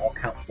other, I'll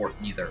count for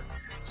either.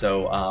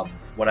 So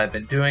what I've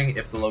been doing,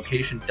 if the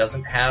location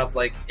doesn't have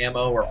like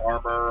ammo or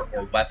armor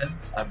or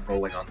weapons, I'm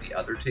rolling on the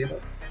other table.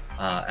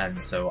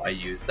 And so I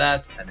use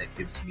that, and it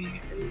gives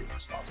me a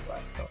response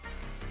back. So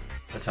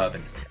that's how I've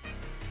been doing it.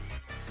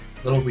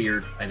 A little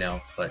weird, I know,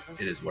 but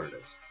it is what it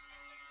is.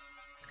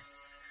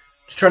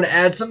 Just trying to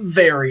add some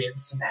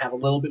variance and have a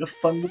little bit of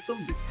fun with the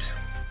loot.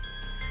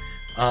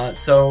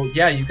 So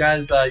yeah, you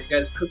guys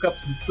cook up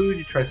some food.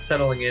 You try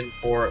settling in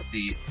for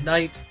the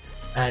night,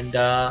 and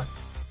there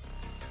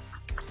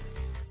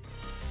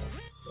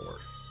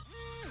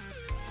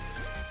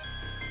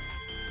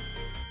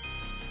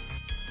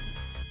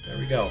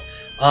we go.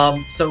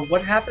 So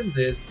what happens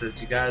is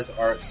as you guys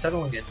are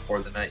settling in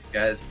for the night, you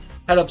guys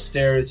head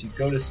upstairs. You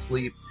go to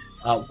sleep.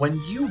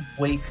 When you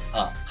wake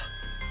up,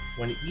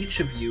 when each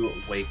of you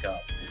wake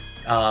up,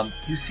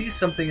 you see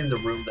something in the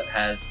room that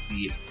has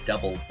the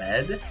double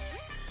bed.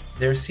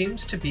 There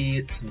seems to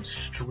be some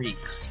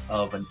streaks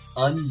of an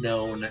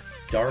unknown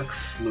dark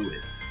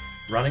fluid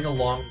running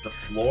along the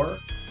floor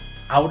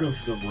out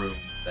of the room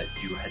that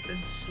you had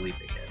been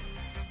sleeping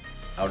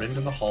in, out into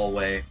the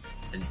hallway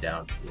and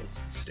down towards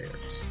the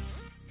stairs.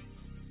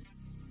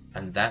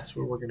 And that's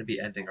where we're going to be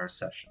ending our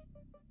session.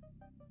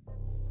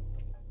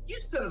 You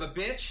son of a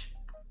bitch!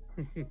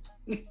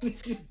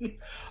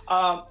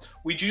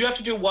 We do have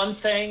to do one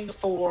thing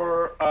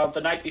for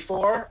the night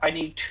before. I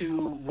need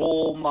to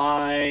roll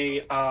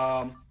my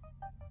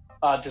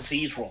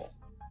disease roll.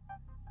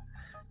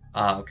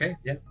 Okay,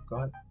 yeah, go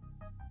ahead.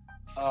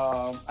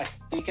 I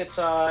think it's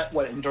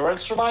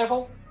endurance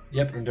survival?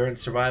 Yep,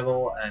 endurance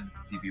survival, and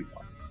it's DB1.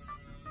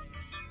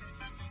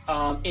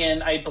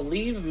 And I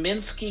believe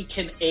Minsky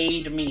can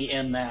aid me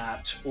in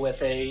that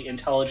with a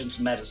intelligence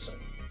medicine.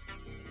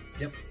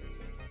 Yep.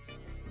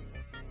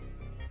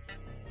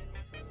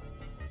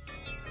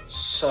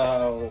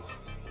 So...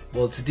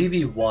 Well, it's a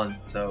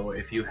DV1, so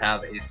if you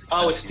have a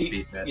success, you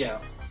beat it. Yeah.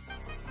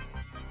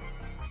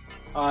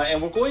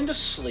 And we're going to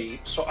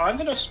sleep, so I'm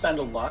going to spend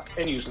a luck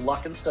and use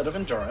luck instead of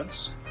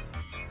endurance.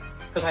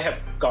 Because I have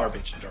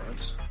garbage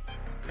endurance.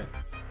 Okay.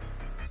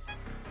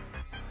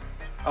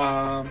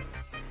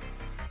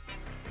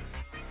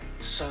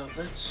 So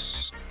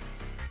let's...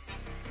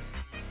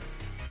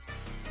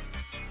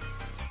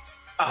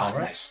 All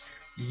right. Nice.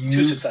 You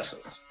 2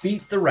 successes.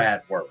 Beat the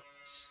radworms.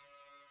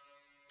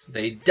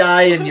 They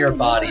die in your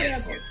body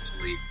as you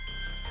sleep.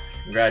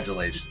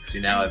 Congratulations.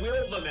 You now have...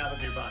 will them out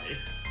of your body.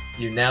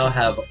 You now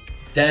have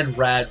dead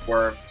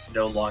radworms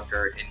no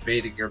longer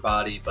invading your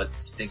body, but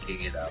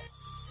stinking it up.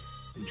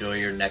 Enjoy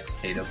your next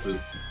tato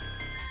poop.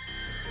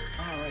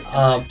 Alright,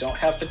 I don't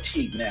have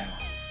fatigue now.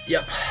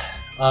 Yep.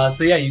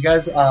 So yeah, you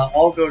guys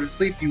all go to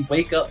sleep. You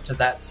wake up to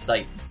that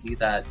sight. You see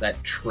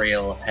that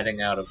trail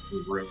heading out of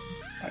the room.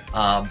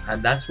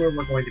 And that's where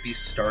we're going to be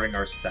starting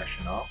our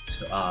session off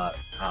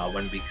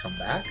when we come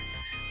back.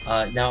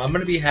 Now, I'm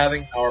going to be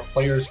having our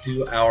players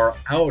do our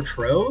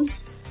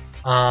outros.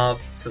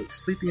 So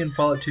sleeping in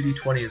Fallout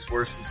 2D20 is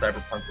worse than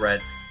Cyberpunk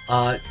Red.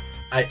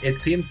 It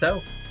seems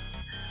so.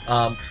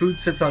 Food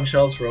sits on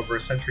shelves for over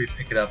a century.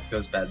 Pick it up,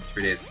 goes bad in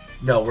 3 days.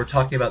 No, we're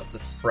talking about the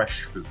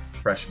fresh food,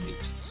 fresh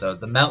meat. So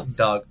the mountain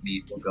dog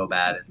meat will go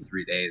bad in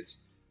 3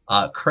 days.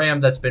 Cram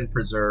that's been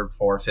preserved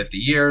for 50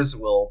 years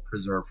will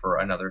preserve for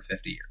another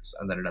 50 years,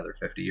 and then another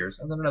 50 years,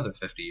 and then another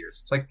 50 years.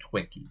 It's like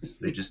Twinkies.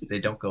 They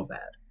don't go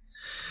bad.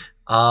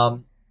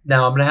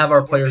 Now I'm going to have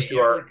our players do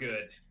our...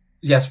 Good.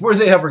 Yes, were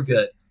they ever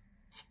good?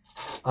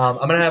 I'm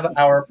going to have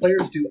our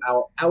players do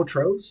our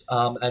outros,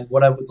 and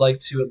what I would like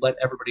to let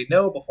everybody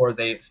know before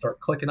they start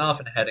clicking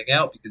off and heading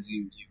out, because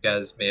you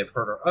guys may have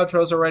heard our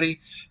outros already,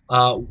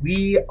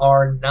 we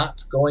are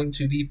not going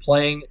to be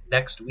playing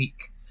next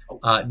week.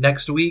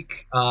 Next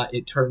week,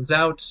 it turns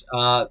out,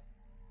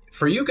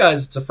 for you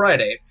guys it's a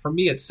Friday, for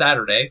me it's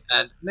Saturday,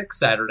 and next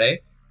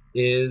Saturday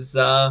is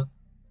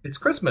it's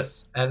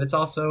Christmas, and it's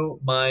also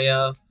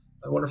my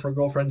wonderful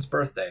girlfriend's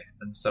birthday,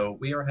 and so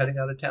we are heading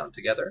out of town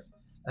together,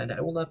 and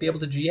I will not be able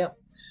to GM.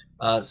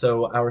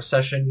 So our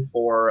session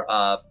for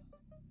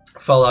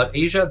Fallout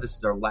Asia, this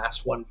is our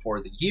last one for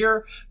the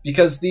year,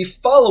 because the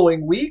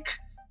following week,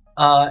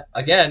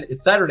 again,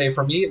 it's Saturday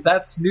for me,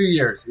 that's New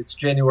Year's, it's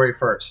January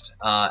 1st,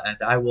 and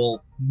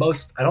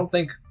I don't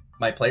think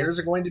my players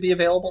are going to be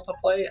available to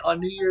play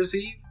on New Year's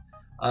Eve,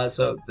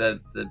 so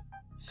the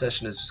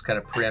session has just kind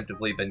of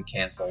preemptively been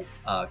canceled,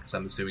 because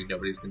I'm assuming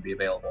nobody's going to be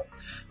available.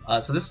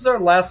 So this is our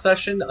last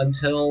session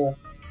until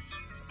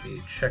Let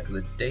me check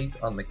the date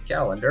on the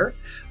calendar.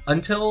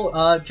 Until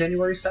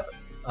January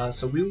 7th.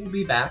 So we will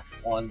be back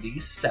on the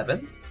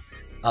 7th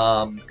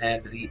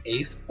and the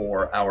 8th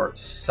for our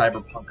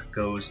Cyberpunk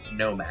Goes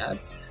Nomad.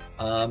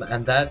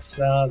 And that's,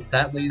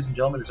 that, ladies and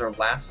gentlemen, is our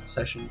last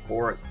session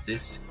for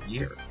this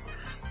year.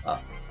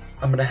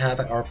 I'm going to have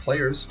our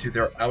players do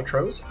their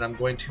outros, and I'm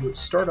going to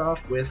start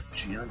off with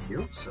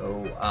Jianyu.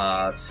 So,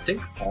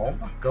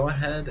 Stinkpalm, go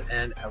ahead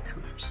and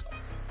outro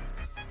yourself.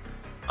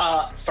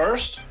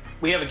 First,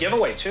 we have a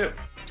giveaway, too.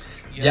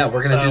 Yeah,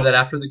 we're going to do that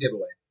after the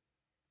giveaway.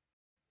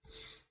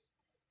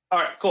 All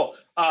right, cool.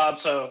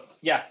 So,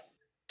 yeah.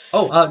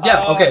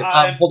 Okay,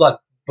 hold on.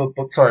 But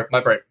sorry,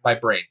 my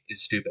brain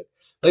is stupid.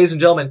 Ladies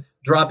and gentlemen,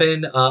 drop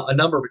in a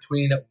number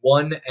between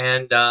 1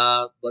 and,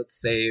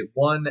 let's say,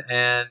 1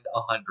 and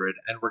 100.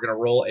 And we're going to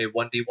roll a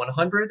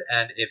 1d100.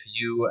 And if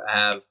you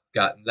have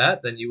gotten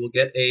that, then you will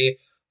get a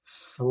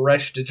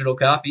fresh digital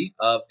copy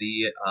of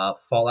the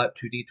Fallout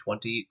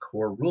 2D20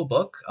 core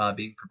rulebook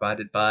being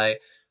provided by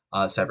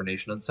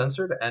Cybernation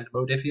Uncensored and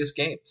Modifius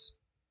Games.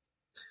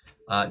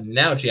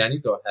 Now, Gianni,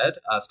 go ahead.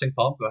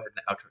 Stinkpalm, go ahead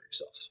and outro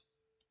yourself.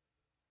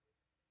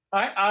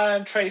 Hi,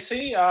 I'm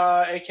Tracy,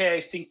 aka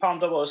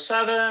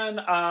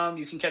StinkPalm007.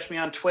 You can catch me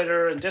on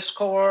Twitter and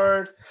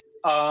Discord.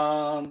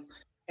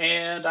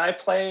 And I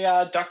play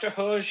Dr.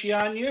 He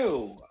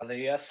Jianyu,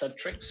 the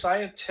eccentric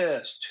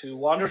scientist who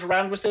wanders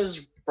around with his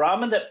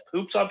Brahmin that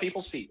poops on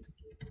people's feet.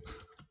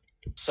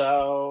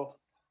 So,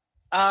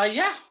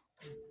 yeah,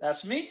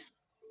 that's me.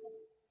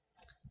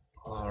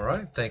 All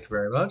right, thank you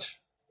very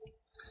much.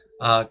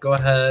 Go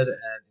ahead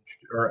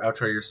and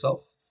outro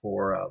yourself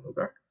for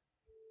Logar.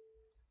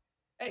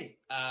 Hey,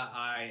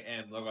 I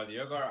am Logar the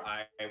Yogar.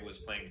 I was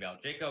playing Val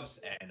Jacobs,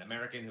 an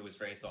American who was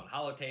raised on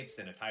holotapes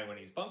in a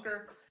Taiwanese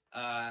bunker.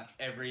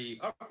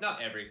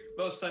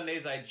 Most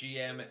Sundays I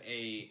GM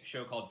a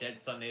show called Dead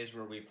Sundays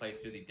where we play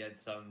through the Dead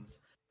Suns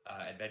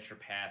adventure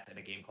path in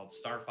a game called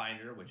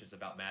Starfinder, which is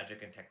about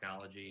magic and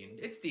technology, and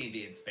it's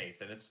D&D in space,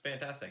 and it's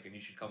fantastic, and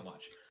you should come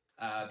watch.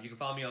 You can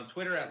follow me on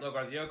Twitter at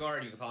Logar the Yogar,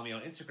 and you can follow me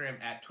on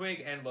Instagram at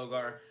Twig and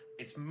Logar.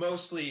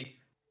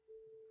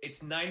 It's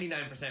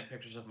 99%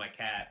 pictures of my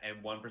cat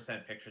and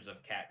 1% pictures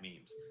of cat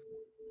memes.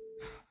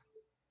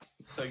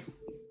 So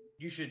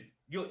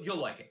you'll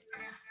like it.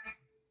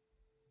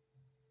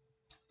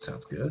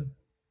 Sounds good.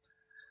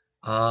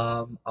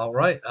 All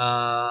right.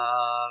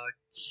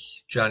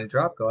 Johnny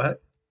Drop, go ahead.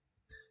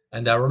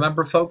 And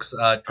remember, folks,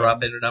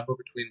 drop in a number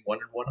between 1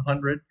 and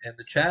 100 in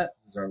the chat.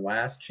 These are our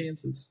last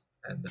chances.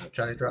 And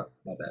Johnny Drop,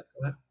 my bad.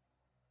 Go ahead.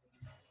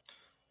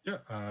 Yeah,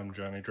 I'm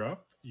Johnny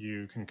Drop.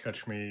 You can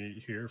catch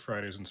me here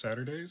Fridays and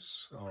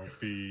Saturdays. I'll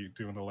be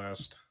doing the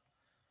last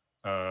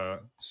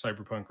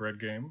Cyberpunk Red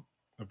game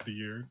of the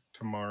year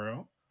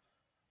tomorrow.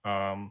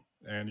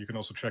 And you can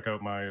also check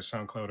out my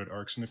SoundCloud at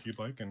Arkson if you'd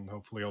like, and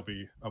hopefully I'll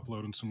be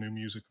uploading some new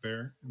music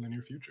there in the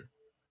near future.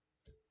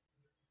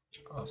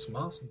 Awesome.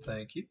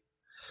 Thank you.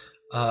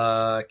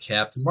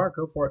 Captain Mark,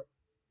 go for it.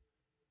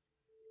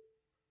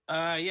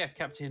 Yeah,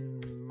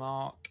 Captain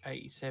Mark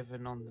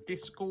 87 on the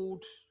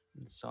Discord,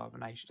 the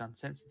Cybernation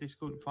Uncensored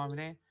Discord. Find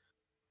me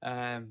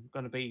there.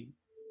 Going to be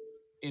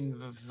in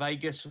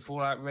Vegas for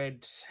Fallout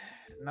Red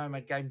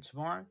Nomad game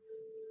tomorrow,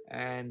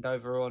 and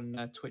over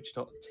on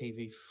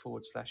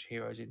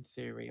twitch.tv/Heroes in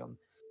Theory on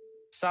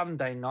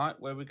Sunday night,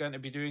 where we're going to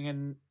be doing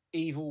an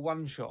evil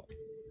one shot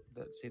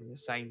that's in the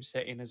same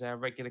setting as our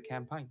regular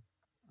campaign.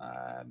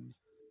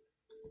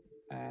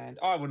 And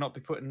I will not be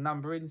putting a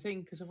number in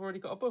thing because I've already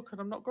got a book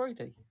and I'm not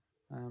greedy.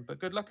 But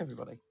good luck,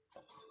 everybody.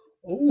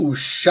 Ooh,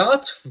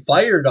 shots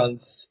fired on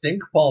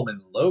Stinkpalm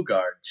and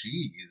Logar.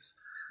 Jeez.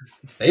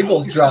 They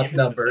both dropped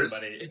numbers.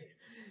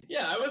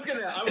 Yeah,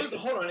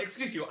 hold on,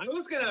 excuse you. I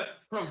was gonna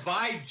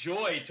provide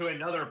joy to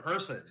another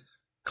person.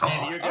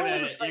 And you're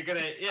gonna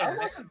I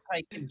wasn't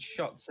taking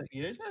shots at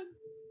you.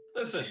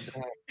 Listen.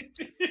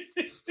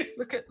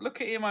 Look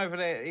at him over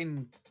there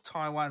in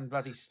Taiwan,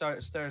 bloody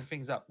stirring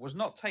things up. Was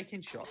not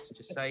taking shots,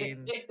 just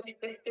saying.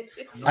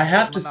 I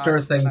have to stir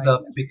things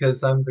up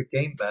because I'm the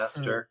game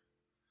master.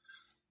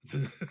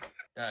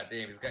 God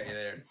damn, he's got you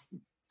there.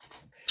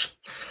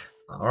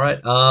 All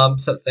right.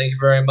 So thank you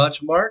very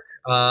much, Mark.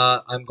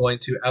 I'm going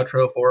to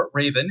outro for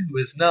Raven, who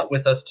is not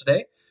with us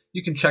today.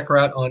 You can check her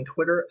out on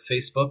Twitter,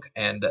 Facebook,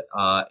 and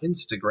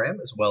Instagram,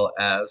 as well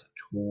as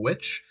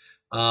Twitch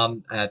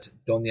at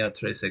Doña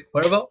Trece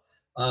Cuervo.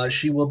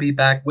 She will be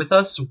back with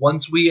us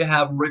once we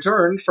have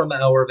returned from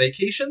our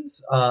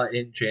vacations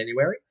in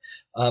January.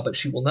 But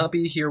she will not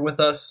be here with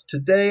us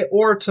today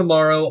or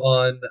tomorrow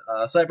on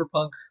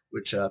Cyberpunk,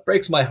 which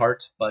breaks my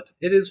heart, but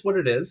it is what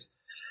it is.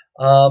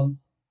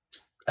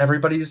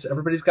 Everybody's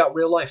got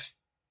real life.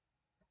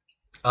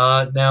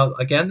 Now,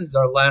 again, this is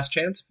our last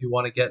chance. If you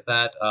want to get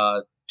that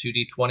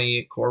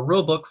 2D20 core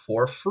rulebook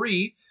for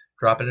free,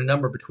 drop in a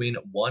number between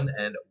 1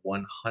 and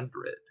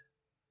 100.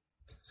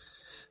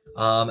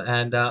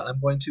 And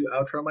I'm going to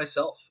outro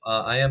myself.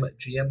 I am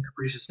GM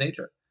Capricious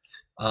Nature,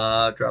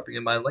 dropping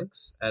in my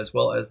links, as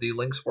well as the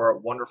links for our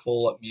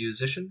wonderful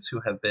musicians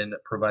who have been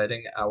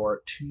providing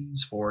our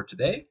tunes for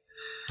today.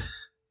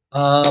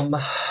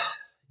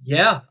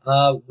 Yeah,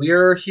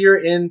 we're here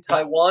in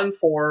Taiwan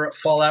for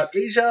Fallout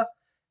Asia,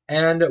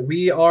 and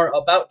we are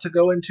about to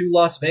go into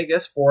Las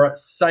Vegas for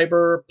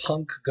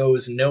Cyberpunk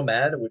Goes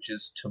Nomad, which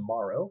is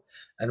tomorrow.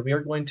 And we are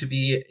going to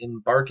be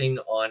embarking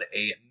on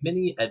a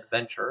mini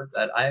adventure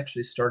that I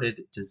actually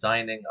started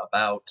designing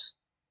about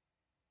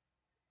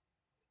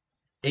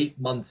 8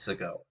 months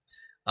ago.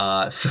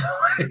 So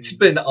it's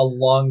been a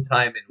long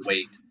time in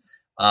wait,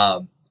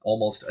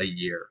 almost a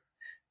year.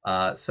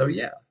 So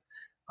yeah.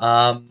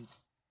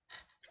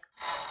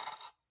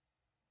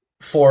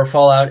 For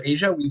Fallout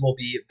Asia, we will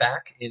be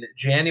back in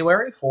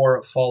January for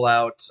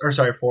Cyberpunk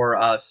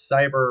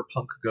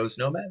Goes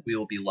Nomad. We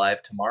will be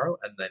live tomorrow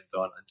and then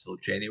gone until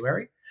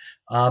January.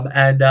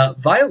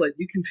 Violet,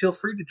 you can feel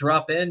free to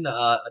drop in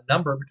a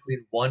number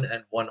between 1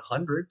 and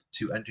 100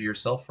 to enter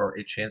yourself for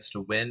a chance to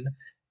win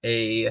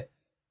a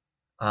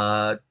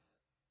core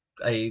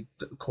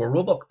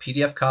rulebook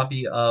PDF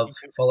copy of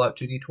Fallout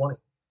 2D20.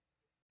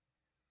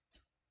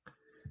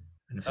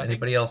 And if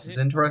anybody else is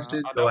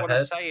interested, go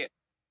ahead.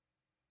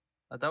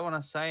 I don't want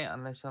to say it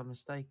unless I'm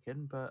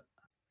mistaken, but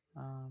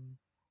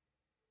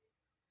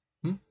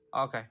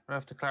okay, we'll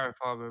have to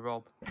clarify with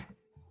Rob.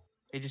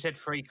 He just said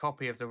free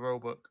copy of the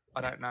rulebook.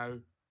 I don't know.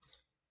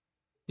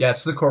 Yeah,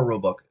 it's the core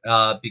rulebook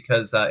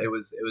because it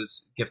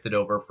was gifted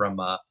over from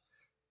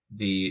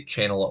the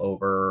channel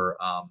over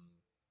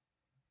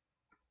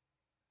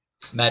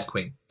Mad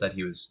Queen that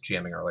he was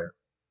GMing earlier.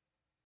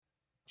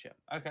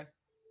 Okay.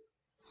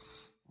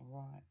 All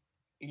right.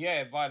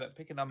 Yeah, Violet,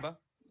 pick a number,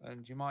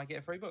 and you might get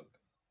a free book.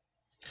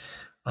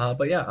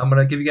 But yeah, I'm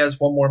going to give you guys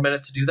one more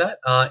minute to do that.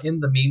 In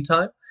the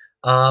meantime,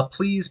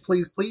 please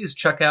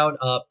check out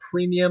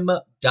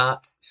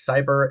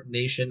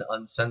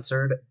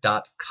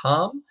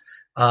premium.cybernationuncensored.com.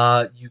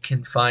 You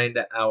can find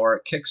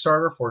our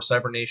Kickstarter for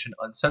Cybernation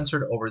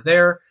Uncensored over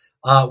there.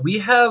 We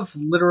have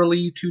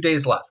literally 2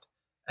 days left,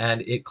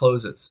 and it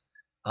closes.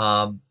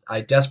 I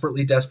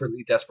desperately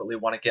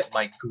want to get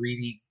my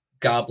greedy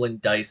goblin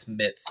dice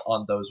mitts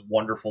on those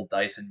wonderful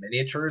dice and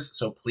miniatures,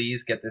 so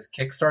please get this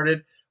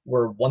kickstarted.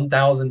 We're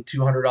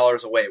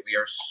 $1,200 away. We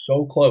are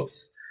so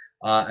close,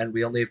 and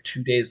we only have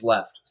 2 days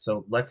left,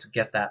 so let's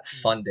get that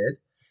funded.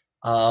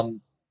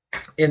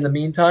 In the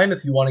meantime,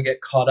 if you want to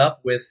get caught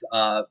up with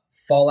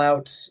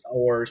Fallout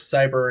or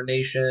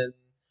Cybernation,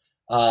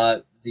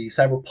 the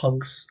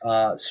Cyberpunk's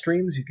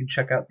streams, you can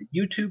check out the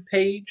YouTube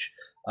page.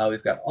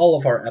 We've got all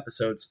of our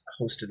episodes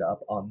hosted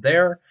up on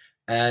there.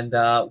 And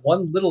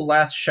one little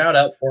last shout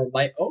out for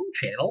my own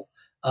channel.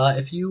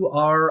 If you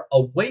are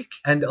awake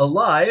and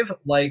alive,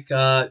 like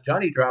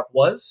Johnny Drop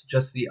was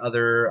just the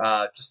other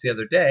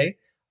day,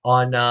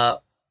 on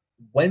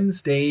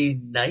Wednesday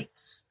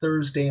nights,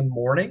 Thursday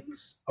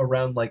mornings,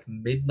 around like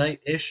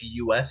midnight-ish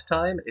U.S.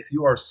 time, if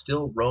you are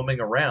still roaming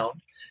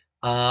around,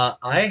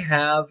 I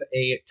have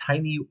a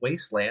Tiny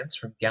Wastelands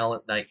from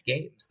Gallant Knight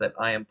Games that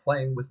I am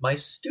playing with my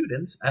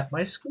students at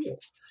my school.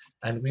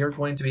 And we are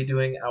going to be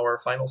doing our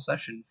final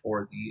session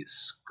for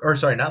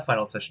not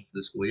final session for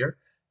the school year,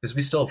 because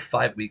we still have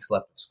 5 weeks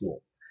left of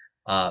school.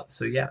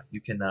 So yeah, you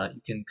can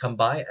come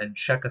by and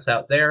check us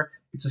out there.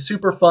 It's a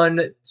super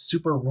fun,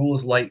 super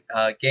rules light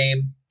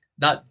game.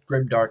 Not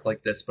grimdark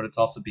like this, but it's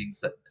also being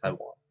set in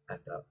Taiwan, and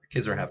the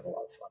kids are having a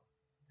lot of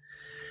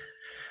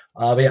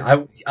fun. But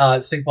yeah,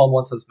 Stink Palm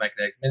wants those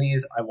magnetic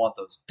minis. I want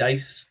those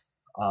dice.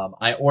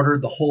 I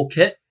ordered the whole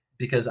kit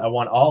because I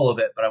want all of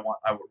it, but I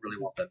really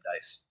want them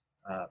dice.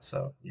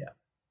 So yeah,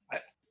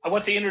 I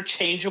want the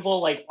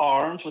interchangeable like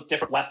arms with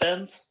different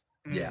weapons.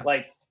 Yeah,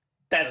 like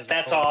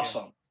that's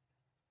awesome.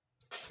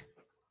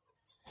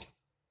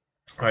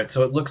 All right,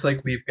 so it looks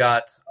like we've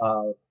got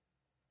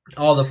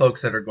all the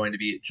folks that are going to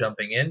be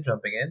jumping in.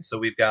 So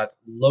we've got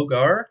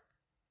Logar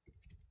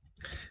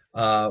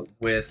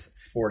with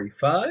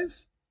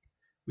 45.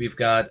 We've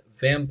got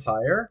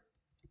Vampire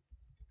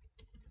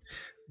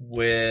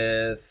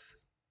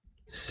with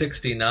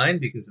 69,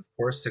 because of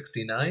course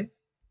 69.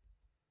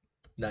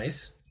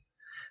 Nice.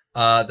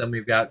 Then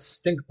we've got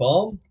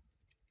Stinkbomb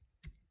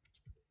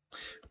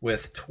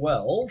with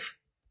 12.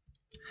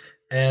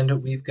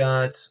 And we've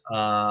got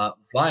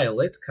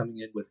Violet coming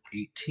in with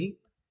 18.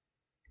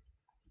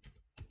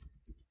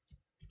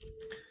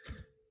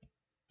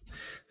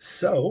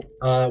 So,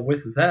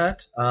 with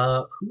that,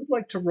 who would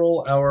like to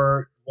roll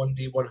our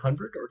 1D100,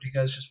 or do you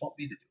guys just want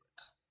me to do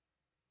it?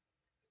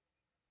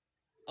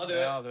 I'll do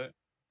it. I'll do it.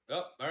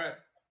 Oh, all right.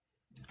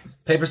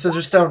 Paper,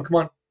 scissors, stone, come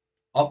on.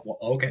 Oh, well,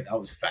 okay, that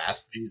was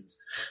fast. Jesus.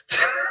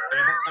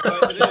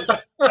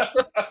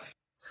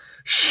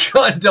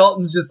 Sean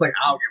Dalton's just like,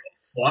 I don't give a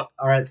fuck.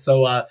 All right,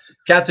 so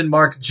Captain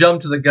Mark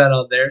jumped the gun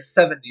on there,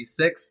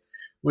 76,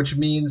 which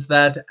means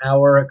that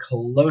our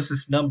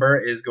closest number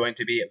is going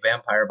to be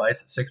Vampire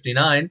Bites at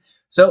 69.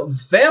 So,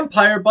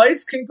 Vampire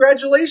Bites,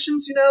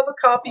 congratulations, you now have a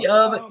copy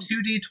of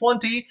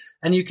 2D20,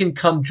 and you can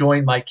come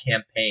join my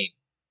campaign.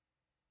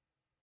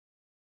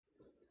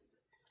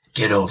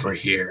 Get over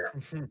here.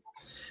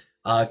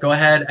 Go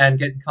ahead and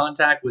get in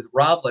contact with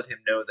Rob. Let him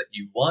know that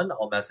you won.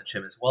 I'll message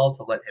him as well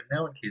to let him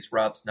know in case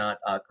Rob's not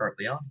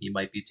currently on. He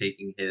might be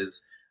taking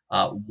his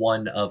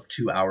one of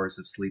 2 hours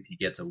of sleep he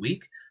gets a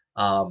week.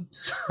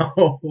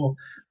 So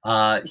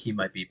he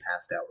might be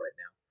passed out right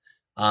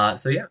now.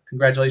 So yeah,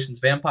 congratulations,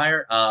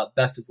 Vampire.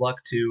 Best of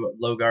luck to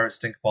Logar,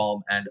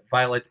 Stinkpalm, and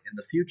Violet in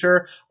the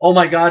future. Oh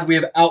my god, we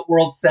have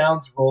Outworld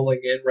Sounds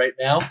rolling in right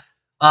now.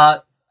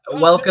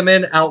 Welcome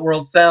in,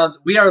 Outworld Sounds.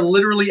 We are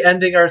literally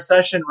ending our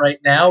session right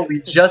now. We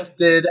just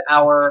did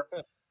our...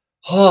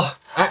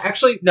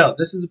 actually, no,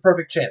 this is a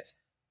perfect chance.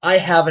 I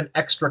have an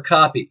extra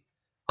copy.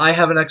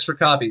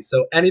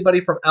 So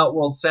anybody from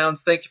Outworld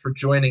Sounds, thank you for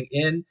joining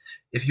in.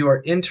 If you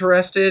are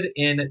interested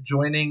in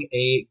joining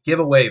a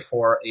giveaway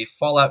for a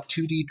Fallout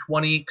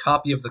 2D20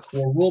 copy of the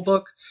core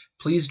rulebook,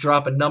 please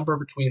drop a number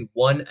between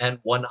 1 and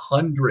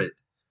 100.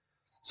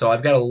 So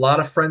I've got a lot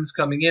of friends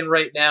coming in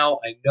right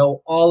now. I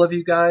know all of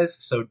you guys,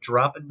 so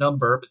drop a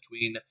number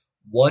between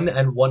 1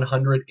 and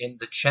 100 in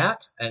the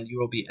chat, and you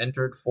will be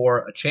entered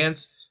for a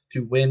chance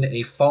to win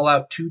a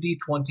Fallout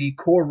 2D20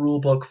 core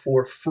rulebook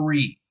for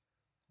free.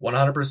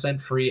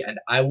 100% free, and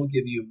I will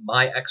give you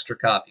my extra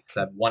copy, because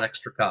I have one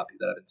extra copy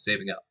that I've been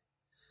saving up.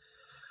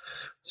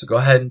 So go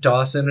ahead and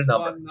toss in a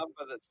number. One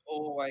number that's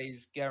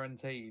always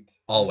guaranteed.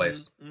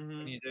 Always.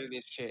 When you do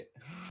this shit.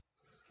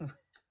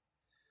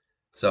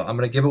 So I'm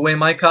going to give away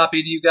my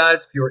copy to you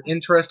guys. If you're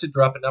interested,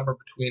 drop a number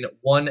between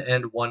 1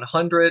 and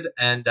 100.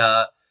 And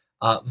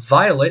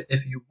Violet,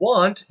 if you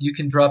want, you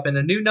can drop in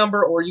a new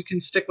number, or you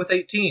can stick with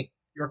 18.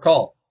 Your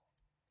call.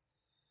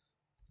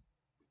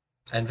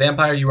 And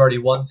Vampire, you already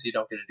won, so you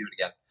don't get to do it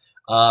again.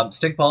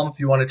 Stinkpalm, if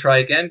you want to try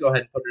again, go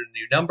ahead and put in a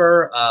new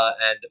number.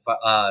 And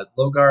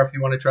Logar, if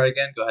you want to try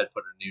again, go ahead and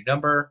put in a new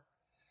number.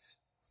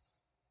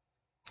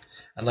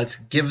 And let's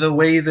give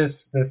away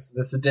this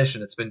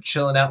edition. It's been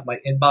chilling out in my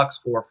inbox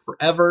for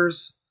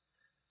forevers.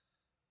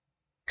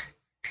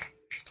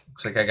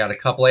 Looks like I got a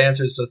couple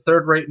answers. So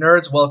Third Rate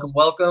Nerds, welcome,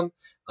 welcome.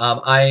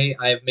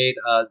 I've made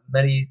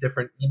many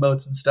different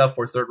emotes and stuff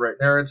for Third Rate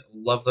Nerds.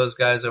 Love those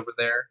guys over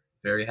there.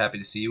 Very happy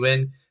to see you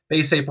in.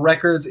 Base Ape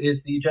Records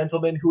is the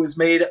gentleman who has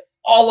made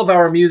all of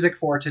our music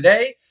for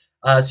today.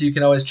 So you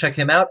can always check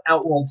him out.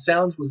 Outworld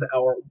Sounds was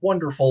our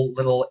wonderful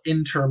little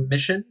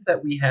intermission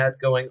that we had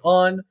going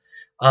on.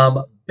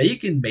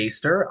 Bacon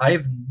Maester,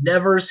 I've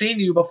never seen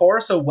you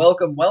before, so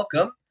welcome,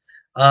 welcome.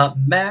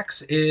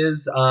 Max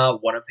is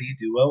one of the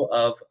duo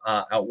of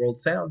Outworld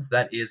Sounds.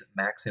 That is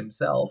Max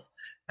himself.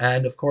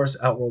 And of course,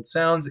 Outworld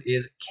Sounds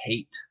is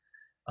Kate.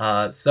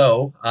 Yes,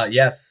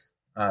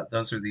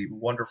 those are the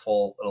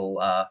wonderful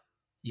little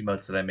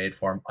emotes that I made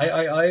for him.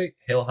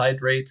 Hail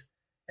Hydrate,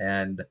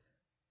 and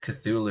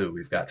Cthulhu.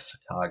 We've got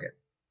Fatagan.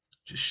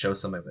 Just show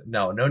some of it.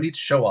 No need to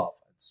show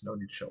off. There's no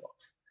need to show off.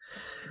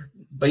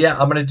 But yeah,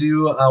 I'm gonna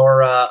do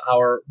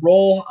our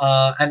roll,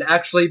 and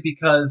actually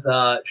because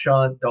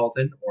Sean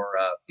Dalton or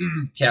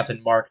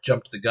Captain Mark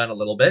jumped the gun a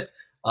little bit,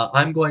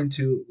 I'm going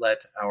to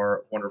let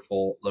our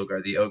wonderful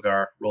Logar the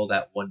Ogar roll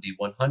that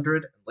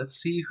 1d100. Let's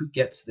see who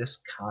gets this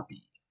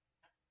copy.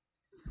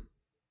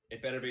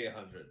 It better be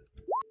 100.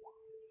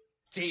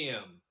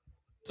 Damn.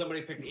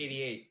 Somebody picked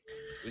 88.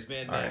 It was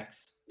Mad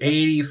Max.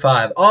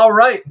 85. All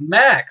right,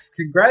 Max.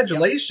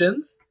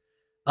 Congratulations.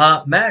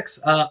 Max,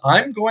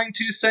 I'm going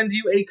to send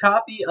you a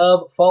copy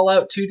of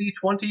Fallout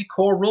 2D20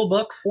 core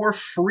rulebook for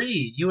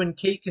free. You and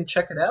Kate can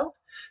check it out.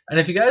 And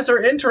if you guys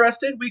are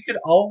interested, we could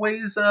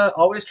always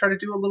try to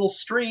do a little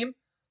stream,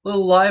 a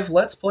little live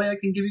Let's Play. I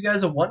can give you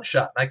guys a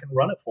one-shot, and I can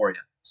run it for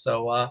you.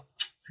 So if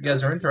you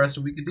guys are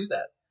interested, we could do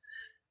that.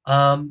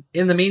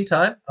 In the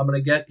meantime, I'm going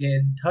to get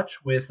in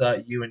touch with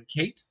you and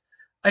Kate.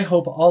 I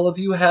hope all of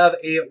you have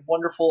a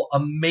wonderful,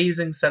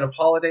 amazing set of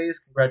holidays.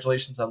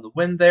 Congratulations on the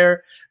win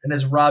there. And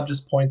as Rob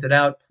just pointed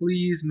out,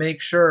 please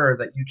make sure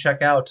that you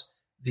check out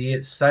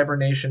the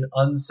Cybernation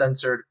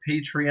Uncensored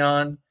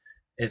Patreon.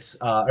 It's,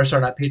 or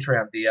sorry, not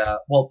Patreon,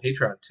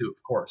 Patreon too,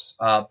 of course,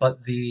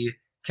 but the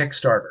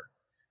Kickstarter,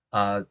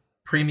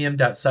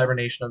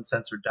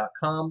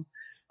 premium.cybernationuncensored.com.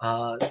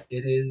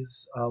 It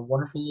is a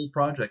wonderful little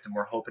project, and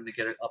we're hoping to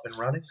get it up and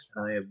running,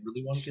 and I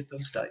really want to get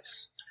those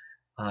dice.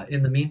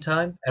 In the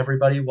meantime,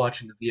 everybody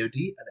watching the VOD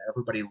and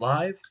everybody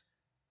live,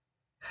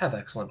 have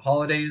excellent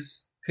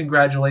holidays.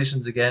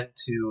 Congratulations again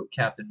to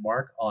Captain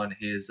Mark on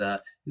his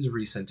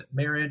recent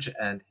marriage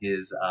and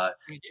his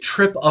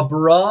trip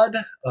abroad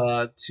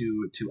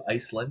to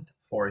Iceland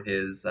for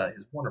his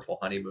wonderful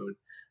honeymoon.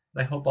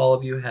 And I hope all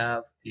of you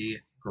have a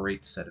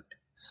great set of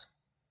days.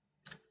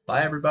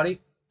 Bye,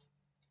 everybody.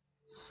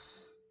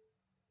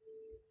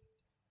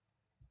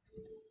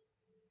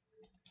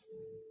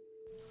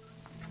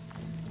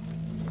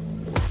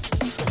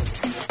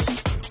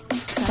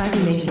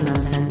 Cybernation.